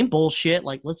bullshit.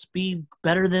 Like, let's be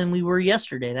better than we were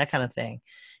yesterday, that kind of thing.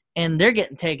 And they're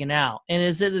getting taken out. And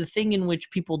is it a thing in which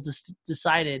people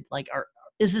decided, like,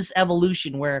 is this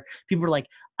evolution where people are like,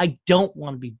 I don't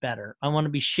want to be better, I want to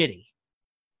be shitty.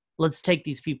 Let's take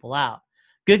these people out.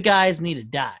 Good guys need to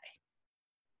die.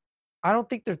 I don't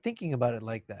think they're thinking about it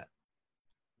like that.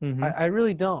 Mm-hmm. I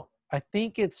really don't. I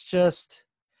think it's just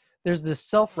there's this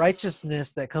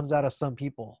self-righteousness that comes out of some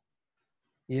people,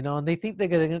 you know, and they think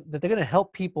they're gonna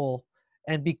help people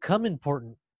and become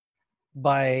important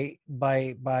by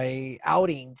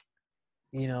outing,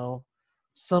 you know,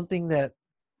 something that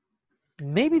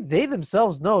maybe they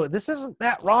themselves know this isn't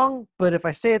that wrong, but if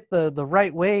I say it the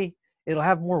right way, it'll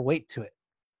have more weight to it.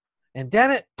 And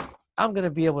damn it, I'm gonna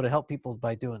be able to help people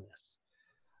by doing this.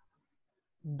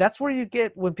 That's where you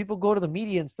get when people go to the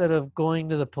media instead of going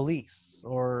to the police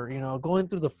or, you know, going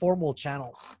through the formal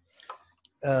channels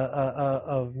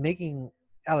of making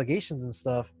allegations and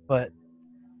stuff. But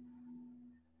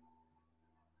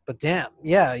damn,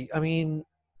 yeah, I mean,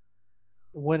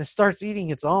 when it starts eating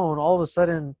its own, all of a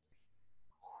sudden,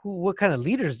 what kind of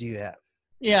leaders do you have?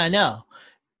 Yeah, I know.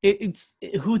 It's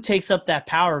who takes up that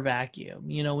power vacuum,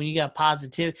 you know, when you got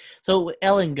positive. So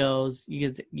Ellen goes,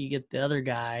 you get the other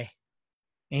guy,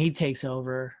 and he takes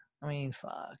over. I mean,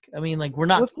 fuck. I mean, like, we're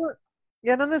not.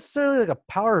 Not necessarily like a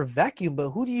power vacuum, but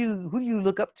who do you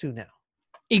look up to now?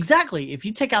 Exactly. If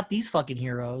you take out these fucking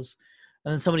heroes,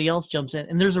 and then somebody else jumps in,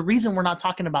 and there's a reason we're not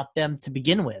talking about them to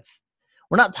begin with.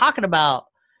 We're not talking about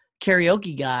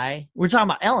karaoke guy. We're talking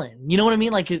about Ellen. You know what I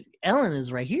mean? Like, Ellen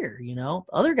is right here. You know,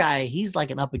 the other guy, he's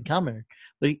like an up and comer,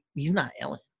 but he's not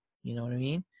Ellen. You know what I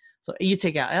mean? So you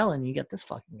take out Ellen, you get this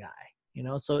fucking guy. You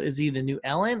know, so is he the new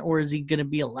Ellen, or is he going to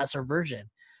be a lesser version?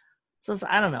 So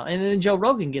I don't know. And then Joe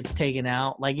Rogan gets taken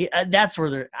out. Like, that's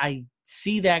where I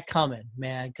see that coming,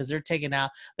 man, because they're taking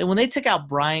out. Like, when they took out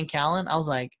Brian Callen, I was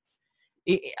like,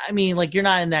 I mean, like, you're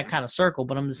not in that kind of circle,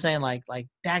 but I'm just saying, like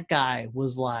that guy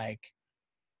was like,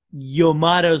 you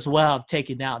might as well have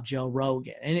taken out Joe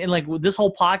Rogan. And like, this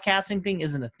whole podcasting thing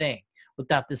isn't a thing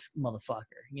without this motherfucker.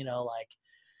 You know, like,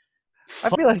 I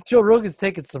feel like Joe Rogan's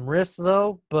taking some risks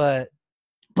though, but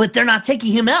they're not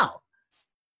taking him out.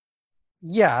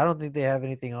 Yeah, I don't think they have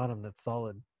anything on him that's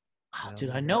solid. Oh,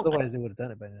 dude, I know. Otherwise, they would have done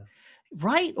it by now.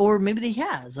 Right? Or maybe he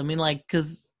has. I mean, like,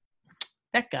 because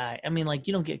that guy, I mean, like,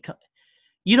 you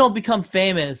don't become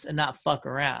famous and not fuck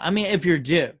around. I mean, if you're a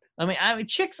dude. I mean,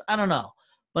 chicks, I don't know.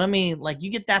 But I mean, like, you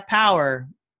get that power,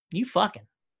 you fucking.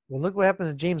 Well, look what happened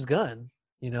to James Gunn.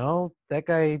 You know, that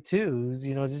guy too,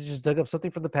 you know, just dug up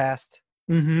something from the past.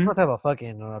 Mm-hmm. I'm not talking about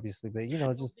fucking, obviously, but, you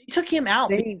know, just. He took him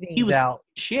out. He was out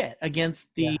shit against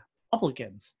the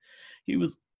Republicans. He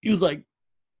was like,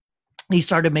 he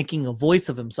started making a voice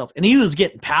of himself, and he was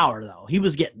getting power though. He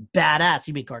was getting badass.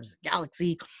 He made Guardians of the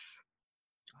Galaxy.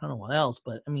 I don't know what else,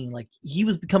 but I mean, like, he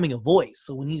was becoming a voice.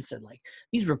 So when he said, like,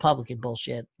 these Republican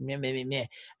bullshit, meh, meh, meh, meh,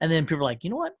 and then people were like, you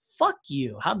know what? Fuck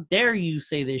you. How dare you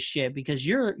say this shit, because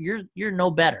you're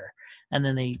no better. And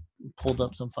then they pulled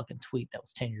up some fucking tweet that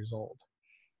was 10 years old,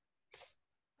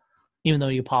 even though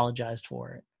he apologized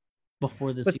for it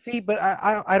before this. But see, but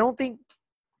I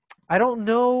don't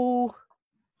know.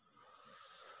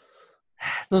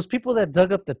 Those people that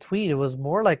dug up the tweet, it was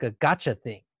more like a gotcha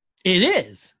thing. It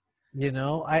is. You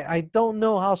know, I don't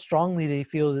know how strongly they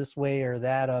feel this way or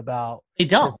that about they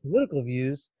don't his political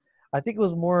views. I think it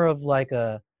was more of like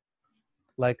a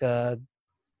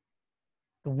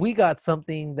we got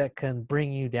something that can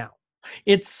bring you down.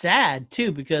 It's sad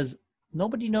too, because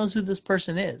nobody knows who this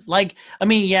person is. Like, I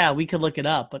mean, yeah, we could look it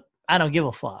up, but I don't give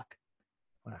a fuck.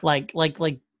 Like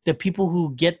the people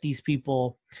who get these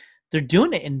people, they're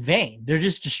doing it in vain. They're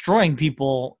just destroying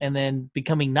people and then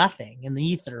becoming nothing in the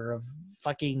ether of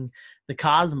fucking the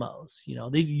cosmos. You know,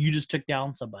 you just took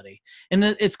down somebody, and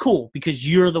then it's cool because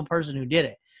you're the person who did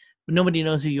it, but nobody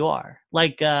knows who you are.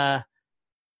 Like kind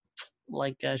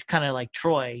of like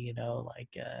Troy, you know, like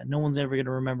no one's ever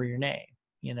gonna remember your name.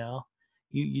 You know,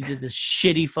 you did this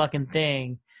shitty fucking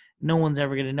thing. No one's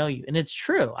ever gonna know you, and it's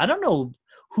true. I don't know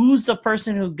who's the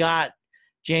person who got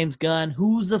James Gunn,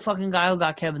 who's the fucking guy who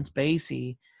got Kevin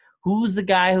Spacey, who's the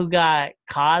guy who got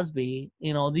Cosby.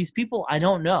 You know, these people, I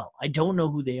don't know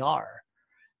who they are.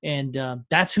 And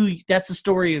that's the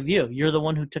story of you. You're the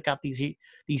one who took out these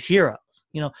heroes.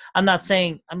 You know, I'm not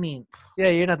saying, I mean, yeah,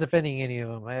 you're not defending any of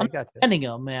them. I got you. Defending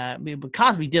them, man. I mean, but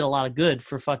Cosby did a lot of good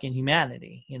for fucking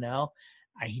humanity. You know,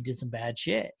 he did some bad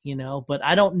shit. You know, but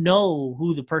I don't know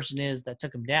who the person is that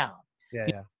took him down.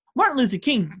 Yeah. Martin Luther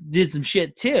King did some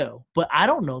shit too, but I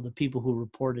don't know the people who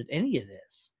reported any of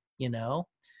this,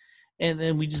 and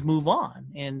then we just move on.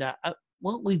 And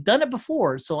we've done it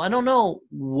before, so I don't know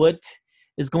what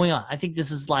is going on. I think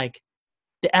this is like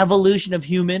the evolution of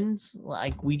humans.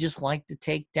 Like, we just like to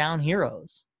take down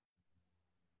heroes.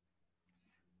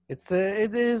 It's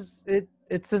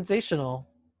sensational,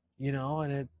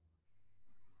 and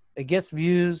it gets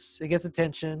views, it gets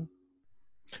attention.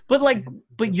 But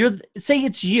say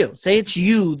it's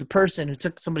you, the person who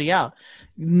took somebody out.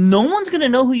 No one's gonna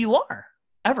know who you are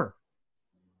ever.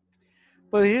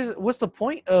 But what's the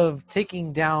point of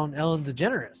taking down Ellen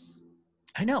DeGeneres?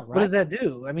 I know, right? What does that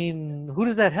do? I mean, who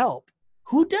does that help?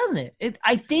 Who doesn't?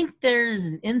 I think there's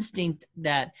an instinct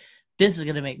that this is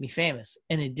gonna make me famous,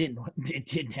 and it didn't. It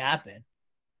didn't happen.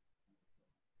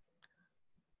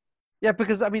 Yeah,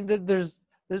 because I mean, there's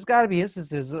got to be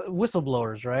instances,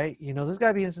 whistleblowers, right? There's got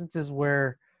to be instances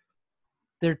where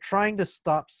they're trying to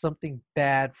stop something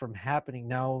bad from happening.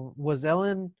 Now, was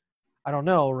Ellen, I don't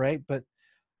know, right? But,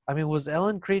 I mean, was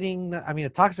Ellen creating, a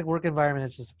toxic work environment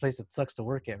is just a place that sucks to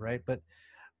work at, right?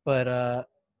 But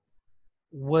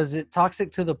was it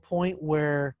toxic to the point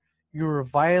where you were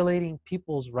violating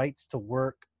people's rights to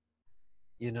work,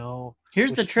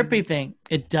 Here's the trippy thing.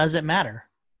 It doesn't matter.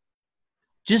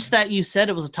 Just that you said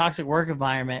it was a toxic work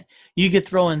environment, you could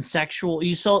throw in sexual.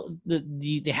 You saw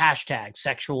the hashtag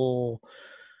sexual,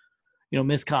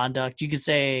 misconduct. You could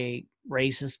say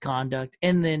racist conduct,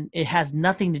 and then it has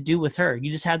nothing to do with her.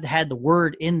 You just had the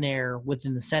word in there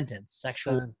within the sentence: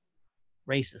 sexual,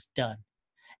 racist. Done.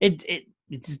 It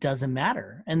just doesn't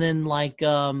matter. And then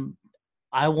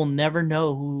I will never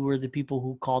know who were the people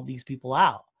who called these people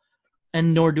out,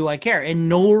 and nor do I care, and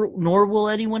nor will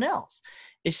anyone else.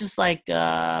 It's just like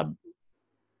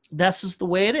that's just the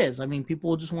way it is. I mean,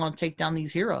 people just want to take down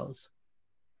these heroes.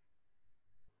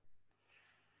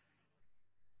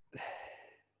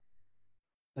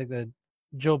 Like the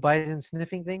Joe Biden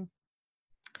sniffing thing?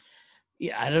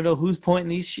 Yeah, I don't know who's pointing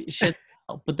these shit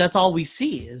out, but that's all we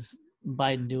see is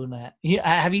Biden doing that.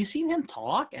 Have you seen him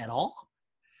talk at all?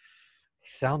 He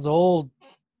sounds old.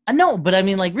 I know, but I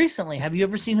mean, recently, have you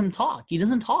ever seen him talk? He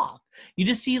doesn't talk. You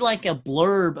just see a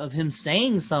blurb of him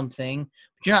saying something,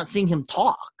 but you're not seeing him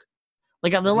talk. The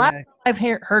last time I've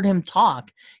heard him talk,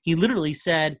 he literally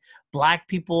said, "Black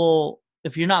people,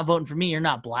 if you're not voting for me, you're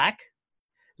not black."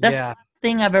 That's the last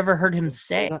thing I've ever heard him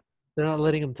say. They're not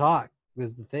letting him talk,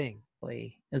 is the thing.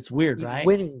 It's weird, He's right?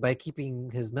 winning by keeping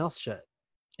his mouth shut.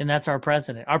 And that's our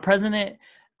president. Our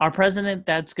president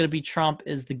that's going to be Trump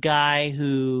is the guy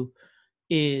who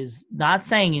is not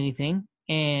saying anything.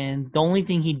 And the only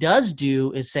thing he does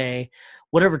do is say,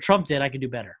 whatever Trump did, I could do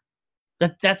better.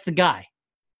 That's the guy.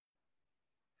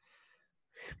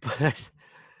 But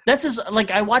that's his,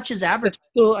 I watch his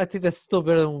advertisement. I think that's still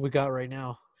better than what we got right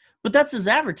now. But that's his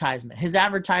advertisement. His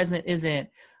advertisement isn't,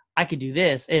 I could do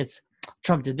this. It's,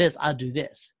 Trump did this, I'll do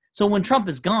this. So when Trump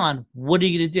is gone, what are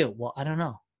you going to do? Well, I don't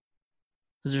know.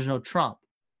 Because there's no Trump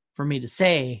for me to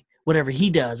say whatever he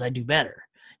does, I do better.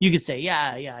 You could say,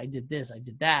 yeah, I did this, I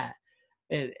did that.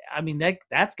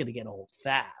 That's going to get old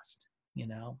fast,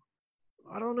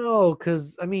 I don't know,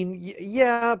 because,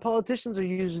 politicians are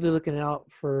usually looking out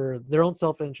for their own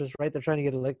self-interest, right? They're trying to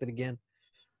get elected again.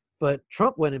 But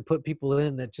Trump went and put people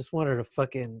in that just wanted to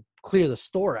fucking clear the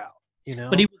store out,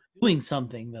 But he was doing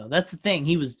something, though. That's the thing.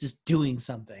 He was just doing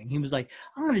something. He was like,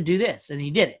 I'm going to do this, and he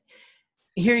did it.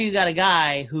 Here you got a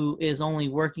guy who is only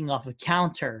working off a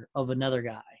counter of another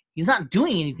guy. He's not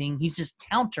doing anything. He's just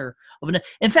counter of another.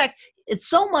 In fact, it's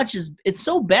so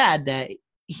bad that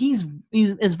he's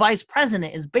as vice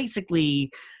president is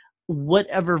basically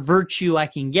whatever virtue I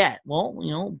can get.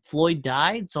 Well, Floyd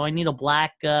died, so I need a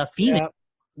black phoenix.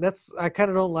 Yeah, I kind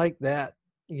of don't like that.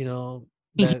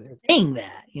 He's saying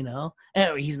that,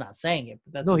 he's not saying it.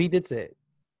 But no, he did say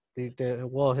it. It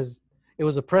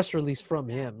was a press release from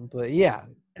him, but yeah,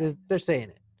 they're saying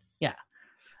it. Yeah,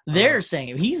 they're saying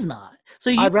it. He's not.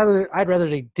 So I'd rather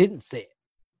they didn't say it.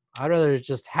 I'd rather it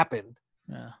just happened.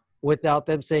 Yeah. Without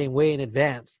them saying way in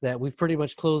advance that we've pretty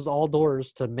much closed all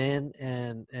doors to men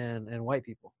and white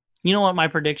people. You know what my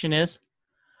prediction is?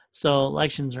 So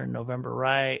elections are in November,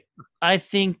 right? I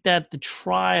think that the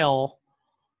trial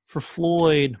for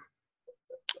Floyd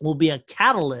will be a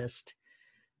catalyst.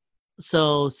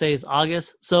 So say it's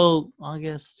August. So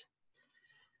August.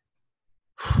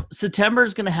 September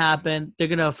is going to happen. They're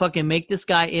going to fucking make this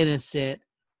guy innocent.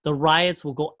 The riots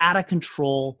will go out of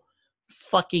control.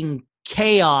 Fucking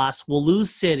chaos. We'll lose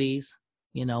cities.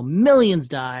 Millions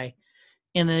die.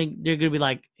 And then they're going to be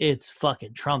like, it's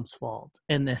fucking Trump's fault.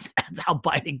 And then that's how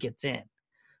Biden gets in.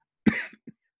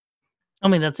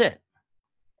 That's it.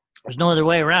 There's no other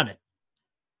way around it.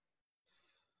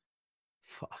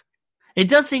 Fuck. It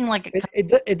does seem like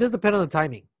it does depend on the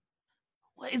timing.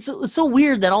 It's so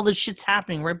weird that all this shit's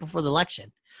happening right before the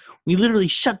election. We literally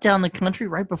shut down the country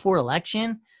right before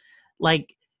election.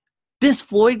 Like, this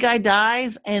Floyd guy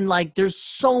dies, and like there's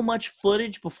so much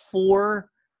footage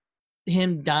before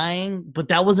him dying, but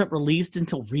that wasn't released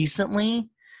until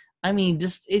recently. I mean,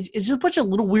 it's just a bunch of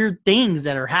little weird things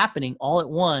that are happening all at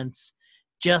once,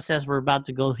 just as we're about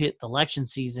to go hit the election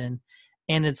season.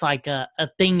 And it's like a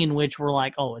thing in which we're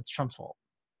like, oh, it's Trump's fault.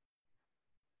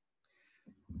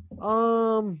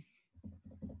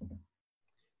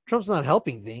 Trump's not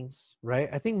helping things, right?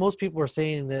 I think most people are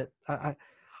saying that.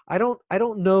 I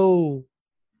don't know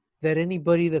that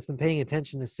anybody that's been paying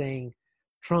attention is saying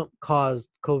Trump caused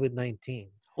COVID-19.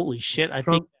 Holy shit!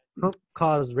 Trump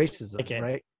caused racism,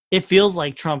 right? It feels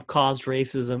like Trump caused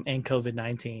racism and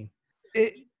COVID-19,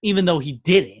 even though he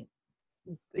didn't.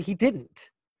 He didn't.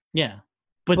 Yeah,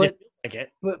 but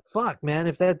fuck, man,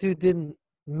 if that dude didn't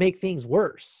make things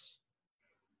worse,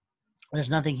 there's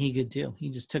nothing he could do. He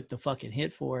just took the fucking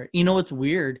hit for it. You know what's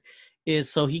weird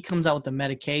is, so he comes out with the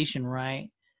medication, right?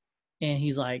 And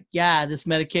he's like, yeah, this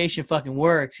medication fucking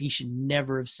works. He should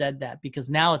never have said that,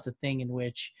 because now it's a thing in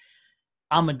which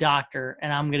I'm a doctor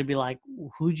and I'm going to be like,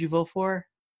 who'd you vote for?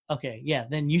 Okay, yeah,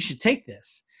 then you should take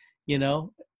this. You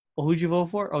know, well, who'd you vote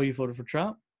for? Oh, you voted for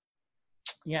Trump?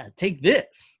 Yeah, take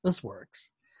this. This works.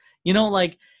 You know,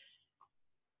 like,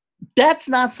 that's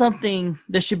not something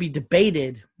that should be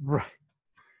debated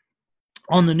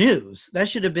on the news. That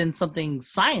should have been something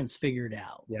science figured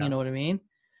out. Yeah. You know what I mean?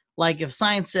 Like, if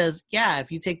science says, yeah,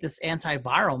 if you take this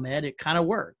antiviral med, it kind of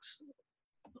works.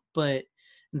 But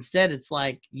instead, it's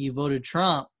like, you voted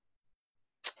Trump,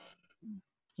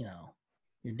 you know,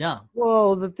 you're dumb.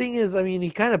 Well, the thing is, I mean, he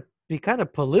kind of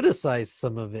politicized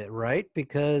some of it, right?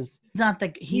 Because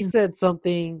he said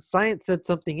something, science said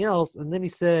something else, and then he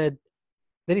started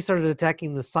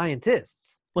attacking the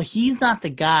scientists. Well, he's not the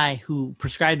guy who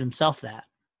prescribed himself that.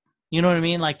 You know what I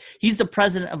mean? Like, he's the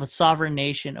president of a sovereign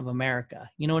nation of America.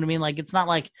 You know what I mean? Like, it's not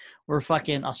like we're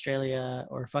fucking Australia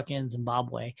or fucking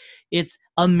Zimbabwe. It's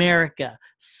America.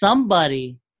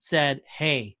 Somebody said,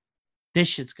 hey, this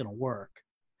shit's going to work.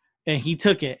 And he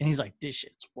took it, and he's like, this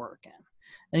shit's working.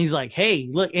 And he's like, hey,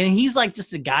 look. And he's like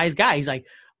just a guy's guy. He's like,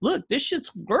 look, this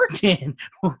shit's working,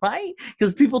 right?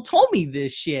 Because people told me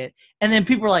this shit. And then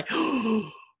people are like, oh,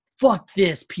 fuck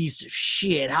this piece of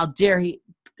shit. How dare he?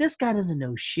 This guy doesn't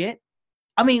know shit.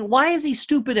 I mean, why is he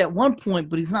stupid at one point,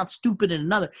 but he's not stupid at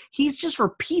another? He's just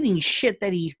repeating shit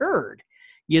that he heard,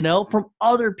 you know, from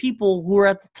other people who are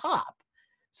at the top.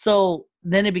 So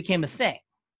then it became a thing.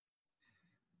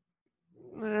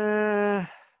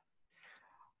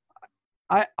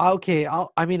 I'll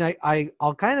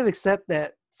kind of accept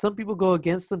that some people go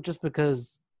against him just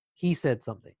because he said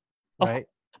something, right?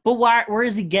 But where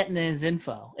is he getting his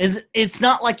info? It's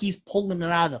not like he's pulling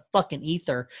it out of the fucking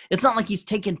ether. It's not like he's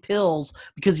taking pills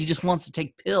because he just wants to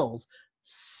take pills.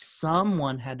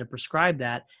 Someone had to prescribe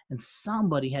that, and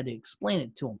somebody had to explain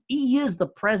it to him. He is the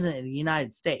president of the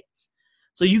United States.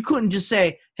 So you couldn't just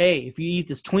say, hey, if you eat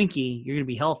this Twinkie, you're going to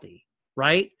be healthy,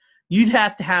 right? You'd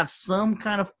have to have some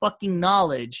kind of fucking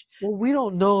knowledge. Well, we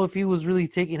don't know if he was really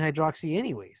taking hydroxy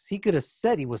anyways. He could have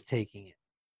said he was taking it,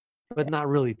 but not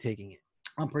really taking it.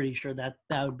 I'm pretty sure that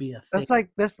would be a thing.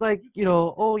 That's like, you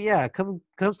know, oh yeah, come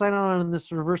sign on this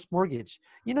reverse mortgage.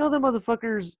 You know, the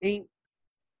motherfuckers ain't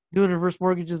doing reverse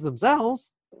mortgages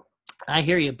themselves. I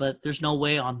hear you, but there's no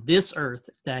way on this earth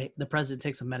that the president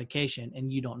takes a medication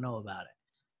and you don't know about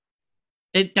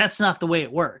it. That's not the way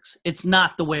it works. It's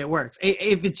not the way it works.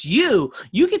 If it's you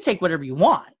can take whatever you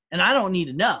want, and I don't need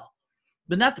to know,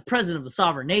 but not the president of a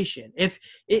sovereign nation.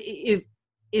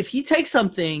 If he takes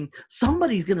something,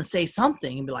 somebody's going to say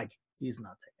something and be like, he's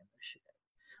not taking this shit.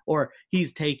 Or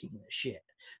he's taking this shit.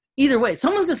 Either way,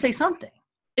 someone's going to say something.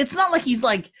 It's not like he's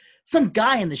like some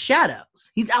guy in the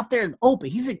shadows. He's out there in the open.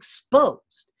 He's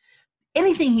exposed.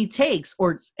 Anything he takes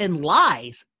and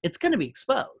lies, it's going to be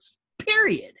exposed.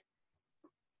 Period.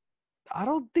 I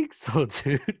don't think so,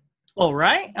 dude. Oh,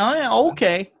 right? Oh, yeah,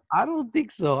 okay. I don't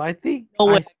think so. I think... No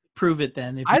way. Prove it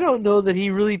then. I don't know that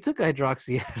he really took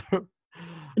hydroxy.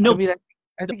 No, I mean,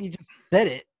 I think he just said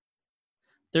it.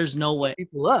 There's no way.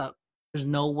 People up. There's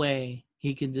no way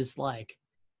he can just like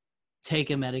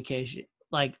take a medication,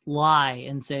 like lie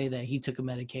and say that he took a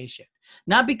medication.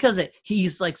 Not because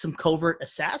he's like some covert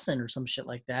assassin or some shit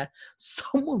like that.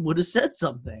 Someone would have said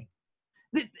something.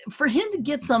 For him to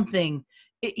get something,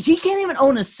 he can't even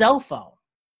own a cell phone.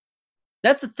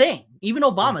 That's the thing. Even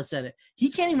Obama said it. He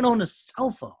can't even own a cell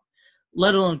phone,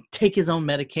 let alone take his own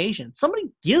medication.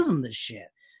 Somebody gives him this shit.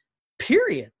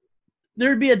 period.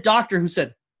 There'd be a doctor who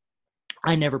said,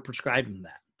 I never prescribed him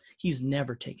that. He's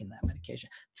never taken that medication.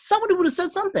 Somebody would have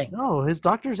said something. No, his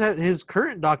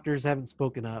current doctors haven't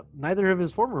spoken up. Neither of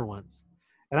his former ones.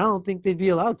 And I don't think they'd be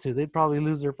allowed to. They'd probably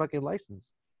lose their fucking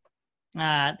license.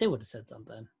 They would have said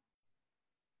something.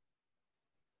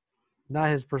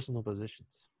 Not his personal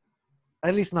positions.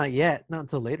 At least not yet. Not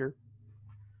until later.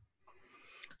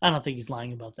 I don't think he's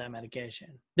lying about that medication.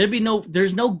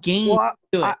 There's no gain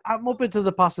to it. I'm open to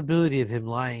the possibility of him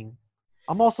lying.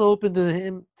 I'm also open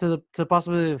to the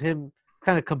possibility of him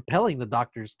kind of compelling the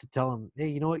doctors to tell him, hey,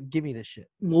 you know what? Give me this shit.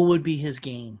 What would be his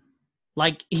gain?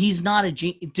 Like, he's not a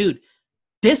genius. Dude,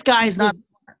 this guy's not.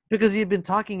 Because he had been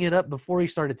talking it up before he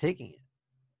started taking it.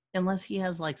 Unless he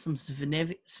has like some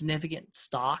significant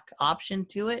stock option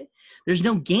to it, there's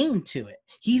no gain to it.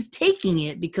 He's taking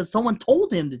it because someone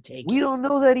told him to take it. We don't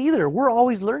know that either. We're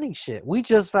always learning shit. We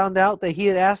just found out that he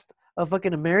had asked a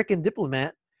fucking American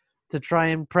diplomat to try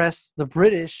and press the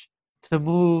British to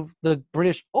move the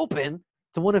British Open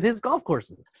to one of his golf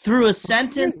courses. Through a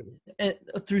sentence,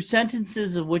 through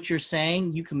sentences of what you're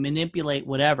saying, you can manipulate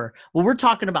whatever. Well, we're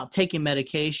talking about taking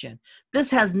medication.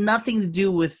 This has nothing to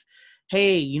do with,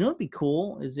 hey, you know what'd be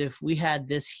cool is if we had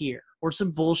this here or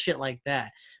some bullshit like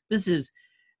that.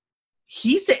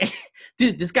 He said,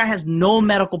 dude, this guy has no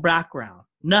medical background,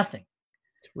 nothing.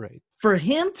 Right. For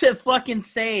him to fucking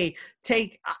say,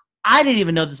 I didn't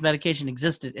even know this medication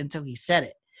existed until he said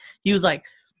it. He was like,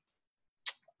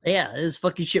 yeah, this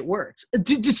fucking shit works.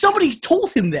 Dude, somebody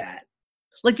told him that.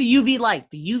 Like the UV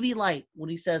light, when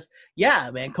he says,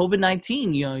 yeah, man,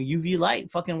 COVID-19, UV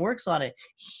light fucking works on it.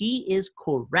 He is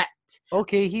correct.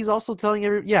 Okay, he's also telling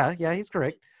he's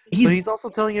correct. But he's also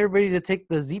telling everybody to take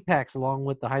the Z-Packs along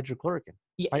with the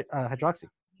hydroxy.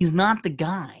 He's not the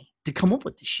guy to come up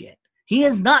with the shit. He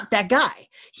is not that guy.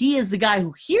 He is the guy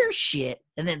who hears shit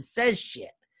and then says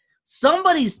shit.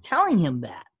 Somebody's telling him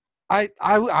that.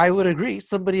 I would agree.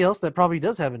 Somebody else that probably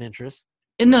does have an interest.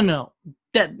 And no,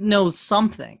 that knows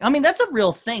something. I mean, that's a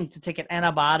real thing to take an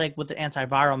antibiotic with an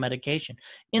antiviral medication.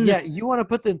 You want to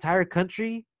put the entire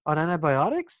country on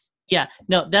antibiotics? Yeah,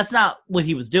 no, that's not what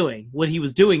he was doing. What he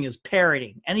was doing is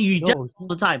parroting, and he does all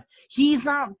the time. He's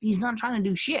not trying to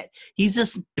do shit. He's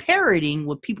just parroting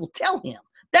what people tell him.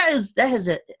 That is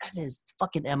his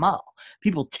fucking MO.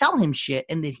 People tell him shit,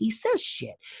 and then he says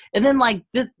shit. And then, like,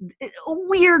 a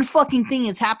weird fucking thing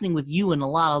is happening with you and a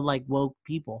lot of, like, woke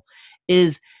people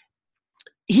is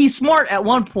he's smart at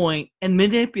one point and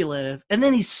manipulative, and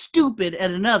then he's stupid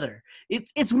at another.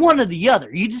 It's one or the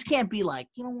other. You just can't be like,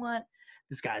 you know what?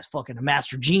 This guy's fucking a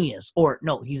master genius, or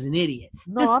no, he's an idiot.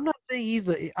 I'm not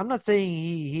saying I'm not saying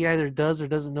he either does or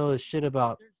doesn't know his shit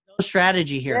about no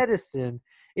strategy here. Medicine.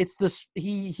 It's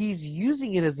he's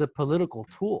using it as a political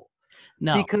tool.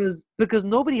 No, because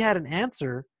nobody had an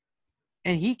answer,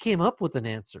 and he came up with an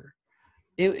answer.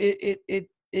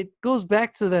 It goes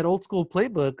back to that old school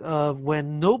playbook of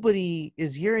when nobody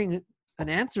is hearing an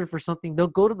answer for something, they'll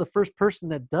go to the first person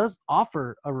that does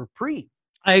offer a reprieve.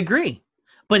 I agree,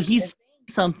 but he's saying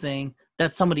something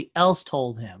that somebody else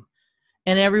told him,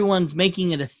 and everyone's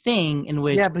making it a thing in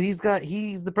which. Yeah, but he's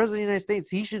the president of the United States.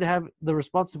 He should have the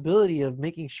responsibility of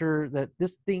making sure that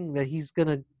this thing that he's going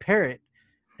to parrot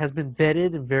has been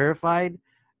vetted and verified,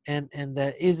 and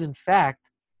that is in fact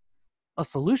a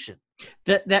solution.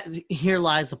 That here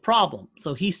lies the problem.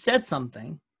 So he said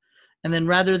something, and then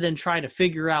rather than try to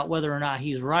figure out whether or not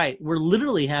he's right, we're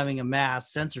literally having a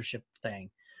mass censorship thing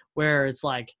where it's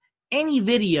like any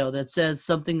video that says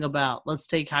something about, let's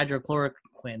take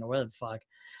hydrochloroquine or whatever the fuck,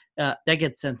 that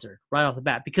gets censored right off the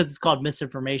bat because it's called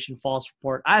misinformation, false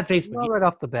report. I have Facebook. Not right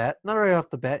off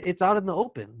the bat. It's out in the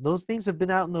open. Those things have been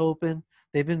out in the open.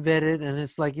 They've been vetted, and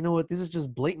it's like, you know what? These are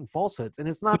just blatant falsehoods. And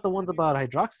it's not the ones about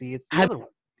hydroxy. It's the other one.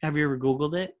 Have you ever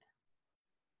Googled it?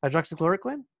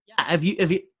 Hydroxychloroquine? Yeah.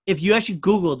 If you actually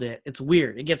Googled it, it's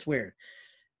weird. It gets weird.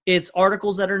 It's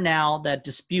articles that are now that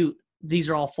dispute these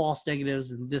are all false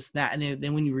negatives and this, that. And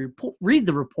then when you read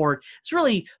the report, it's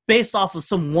really based off of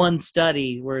some one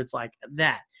study where it's like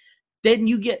that. Then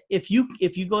you get, if you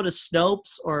go to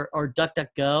Snopes or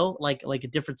DuckDuckGo, like a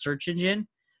different search engine,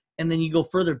 and then you go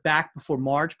further back before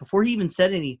March, before he even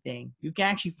said anything, you can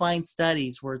actually find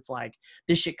studies where it's like,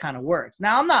 this shit kind of works.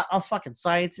 Now, I'm not a fucking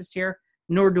scientist here,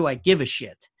 nor do I give a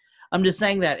shit. I'm just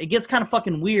saying that it gets kind of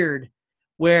fucking weird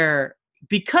where,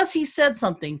 because he said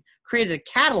something, created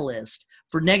a catalyst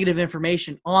for negative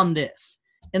information on this,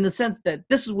 in the sense that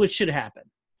this is what should happen.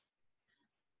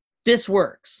 This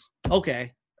works.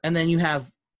 Okay. And then you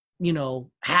have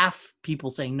half people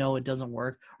saying no, it doesn't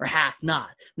work, or half not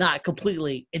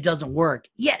completely, it doesn't work.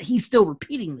 Yet he's still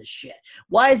repeating this shit.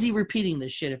 Why is he repeating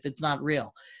this shit if it's not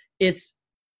real? It's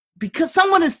because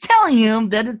someone is telling him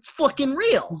that it's fucking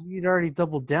real. He'd already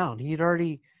doubled down. He had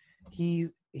already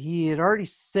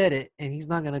said it, and he's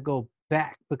not going to go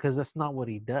back because that's not what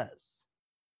he does.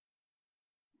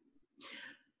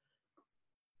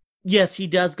 Yes, he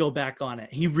does go back on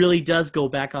it. He really does go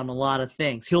back on a lot of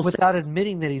things. Without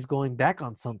admitting that he's going back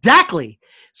on something. Exactly.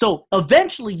 So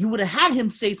eventually you would have had him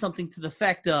say something to the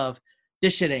effect of,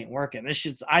 this shit ain't working.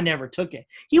 I never took it.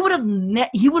 He would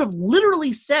have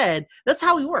literally said, that's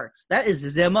how he works. That is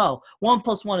his MO. 1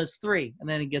 + 1 is 3. And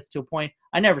then it gets to a point,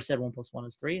 I never said 1 + 1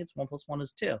 is 3. It's 1 + 1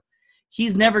 is 2.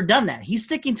 He's never done that. He's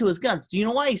sticking to his guns. Do you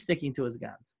know why he's sticking to his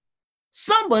guns?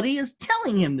 Somebody is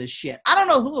telling him this shit. I don't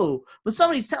know who, but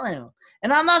somebody's telling him.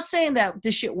 And I'm not saying that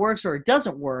this shit works or it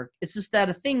doesn't work. It's just that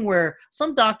a thing where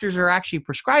some doctors are actually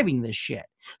prescribing this shit.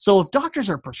 So if doctors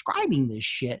are prescribing this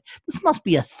shit, this must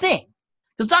be a thing.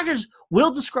 Because doctors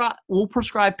will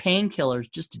prescribe painkillers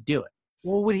just to do it.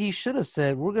 Well, what he should have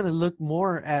said, we're going to look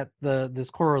more at this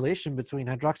correlation between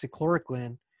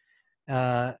hydroxychloroquine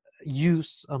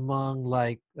use among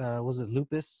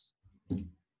lupus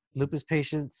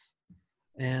patients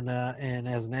and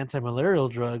as an anti-malarial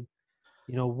drug.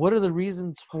 What are the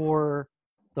reasons for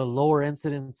the lower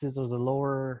incidences or the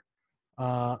lower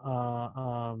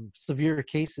severe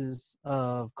cases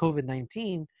of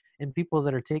COVID-19 in people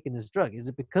that are taking this drug? Is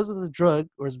it because of the drug,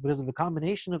 or is it because of a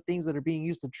combination of things that are being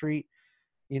used to treat,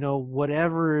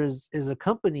 whatever is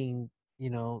accompanying,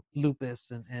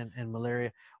 lupus and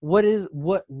malaria?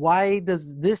 Why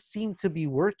does this seem to be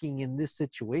working in this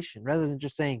situation rather than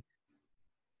just saying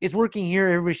it's working here,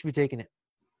 everybody should be taking it?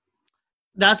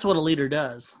 That's what a leader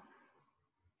does.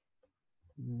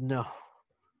 No.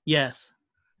 Yes.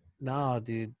 No,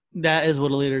 dude. That is what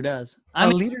a leader does. A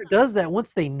leader does that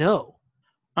once they know.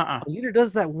 A leader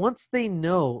does that once they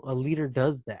know. A leader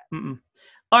does that.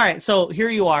 All right, so here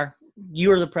you are.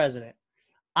 You are the president.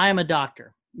 I am a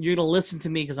doctor. You're going to listen to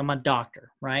me because I'm a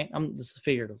doctor, right? This is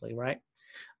figuratively, right?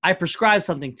 I prescribe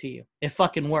something to you. It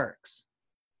fucking works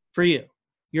for you.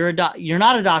 You're not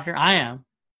a doctor. I am.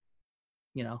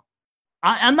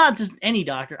 I'm not just any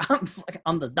doctor.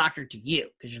 I'm the doctor to you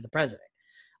because you're the president.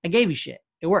 I gave you shit.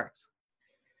 It works.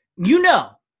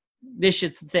 This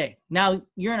shit's the thing. Now,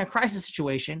 you're in a crisis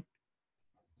situation.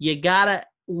 You gotta,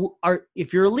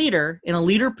 if you're a leader, in a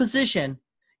leader position,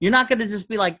 you're not going to just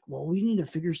be like, well, we need to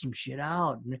figure some shit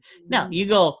out. No, you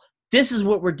go, this is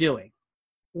what we're doing.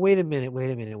 Wait a minute. We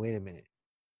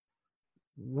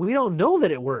don't know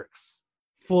that it works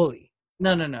fully.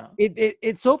 No.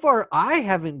 It so far, I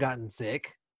haven't gotten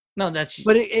sick. No,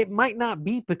 but it might not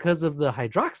be because of the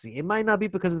hydroxy. It might not be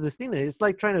because of this thing. It's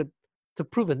like trying to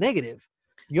prove a negative.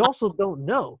 You also don't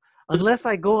know. Unless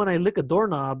I go and I lick a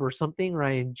doorknob or something, or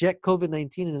I inject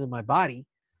COVID-19 into my body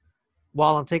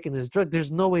while I'm taking this drug,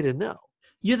 there's no way to know.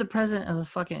 You're the president of a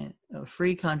fucking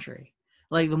free country,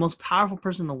 like the most powerful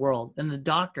person in the world, and the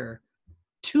doctor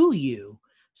to you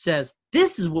says,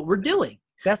 this is what we're doing.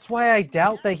 That's why I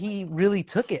doubt that he really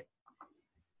took it.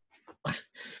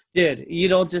 Dude, you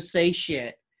don't just say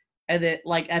shit. And then,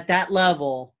 at that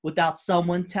level, without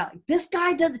someone telling, this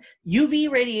guy does.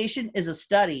 UV radiation is a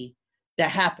study that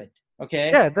happened. Okay.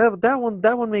 Yeah,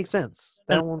 that one makes sense.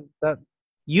 That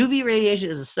UV radiation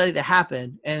is a study that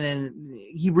happened, and then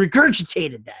he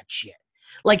regurgitated that shit.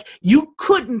 You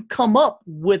couldn't come up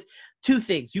with two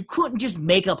things. You couldn't just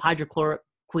make up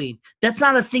hydrochloroquine. That's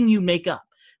not a thing you make up.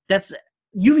 That's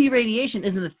UV radiation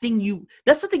isn't a thing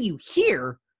that's the thing you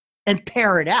hear and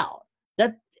pair it out.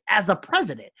 That as a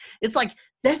president, it's like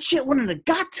that shit wouldn't have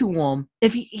got to him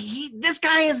if this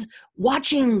guy is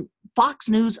watching Fox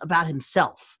News about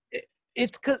himself.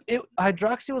 It's because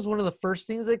hydroxy was one of the first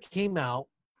things that came out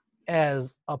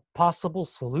as a possible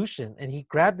solution, and he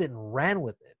grabbed it and ran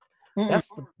with it.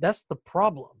 Mm-hmm. That's the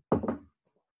problem.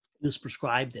 He was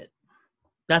prescribed it.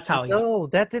 That's how No,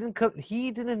 that didn't come.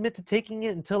 He didn't admit to taking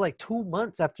it until 2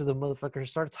 months after the motherfucker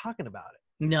started talking about it.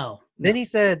 No. Then he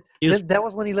said that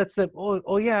was when he let slip.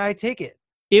 Oh yeah, I take it.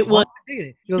 It was.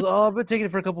 He goes, I've been taking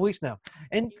it for a couple weeks now,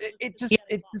 and it just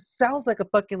sounds like a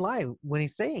fucking lie when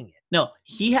he's saying it. No,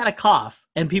 he had a cough,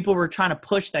 and people were trying to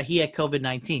push that he had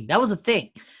COVID-19. That was a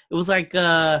thing. It was like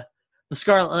the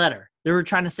Scarlet Letter. They were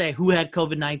trying to say who had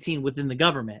COVID-19 within the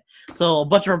government. So a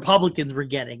bunch of Republicans were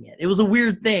getting it. It was a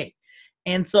weird thing,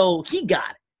 and so he got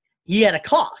it. He had a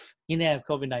cough. He didn't have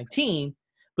COVID-19.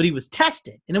 But he was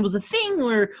tested. And it was a thing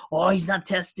where, he's not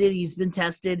tested. He's been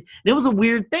tested. And it was a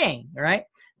weird thing, right?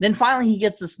 Then finally he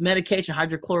gets this medication,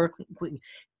 hydrochloroquine.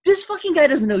 this fucking guy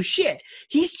doesn't know shit.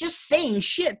 He's just saying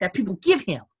shit that people give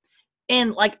him.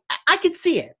 And, like, I could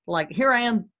see it. Like, here I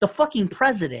am, the fucking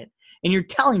president, and you're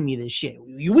telling me this shit.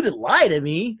 You wouldn't lie to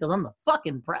me because I'm the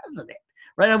fucking president.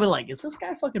 Right? I'd be like, is this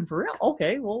guy fucking for real?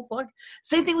 Okay, well, fuck.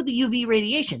 Same thing with the UV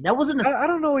radiation. That wasn't I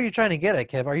don't know what you're trying to get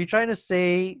at, Kev. Are you trying to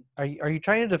say, are you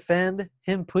trying to defend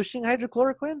him pushing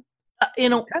hydrochloroquine? It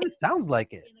kind of sounds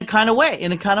like it. In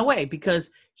a kind of way, because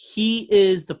he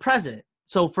is the president.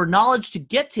 So for knowledge to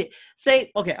get to,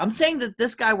 say, okay, I'm saying that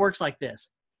this guy works like this.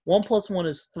 1 + 1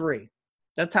 is 3.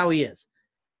 That's how he is.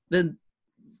 Then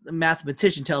the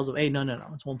mathematician tells him, hey, no,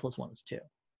 it's 1 + 1 is 2.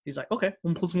 He's like, okay,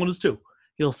 1 + 1 is 2.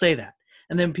 He'll say that.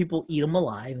 And then people eat him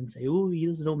alive and say, oh, he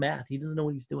doesn't know math. He doesn't know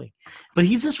what he's doing. But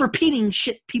he's just repeating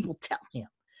shit people tell him.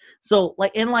 So,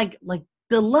 like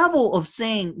the level of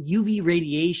saying UV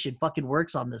radiation fucking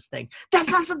works on this thing,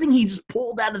 that's not something he just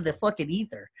pulled out of the fucking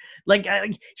ether. Like,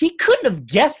 he couldn't have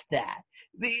guessed that.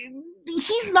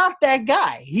 He's not that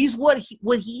guy. He's what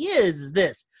he is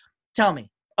this. Tell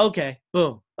me. Okay,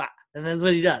 boom. And that's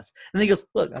what he does. And then he goes,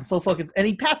 look, I'm so fucking, and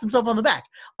he pats himself on the back.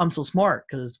 I'm so smart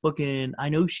because fucking I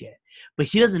know shit. But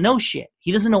he doesn't know shit.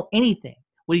 He doesn't know anything.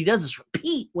 What he does is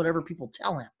repeat whatever people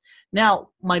tell him. Now,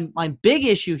 my big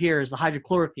issue here is the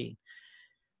hydrochloroquine.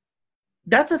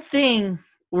 That's a thing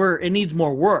where it needs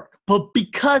more work. But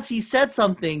because he said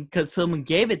something, because someone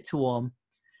gave it to him,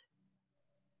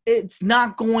 it's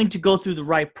not going to go through the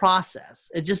right process.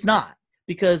 It's just not.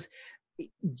 Because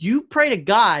you pray to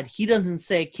God, he doesn't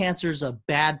say cancer is a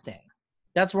bad thing.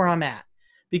 That's where I'm at.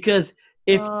 Because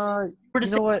if you were to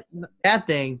say what bad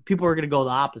thing, people are going to go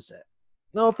the opposite.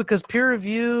 No, because peer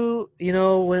review,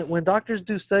 when doctors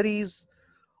do studies,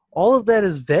 all of that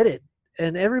is vetted.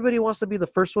 And everybody wants to be the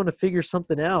first one to figure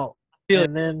something out.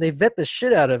 And then they vet the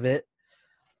shit out of it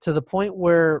to the point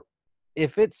where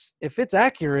if it's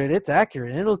accurate, it's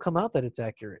accurate. And it'll come out that it's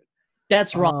accurate.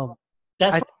 That's wrong.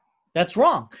 That's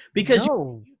wrong. Because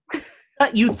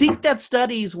you think that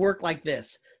studies work like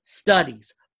this.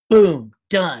 Studies. Boom.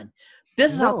 Done.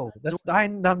 That's not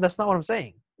what I'm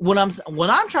saying. What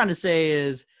I'm trying to say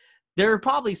is there are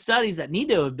probably studies that need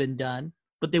to have been done,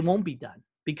 but they won't be done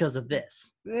because of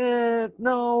this.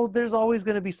 No, there's always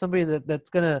going to be somebody that's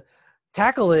going to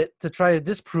tackle it to try to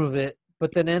disprove it,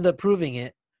 but then end up proving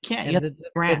it. And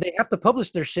they have to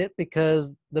publish their shit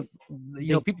because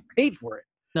people paid for it.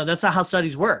 No, that's not how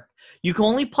studies work. You can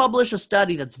only publish a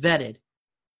study that's vetted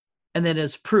and then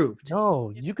is proved.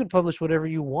 No, you can publish whatever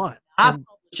you want.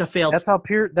 That's how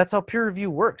peer review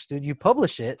works, dude. You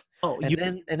publish it,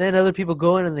 and then other people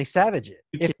go in and they savage it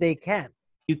if they can.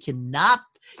 You cannot.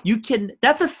 You can.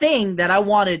 That's a thing that I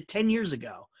wanted 10 years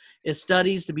ago. Is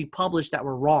studies to be published that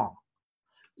were wrong.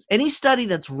 Any study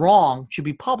that's wrong should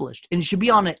be published, and it should be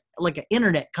on an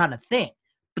internet kind of thing.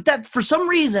 But that, for some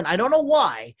reason, I don't know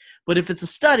why, but if it's a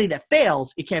study that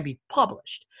fails, it can't be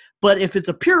published. But if it's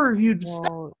a peer-reviewed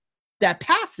study that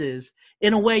passes,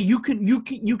 in a way, you can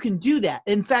do that.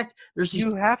 In fact,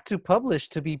 you have to publish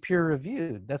to be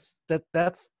peer-reviewed. That's the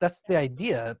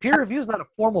idea. Peer review is not a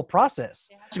formal process.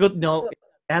 Peer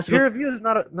review is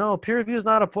not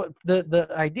the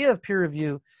idea of peer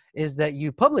review is that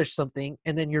you publish something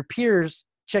and then your peers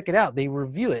check it out. They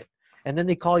review it. And then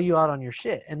they call you out on your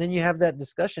shit. And then you have that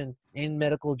discussion in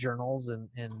medical journals and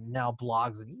now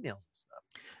blogs and emails and stuff.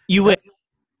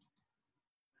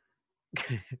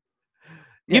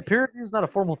 Peer review is not a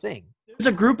formal thing. There's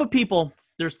a group of people.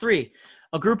 There's 3.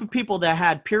 A group of people that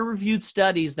had peer-reviewed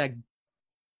studies that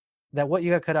what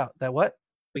you got cut out? That what?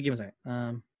 Wait, give me a second.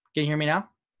 Can you hear me now?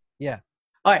 Yeah.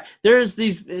 All right. There's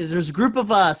a group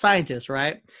of scientists,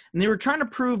 right? And they were trying to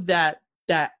prove that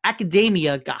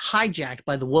academia got hijacked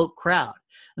by the woke crowd.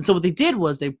 And so what they did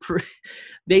was they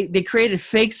created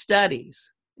fake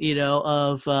studies,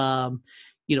 of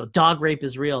dog rape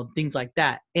is real and things like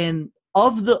that. And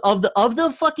of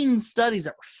the fucking studies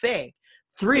that were fake,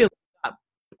 3 of them got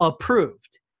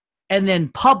approved and then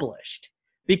published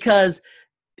because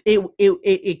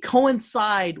it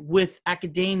coincided with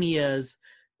academia's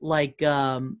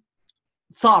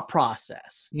thought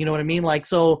process. You know what I mean?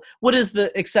 So what is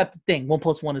the accepted thing? 1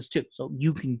 + 1 is 2. So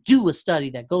you can do a study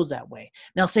that goes that way.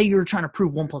 Now, say you're trying to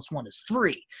prove 1 + 1 is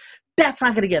 3. That's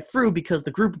not going to get through because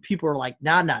the group of people are like,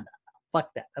 nah,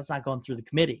 fuck that. That's not going through the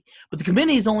committee. But the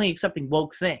committee is only accepting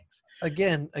woke things.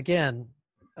 Again,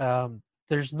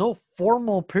 there's no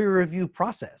formal peer review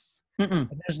process.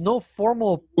 There's no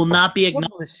formal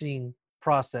publishing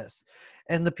process.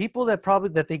 And the people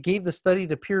that they gave the study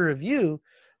to peer review,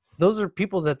 those are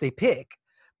people that they pick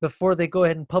before they go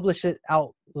ahead and publish it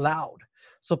out loud.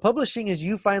 So publishing is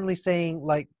you finally saying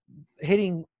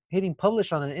hitting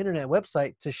publish on an internet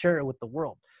website to share it with the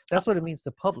world. That's what it means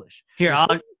to publish. Here,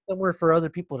 somewhere for other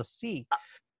people to see.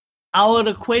 I would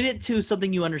equate it to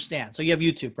something you understand. So you have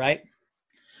YouTube, right?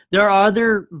 There are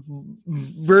other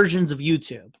versions of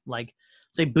YouTube, like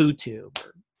say BooTube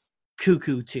or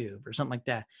CuckooTube or something like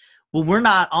that. Well, we're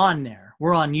not on there.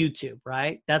 We're on YouTube,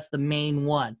 right? That's the main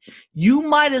one. You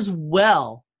might as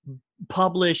well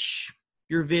publish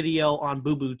your video on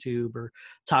BooBooTube or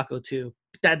TacoTube.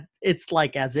 That it's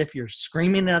like as if you're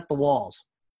screaming at the walls.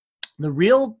 The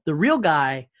real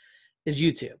guy is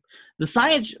YouTube. The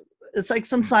science, it's like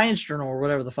some science journal or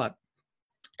whatever the fuck.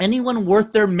 Anyone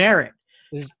worth their merit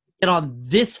get on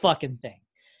this fucking thing.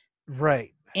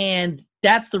 Right. And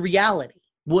that's the reality.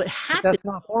 What happened? But that's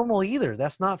not formal either.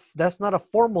 That's not a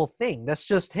formal thing. That's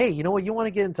just, hey, you know what? You want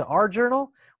to get into our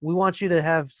journal? We want you to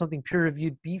have something peer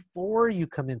reviewed before you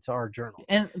come into our journal.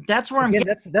 And that's where I'm getting.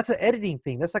 That's an editing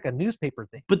thing. That's like a newspaper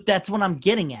thing. But that's what I'm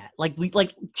getting at. Like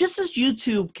just as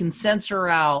YouTube can censor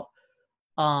out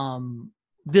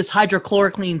this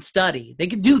hydrochloroquine study, they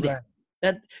could do that. Right.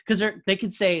 That because they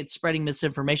could say it's spreading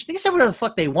misinformation. They can say whatever the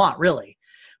fuck they want, really.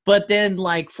 But then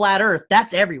like flat Earth,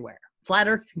 that's everywhere. Flat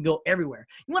Earth can go everywhere.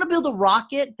 You want to build a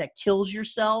rocket that kills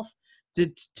yourself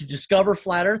to discover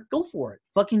flat Earth? Go for it.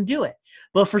 Fucking do it.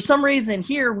 But for some reason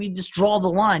here, we just draw the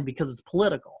line because it's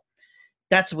political.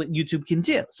 That's what YouTube can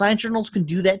do. Science journals can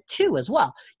do that too as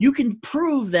well. You can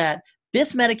prove that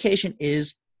this medication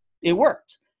it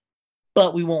works,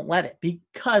 but we won't let it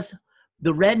because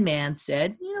the red man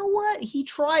said, you know what? He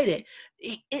tried it.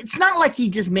 It's not like he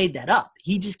just made that up.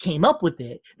 He just came up with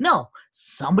it. No,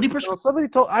 somebody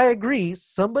I agree.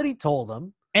 Somebody told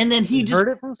him. And then he just heard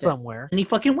it from somewhere. And he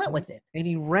fucking went with it. And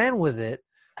he ran with it.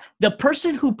 The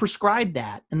person who prescribed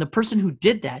that and the person who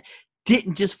did that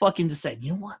didn't just fucking just say,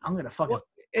 you know what? I'm going to fucking.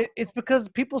 Well, it's because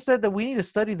people said that we need to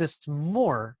study this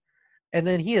more. And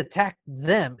then he attacked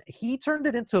them. He turned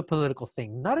it into a political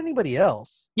thing, not anybody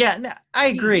else. Yeah, no, I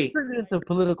agree. He turned it into a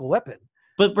political weapon.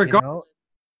 But regardless,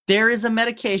 there is a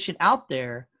medication out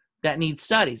there that needs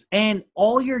studies. And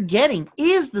all you're getting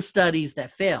is the studies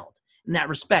that failed in that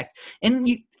respect. And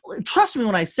you trust me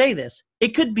when I say this,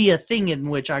 it could be a thing in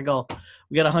which I go,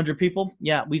 we got 100 people.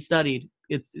 Yeah, we studied.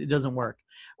 It doesn't work.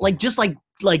 Just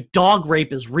like dog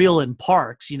rape is real in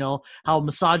parks, you know, how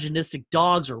misogynistic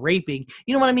dogs are raping.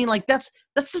 You know what I mean? Like that's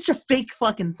such a fake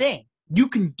fucking thing. You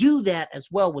can do that as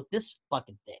well with this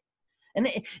fucking thing. And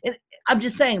I'm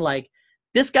just saying, like,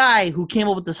 this guy who came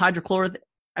up with this hydrochloric,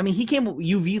 I mean, he came up with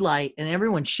UV light and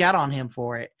everyone shat on him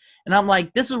for it. And I'm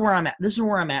like, this is where I'm at. This is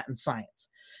where I'm at in science.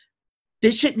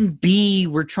 This shouldn't be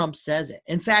where Trump says it.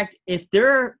 In fact, if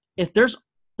there's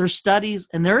studies,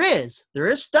 and there is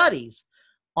studies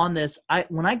on this.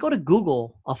 When I go to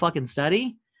Google a fucking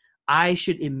study, I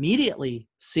should immediately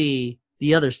see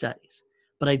the other studies,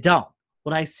 but I don't.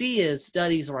 What I see is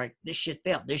studies where like, this shit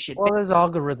failed. This shit. Well, there's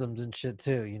algorithms and shit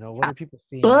too. You know, what are people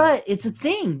seeing? But it's a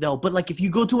thing though. But like, if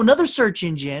you go to another search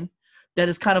engine that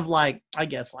is kind of like, I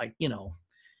guess, like, you know,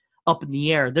 up in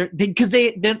the air, because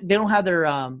they don't have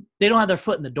their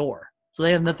foot in the door, so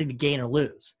they have nothing to gain or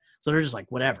lose. So they're just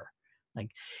like whatever.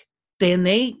 Like, then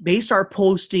they start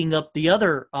posting up the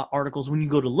other articles when you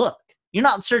go to look. You're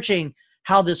not searching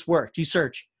how this worked. You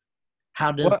search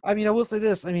how does. Well, I mean, I will say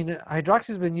this. I mean, hydroxy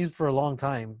has been used for a long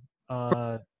time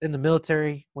in the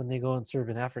military when they go and serve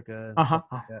in Africa. And stuff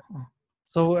like that.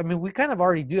 So, I mean, we kind of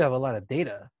already do have a lot of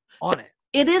data on it.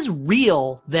 It is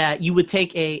real that you would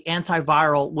take a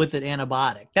antiviral with an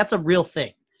antibiotic. That's a real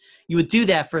thing. You would do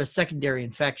that for a secondary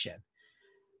infection.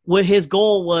 What his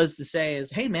goal was to say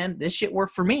is, hey, man, this shit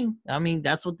worked for me. I mean,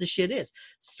 that's what this shit is.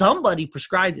 Somebody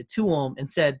prescribed it to him and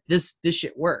said, this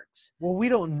shit works. Well, we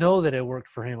don't know that it worked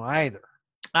for him either.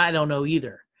 I don't know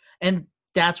either. And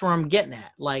that's where I'm getting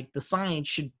at. Like, the science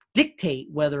should dictate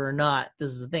whether or not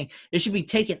this is a thing. It should be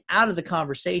taken out of the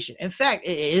conversation. In fact,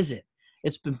 it isn't.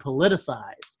 It's been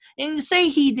politicized. And you say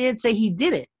he did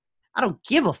it. I don't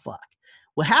give a fuck.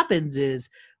 What happens is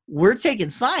we're taking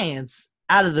science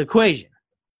out of the equation.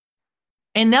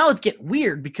 And now it's getting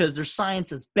weird because there's science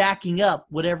that's backing up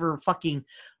whatever fucking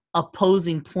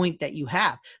opposing point that you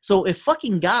have. So if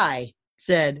fucking guy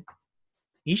said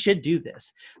he should do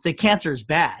this, say cancer is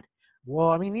bad. Well,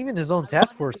 I mean, even his own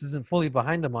task force isn't fully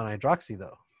behind him on hydroxy,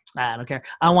 though. I don't care.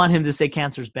 I want him to say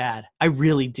cancer is bad. I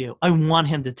really do. I want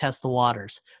him to test the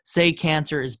waters. Say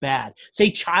cancer is bad.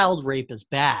 Say child rape is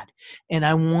bad. And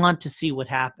I want to see what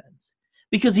happens.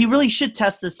 Because he really should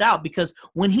test this out. Because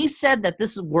when he said that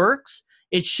this works,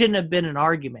 it shouldn't have been an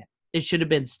argument. It should have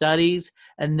been studies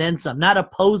and then some, not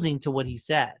opposing to what he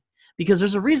said. Because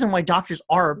there's a reason why doctors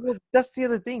are. Well, that's the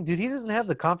other thing, dude. He doesn't have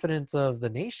the confidence of the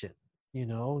nation, you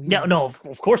know? No,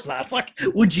 of course not. Fuck.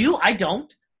 Would you? I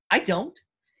don't.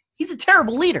 He's a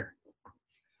terrible leader.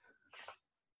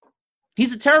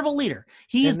 He's a terrible leader.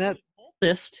 He is the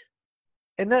oldest.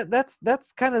 And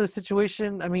that's kind of the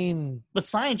situation. I mean, but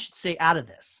science should stay out of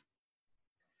this.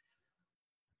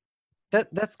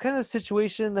 That's kind of the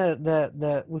situation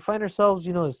that we find ourselves,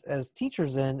 as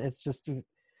teachers in. It's just,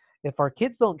 if our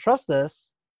kids don't trust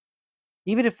us,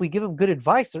 even if we give them good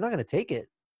advice, they're not going to take it.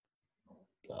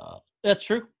 That's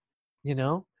true.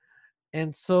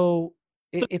 And so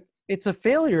it's a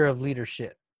failure of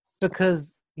leadership,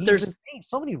 because there's been saying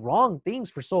so many wrong things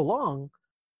for so long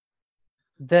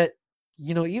that,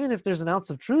 even if there's an ounce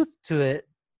of truth to it,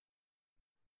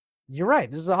 you're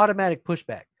right. There's an automatic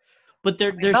pushback. But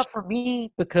there's not for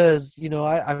me, because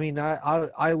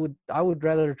I would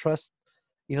rather trust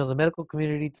the medical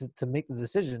community to make the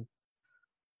decision,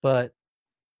 but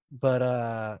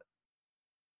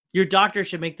your doctor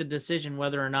should make the decision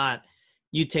whether or not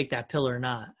you take that pill or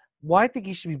not. Well, I think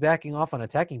he should be backing off on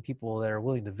attacking people that are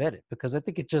willing to vet it, because I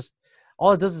think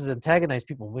all it does is antagonize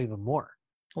people even more.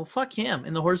 Well, fuck him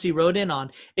and the horse he rode in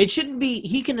on. It shouldn't be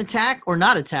he can attack or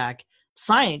not attack.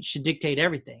 Science should dictate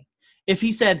everything. If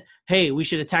he said, hey, we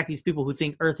should attack these people who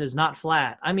think Earth is not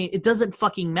flat, I mean, it doesn't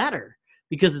fucking matter,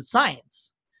 because it's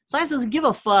science. Science doesn't give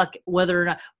a fuck whether or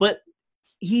not, but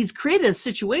he's created a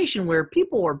situation where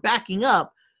people are backing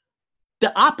up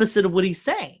the opposite of what he's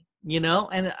saying,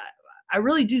 and I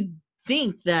really do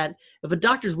think that if a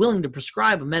doctor is willing to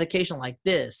prescribe a medication like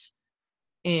this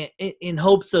in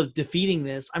hopes of defeating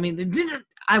this, I mean,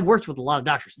 I worked with a lot of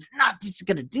doctors. They're not just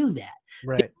going to do that.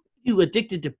 Right. You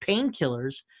addicted to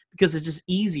painkillers because it's just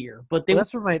easier. But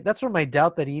that's where my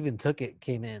doubt that he even took it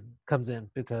comes in,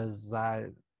 because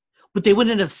But they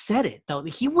wouldn't have said it though.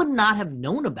 He would not have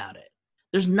known about it.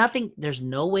 There's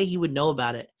no way he would know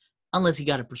about it unless he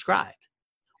got it prescribed.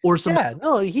 Or some. Yeah,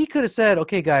 no, he could have said,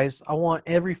 okay, guys, I want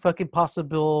every fucking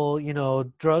possible,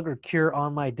 drug or cure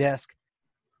on my desk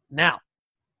now.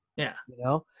 Yeah.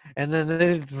 And then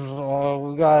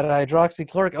we got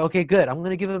hydroxychloroquine. Okay, good. I'm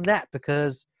going to give him that,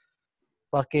 because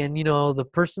fucking, the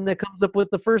person that comes up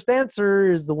with the first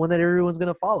answer is the one that everyone's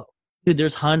going to follow. Dude,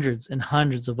 there's hundreds and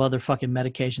hundreds of other fucking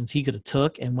medications he could have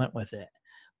took and went with it.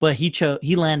 But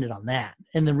he landed on that.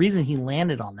 And the reason he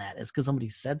landed on that is because somebody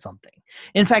said something.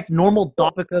 In fact,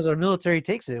 because our military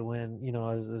takes it when,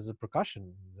 as a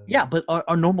precaution. Yeah, but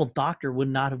our normal doctor would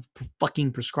not have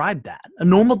fucking prescribed that. A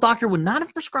normal doctor would not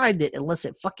have prescribed it unless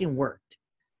it fucking worked.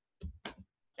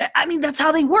 I mean, that's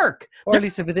how they work. Or at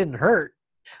least if it didn't hurt.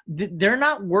 They're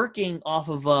not working off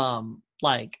of,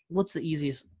 what's the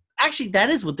easiest? Actually,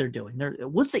 that is what they're doing.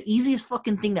 What's the easiest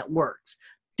fucking thing that works?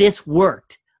 This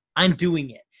worked. I'm doing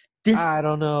it. I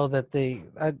don't know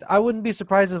that I wouldn't be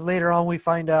surprised if later on we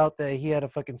find out that he had a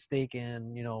fucking stake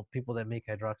in, people that make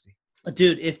hydroxy.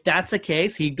 Dude, if that's the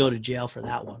case, he'd go to jail for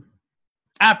that one.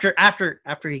 After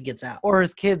he gets out. Or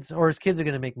his kids are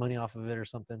going to make money off of it or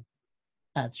something.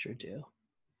 That's true too.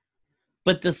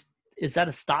 But is that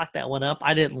a stock that went up?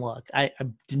 I didn't look. I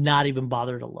did not even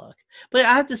bother to look. But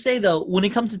I have to say though, when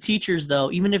it comes to teachers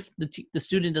though, even if the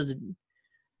student doesn't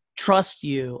trust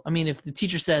you, I mean, if the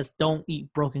teacher says don't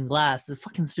eat broken glass, the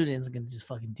fucking student isn't going to just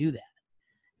fucking do that.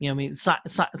 I mean,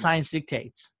 science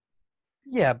dictates.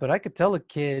 Yeah, but I could tell a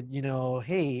kid,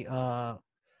 hey,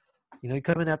 you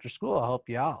come in after school, I'll help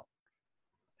you out,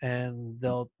 and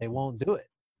they won't do it.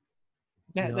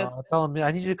 Yeah, I'll tell them,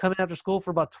 I need you to come in after school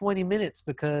for about 20 minutes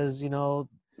because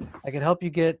I can help you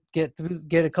get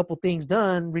a couple things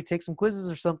done, retake some quizzes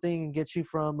or something, and get you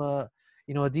from a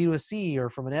D to a C or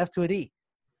from an F to a D.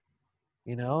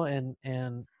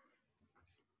 And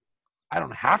I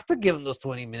don't have to give them those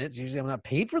 20 minutes. Usually I'm not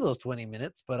paid for those 20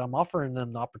 minutes, but I'm offering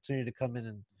them the opportunity to come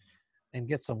in and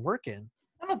get some work in.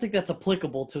 I don't think that's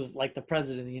applicable to like the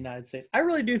president of the United States. I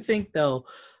really do think though,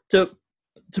 to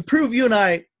prove you and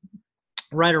I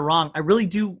right or wrong, I really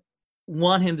do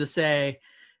want him to say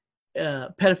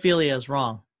pedophilia is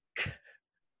wrong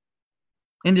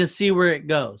and just see where it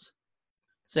goes.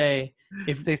 Say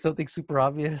something super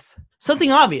obvious.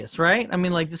 Something obvious, right? I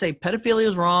mean, like to say pedophilia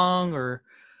is wrong or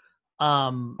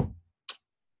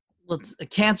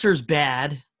cancer's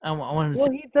bad. I want to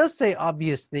say. He does say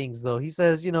obvious things though. He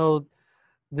says,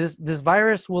 this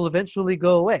virus will eventually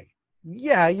go away.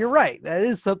 Yeah, you're right. That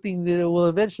is something that will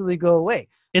eventually go away.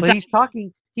 But he's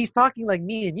talking like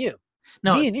me and you.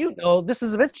 No, me and you know this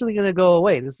is eventually going to go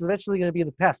away. This is eventually going to be in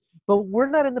the past. But we're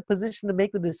not in the position to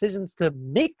make the decisions to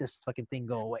make this fucking thing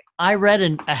go away. I read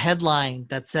a headline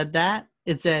that said that.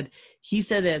 It said, he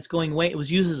said that it's going away. It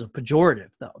was used as a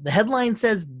pejorative, though. The headline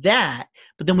says that,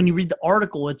 but then when you read the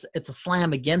article, it's a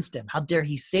slam against him. How dare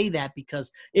he say that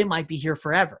because it might be here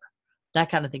forever. That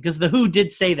kind of thing. Because the WHO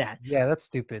did say that. Yeah, that's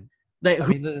stupid.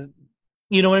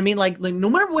 You know what I mean? Like no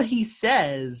matter what he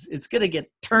says, it's gonna get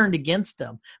turned against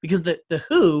him because the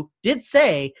WHO did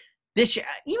say this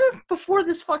even before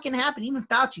this fucking happened. Even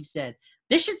Fauci said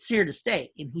this shit's here to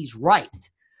stay, and he's right.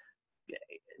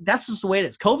 That's just the way it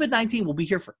is. COVID-19 will be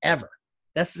here forever.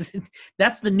 That's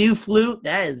the new flu.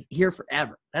 That is here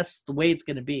forever. That's the way it's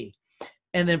gonna be.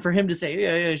 And then for him to say,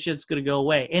 yeah, shit's gonna go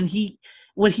away, and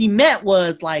what he meant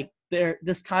was like.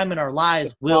 This time in our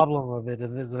lives the problem of it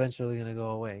is eventually going to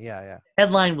go away. Yeah.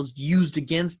 Headline was used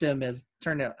against him as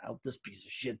turned out this piece of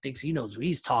shit thinks he knows what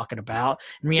he's talking about.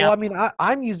 Well, I mean,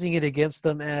 I'm using it against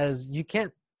them as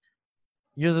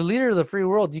you're the leader of the free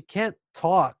world. You can't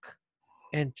talk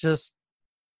and just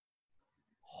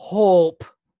hope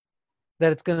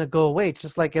that it's going to go away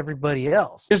just like everybody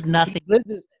else. There's nothing.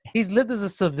 He's lived as a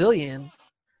civilian,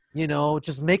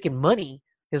 just making money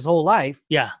his whole life.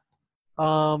 Yeah.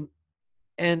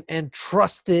 And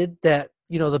trusted that,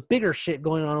 the bigger shit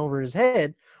going on over his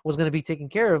head was going to be taken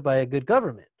care of by a good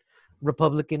government,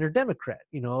 Republican or Democrat.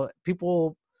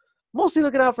 People mostly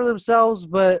looking out for themselves,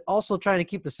 but also trying to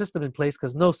keep the system in place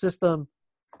because no system,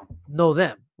 no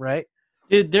them, right?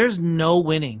 Dude, there's no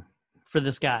winning for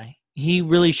this guy. He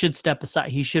really should step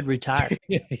aside. He should retire.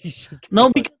 He should. No,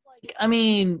 because I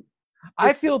mean,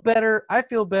 I feel better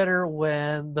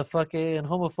when the fucking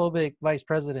homophobic vice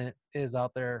president is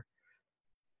out there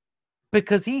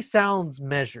because he sounds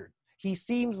measured. He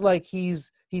seems like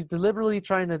he's deliberately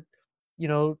trying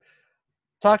to,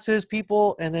 talk to his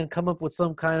people and then come up with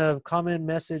some kind of common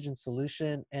message and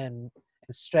solution and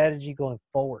strategy going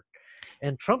forward.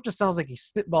 And Trump just sounds like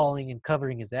he's spitballing and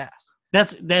covering his ass.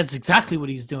 That's exactly what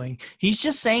he's doing. He's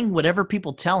just saying whatever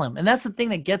people tell him. And that's the thing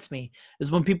that gets me is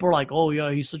when people are like, oh,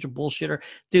 yeah, he's such a bullshitter.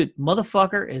 Dude,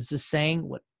 motherfucker is just saying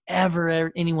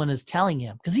whatever anyone is telling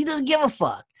him because he doesn't give a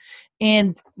fuck.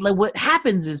 And like what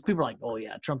happens is people are like, oh,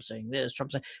 yeah, Trump's saying this.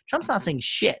 Trump's not saying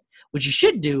shit. What you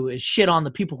should do is shit on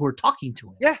the people who are talking to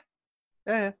him.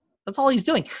 Yeah. That's all he's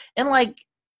doing. And like,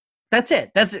 that's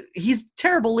it. He's a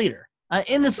terrible leader.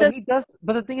 In the sense,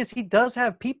 but the thing is, he does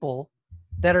have people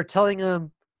that are telling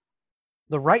him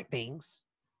the right things,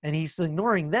 and he's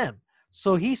ignoring them.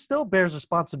 So he still bears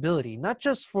responsibility, not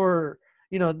just for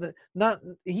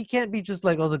he can't be just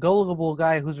like the gullible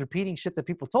guy who's repeating shit that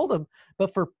people told him,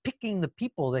 but for picking the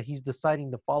people that he's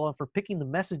deciding to follow, for picking the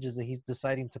messages that he's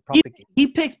deciding to propagate. He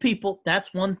picks people.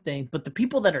 That's one thing, but the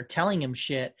people that are telling him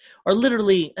shit are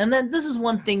literally. And then this is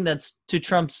one thing that's to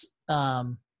Trump's.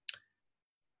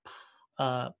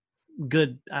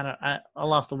 Good. I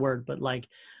lost the word, but like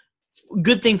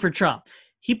good thing for Trump.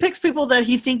 He picks people that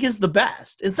he think is the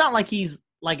best. It's not like he's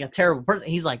like a terrible person.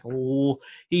 He's like,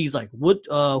 what?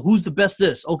 Who's the best?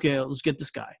 This? Okay, let's get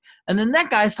this guy. And then that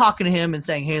guy's talking to him and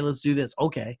saying, hey, let's do this.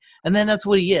 Okay. And then that's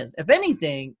what he is. If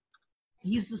anything,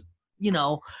 he's just,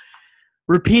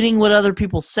 repeating what other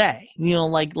people say,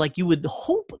 like you would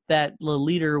hope that the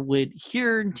leader would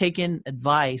hear and take in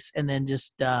advice and then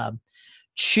just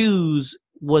choose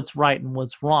what's right and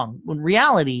what's wrong. When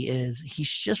reality is he's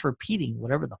just repeating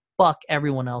whatever the fuck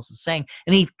everyone else is saying.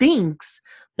 And he thinks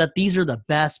that these are the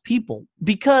best people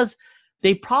because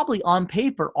they probably on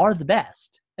paper are the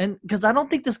best. And because I don't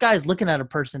think this guy is looking at a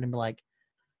person and be like,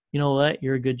 you know what,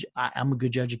 I'm a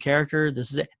good judge of character.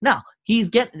 This is it. No, he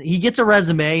gets a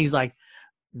resume. He's like,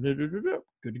 good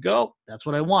to go. That's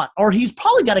what I want. Or he's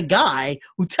probably got a guy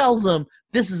who tells him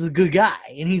this is a good guy.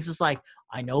 And he's just like,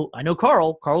 I know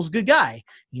Carl. Carl's a good guy.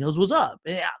 He knows what's up.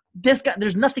 Yeah, this guy,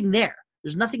 there's nothing there.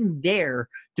 There's nothing there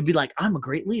to be like, I'm a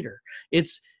great leader.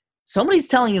 It's somebody's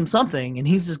telling him something and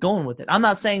he's just going with it. I'm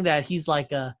not saying that he's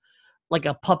like a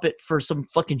puppet for some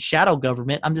fucking shadow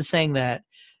government. I'm just saying that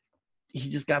he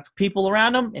just got people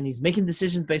around him and he's making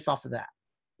decisions based off of that.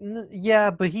 Yeah,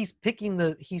 but he's picking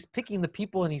the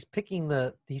people and he's picking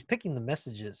the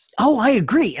messages. Oh, I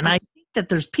agree. And I think that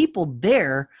there's people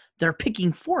there that are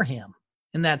picking for him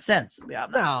in that sense. Yeah,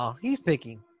 no, he's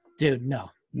picking. Dude, no.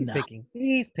 He's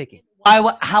picking.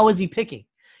 Why? How is he picking?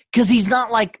 Because he's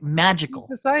not like magical.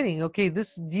 He's deciding, okay,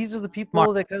 these are the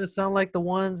people that kind of sound like the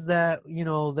ones that,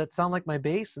 that sound like my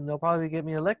base, and they'll probably get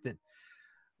me elected.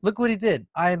 Look what he did.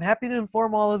 I am happy to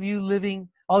inform all of you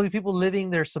people living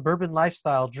their suburban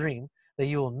lifestyle dream that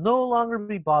you will no longer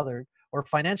be bothered or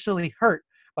financially hurt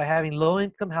by having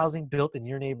low-income housing built in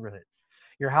your neighborhood.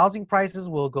 Your housing prices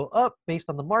will go up based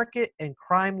on the market, and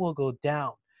crime will go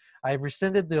down. I have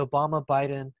rescinded the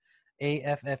Obama-Biden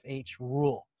AFFH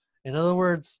rule. In other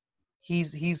words,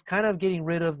 he's kind of getting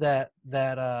rid of that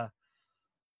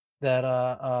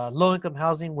low-income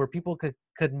housing where people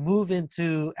could move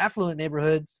into affluent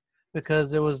neighborhoods because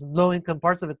there was low-income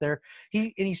parts of it there.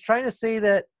 He's trying to say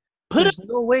that There's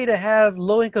no way to have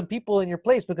low-income people in your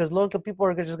place because low-income people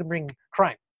are just going to bring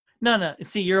crime. No.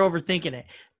 See, you're overthinking it.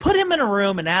 Put him in a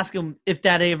room and ask him if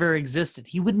that ever existed.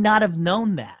 He would not have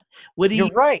known that. Would he?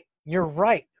 You're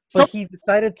right. But he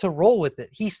decided to roll with it.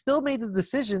 He still made the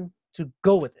decision to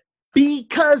go with it.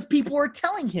 Because people were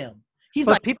telling him.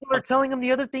 People are telling him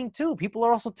the other thing too. People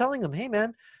are also telling him, hey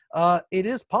man, it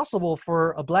is possible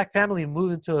for a black family to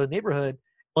move into a neighborhood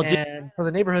and for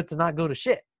the neighborhood to not go to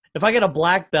shit. If I get a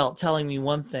black belt telling me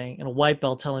one thing and a white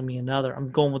belt telling me another,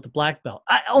 I'm going with the black belt.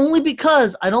 Only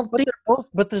because I don't think they're both.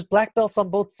 But there's black belts on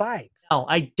both sides. No,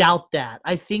 I doubt that.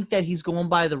 I think that he's going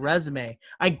by the resume.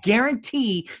 I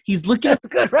guarantee he's looking at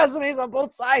good resumes on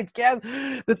both sides, Kev.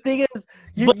 The thing is,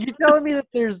 you're telling me that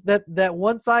there's that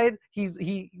one side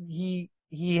he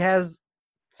has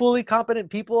fully competent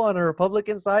people on a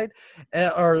Republican side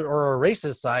or a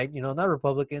racist side. Not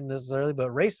Republican necessarily, but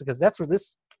racist, because that's where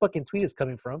this fucking tweet is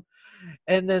coming from.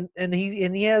 And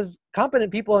he has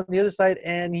competent people on the other side,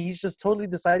 and he's just totally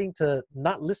deciding to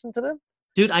not listen to them.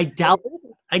 Dude, I doubt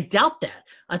that.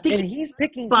 I think he's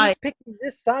picking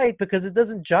this side because it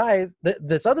doesn't jive.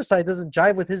 This other side doesn't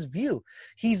jive with his view.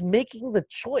 He's making the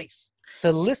choice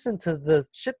to listen to the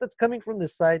shit that's coming from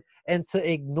this side and to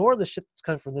ignore the shit that's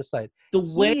coming from this side.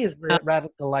 He is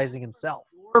radicalizing himself.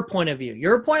 Your point of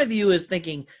view is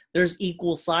thinking there's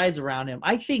equal sides around him.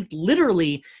 I think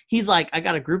literally he's like, I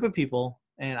got a group of people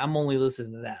and I'm only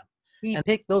listening to them. He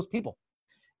picked those people.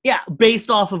 Yeah,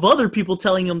 based off of other people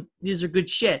telling him these are good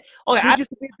shit. Okay, he used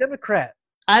to be a Democrat.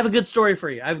 I have a good story for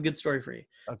you.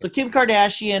 Okay. So Kim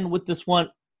Kardashian with this one,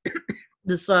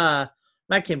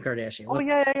 not Kim Kardashian. Oh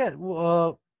yeah.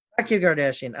 Not Kim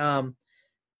Kardashian.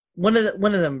 One of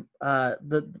them,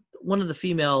 one of the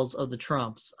females of the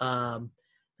Trumps,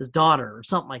 his daughter or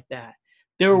something like that.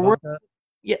 There were,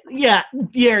 yeah.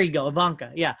 There you go,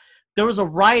 Ivanka. Yeah, there was a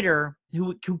writer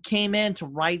who came in to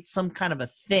write some kind of a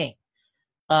thing.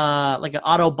 Like an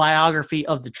autobiography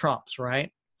of the Trumps,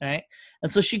 right? And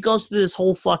so she goes through this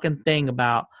whole fucking thing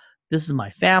about, this is my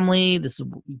family, this is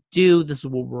what we do, this is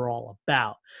what we're all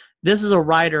about. This is a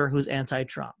writer who's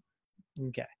anti-Trump.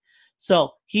 Okay.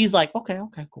 So he's like, okay,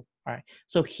 cool. All right.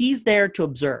 So he's there to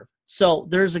observe. So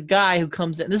there's a guy who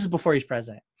comes in, this is before he's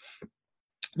president.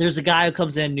 There's a guy who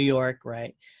comes in New York,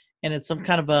 right? And it's some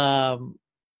kind of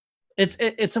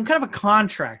it's some kind of a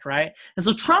contract, right? And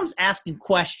so Trump's asking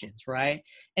questions, right?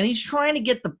 And he's trying to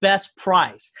get the best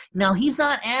price. Now, he's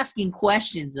not asking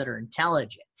questions that are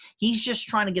intelligent. He's just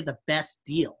trying to get the best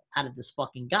deal out of this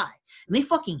fucking guy. And they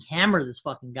fucking hammer this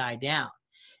fucking guy down.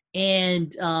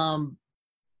 And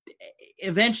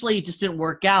eventually it just didn't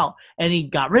work out, and he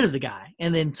got rid of the guy.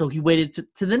 And then so he waited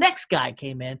to the next guy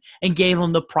came in and gave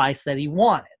him the price that he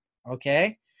wanted,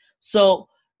 okay? So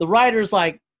the writer's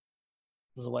like,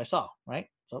 this is what I saw, right?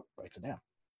 So writes it down.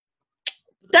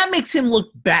 That makes him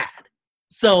look bad.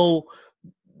 So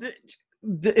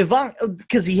the Ivanka,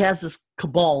 because he has this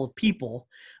cabal of people,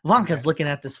 Ivanka's looking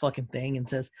at this fucking thing and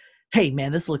says, hey,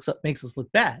 man, this makes us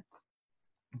look bad.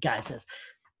 The guy says,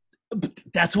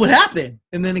 that's what happened.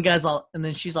 And then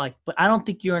then she's like, but I don't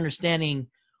think you're understanding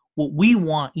what we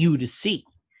want you to see.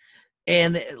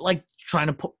 And like trying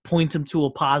to point him to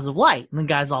a positive light. And the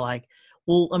guy's all like,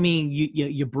 well, I mean,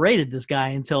 you berated this guy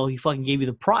until he fucking gave you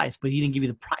the price, but he didn't give you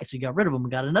the price. So you got rid of him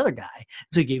and got another guy.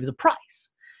 So he gave you the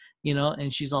price,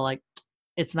 and she's all like,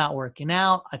 it's not working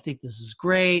out. I think this is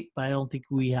great, but I don't think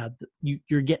we have,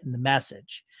 you're getting the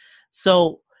message.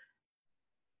 So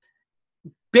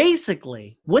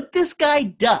basically what this guy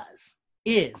does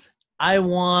is, I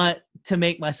want to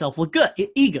make myself look good,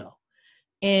 ego.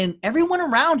 And everyone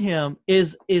around him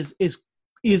is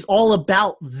all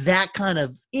about that kind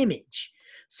of image.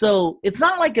 So it's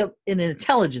not like an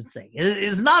intelligence thing.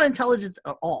 It's not intelligence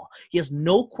at all. He has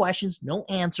no questions, no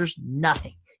answers,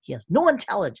 nothing. He has no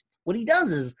intelligence. What he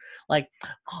does is like,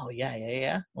 oh,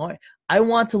 yeah. All right. I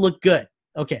want to look good.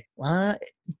 Okay.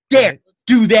 There,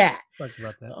 do that. Talk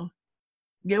about that.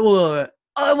 Yeah, well,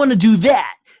 I want to do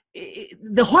that.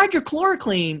 The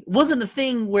hydrochloroquine wasn't a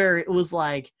thing where it was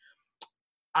like,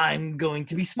 I'm going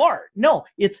to be smart. No,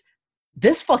 it's,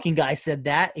 this fucking guy said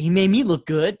that. He made me look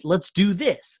good. Let's do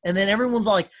this. And then everyone's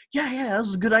all like, yeah, that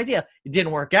was a good idea. It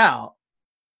didn't work out.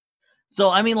 So,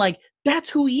 I mean, like, that's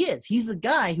who he is. He's the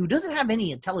guy who doesn't have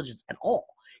any intelligence at all.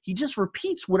 He just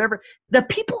repeats whatever. The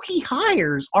people he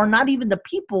hires are not even the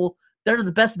people that are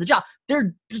the best at the job.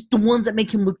 They're just the ones that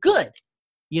make him look good.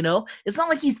 It's not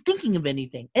like he's thinking of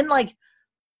anything. And, like,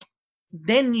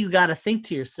 then you got to think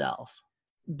to yourself,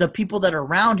 the people that are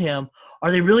around him, are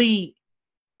they really...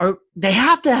 they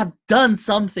have to have done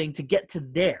something to get to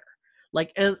there.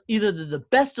 like as either the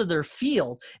best of their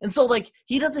field. And so like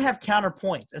he doesn't have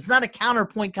counterpoints. It's not a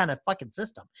counterpoint kind of fucking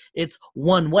system. It's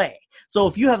one way. So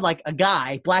if you have like a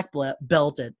guy black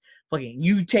belt at fucking,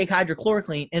 you take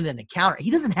hydrochloroquine and then a counter.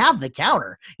 He doesn't have the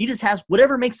counter. He just has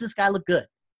whatever makes this guy look good.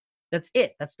 That's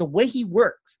it. That's the way he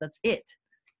works. That's it.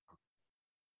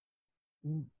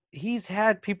 He's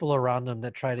had people around him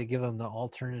that try to give him the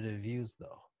alternative views,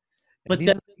 though. But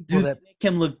that make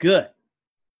him look good.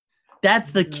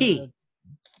 That's the key.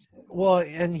 Well,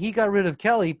 and he got rid of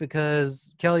Kelly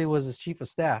because Kelly was his chief of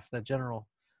staff, that general.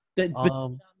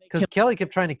 Because Kelly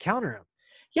kept trying to counter him.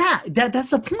 Yeah, that's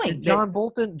the point. And John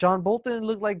Bolton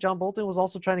looked like John Bolton was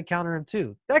also trying to counter him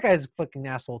too. That guy's a fucking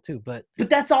asshole too. But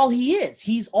that's all he is.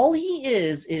 He's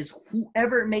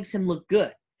whoever makes him look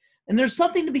good. And there's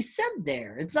something to be said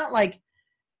there. It's not like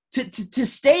to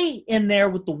stay in there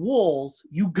with the Wolves,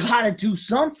 you got to do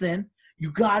something.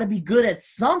 You got to be good at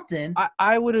something.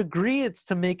 I would agree it's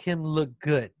to make him look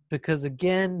good because,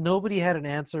 again, nobody had an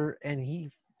answer, and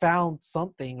he found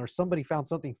something or somebody found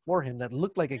something for him that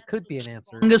looked like it could be an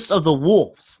answer. Strongest of the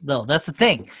Wolves, though. That's the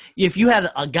thing. If you had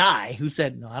a guy who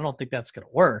said, no, I don't think that's going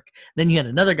to work, then you had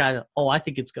another guy that, oh, I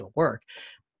think it's going to work.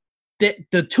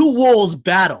 The two Wolves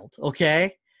battled,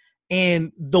 okay?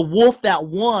 And the wolf that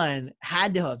won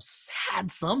had to have had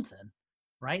something,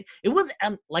 right? It was,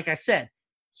 like I said,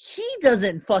 he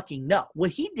doesn't fucking know.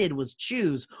 What he did was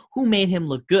choose who made him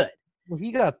look good. Well,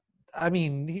 I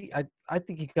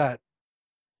think he got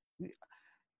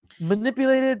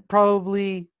manipulated,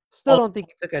 probably. Still don't think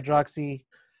he took hydroxy.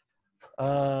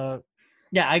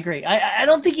 Yeah, I agree. I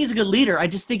don't think he's a good leader. I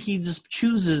just think he just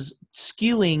chooses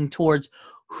skewing towards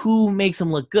who makes him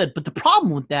look good. But the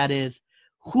problem with that is,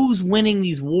 who's winning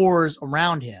these wars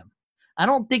around him? I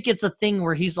don't think it's a thing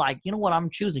where he's like, you know what, I'm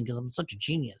choosing because I'm such a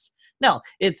genius. No,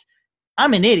 it's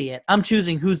I'm an idiot. I'm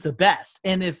choosing who's the best.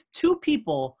 And if two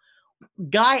people,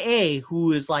 guy A,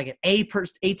 who is like an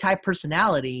A-type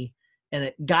personality, and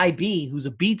a guy B, who's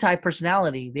a B-type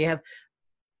personality, they have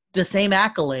the same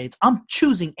accolades, I'm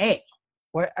choosing A.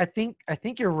 Well, I think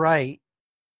you're right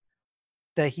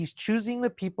that he's choosing the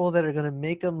people that are going to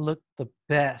make him look the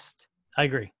best. I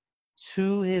agree.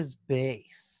 To his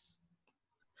base.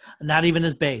 Not even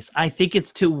his base. I think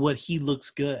it's to what he looks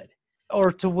good.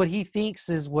 Or to what he thinks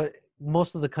is what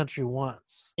most of the country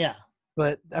wants. Yeah.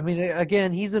 But, I mean,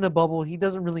 again, he's in a bubble. He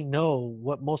doesn't really know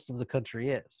what most of the country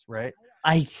is, right?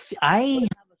 I have a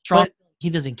strong he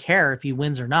doesn't care if he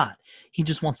wins or not. He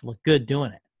just wants to look good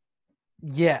doing it.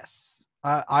 Yes.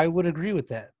 I would agree with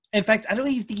that. In fact, I don't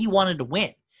even think he wanted to win.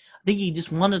 I think he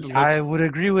just wanted to look I would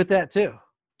agree with that, too.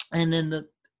 And then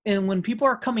and when people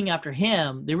are coming after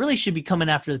him, they really should be coming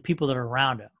after the people that are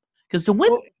around him. Because to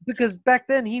win, because back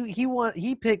then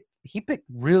he picked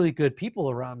really good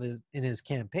people around in his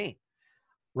campaign.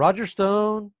 Roger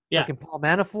Stone, Paul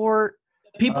Manafort,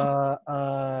 people.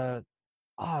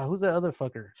 Who's that other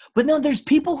fucker? But no, there's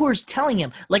people who are telling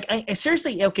him, like, I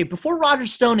seriously, okay, before Roger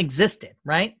Stone existed,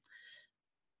 right?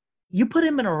 You put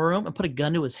him in a room and put a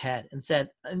gun to his head and said,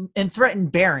 and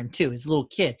threatened Barron too, his little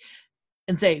kid,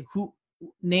 and say,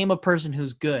 name a person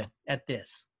who's good at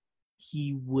this.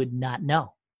 He would not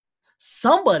know.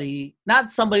 Somebody,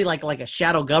 not somebody like a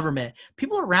shadow government,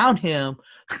 people around him,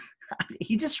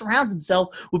 he just surrounds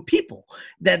himself with people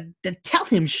that tell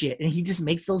him shit, and he just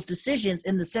makes those decisions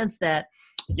in the sense that,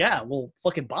 yeah, well,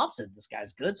 fucking Bob said this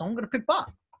guy's good, so I'm going to pick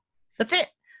Bob. That's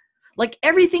it. Like,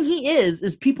 everything he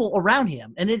is people around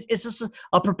him, and it's just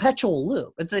a perpetual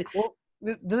loop.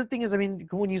 The other thing is, I mean,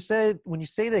 when you say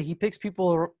that he picks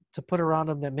people to put around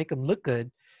him that make him look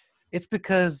good, it's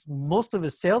because most of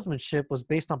his salesmanship was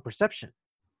based on perception.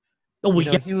 Oh,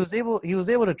 yeah. He was able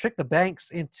to trick the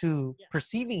banks into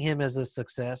perceiving him as a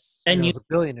success and as a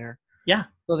billionaire. Yeah.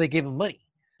 So they gave him money.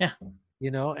 Yeah.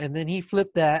 And then he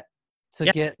flipped that to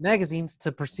get magazines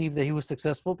to perceive that he was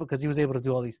successful because he was able to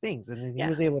do all these things, and then he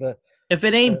was able to. If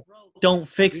it ain't broke, don't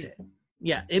fix it.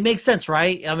 Yeah, it makes sense,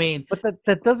 right? I mean, but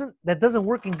that doesn't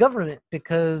work in government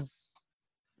because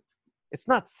it's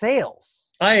not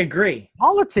sales. I agree.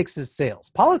 Politics is sales.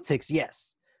 Politics,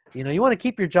 yes. You want to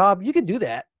keep your job, you can do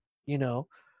that.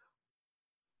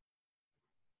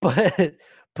 But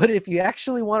if you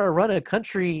actually want to run a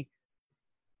country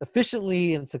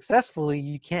efficiently and successfully,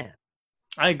 you can't.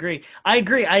 I agree.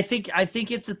 I think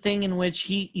it's a thing in which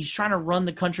he's trying to run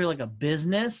the country like a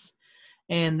business,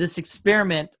 and this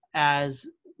experiment as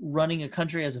running a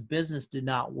country as a business did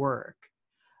not work.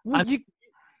 Well,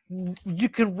 you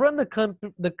can run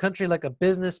the country like a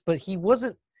business, but he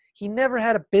never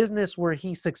had a business where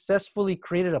he successfully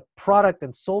created a product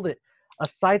and sold it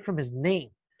aside from his name.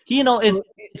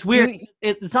 It's weird.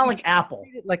 It's not like Apple.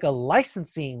 Like a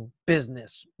licensing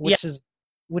business, which is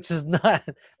not.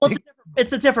 Well,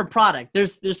 it's a different product.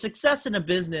 There's success in a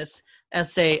business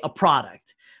as, say, a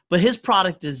product, but his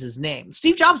product is his name.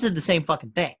 Steve Jobs did the same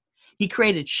fucking thing. He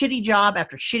created shitty job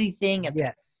after shitty thing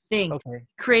after thing. Okay.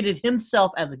 Created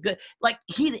himself as a good, like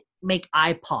he didn't make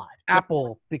iPod.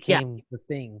 Apple became the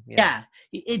thing. Yeah,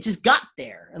 it just got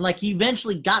there, and like he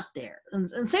eventually got there. And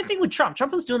same thing with Trump.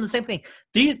 Trump was doing the same thing.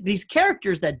 These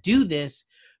characters that do this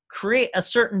create a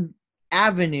certain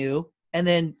avenue, and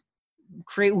then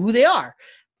create who they are.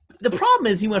 The problem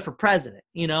is he went for president,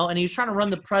 and he was trying to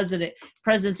run the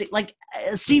presidency like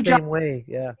Steve Jobs. Way,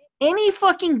 yeah. Any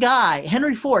fucking guy,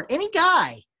 Henry Ford, any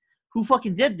guy who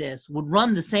fucking did this would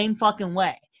run the same fucking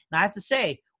way. And I have to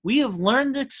say, we have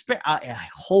learned the experience. I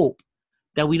hope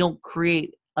that we don't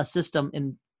create a system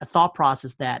and a thought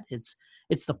process that it's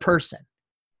the person.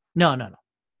 No.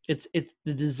 It's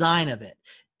the design of it.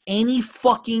 Any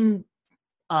fucking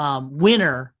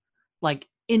winner, like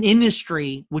in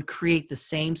industry, would create the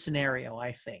same scenario,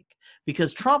 I think,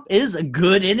 because Trump is a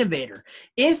good innovator.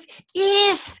 If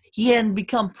he hadn't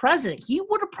become president, he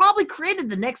would have probably created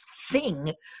the next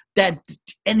thing and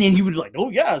then he would be like, oh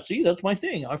yeah, see, that's my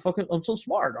thing. I'm so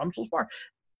smart.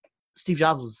 Steve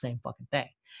Jobs was the same fucking thing.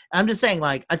 I'm just saying,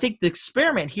 like, I think the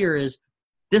experiment here is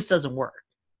this doesn't work.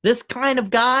 This kind of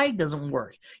guy doesn't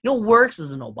work. What works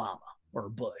is an Obama or a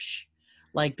Bush,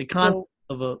 like the concept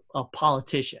of a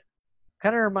politician.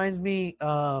 Kind of reminds me,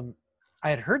 I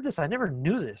had heard this. I never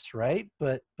knew this, right?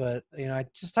 But I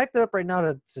just typed it up right now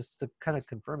to kind of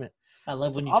confirm it. I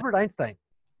love when Albert Einstein,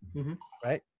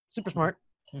 right? Super smart.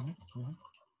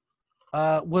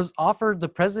 Was offered the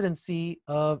presidency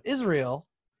of Israel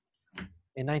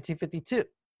in 1952.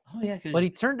 Oh yeah, but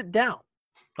he turned it down.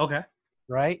 Okay.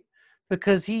 Right?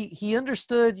 Because he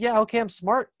understood. Yeah, okay, I'm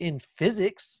smart in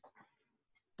physics,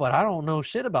 but I don't know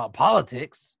shit about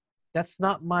politics. That's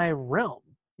not my realm.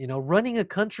 Running a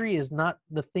country is not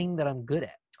the thing that I'm good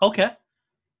at. Okay.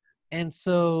 And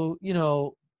so,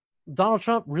 Donald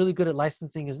Trump, really good at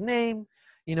licensing his name,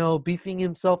 beefing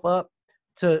himself up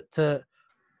to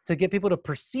get people to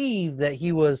perceive that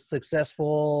he was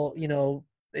successful,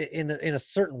 in a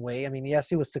certain way. I mean, yes,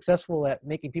 he was successful at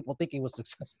making people think he was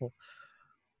successful,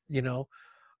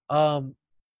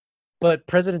 but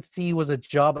presidency was a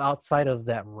job outside of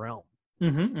that realm.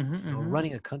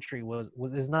 Running a country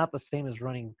is not the same as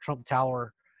running Trump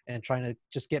Tower and trying to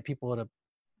just get people to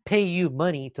pay you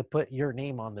money to put your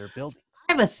name on their buildings.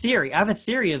 I have a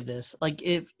theory of this. Like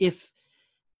if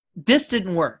this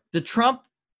didn't work, the Trump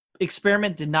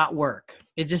experiment did not work.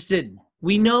 It just didn't.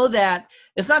 We know that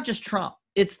it's not just Trump.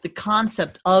 It's the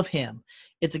concept of him.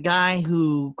 It's a guy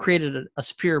who created a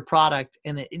superior product,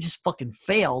 and it just fucking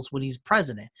fails when he's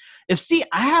president.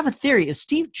 I have a theory. If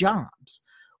Steve Jobs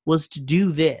was to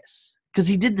do this, because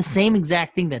he did the same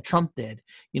exact thing that Trump did,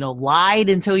 lied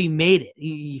until he made it.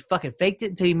 He fucking faked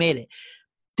it until he made it.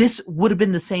 This would have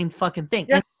been the same fucking thing.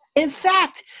 Yeah. In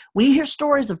fact, when you hear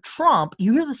stories of Trump,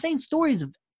 you hear the same stories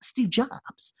of Steve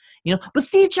Jobs, but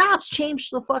Steve Jobs changed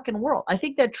the fucking world. I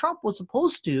think that Trump was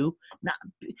supposed to not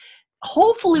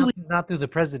through the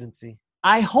presidency.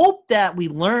 I hope that we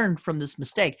learned from this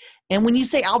mistake. And when you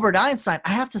say Albert Einstein,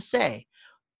 I have to say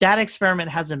that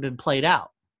experiment hasn't been played out.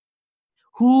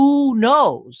 Who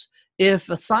knows if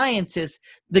a scientist,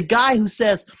 the guy who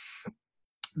says,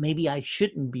 maybe I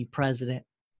shouldn't be president,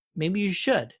 maybe you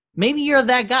should. Maybe you're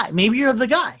that guy. Maybe you're the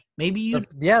guy. Maybe you.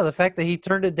 Yeah, the fact that he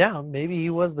turned it down, maybe he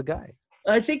was the guy.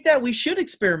 I think that we should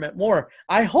experiment more.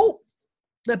 I hope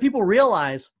that people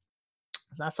realize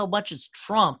it's not so much as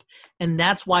Trump, and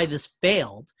that's why this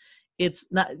failed. It's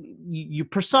not you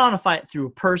personify it through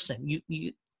a person.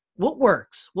 What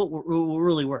works? What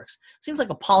really works? Seems like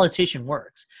a politician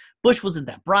works. Bush wasn't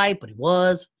that bright, but he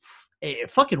was. It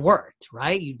fucking worked,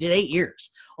 right? You did 8 years.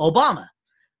 Obama,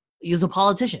 he was a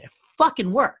politician. It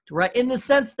fucking worked, right? In the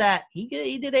sense that he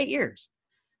did 8 years.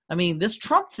 I mean, this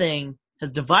Trump thing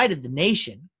has divided the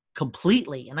nation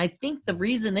completely, and I think the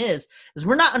reason is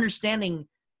we're not understanding.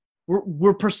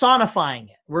 We're personifying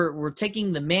it. We're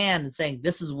taking the man and saying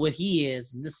this is what he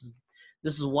is, and this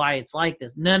is why it's like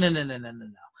this. No.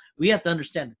 We have to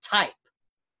understand the type.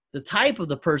 The type of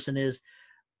the person is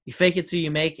you fake it till you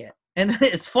make it. And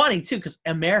it's funny, too, because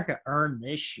America earned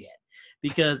this shit.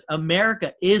 Because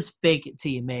America is fake it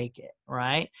till you make it,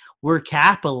 right? We're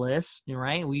capitalists,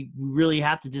 right? We really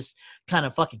have to just kind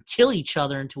of fucking kill each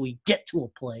other until we get to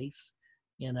a place,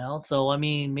 So, I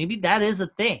mean, maybe that is a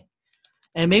thing.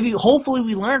 And maybe, hopefully,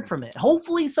 we learn from it.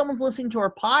 Hopefully, someone's listening to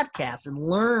our podcast and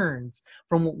learns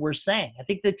from what we're saying. I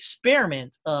think the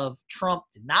experiment of Trump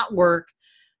did not work.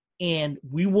 and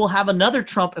we will have another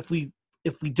Trump if we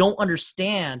don't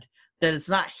understand that it's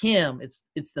not him, it's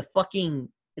the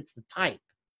type.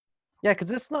 Yeah,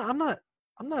 because I'm not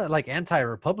like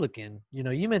anti-Republican.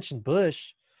 You mentioned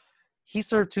Bush. He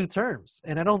served 2 terms,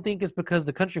 and I don't think it's because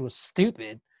the country was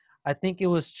stupid. I think it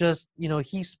was just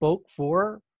he spoke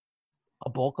for a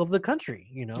bulk of the country.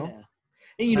 Yeah.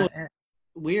 And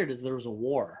weird is there was a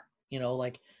war.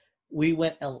 Like we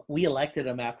elected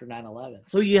him after 9/11.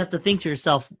 So you have to think to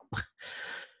yourself.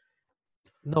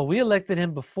 No, we elected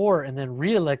him before and then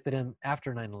re-elected him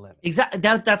after 9/11. Exactly.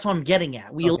 That's what I'm getting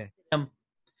at. We elected him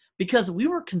because we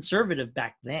were conservative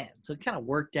back then. So it kind of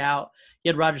worked out. You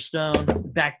had Roger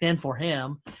Stone back then for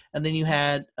him. And then you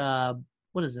had,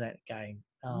 what is that guy?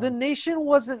 The nation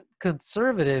wasn't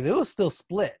conservative. It was still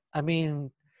split. I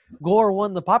mean, Gore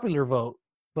won the popular vote,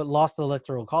 but lost the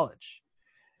Electoral College.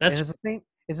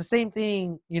 It's the same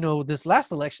thing, this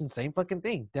last election, same fucking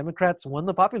thing. Democrats won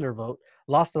the popular vote,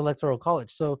 lost the Electoral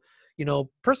College. So,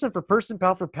 person for person,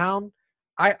 pound for pound,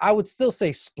 I would still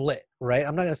say split, right?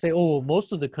 I'm not going to say,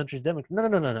 most of the country's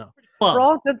Democrat. No. Well, for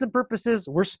all intents and purposes,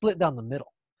 we're split down the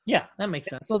middle. Yeah, that makes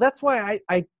sense. So that's why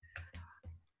I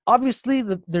obviously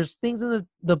there's things in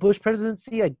the Bush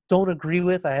presidency I don't agree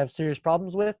with. I have serious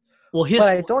problems with. Well, but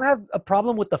I don't have a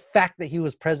problem with the fact that he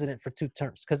was president for 2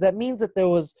 terms, because that means that there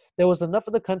was enough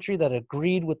of the country that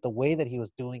agreed with the way that he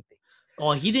was doing things.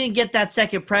 Well, he didn't get that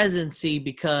second presidency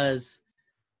because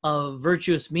of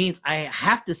virtuous means. I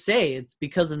have to say it's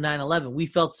because of 9/11. We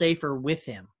felt safer with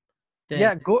him.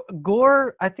 Yeah,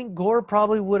 Gore. I think Gore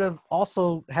probably would have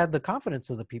also had the confidence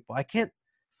of the people. I can't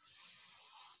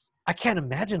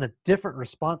imagine a different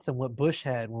response than what Bush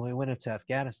had when we went into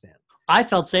Afghanistan. I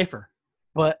felt safer.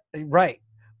 But Iraq.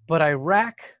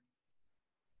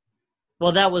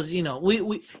 Well, that was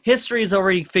we history has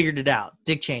already figured it out.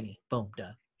 Dick Cheney, boom,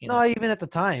 done. No, even at the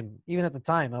time,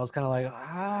 I was kind of like,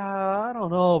 I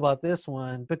don't know about this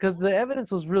one, because the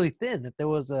evidence was really thin that there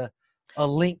was a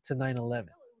link to 9/11.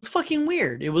 It's fucking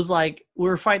weird. It was like we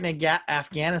were fighting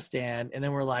Afghanistan, and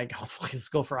then we're like, oh, fuck, let's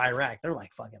go for Iraq. They're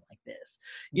like fucking like this,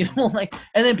 like,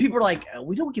 and then people are like,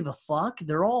 we don't give a fuck.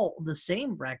 They're all the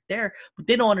same back there, but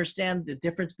they don't understand the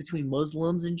difference between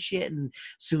Muslims and shit and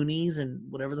Sunnis and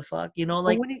whatever the fuck,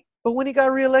 like. But when he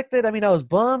got reelected, I mean, I was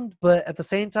bummed, but at the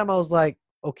same time, I was like,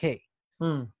 okay.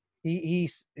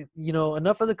 He's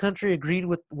enough of the country agreed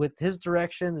with his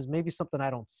direction. There's maybe something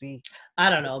I don't see. I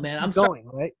don't know, man. I'm going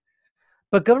right.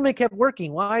 But government kept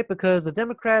working. Why? Because the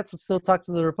Democrats would still talk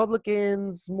to the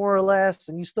Republicans more or less,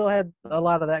 and you still had a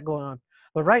lot of that going on.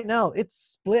 But right now, it's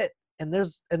split, and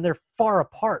they're far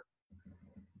apart,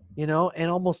 and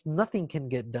almost nothing can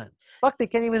get done. Fuck, they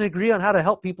can't even agree on how to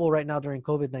help people right now during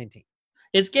COVID-19.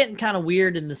 It's getting kind of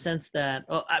weird in the sense that,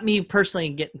 me personally,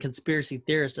 getting conspiracy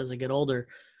theorist as I get older.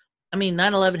 I mean,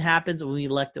 9/11 happens when we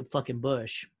elected fucking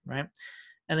Bush, right?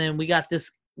 And then we got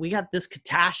this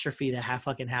catastrophe that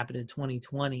fucking happened in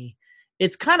 2020.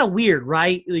 It's kind of weird,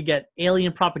 right? You get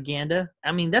alien propaganda.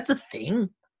 I mean, that's a thing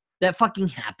that fucking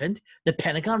happened. The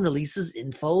Pentagon releases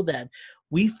info that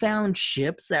we found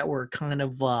ships that were kind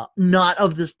of not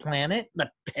of this planet.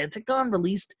 The Pentagon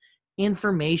released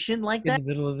information like that. In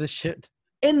the middle of this shit.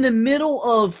 In the middle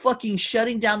of fucking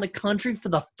shutting down the country for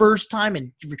the first time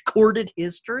in recorded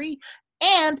history.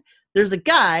 And there's a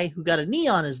guy who got a knee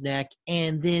on his neck,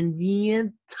 and then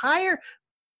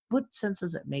what sense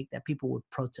does it make that people would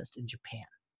protest in Japan?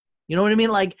 You know what I mean?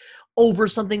 Like, over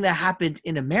something that happened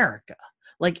in America.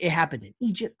 Like, it happened in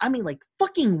Egypt. I mean, like,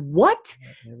 fucking what?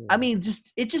 I mean,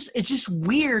 it's just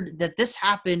weird that this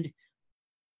happened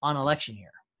on election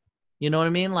year. You know what I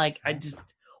mean? Like,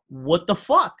 what the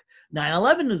fuck?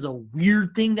 9/11 is a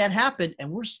weird thing that happened,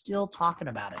 and we're still talking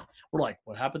about it. We're like,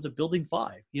 what happened to Building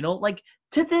 5? Like,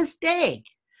 to this day.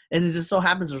 And it just so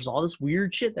happens there's all this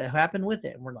weird shit that happened with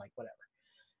it, and we're like, whatever.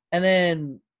 And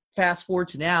then fast forward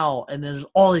to now, and there's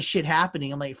all this shit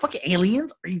happening. I'm like, fucking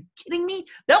aliens? Are you kidding me?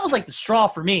 That was like the straw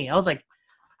for me. I was like,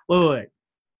 wait.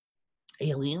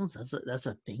 Aliens? That's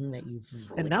a thing that you've...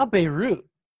 And now Beirut.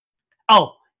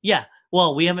 Oh, yeah.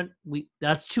 Well,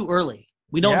 that's too early.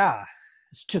 We don't... Yeah.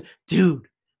 Dude,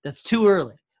 that's too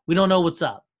early. We don't know what's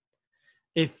up.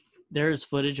 If there is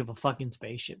footage of a fucking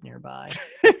spaceship nearby.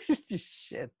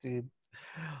 Shit, dude.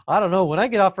 I don't know. When I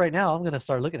get off right now, I'm going to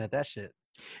start looking at that shit.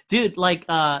 Dude, like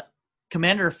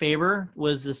Commander Faber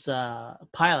was this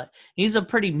pilot. He's a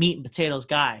pretty meat and potatoes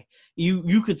guy.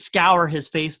 You could scour his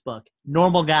Facebook.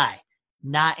 Normal guy,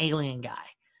 not alien guy.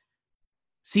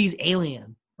 Sees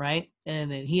alien. Right.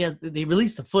 And then they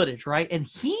release the footage. Right. And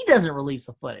he doesn't release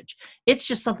the footage. It's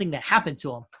just something that happened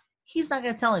to him. He's not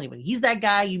going to tell anybody. He's that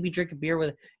guy you'd be drinking beer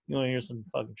with. You want to hear some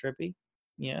fucking trippy?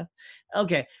 Yeah.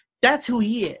 Okay. That's who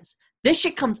he is. This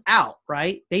shit comes out,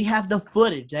 right? They have the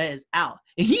footage that is out.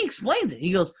 And he explains it.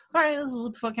 He goes, all right, this is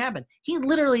what the fuck happened. He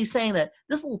literally saying that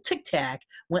this little Tic Tac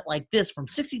went like this from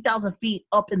 60,000 feet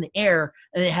up in the air,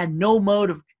 and it had no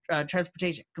mode of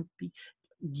transportation.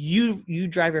 You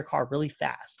drive your car really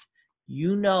fast.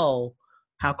 You know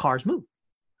how cars move.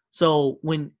 So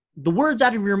when the words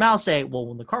out of your mouth say, well,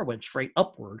 when the car went straight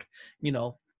upward, you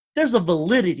know, there's a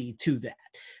validity to that.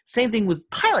 Same thing with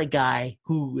pilot guy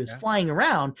who is flying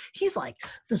around. He's like,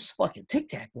 this fucking Tic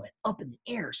Tac went up in the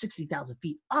air 60,000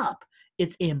 feet up.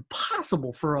 It's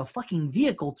impossible for a fucking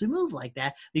vehicle to move like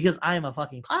that because I am a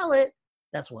fucking pilot.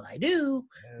 That's what I do.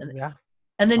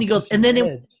 And then he goes, and then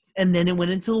it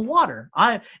went into the water.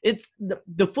 It's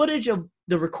the footage of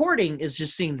the recording is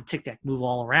just seeing the Tic Tac move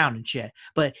all around and shit.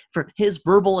 But for his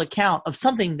verbal account of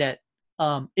something that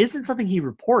isn't something he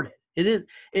reported.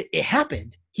 It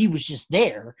happened. He was just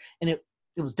there, and it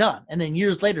was done. And then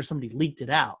years later, somebody leaked it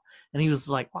out, and he was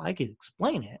like, "Well, I could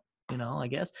explain it, you know, I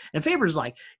guess." And Faber's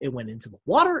like, "It went into the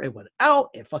water. It went out.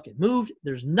 It fucking moved.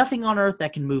 There's nothing on Earth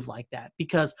that can move like that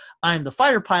because I'm the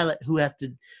fighter pilot who has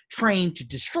to train to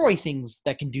destroy things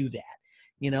that can do that,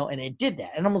 you know." And it did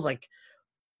that, and I was like,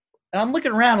 and I'm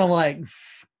looking around. I'm like,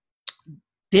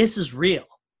 "This is real.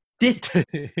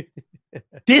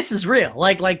 This is real.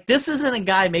 Like this isn't a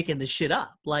guy making this shit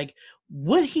up. Like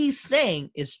what he's saying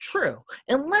is true,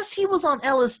 unless he was on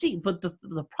LSD. But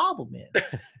the problem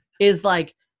is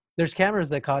like there's cameras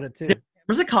that caught it too.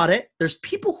 Cameras that caught it. There's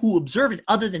people who observed it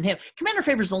other than him. Commander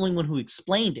Faber's the only one who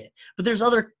explained it, but there's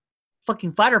other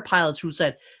fucking fighter pilots who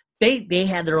said they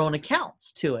had their own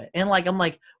accounts to it. And like I'm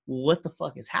like, what the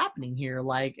fuck is happening here?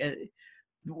 Like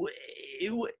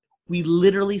we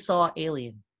literally saw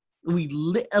alien.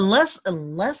 Unless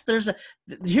there's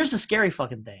here's the scary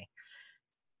fucking thing.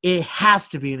 It has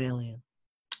to be an alien,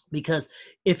 because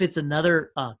if it's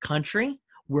another country,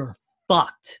 we're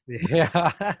fucked.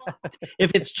 Yeah. If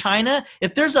it's China,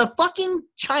 if there's a fucking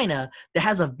China that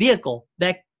has a vehicle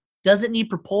that doesn't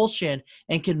need propulsion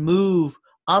and can move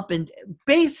up and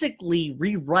basically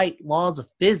rewrite laws of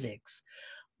physics,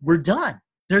 we're done.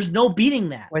 There's no beating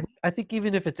that. I think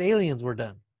even if it's aliens, we're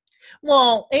done.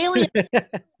 Well, aliens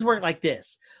work like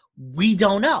this. We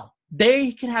don't know.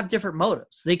 They can have different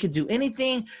motives. They could do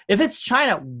anything. If it's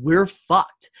China, we're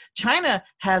fucked. China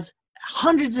has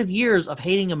hundreds of years of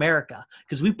hating America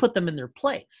because we put them in their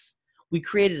place. We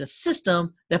created a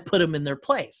system that put them in their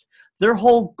place. Their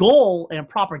whole goal and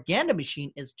propaganda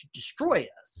machine is to destroy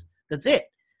us. That's it.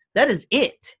 That is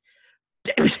it.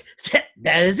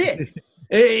 That is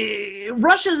it.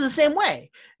 Russia's the same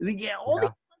way. All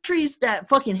the countries that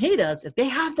fucking hate us, if they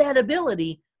have that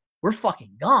ability, we're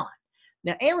fucking gone.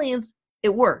 Now, aliens,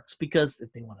 it works because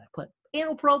if they want to put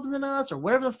anal probes in us or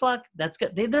whatever the fuck, that's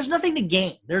good. There's nothing to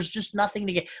gain. There's just nothing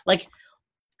to gain. Like,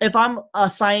 if I'm a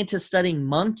scientist studying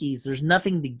monkeys, there's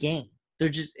nothing to gain. They're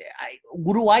just,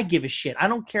 what do I give a shit? I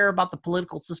don't care about the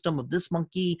political system of this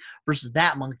monkey versus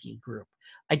that monkey group.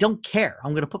 I don't care.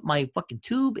 I'm going to put my fucking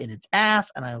tube in its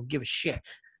ass and I don't give a shit.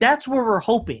 That's where we're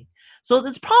hoping. So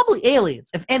it's probably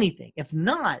aliens, if anything. If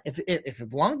not, if it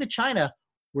belonged to China,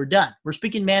 we're done. We're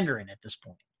speaking Mandarin at this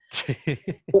point.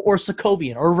 or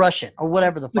Sokovian or Russian or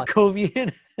whatever the fuck.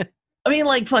 Sokovian? I mean,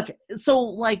 like, fuck. So,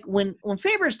 like, when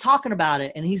Faber is talking about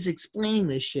it and he's explaining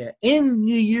this shit in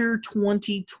the year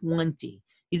 2020,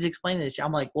 he's explaining this shit.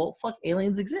 I'm like, well, fuck,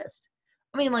 aliens exist.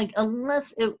 I mean, like,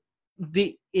 unless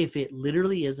if it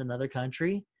literally is another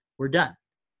country, we're done.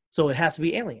 So it has to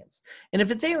be aliens. And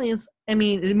if it's aliens, I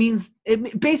mean, it means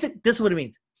this is what it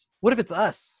means. What if it's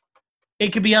us?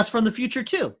 It could be us from the future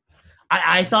too.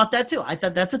 I thought that too. I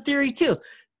thought that's a theory too.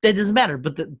 That doesn't matter.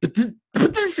 But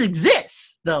this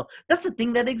exists though. That's the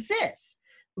thing that exists.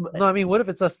 No, I mean, what if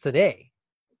it's us today?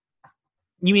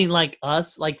 You mean like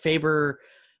us, like Faber?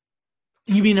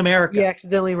 You mean America? We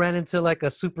accidentally ran into like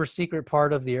a super secret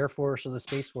part of the Air Force or the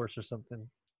Space Force or something.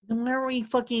 Then why are we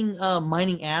fucking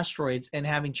mining asteroids and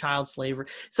having child slavery?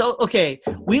 So, okay,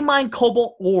 we mine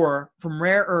cobalt ore from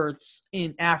rare earths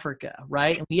in Africa,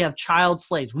 right? And we have child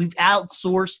slaves. We've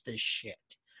outsourced this shit,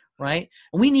 right?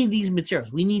 And we need these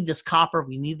materials. We need this copper.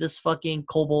 We need this fucking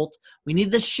cobalt. We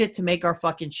need this shit to make our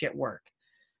fucking shit work.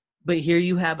 But here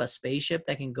you have a spaceship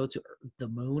that can go to the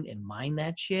moon and mine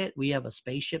that shit. We have a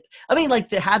spaceship. I mean, like,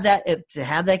 to have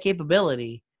that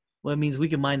capability. Well, it means we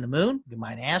can mine the moon, we can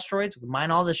mine asteroids, we can mine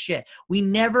all this shit. We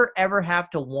never, ever have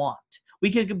to want.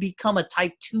 We could become a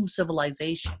type 2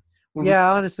 civilization.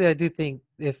 Yeah, honestly, I do think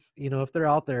if they're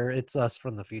out there, it's us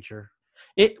from the future.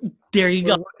 There you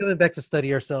go. We're coming back to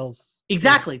study ourselves.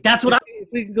 Exactly. That's what if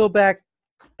we can go back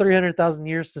 300,000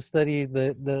 years to study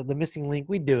the missing link,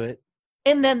 we do it.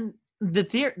 And then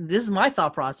this is my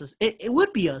thought process. It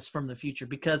would be us from the future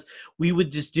because we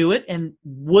would just do it. And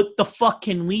what the fuck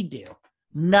can we do?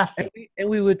 Nothing. And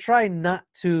we would try not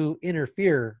to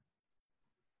interfere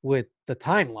with the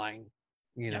timeline,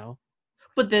 you know.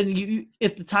 But then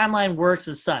if the timeline works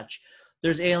as such,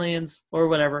 there's aliens or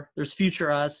whatever, there's future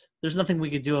us, there's nothing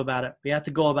we could do about it. We have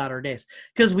to go about our days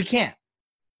because we can't.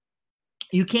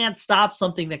 You can't stop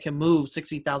something that can move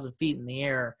 60,000 feet in the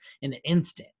air in an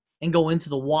instant and go into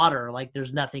the water like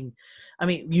there's nothing. I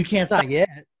mean, you can't stop. Not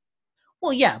yet.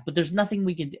 Well, yeah, but there's nothing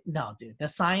we can do. No, dude, that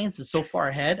science is so far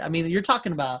ahead. I mean, you're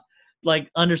talking about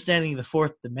like understanding the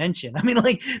fourth dimension. I mean,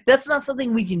 like that's not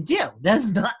something we can do.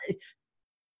 That's not,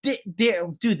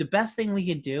 dude. The best thing we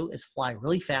can do is fly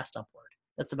really fast upward.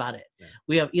 That's about it. Yeah.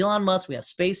 We have Elon Musk. We have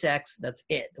SpaceX. That's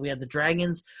it. We have the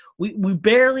Dragons. We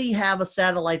barely have a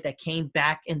satellite that came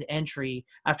back into entry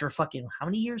after fucking how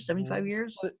many years? 75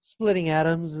 years? Splitting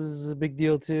atoms is a big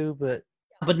deal too, but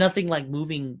nothing like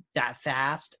moving that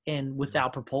fast and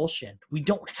without propulsion. We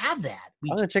don't have that.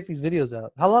 I'm gonna check these videos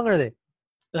out. How long are they?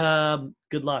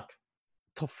 Good luck.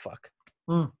 Oh fuck.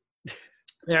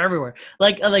 They're everywhere.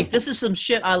 Like this is some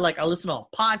shit I like. I listen to all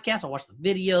podcasts. I watch the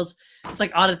videos. It's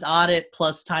like audit to audit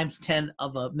plus times 10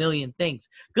 of a million things.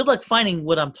 Good luck finding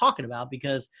what I'm talking about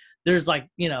because there's like,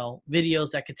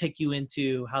 videos that could take you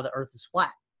into how the earth is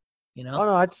flat, Oh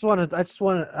no, I just want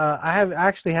to, I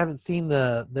actually haven't seen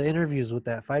the interviews with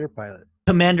that fighter pilot.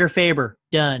 Commander Faber,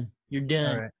 done. You're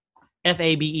done. All right.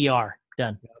 Faber,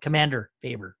 done. Commander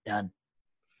Faber, done.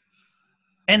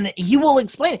 And he will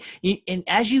explain it. And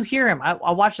as you hear him,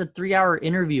 I watched a 3-hour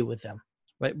interview with him,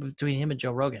 right, between him and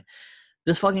Joe Rogan.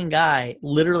 This fucking guy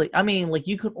literally, I mean, like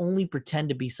you could only pretend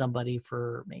to be somebody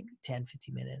for maybe 10,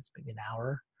 15 minutes, maybe an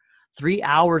hour. 3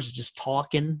 hours just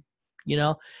talking,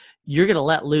 you're going to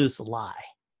let loose a lie.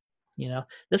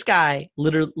 This guy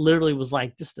literally was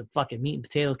like just a fucking meat and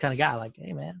potatoes kind of guy. Like,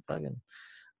 hey man,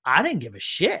 I didn't give a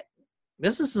shit.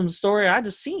 This is some story I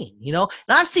just seen, and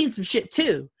I've seen some shit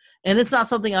too. And it's not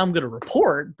something I'm going to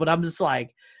report, but I'm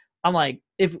like,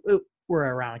 if we're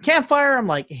around a campfire, I'm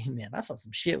like, hey, man, I saw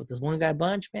some shit with this one guy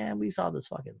bunch, man. We saw this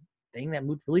fucking thing that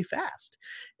moved really fast.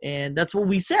 And that's what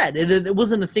we said. It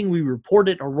wasn't a thing we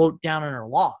reported or wrote down in our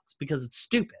logs because it's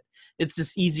stupid. It's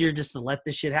just easier just to let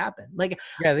this shit happen. Like,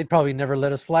 yeah, they'd probably never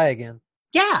let us fly again.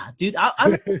 Yeah, dude.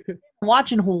 I'm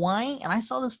watching Hawaii and I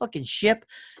saw this fucking ship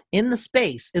in the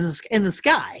space, in the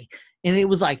sky. And it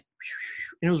was like,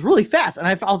 and it was really fast. And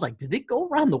I was like, did it go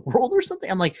around the world or something?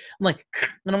 I'm like,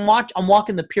 and I'm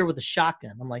walking the pier with a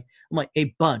shotgun. I'm like,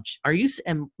 hey, Bunch,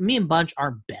 and me and Bunch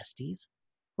aren't besties.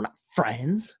 We're not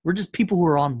friends. We're just people who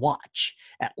are on watch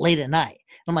late at night.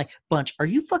 And I'm like, Bunch, are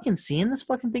you fucking seeing this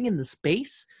fucking thing in the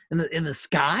space, in the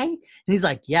sky? And he's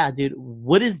like, yeah, dude,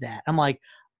 what is that? I'm like,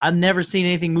 I've never seen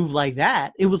anything move like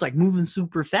that. It was like moving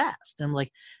super fast. And I'm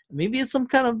like, maybe it's some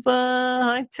kind of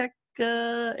high-tech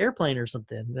airplane or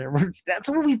something. That's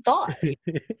what we thought.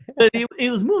 But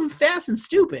it was moving fast and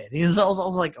stupid. I was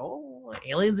like, oh,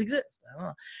 aliens exist. I don't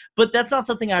know. But that's not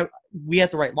something we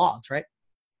have to write logs, right?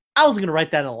 I was gonna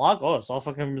write that in a log. Oh, it's all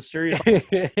fucking mysterious.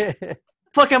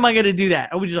 Fuck am I gonna do that?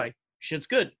 I was just like, shit's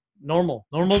good. Normal.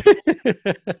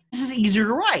 This is easier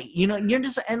to write. You're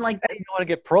just, and like, you don't want to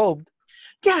get probed.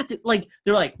 Yeah, like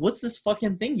they're like, what's this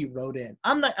fucking thing you wrote in?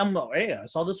 I'm like, hey, I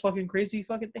saw this fucking crazy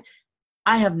fucking thing.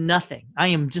 I have nothing. I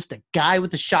am just a guy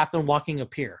with a shotgun walking a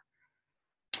pier.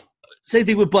 Same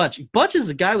thing with Bunch. Bunch is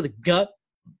a guy with a gun.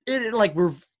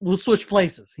 We'll switch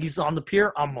places. He's on the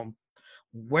pier. I'm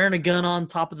wearing a gun on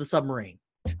top of the submarine.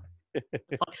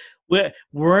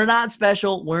 We're not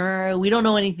special. We don't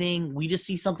know anything. We just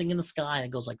see something in the sky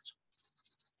that goes like this.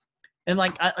 And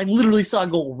like I literally saw it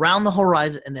go around the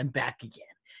horizon and then back again.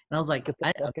 And I was like,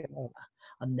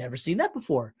 I've never seen that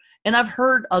before. And I've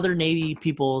heard other Navy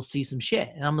people see some shit.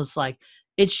 And I'm just like,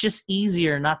 it's just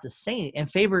easier not to say it. And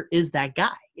Faber is that guy.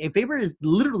 And Faber is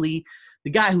literally the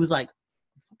guy who's like,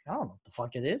 I don't know what the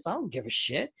fuck it is. I don't give a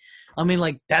shit. I mean,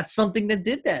 like, that's something that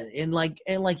did that.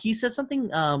 And he said something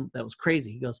that was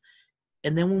crazy. He goes,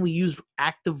 and then when we used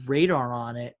active radar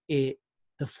on it, it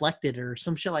deflected or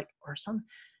some shit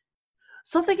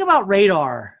something about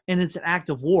radar, and it's an act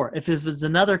of war. If it's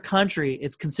another country,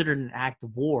 it's considered an act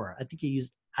of war. I think he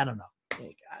used, I don't know.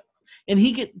 And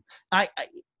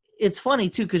it's funny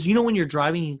too, because when you're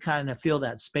driving, you kind of feel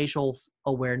that spatial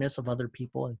awareness of other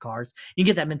people in cars. You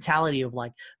get that mentality of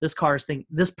like, this person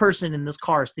in this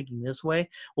car is thinking this way.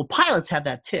 Well, pilots have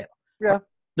that too. Yeah.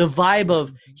 The vibe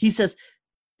of, he says,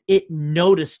 it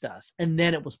noticed us, and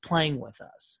then it was playing with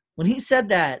us. When he said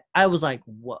that, I was like,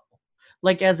 whoa.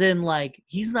 Like, as in, like,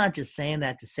 he's not just saying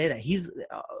that to say that. He's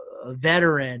a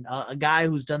veteran, a guy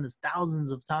who's done this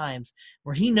thousands of times,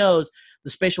 where he knows the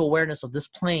spatial awareness of this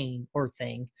plane or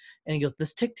thing. And he goes,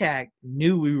 this Tic Tac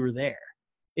knew we were there.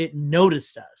 It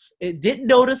noticed us. It didn't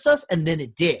notice us, and then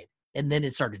it did. And then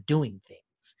it started doing things.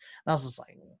 And I was just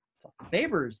like,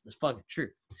 Faber is the fucking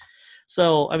truth.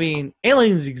 So, I mean,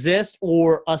 aliens exist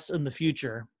or us in the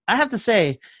future. I have to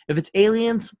say, if it's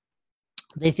aliens,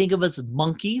 they think of us as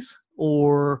monkeys,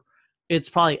 or it's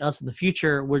probably us in the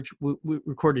future, which we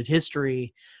recorded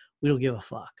history. We don't give a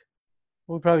fuck.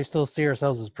 We probably still see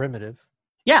ourselves as primitive.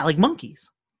 Yeah, like monkeys.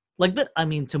 Like that. I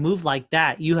mean, to move like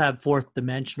that, you have fourth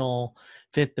dimensional,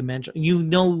 fifth dimensional. You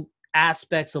know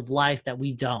aspects of life that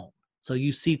we don't. So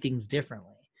you see things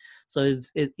differently. So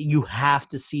you have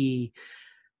to see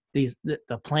the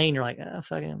plane. You're like,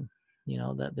 fucking,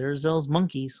 that there's those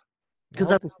monkeys.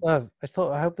 Because I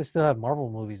hope they still have Marvel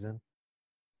movies in.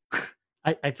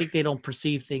 I think they don't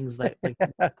perceive things like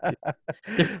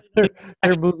their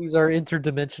movies are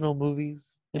interdimensional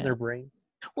movies in their brain.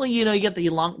 Well, you get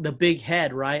the big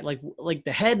head, right? Like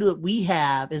the head that we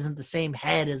have isn't the same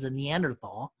head as a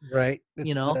Neanderthal, right?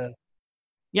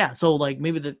 Yeah. So like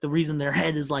maybe the reason their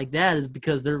head is like that is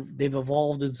because they've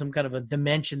evolved in some kind of a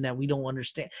dimension that we don't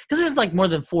understand. Because there's like more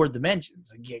than 4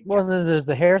 dimensions. Well, then there's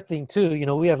the hair thing too.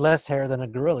 We have less hair than a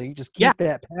gorilla. You just keep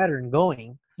that pattern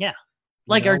going. Yeah.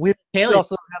 Like we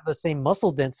also have the same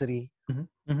muscle density,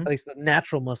 at least the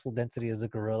natural muscle density as a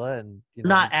gorilla, and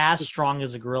not as strong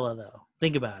as a gorilla though.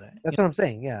 Think about it. That's what I'm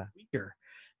saying. Yeah, weaker,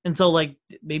 and so like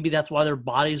maybe that's why their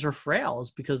bodies are frail,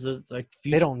 is because of like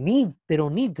they don't need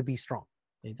to be strong.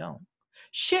 They don't.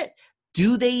 Shit.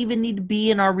 Do they even need to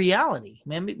be in our reality?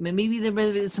 Maybe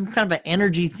there's some kind of an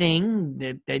energy thing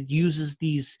that uses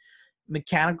these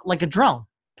mechanical, like a drone.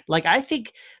 Like I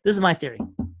think this is my theory.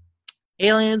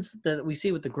 Aliens that we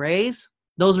see with the Greys,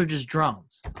 those are just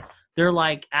drones. They're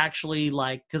like actually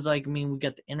like, because like, I mean, we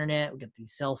got the internet, we got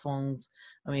these cell phones.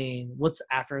 I mean, what's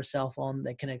after a cell phone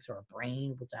that connects to our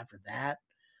brain? What's after that?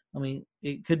 I mean,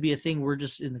 it could be a thing we're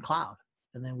just in the cloud,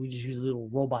 and then we just use little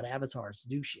robot avatars to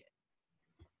do shit.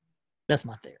 That's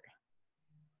my theory.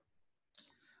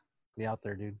 Be out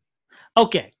there, dude.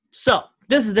 Okay, so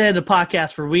this is the end of the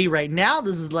podcast for we right now.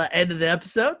 This is the end of the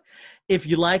episode. If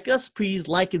you like us, please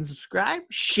like and subscribe.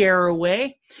 Share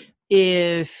away.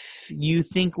 If you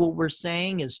think what we're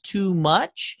saying is too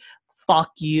much,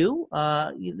 fuck you.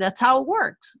 That's how it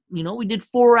works. We did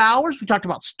 4 hours. We talked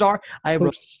about I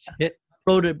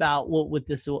wrote about what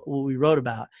we wrote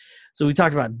about. So we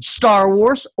talked about Star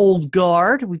Wars, Old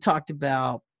Guard. We talked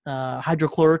about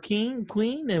hydrochloroquine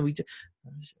queen, and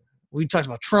we talked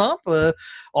about Trump.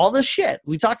 All this shit.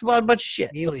 We talked about a bunch of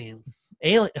shit. Aliens.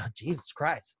 Oh, Jesus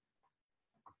Christ.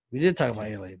 We did talk about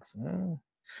aliens. Son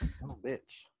of a bitch.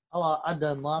 Oh, I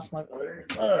done lost my.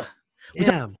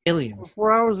 Damn. Aliens. For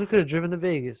 4 hours, we could have driven to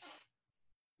Vegas.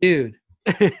 Dude.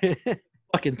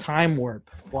 Fucking time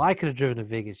warp. Well, I could have driven to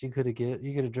Vegas. You could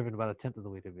have driven about 1/10 of the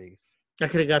way to Vegas. I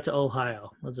could have got to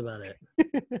Ohio. That's about it.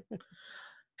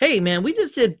 Hey, man, we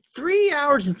just did 3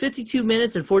 hours and 52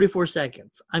 minutes and 44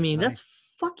 seconds. I mean, That's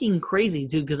fucking crazy,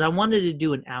 dude, because I wanted to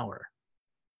do an hour.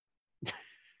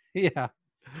 Yeah.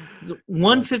 It's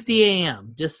 1:50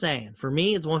 a.m. Just saying. For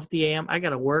me, it's 1:50 a.m. I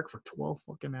got to work for 12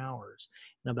 fucking hours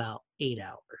in about 8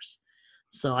 hours.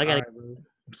 So I got to. Right,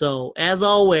 so as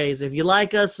always, if you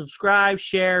like us, subscribe,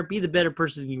 share, be the better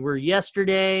person you were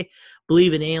yesterday.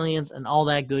 Believe in aliens and all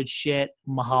that good shit.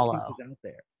 Mahalo. Out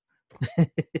there.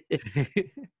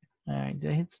 All right.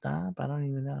 Did I hit stop? I don't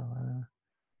even know.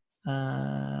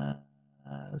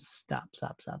 Stop.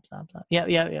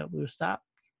 Yeah. We're stop.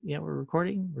 Yeah, we're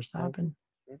recording. We're stopping.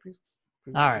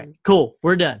 All right, cool.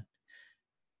 We're done.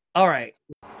 All right.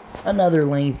 Another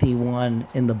lengthy one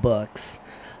in the books.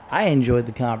 I enjoyed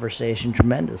the conversation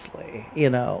tremendously,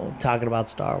 talking about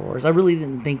Star Wars. I really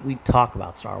didn't think we'd talk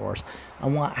about Star Wars. I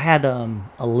had a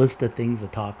list of things to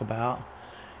talk about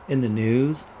in the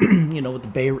news.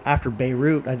 With after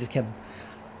Beirut, I just kept,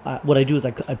 what I do is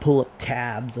I pull up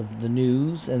tabs of the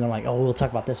news, and I'm like, oh, we'll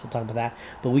talk about this, we'll talk about that.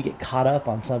 But we get caught up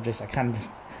on subjects that kind of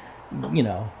just, I don't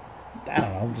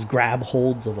know, just grab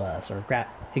holds of us, or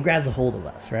it grabs a hold of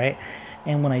us, right?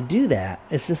 And when I do that,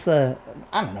 it's just I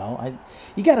don't know,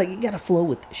 you gotta flow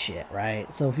with the shit,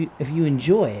 right? So if you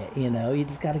enjoy it, you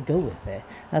just gotta go with it.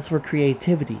 That's where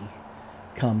creativity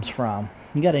comes from.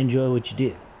 You gotta enjoy what you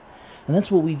do, and that's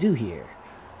what we do here.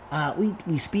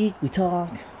 We speak, we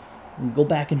talk, we go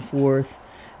back and forth,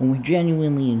 and we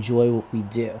genuinely enjoy what we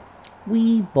do.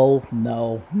 We both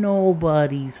know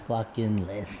nobody's fucking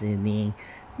listening.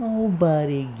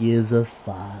 Nobody gives a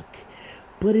fuck.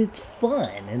 But it's fun,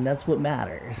 and that's what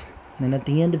matters. And at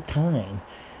the end of time,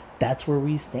 that's where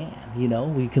we stand. You know,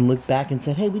 we can look back and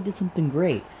say, hey, we did something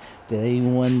great. Did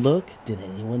anyone look? Did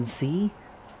anyone see?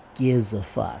 Gives a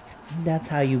fuck. That's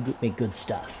how you make good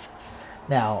stuff.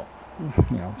 Now,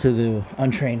 you know, to the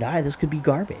untrained eye, this could be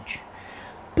garbage.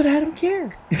 But I don't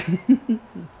care.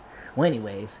 Well,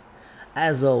 anyways,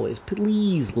 as always,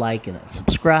 please like and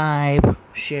subscribe,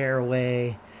 share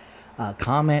away,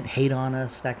 comment, hate on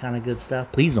us, that kind of good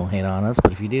stuff. Please don't hate on us,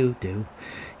 but if you do.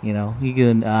 You know, you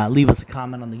can leave us a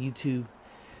comment on the YouTube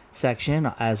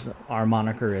section, as our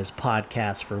moniker is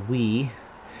Podcast for We.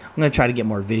 I'm going to try to get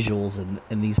more visuals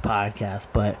in these podcasts,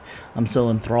 but I'm so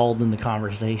enthralled in the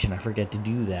conversation, I forget to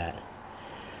do that.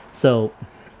 So,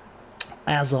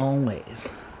 as always,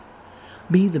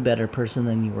 be the better person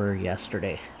than you were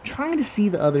yesterday. Try to see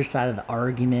the other side of the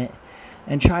argument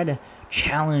and try to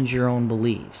challenge your own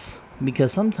beliefs.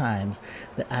 Because sometimes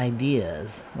the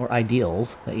ideas or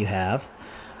ideals that you have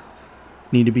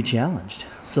need to be challenged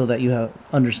so that you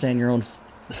understand your own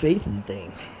faith in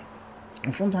things.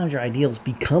 And sometimes your ideals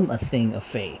become a thing of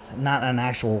faith, not an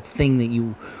actual thing that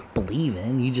you believe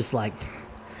in. You just like,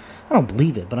 I don't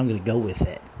believe it, but I'm going to go with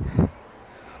it.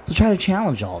 So try to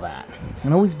challenge all that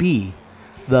and always be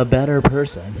the better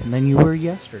person than you were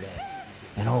yesterday.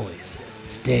 And always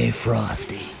stay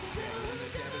frosty.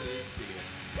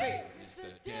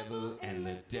 And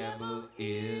the devil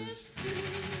is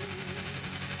free.